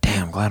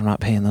 damn, glad I'm not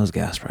paying those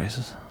gas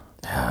prices.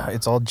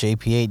 It's all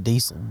JP8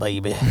 diesel,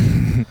 baby.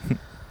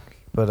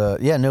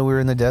 But we were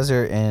in the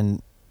desert,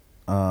 and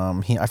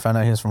I found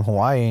out he was from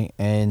Hawaii,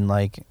 and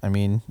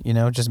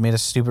just made a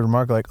stupid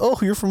remark like, "Oh,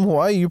 you're from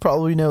Hawaii. You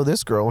probably know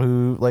this girl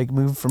who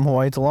moved from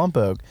Hawaii to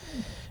Lompoc."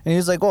 And he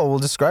was like, "Well, we'll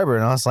describe her."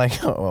 And I was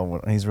like, "Oh,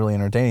 well, he's really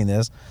entertaining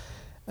this."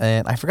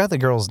 And I forgot the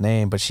girl's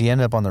name, but she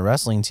ended up on the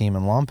wrestling team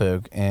in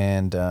Lompoc,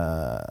 and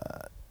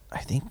I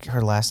think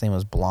her last name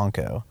was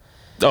Blanco.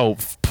 Oh,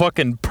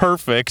 fucking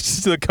perfect.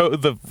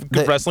 The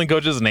wrestling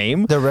coach's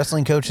name? The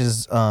wrestling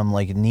coach's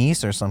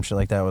niece or some shit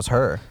like that was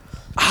her.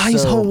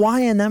 He's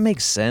Hawaiian. That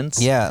makes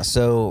sense. Yeah,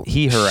 so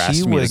he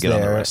harassed me to get on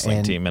the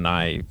wrestling team, and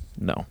I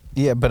no.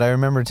 Yeah, but I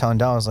remember telling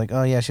Dal, I was like,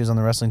 oh yeah, she was on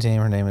the wrestling team.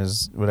 Her name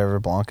is whatever,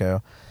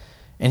 Blanco.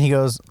 And he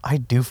goes, I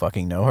do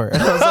fucking know her. And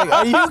I was like,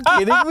 are you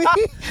kidding me?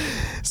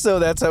 So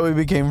that's how we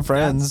became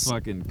friends. That's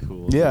fucking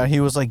cool. Yeah, he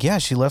was like, yeah,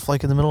 she left in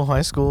the middle of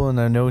high school,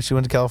 and I know she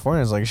went to California.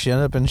 It's like she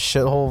ended up in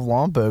shithole of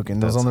Lompoc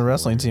and was on the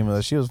wrestling team with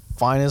us. She was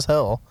fine as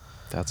hell.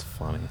 That's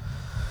funny.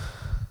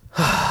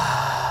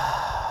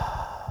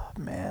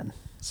 Man.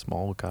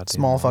 Small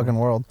fucking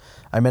world.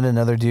 I met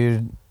another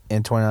dude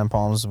in 29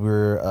 Palms. We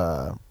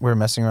were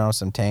messing around with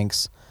some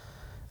tanks.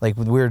 We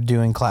were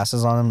doing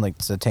classes on them.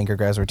 The tanker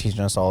guys were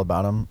teaching us all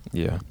about them.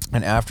 Yeah.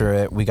 And after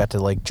it, we got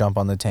to jump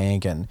on the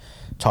tank and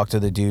talk to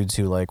the dudes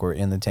who were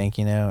in the tank,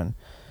 And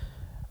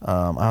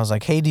I was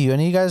like, hey, do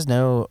any of you guys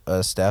know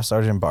Staff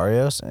Sergeant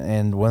Barrios?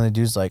 And one of the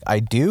dudes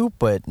I do,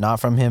 but not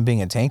from him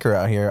being a tanker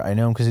out here. I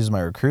know him because he's my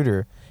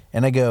recruiter.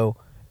 And I go,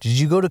 did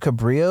you go to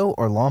Cabrillo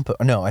or Lompoc?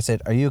 No, I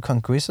said, are you a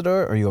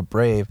conquistador or are you a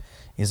brave?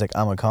 He's like,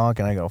 I'm a conch.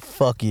 And I go,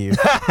 fuck you.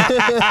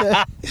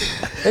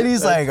 And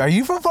he's like, are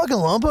you from fucking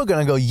Lompoc? And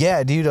I go,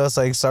 yeah, dude. I was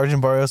like,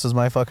 Sergeant Barrios was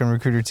my fucking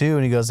recruiter too.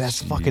 And he goes,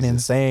 that's fucking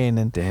insane.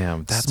 And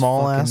Damn, that's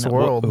small ass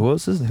world. Who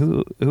was this?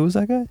 Who was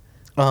that guy?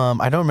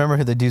 I don't remember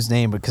who the dude's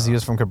name because he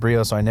was from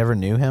Cabrillo, so I never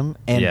knew him.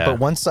 And Yeah. but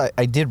once I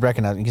did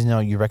recognize him, because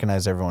you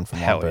recognize everyone from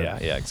Hell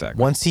Lompoc. yeah,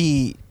 exactly. Once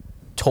he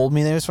told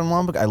me that he was from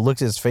Lompoc, I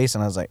looked at his face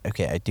and I was like,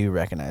 okay, I do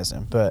recognize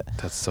him. But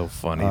That's so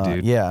funny,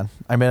 dude. yeah,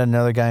 I met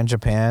another guy in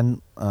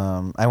Japan.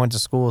 I went to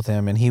school with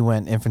him, and he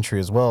went infantry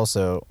as well.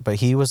 So, but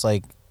he was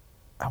like,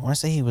 I want to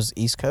say he was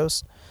East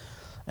Coast,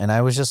 and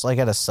I was just like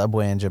at a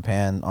subway in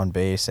Japan on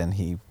base, and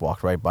he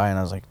walked right by, and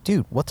I was like,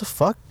 dude, what the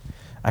fuck?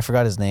 I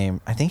forgot his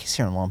name. I think he's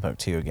here in Lompoc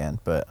too again,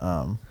 but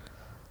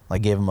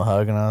like gave him a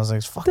hug, and I was like,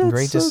 it's fucking That's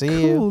great to so see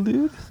cool, you.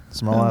 dude.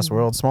 Small ass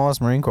world, small ass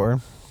Marine Corps.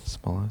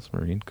 Small ass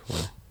Marine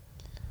Corps.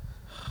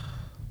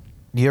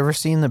 You ever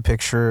seen the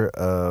picture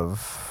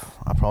of?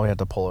 I'll probably have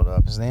to pull it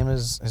up. His name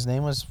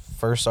was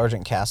First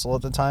Sergeant Castle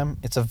at the time.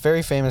 It's a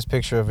very famous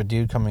picture of a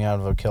dude coming out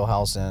of a kill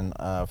house in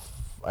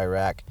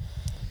Iraq.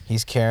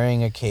 He's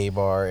carrying a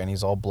K-bar and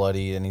he's all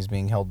bloodied and he's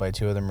being held by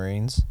two other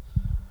Marines.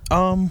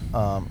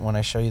 When I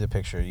show you the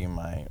picture, you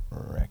might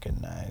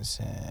recognize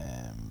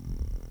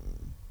him.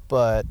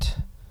 But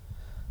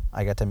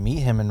I got to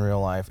meet him in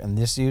real life, and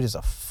this dude is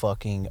a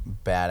fucking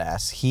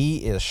badass.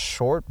 He is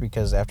short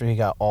because after he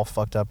got all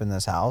fucked up in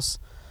this house,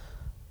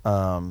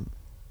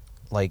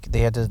 like they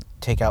had to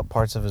take out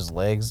parts of his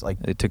legs, like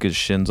They took his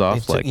shins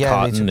off they like took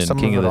Cotton and some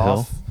King of it the Hill.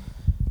 off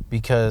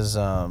because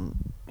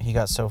he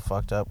got so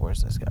fucked up.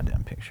 Where's this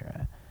goddamn picture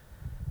at?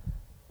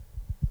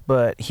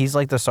 But he's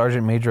like the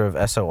sergeant major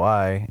of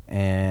SOI,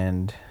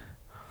 and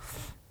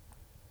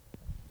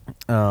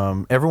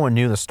everyone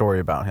knew the story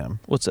about him.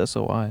 What's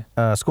SOI?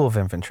 School of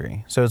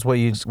Infantry. So it's what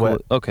you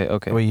Okay.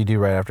 what you do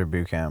right after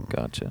boot camp.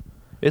 Gotcha.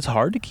 It's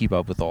hard to keep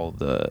up with all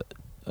the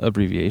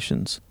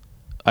abbreviations.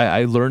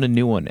 I learn a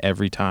new one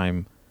every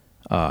time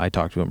I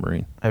talk to a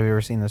Marine. Have you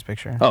ever seen this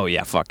picture? Oh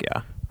yeah, fuck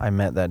yeah. I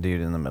met that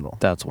dude in the middle.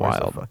 That's Where's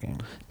the wild.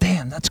 fucking,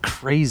 Damn, that's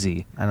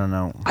crazy. I don't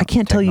know. I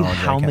can't tell you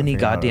Technology, I how can't many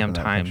figure out how to goddamn open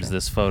that times picture.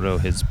 this photo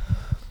has.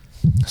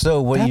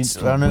 So what That's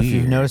I don't know if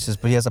you've weird. noticed this,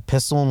 but he has a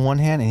pistol in one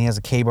hand and he has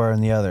a K-bar in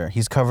the other.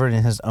 He's covered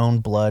in his own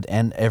blood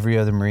and every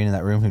other Marine in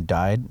that room who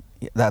died.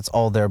 That's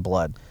all their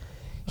blood.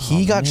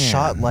 He got man.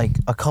 shot like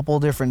a couple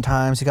different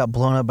times. He got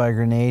blown up by a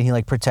grenade. He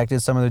like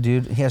protected some of the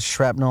dude. He has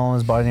shrapnel on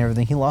his body and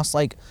everything. He lost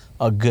like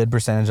a good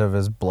percentage of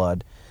his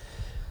blood.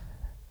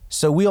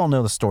 So we all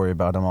know the story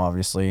about him,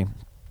 obviously.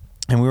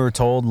 And we were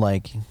told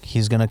like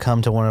he's gonna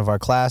come to one of our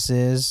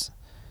classes.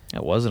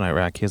 It wasn't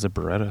Iraq. He has a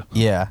Beretta.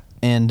 Yeah.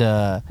 And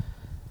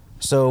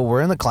so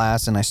we're in the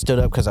class, and I stood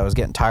up because I was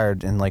getting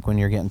tired. And like when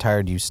you're getting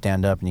tired, you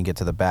stand up and you get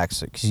to the back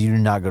because you do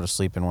not go to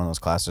sleep in one of those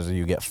classes or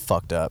you get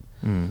fucked up.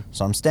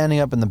 So I'm standing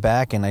up in the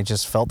back, and I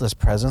just felt this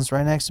presence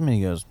right next to me.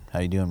 He goes, "How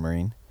you doing,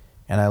 Marine?"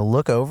 And I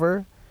look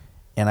over,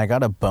 and I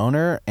got a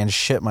boner and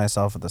shit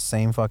myself at the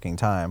same fucking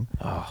time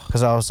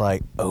because I was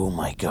like, "Oh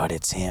my god,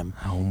 it's him!"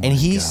 Oh my and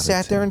he God, sat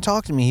it's there him. and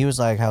talked to me. He was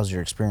like, "How's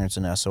your experience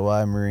in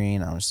SOI,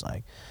 Marine?" I was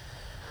like,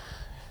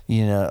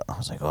 I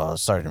was like, "Oh,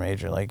 Sergeant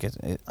Major, like,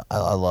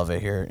 I love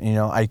it here."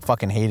 I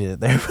fucking hated it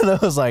there, but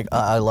I was like,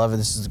 "I love it.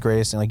 This is the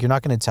greatest." And like, you're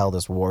not gonna tell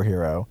this war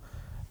hero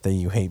that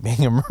you hate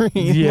being a Marine.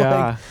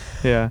 Yeah,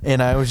 yeah.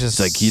 And I was just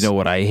It's like, you know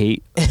what I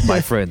hate?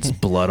 My friend's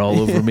blood all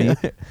over me.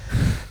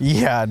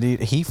 Yeah,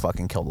 dude, he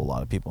fucking killed a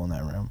lot of people in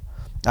that room.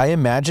 I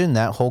imagine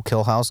that whole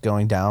kill house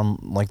going down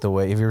like the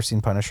way. Have you ever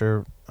seen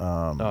Punisher?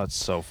 Oh, it's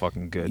so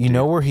fucking good. You dude.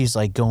 know where he's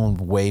like going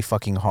way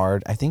fucking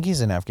hard. I think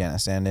he's in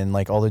Afghanistan, and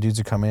like all the dudes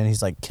are coming in.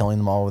 He's like killing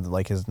them all with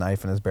like his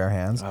knife in his bare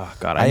hands. Oh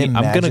god, I I'm gonna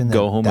imagine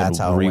go that home and that's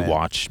how it went.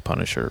 rewatch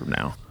Punisher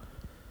now.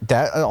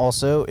 That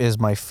also is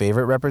my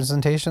favorite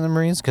representation of the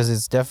Marines because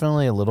it's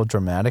definitely a little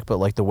dramatic, but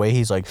like the way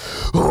he's like,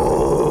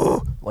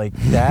 like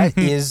that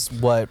is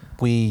what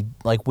we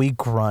like. We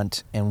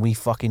grunt and we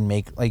fucking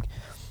make like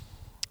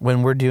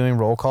when we're doing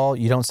roll call.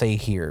 You don't say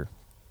here,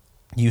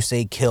 you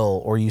say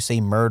kill or you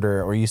say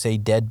murder or you say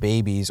dead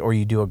babies or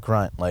you do a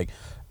grunt like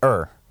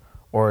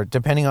or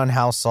depending on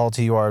how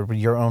salty you are with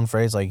your own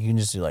phrase, like you can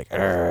just do like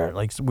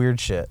like weird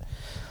shit.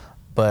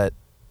 But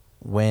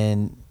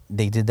when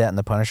they did that in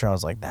the Punisher, I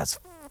was like, that's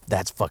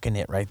fucking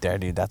it right there,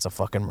 dude. That's a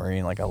fucking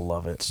Marine. Like, I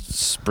love it.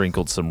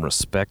 Sprinkled some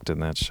respect in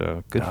that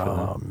show. Good for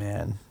Oh them.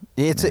 man,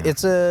 it's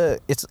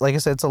like I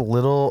said, it's a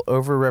little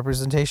over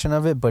representation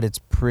of it, but it's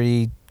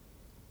pretty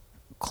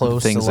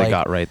close. Things to they like,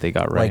 got right, they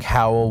got right. Like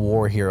how a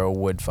war hero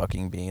would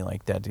fucking be.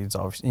 Like that dude's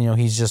obviously,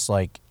 he's just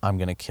like, I'm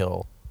gonna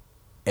kill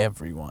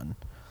everyone,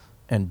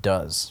 and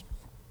does.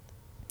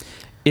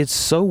 It's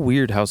so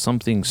weird how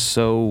something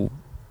so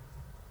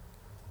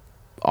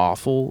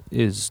awful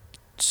is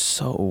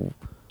so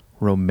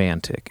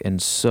romantic and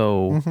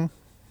so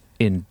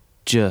in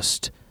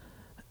just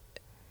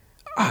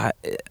I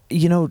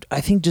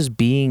think just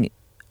being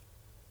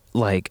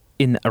like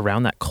in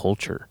around that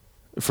culture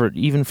for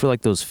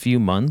like those few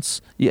months,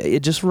 yeah,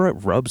 it just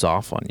rubs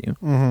off on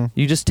you.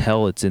 You just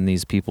tell it's in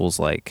these people's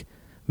like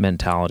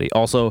mentality.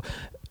 Also,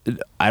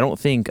 I don't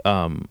think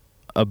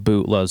a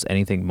boot loves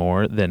anything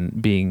more than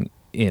being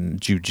in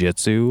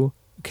jujitsu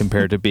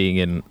compared to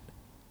being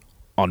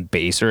on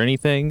base or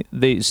anything.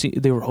 They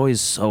were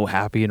always so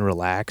happy and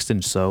relaxed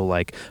and so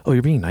like, oh,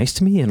 you're being nice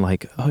to me, and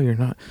like, oh, you're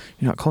not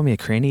calling me a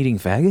crane eating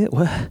faggot.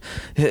 What?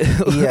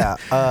 Yeah.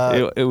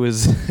 It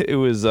was.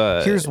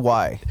 Here's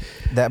why.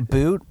 That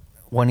boot,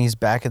 when he's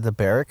back at the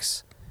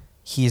barracks,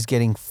 he's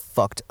getting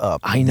fucked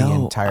up the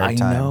entire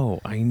time.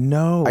 I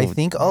know. I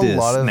think a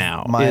lot of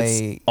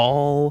it's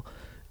all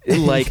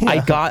like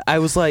I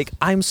was like,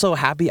 I'm so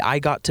happy I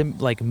got to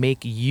like make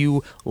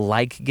you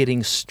like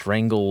getting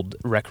strangled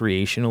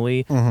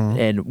recreationally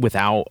and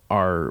without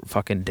our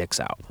fucking dicks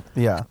out.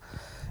 Yeah.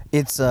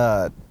 It's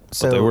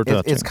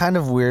it's kind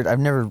of weird.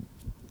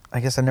 I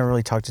guess I never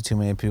really talked to too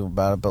many people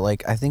about it, but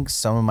like I think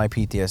some of my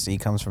PTSD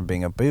comes from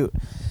being a boot,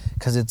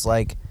 because it's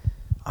like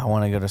I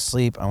want to go to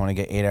sleep, I want to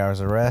get 8 hours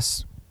of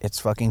rest. It's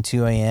fucking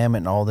 2 a.m.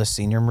 and all the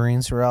senior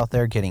Marines who are out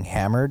there getting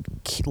hammered,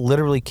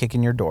 literally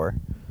kicking your door.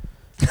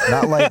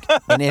 Not like,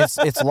 and it's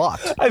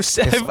locked.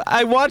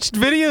 I watched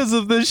videos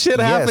of this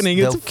shit happening.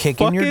 They'll It's kick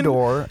in your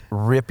door,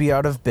 rip you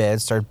out of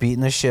bed, start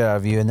beating the shit out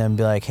of you, and then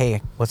be like,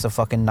 "Hey, what's a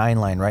fucking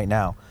 9-line right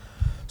now?"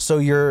 So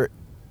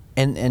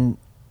and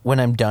when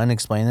I'm done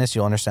explaining this,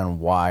 you'll understand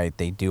why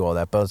they do all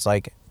that. But it's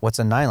like, what's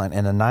a 9-line?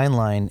 And a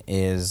 9-line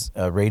is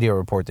a radio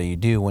report that you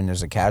do when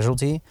there's a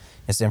casualty.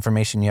 It's the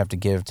information you have to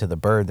give to the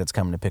bird that's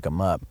coming to pick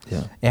them up.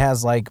 Yeah. It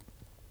has like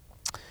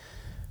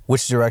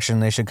which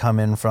direction they should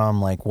come in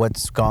from, like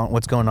what's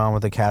going on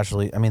with the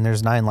casualty. I mean,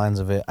 there's 9 lines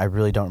of it. I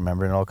really don't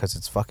remember it all because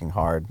it's fucking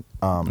hard.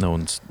 No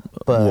one's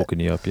woken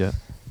you up yet.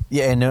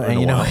 Yeah, and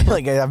you know,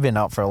 like I've been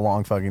out for a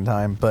long fucking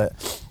time,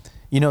 but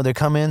you know, they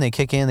come in, they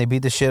kick in, they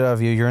beat the shit out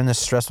of you. You're in this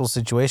stressful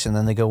situation.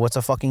 Then they go, "What's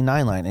a fucking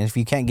 9-line?" And if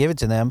you can't give it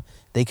to them,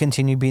 they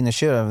continue beating the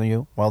shit out of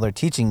you while they're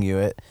teaching you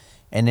it,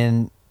 and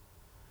then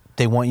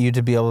they want you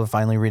to be able to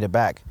finally read it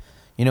back.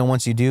 You know,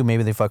 once you do,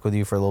 maybe they fuck with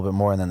you for a little bit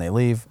more and then they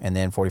leave. And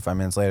then 45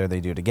 minutes later, they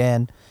do it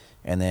again.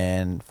 And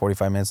then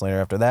 45 minutes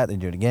later after that, they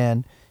do it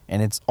again.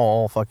 And it's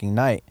all fucking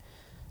night.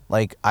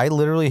 Like, I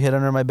literally hid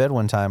under my bed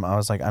one time. I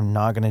was like, I'm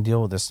not going to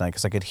deal with this night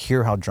because I could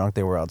hear how drunk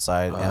they were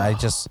outside. And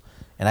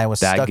I was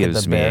stuck at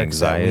the barracks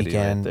that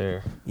weekend. Right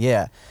there.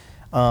 Yeah.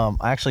 I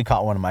actually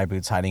caught one of my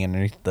boots hiding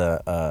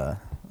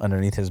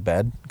underneath his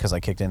bed because I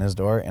kicked in his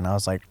door. And I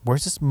was like,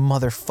 where's this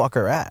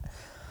motherfucker at?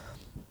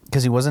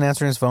 Because he wasn't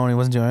answering his phone, he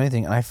wasn't doing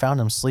anything, and I found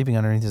him sleeping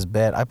underneath his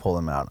bed. I pulled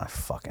him out,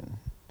 and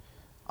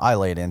I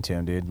laid into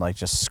him, dude, like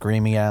just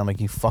screaming at him,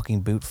 like, you fucking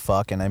boot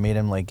fuck, and I made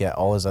him like get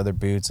all his other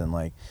boots, and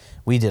like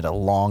we did a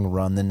long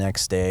run the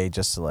next day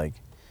just to like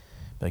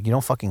you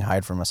don't fucking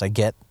hide from us. I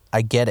get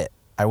it.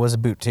 I was a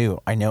boot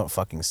too. I know it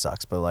fucking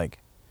sucks, but like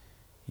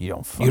you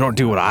don't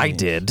do what I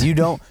did. You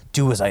don't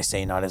do as I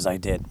say, not as I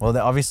did. Well,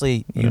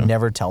 obviously you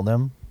never tell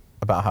them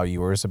about how you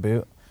were as a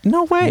boot.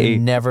 No way. You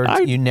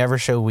never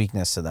show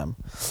weakness to them.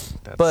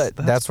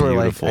 That's where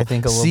beautiful. like I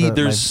think a little bit.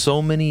 There's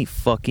so many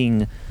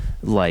fucking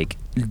like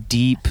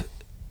deep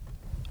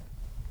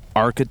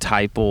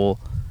archetypal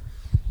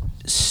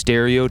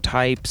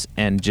stereotypes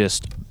and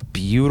just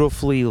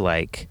beautifully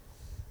like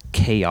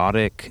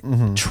chaotic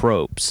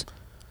tropes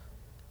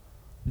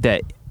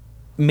that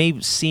may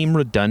seem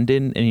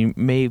redundant and you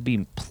may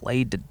be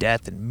played to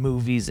death in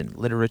movies and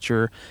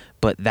literature,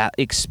 but that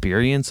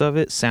experience of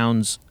it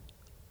sounds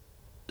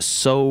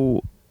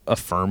so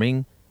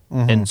affirming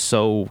and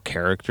so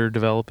character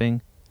developing.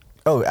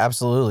 Oh,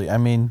 absolutely. I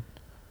mean,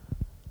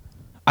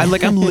 I'm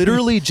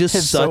literally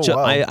just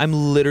I'm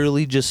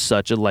literally just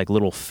such a like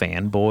little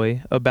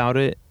fanboy about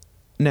it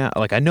now.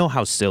 Like I know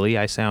how silly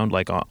I sound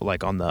like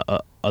on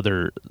the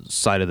other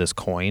side of this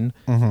coin,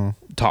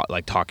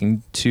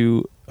 talking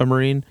to a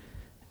Marine,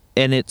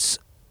 and I'm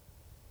just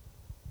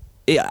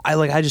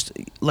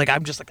like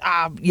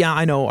yeah,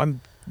 I know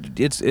I'm a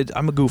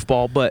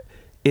goofball, but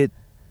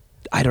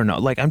I don't know.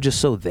 Like, I'm just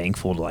so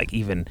thankful to like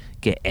even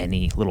get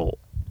any little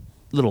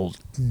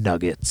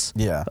nuggets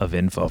of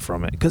info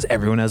from it, because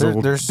everyone has a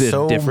little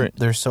bit different.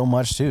 There's so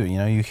much too. You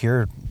know, you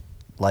hear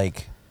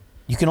like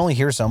you can only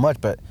hear so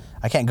much, but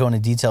I can't go into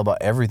detail about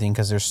everything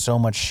because there's so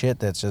much shit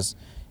that's just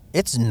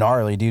it's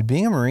gnarly, dude.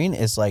 Being a Marine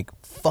is like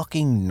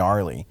fucking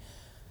gnarly.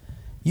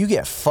 You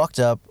get fucked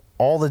up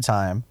all the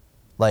time,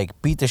 like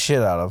beat the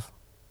shit out of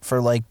for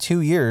like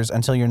 2 years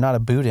until you're not a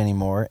boot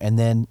anymore, and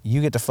then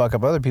you get to fuck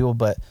up other people,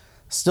 but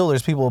still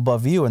there's people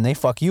above you and they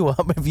fuck you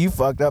up if you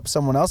fucked up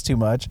someone else too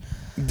much.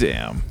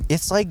 Damn.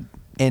 It's like,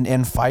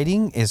 and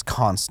fighting is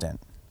constant.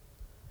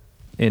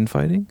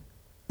 Infighting?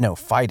 No,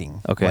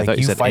 fighting. Okay, like I thought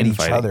you said fight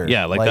infighting. each other.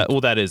 Yeah, like that.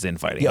 Well, that is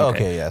infighting. Yeah,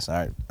 okay, yes. All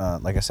right.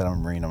 Like I said, I'm a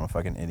Marine. I'm a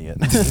fucking idiot.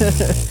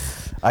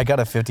 I got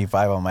a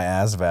 55 on my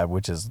ASVAB,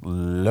 which is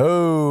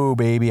low,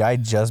 baby. I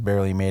just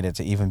barely made it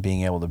to even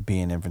being able to be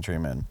an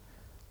infantryman.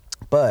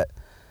 But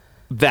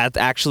that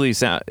actually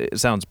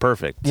sounds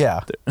perfect.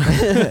 Yeah.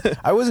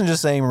 I wasn't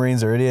just saying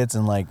Marines are idiots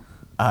and like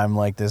I'm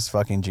like this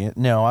fucking genius.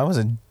 No, I was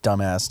a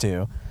dumbass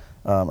too.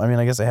 I mean,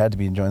 I guess I had to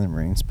be enjoying the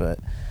Marines, but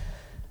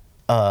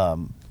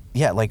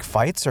yeah, like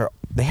fights are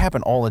they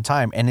happen all the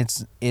time. And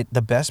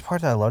the best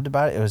part that I loved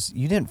about it was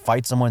you didn't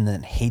fight someone and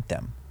then hate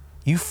them.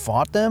 You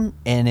fought them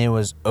and it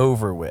was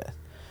over with.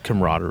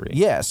 Camaraderie.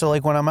 Yeah, so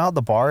like when I'm out at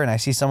the bar and I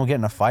see someone get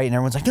in a fight and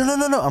everyone's like,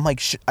 no. I'm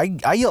like,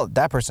 I yell at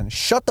that person,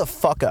 shut the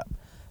fuck up.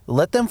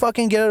 Let them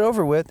fucking get it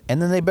over with,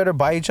 and then they better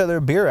buy each other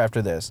a beer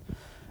after this.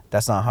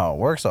 That's not how it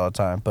works all the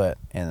time, but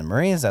in the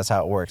Marines, that's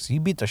how it works. You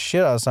beat the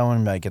shit out of someone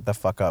and be like, get the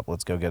fuck up,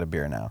 let's go get a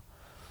beer now.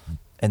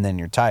 And then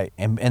you're tight.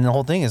 And the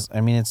whole thing is,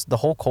 I mean, it's the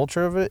whole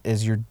culture of it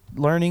is you're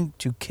learning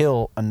to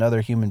kill another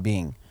human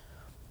being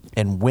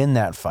and win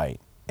that fight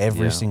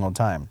every single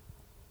time.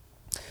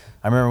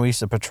 I remember we used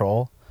to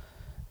patrol,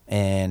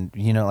 and,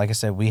 you know, like I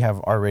said, we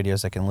have our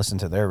radios that can listen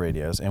to their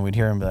radios, and we'd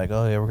hear them be like,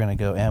 oh, yeah, we're going to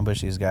go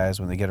ambush these guys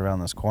when they get around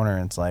this corner,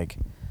 and it's like,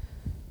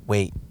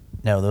 wait,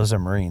 no, those are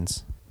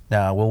Marines.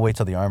 No, we'll wait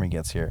till the Army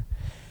gets here.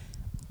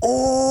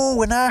 Oh,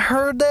 when I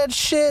heard that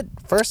shit,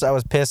 first I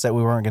was pissed that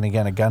we weren't going to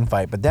get in a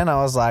gunfight, but then I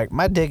was like,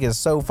 my dick is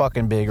so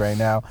fucking big right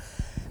now.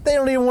 They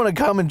don't even want to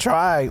come and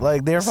try.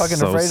 Like, they're fucking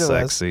so afraid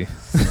sexy.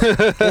 of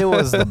us. It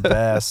was the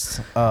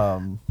best.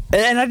 And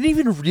I didn't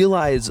even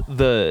realize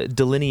the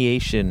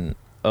delineation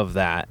of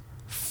that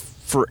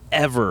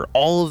forever.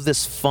 All of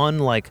this fun,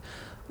 like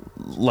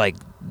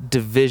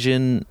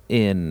division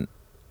in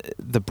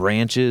the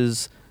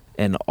branches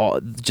and all,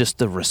 just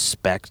the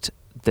respect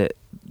that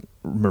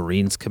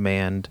Marines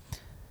command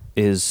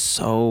is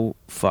so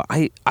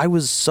I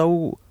was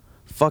so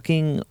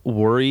fucking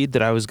worried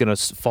that I was gonna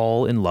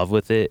fall in love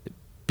with it,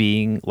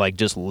 being like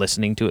just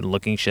listening to it and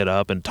looking shit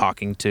up and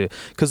talking to,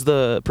 because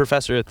the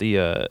professor at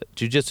the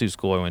jiu-jitsu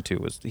school I went to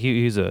was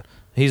he's a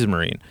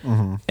Marine,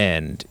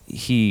 and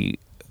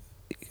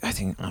I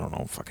think, I don't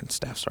know, fucking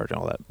staff sergeant,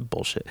 all that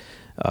bullshit.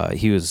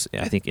 He was,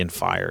 I think, in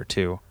fire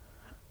too.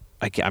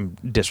 I'm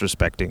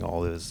disrespecting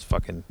all his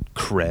fucking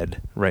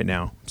cred right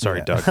now.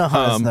 Sorry, Doug.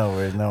 That's no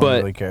weird. No one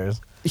really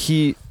cares.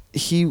 He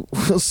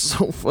was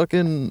so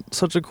fucking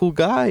such a cool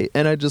guy,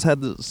 and I just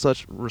had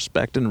such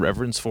respect and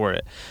reverence for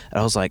it. And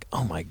I was like,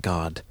 oh my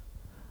God,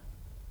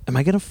 am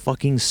I gonna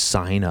fucking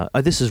sign up?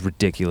 This is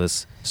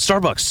ridiculous.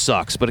 Starbucks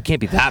sucks, but it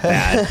can't be that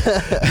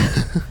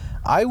bad.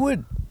 I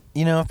would,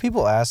 if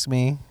people ask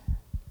me,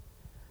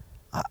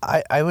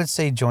 I would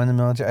say join the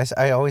military.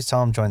 I always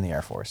tell them join the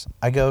Air Force.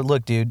 I go,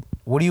 look, dude,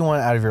 what do you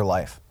want out of your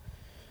life?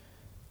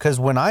 Because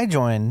when I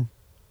joined,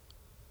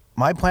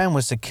 my plan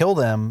was to kill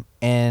them,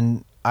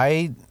 and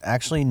I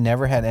actually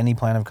never had any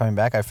plan of coming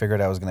back. I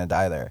figured I was going to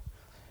die there.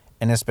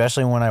 And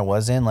especially when I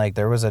was in, like,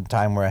 there was a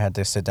time where I had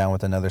to sit down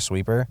with another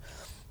sweeper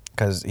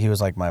because he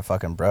was like my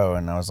fucking bro.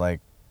 And I was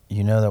like,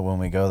 you know that when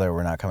we go there,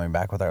 we're not coming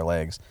back with our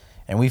legs.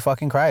 And we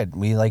fucking cried.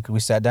 We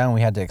sat down,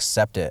 we had to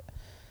accept it.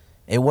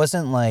 It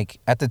wasn't like,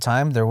 at the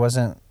time, there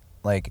wasn't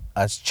like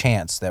a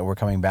chance that we're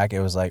coming back.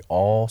 It was like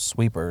all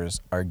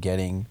sweepers are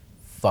getting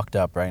fucked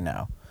up right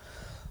now.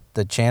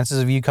 The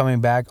chances of you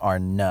coming back are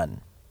none.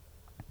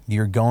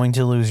 You're going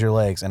to lose your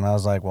legs. And I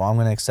was like, well, I'm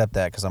going to accept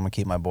that because I'm going to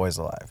keep my boys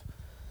alive.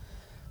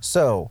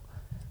 So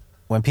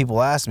when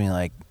people ask me,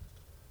 like,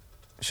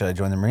 should I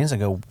join the Marines? I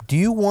go, do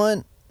you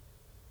want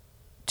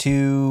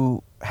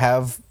to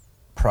have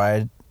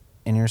pride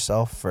in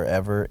yourself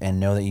forever and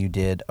know that you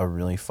did a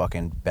really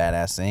fucking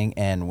badass thing,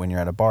 and when you're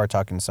at a bar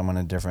talking to someone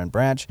in a different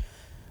branch,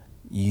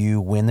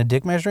 you win the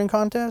dick measuring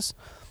contest?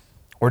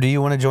 Or do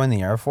you want to join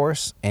the Air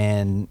Force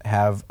and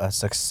have a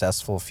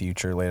successful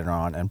future later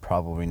on, and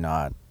probably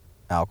not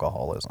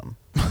alcoholism?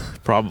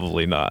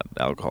 Probably not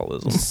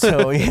alcoholism.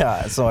 So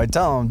I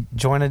tell them,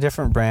 join a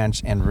different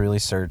branch and really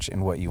search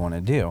in what you want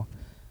to do.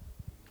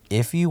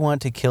 If you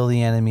want to kill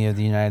the enemy of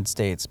the United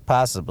States,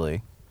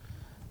 possibly,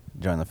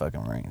 join the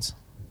fucking Marines.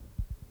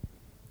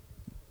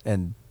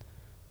 And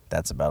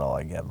that's about all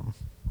I give them.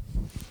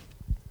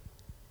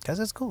 Because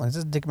it's cool. It's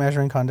just a dick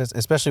measuring contest,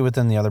 especially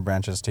within the other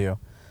branches, too.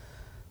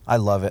 I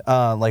love it.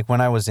 Like,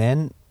 when I was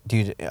in,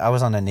 dude, I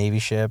was on a Navy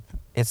ship.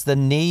 It's the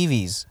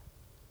Navy's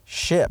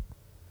ship.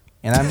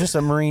 And I'm just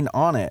a Marine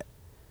on it.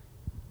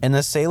 And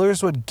the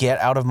sailors would get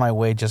out of my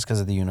way just because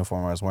of the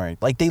uniform I was wearing.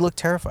 Like, they looked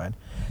terrified.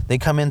 They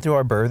come in through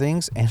our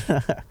berthings,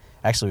 and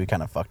actually, we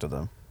kind of fucked with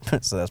them.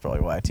 So that's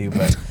probably why, too.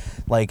 But,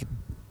 like,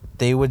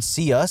 they would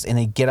see us and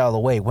they get out of the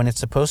way when it's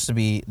supposed to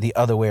be the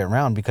other way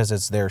around because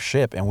it's their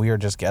ship and we are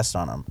just guests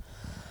on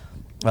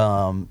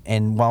them.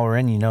 And while we're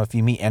in, if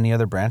you meet any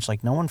other branch,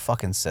 like, no one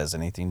fucking says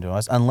anything to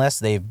us unless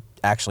they've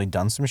actually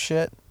done some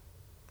shit.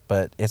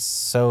 But it's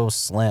so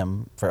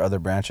slim for other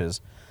branches.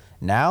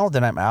 Now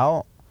that I'm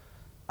out,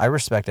 I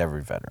respect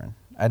every veteran.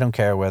 I don't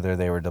care whether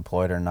they were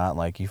deployed or not.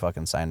 Like, you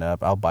fucking signed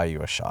up, I'll buy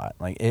you a shot.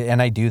 Like,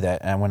 and I do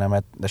that. And when I'm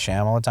at the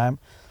Sham all the time,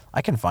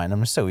 I can find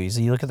them. It's so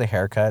easy. You look at the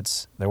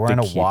haircuts. They're wearing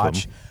a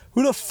watch.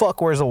 Who the fuck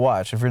wears a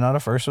watch? If you're not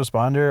a first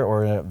responder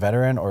or a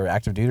veteran or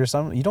active duty or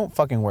something, you don't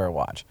fucking wear a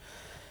watch.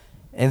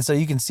 And so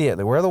you can see it.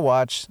 They wear the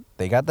watch.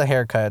 They got the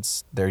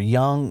haircuts. They're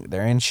young.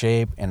 They're in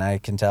shape. And I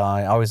can tell.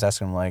 I always ask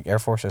them, like, Air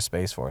Force or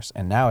Space Force?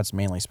 And now it's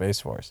mainly Space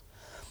Force.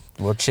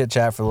 We'll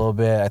chit-chat for a little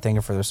bit. I thank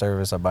them for their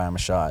service. I buy them a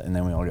shot. And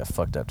then we all get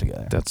fucked up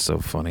together. That's so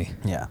funny.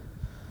 Yeah.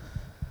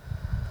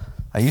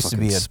 I used to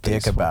be a Fucking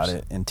dick Space about Force.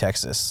 it in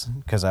Texas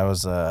because I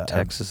was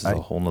Texas is I- a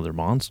whole nother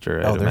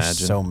monster. Oh, I'd there's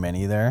imagine. so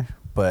many there,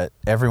 but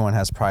everyone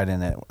has pride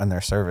in it and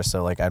their service.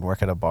 So like, I'd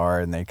work at a bar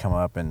and they'd come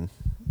up and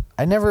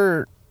I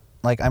never,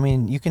 like, I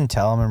mean, you can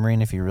tell I'm a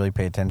Marine if you really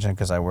pay attention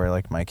because I wear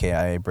like my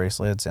KIA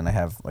bracelets and I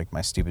have like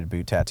my stupid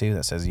boot tattoo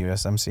that says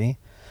USMC.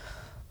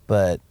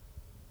 But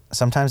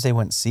sometimes they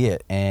wouldn't see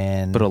it,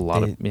 and But a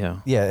lot they- of yeah.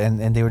 yeah,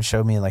 and they would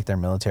show me like their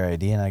military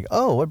ID, and I go,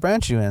 oh, what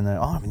branch you in?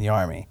 Oh, I'm in the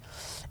Army,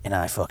 and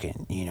I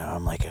fucking,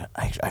 I'm like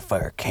I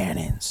fire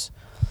cannons,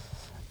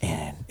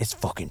 and it's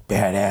fucking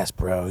badass,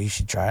 bro. You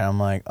should try it. I'm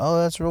like,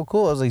 oh, that's real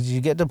cool. I was like, did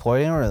you get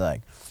deployed anywhere?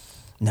 Like,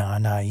 no,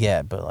 not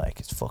yet, but like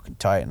it's fucking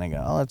tight. And I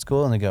go, oh, that's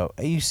cool. And they go,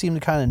 hey, you seem to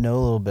kind of know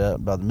a little bit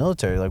about the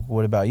military. Like,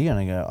 what about you? And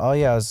I go, oh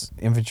yeah, I was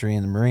infantry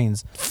in the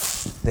Marines.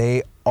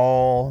 They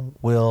all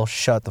will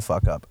shut the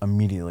fuck up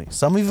immediately.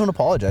 Some even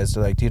apologize.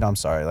 They're like, dude, I'm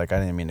sorry. Like, I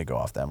didn't mean to go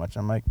off that much.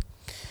 I'm like,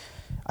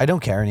 I don't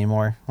care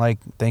anymore. Like,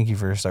 thank you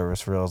for your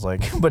service, for real. I was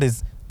like, but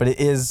it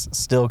is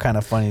still kind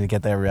of funny to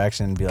get that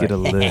reaction and be Get a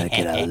like,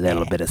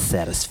 little bit of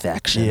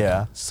satisfaction.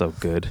 Yeah. So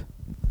good.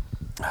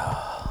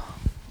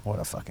 what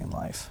a fucking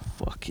life.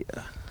 Fuck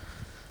yeah.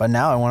 But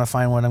now I want to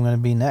find what I'm going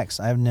to be next.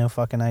 I have no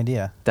fucking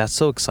idea. That's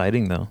so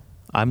exciting though.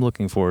 I'm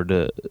looking forward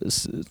to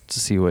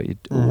see what you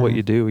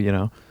Mhm. do. You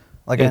know,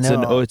 Like, it's I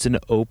know. it's an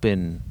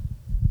open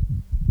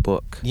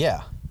book.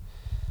 Yeah.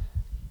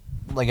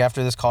 Like,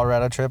 after this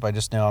Colorado trip, I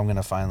just know I'm going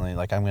to finally,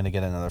 like, I'm going to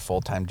get another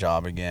full-time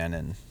job again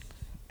and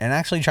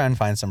actually try and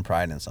find some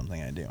pride in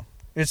something I do.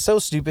 It's so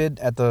stupid.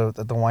 At the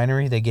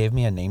winery, they gave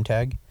me a name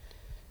tag,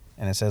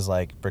 and it says,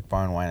 like, Brick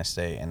Barn Wine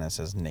Estate, and it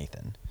says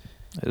Nathan.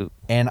 Ooh.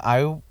 And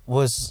I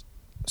was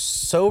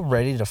so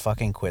ready to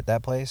fucking quit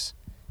that place,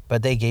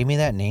 but they gave me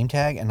that name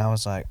tag, and I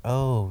was like,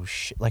 oh,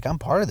 shit. Like, I'm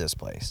part of this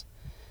place.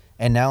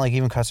 And now, like,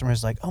 even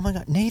customers like, oh, my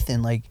God,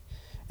 Nathan, like,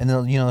 and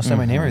they'll, they'll say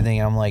my name and everything,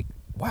 and I'm like,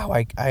 wow,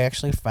 I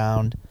actually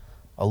found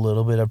a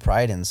little bit of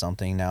pride in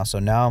something now. So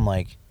now I'm,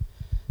 like,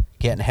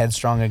 getting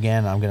headstrong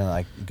again. I'm going to,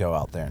 like, go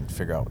out there and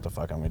figure out what the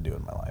fuck I'm going to do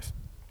in my life.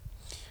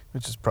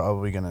 Which is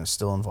probably going to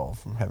still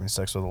involve having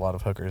sex with a lot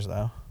of hookers,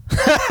 though.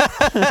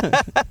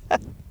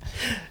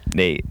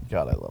 Nate,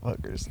 God, I love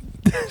hookers.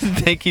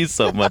 thank you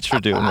so much for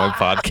doing my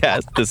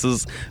podcast. This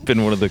has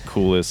been one of the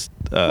coolest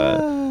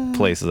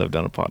places I've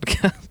done a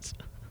podcast.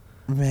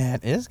 Man,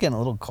 it is getting a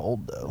little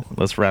cold, though.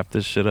 Let's wrap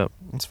this shit up.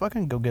 Let's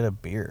fucking go get a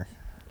beer.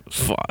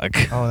 Fuck.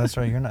 Oh, that's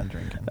right. You're not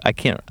drinking. I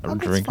can't Oh,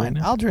 that's drink right fine.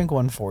 now. I'll drink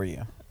one for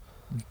you.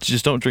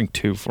 Just don't drink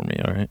 2 for me,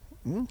 all right?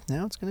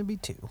 Now it's going to be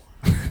 2.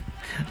 All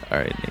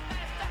right, Nate.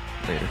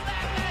 Later.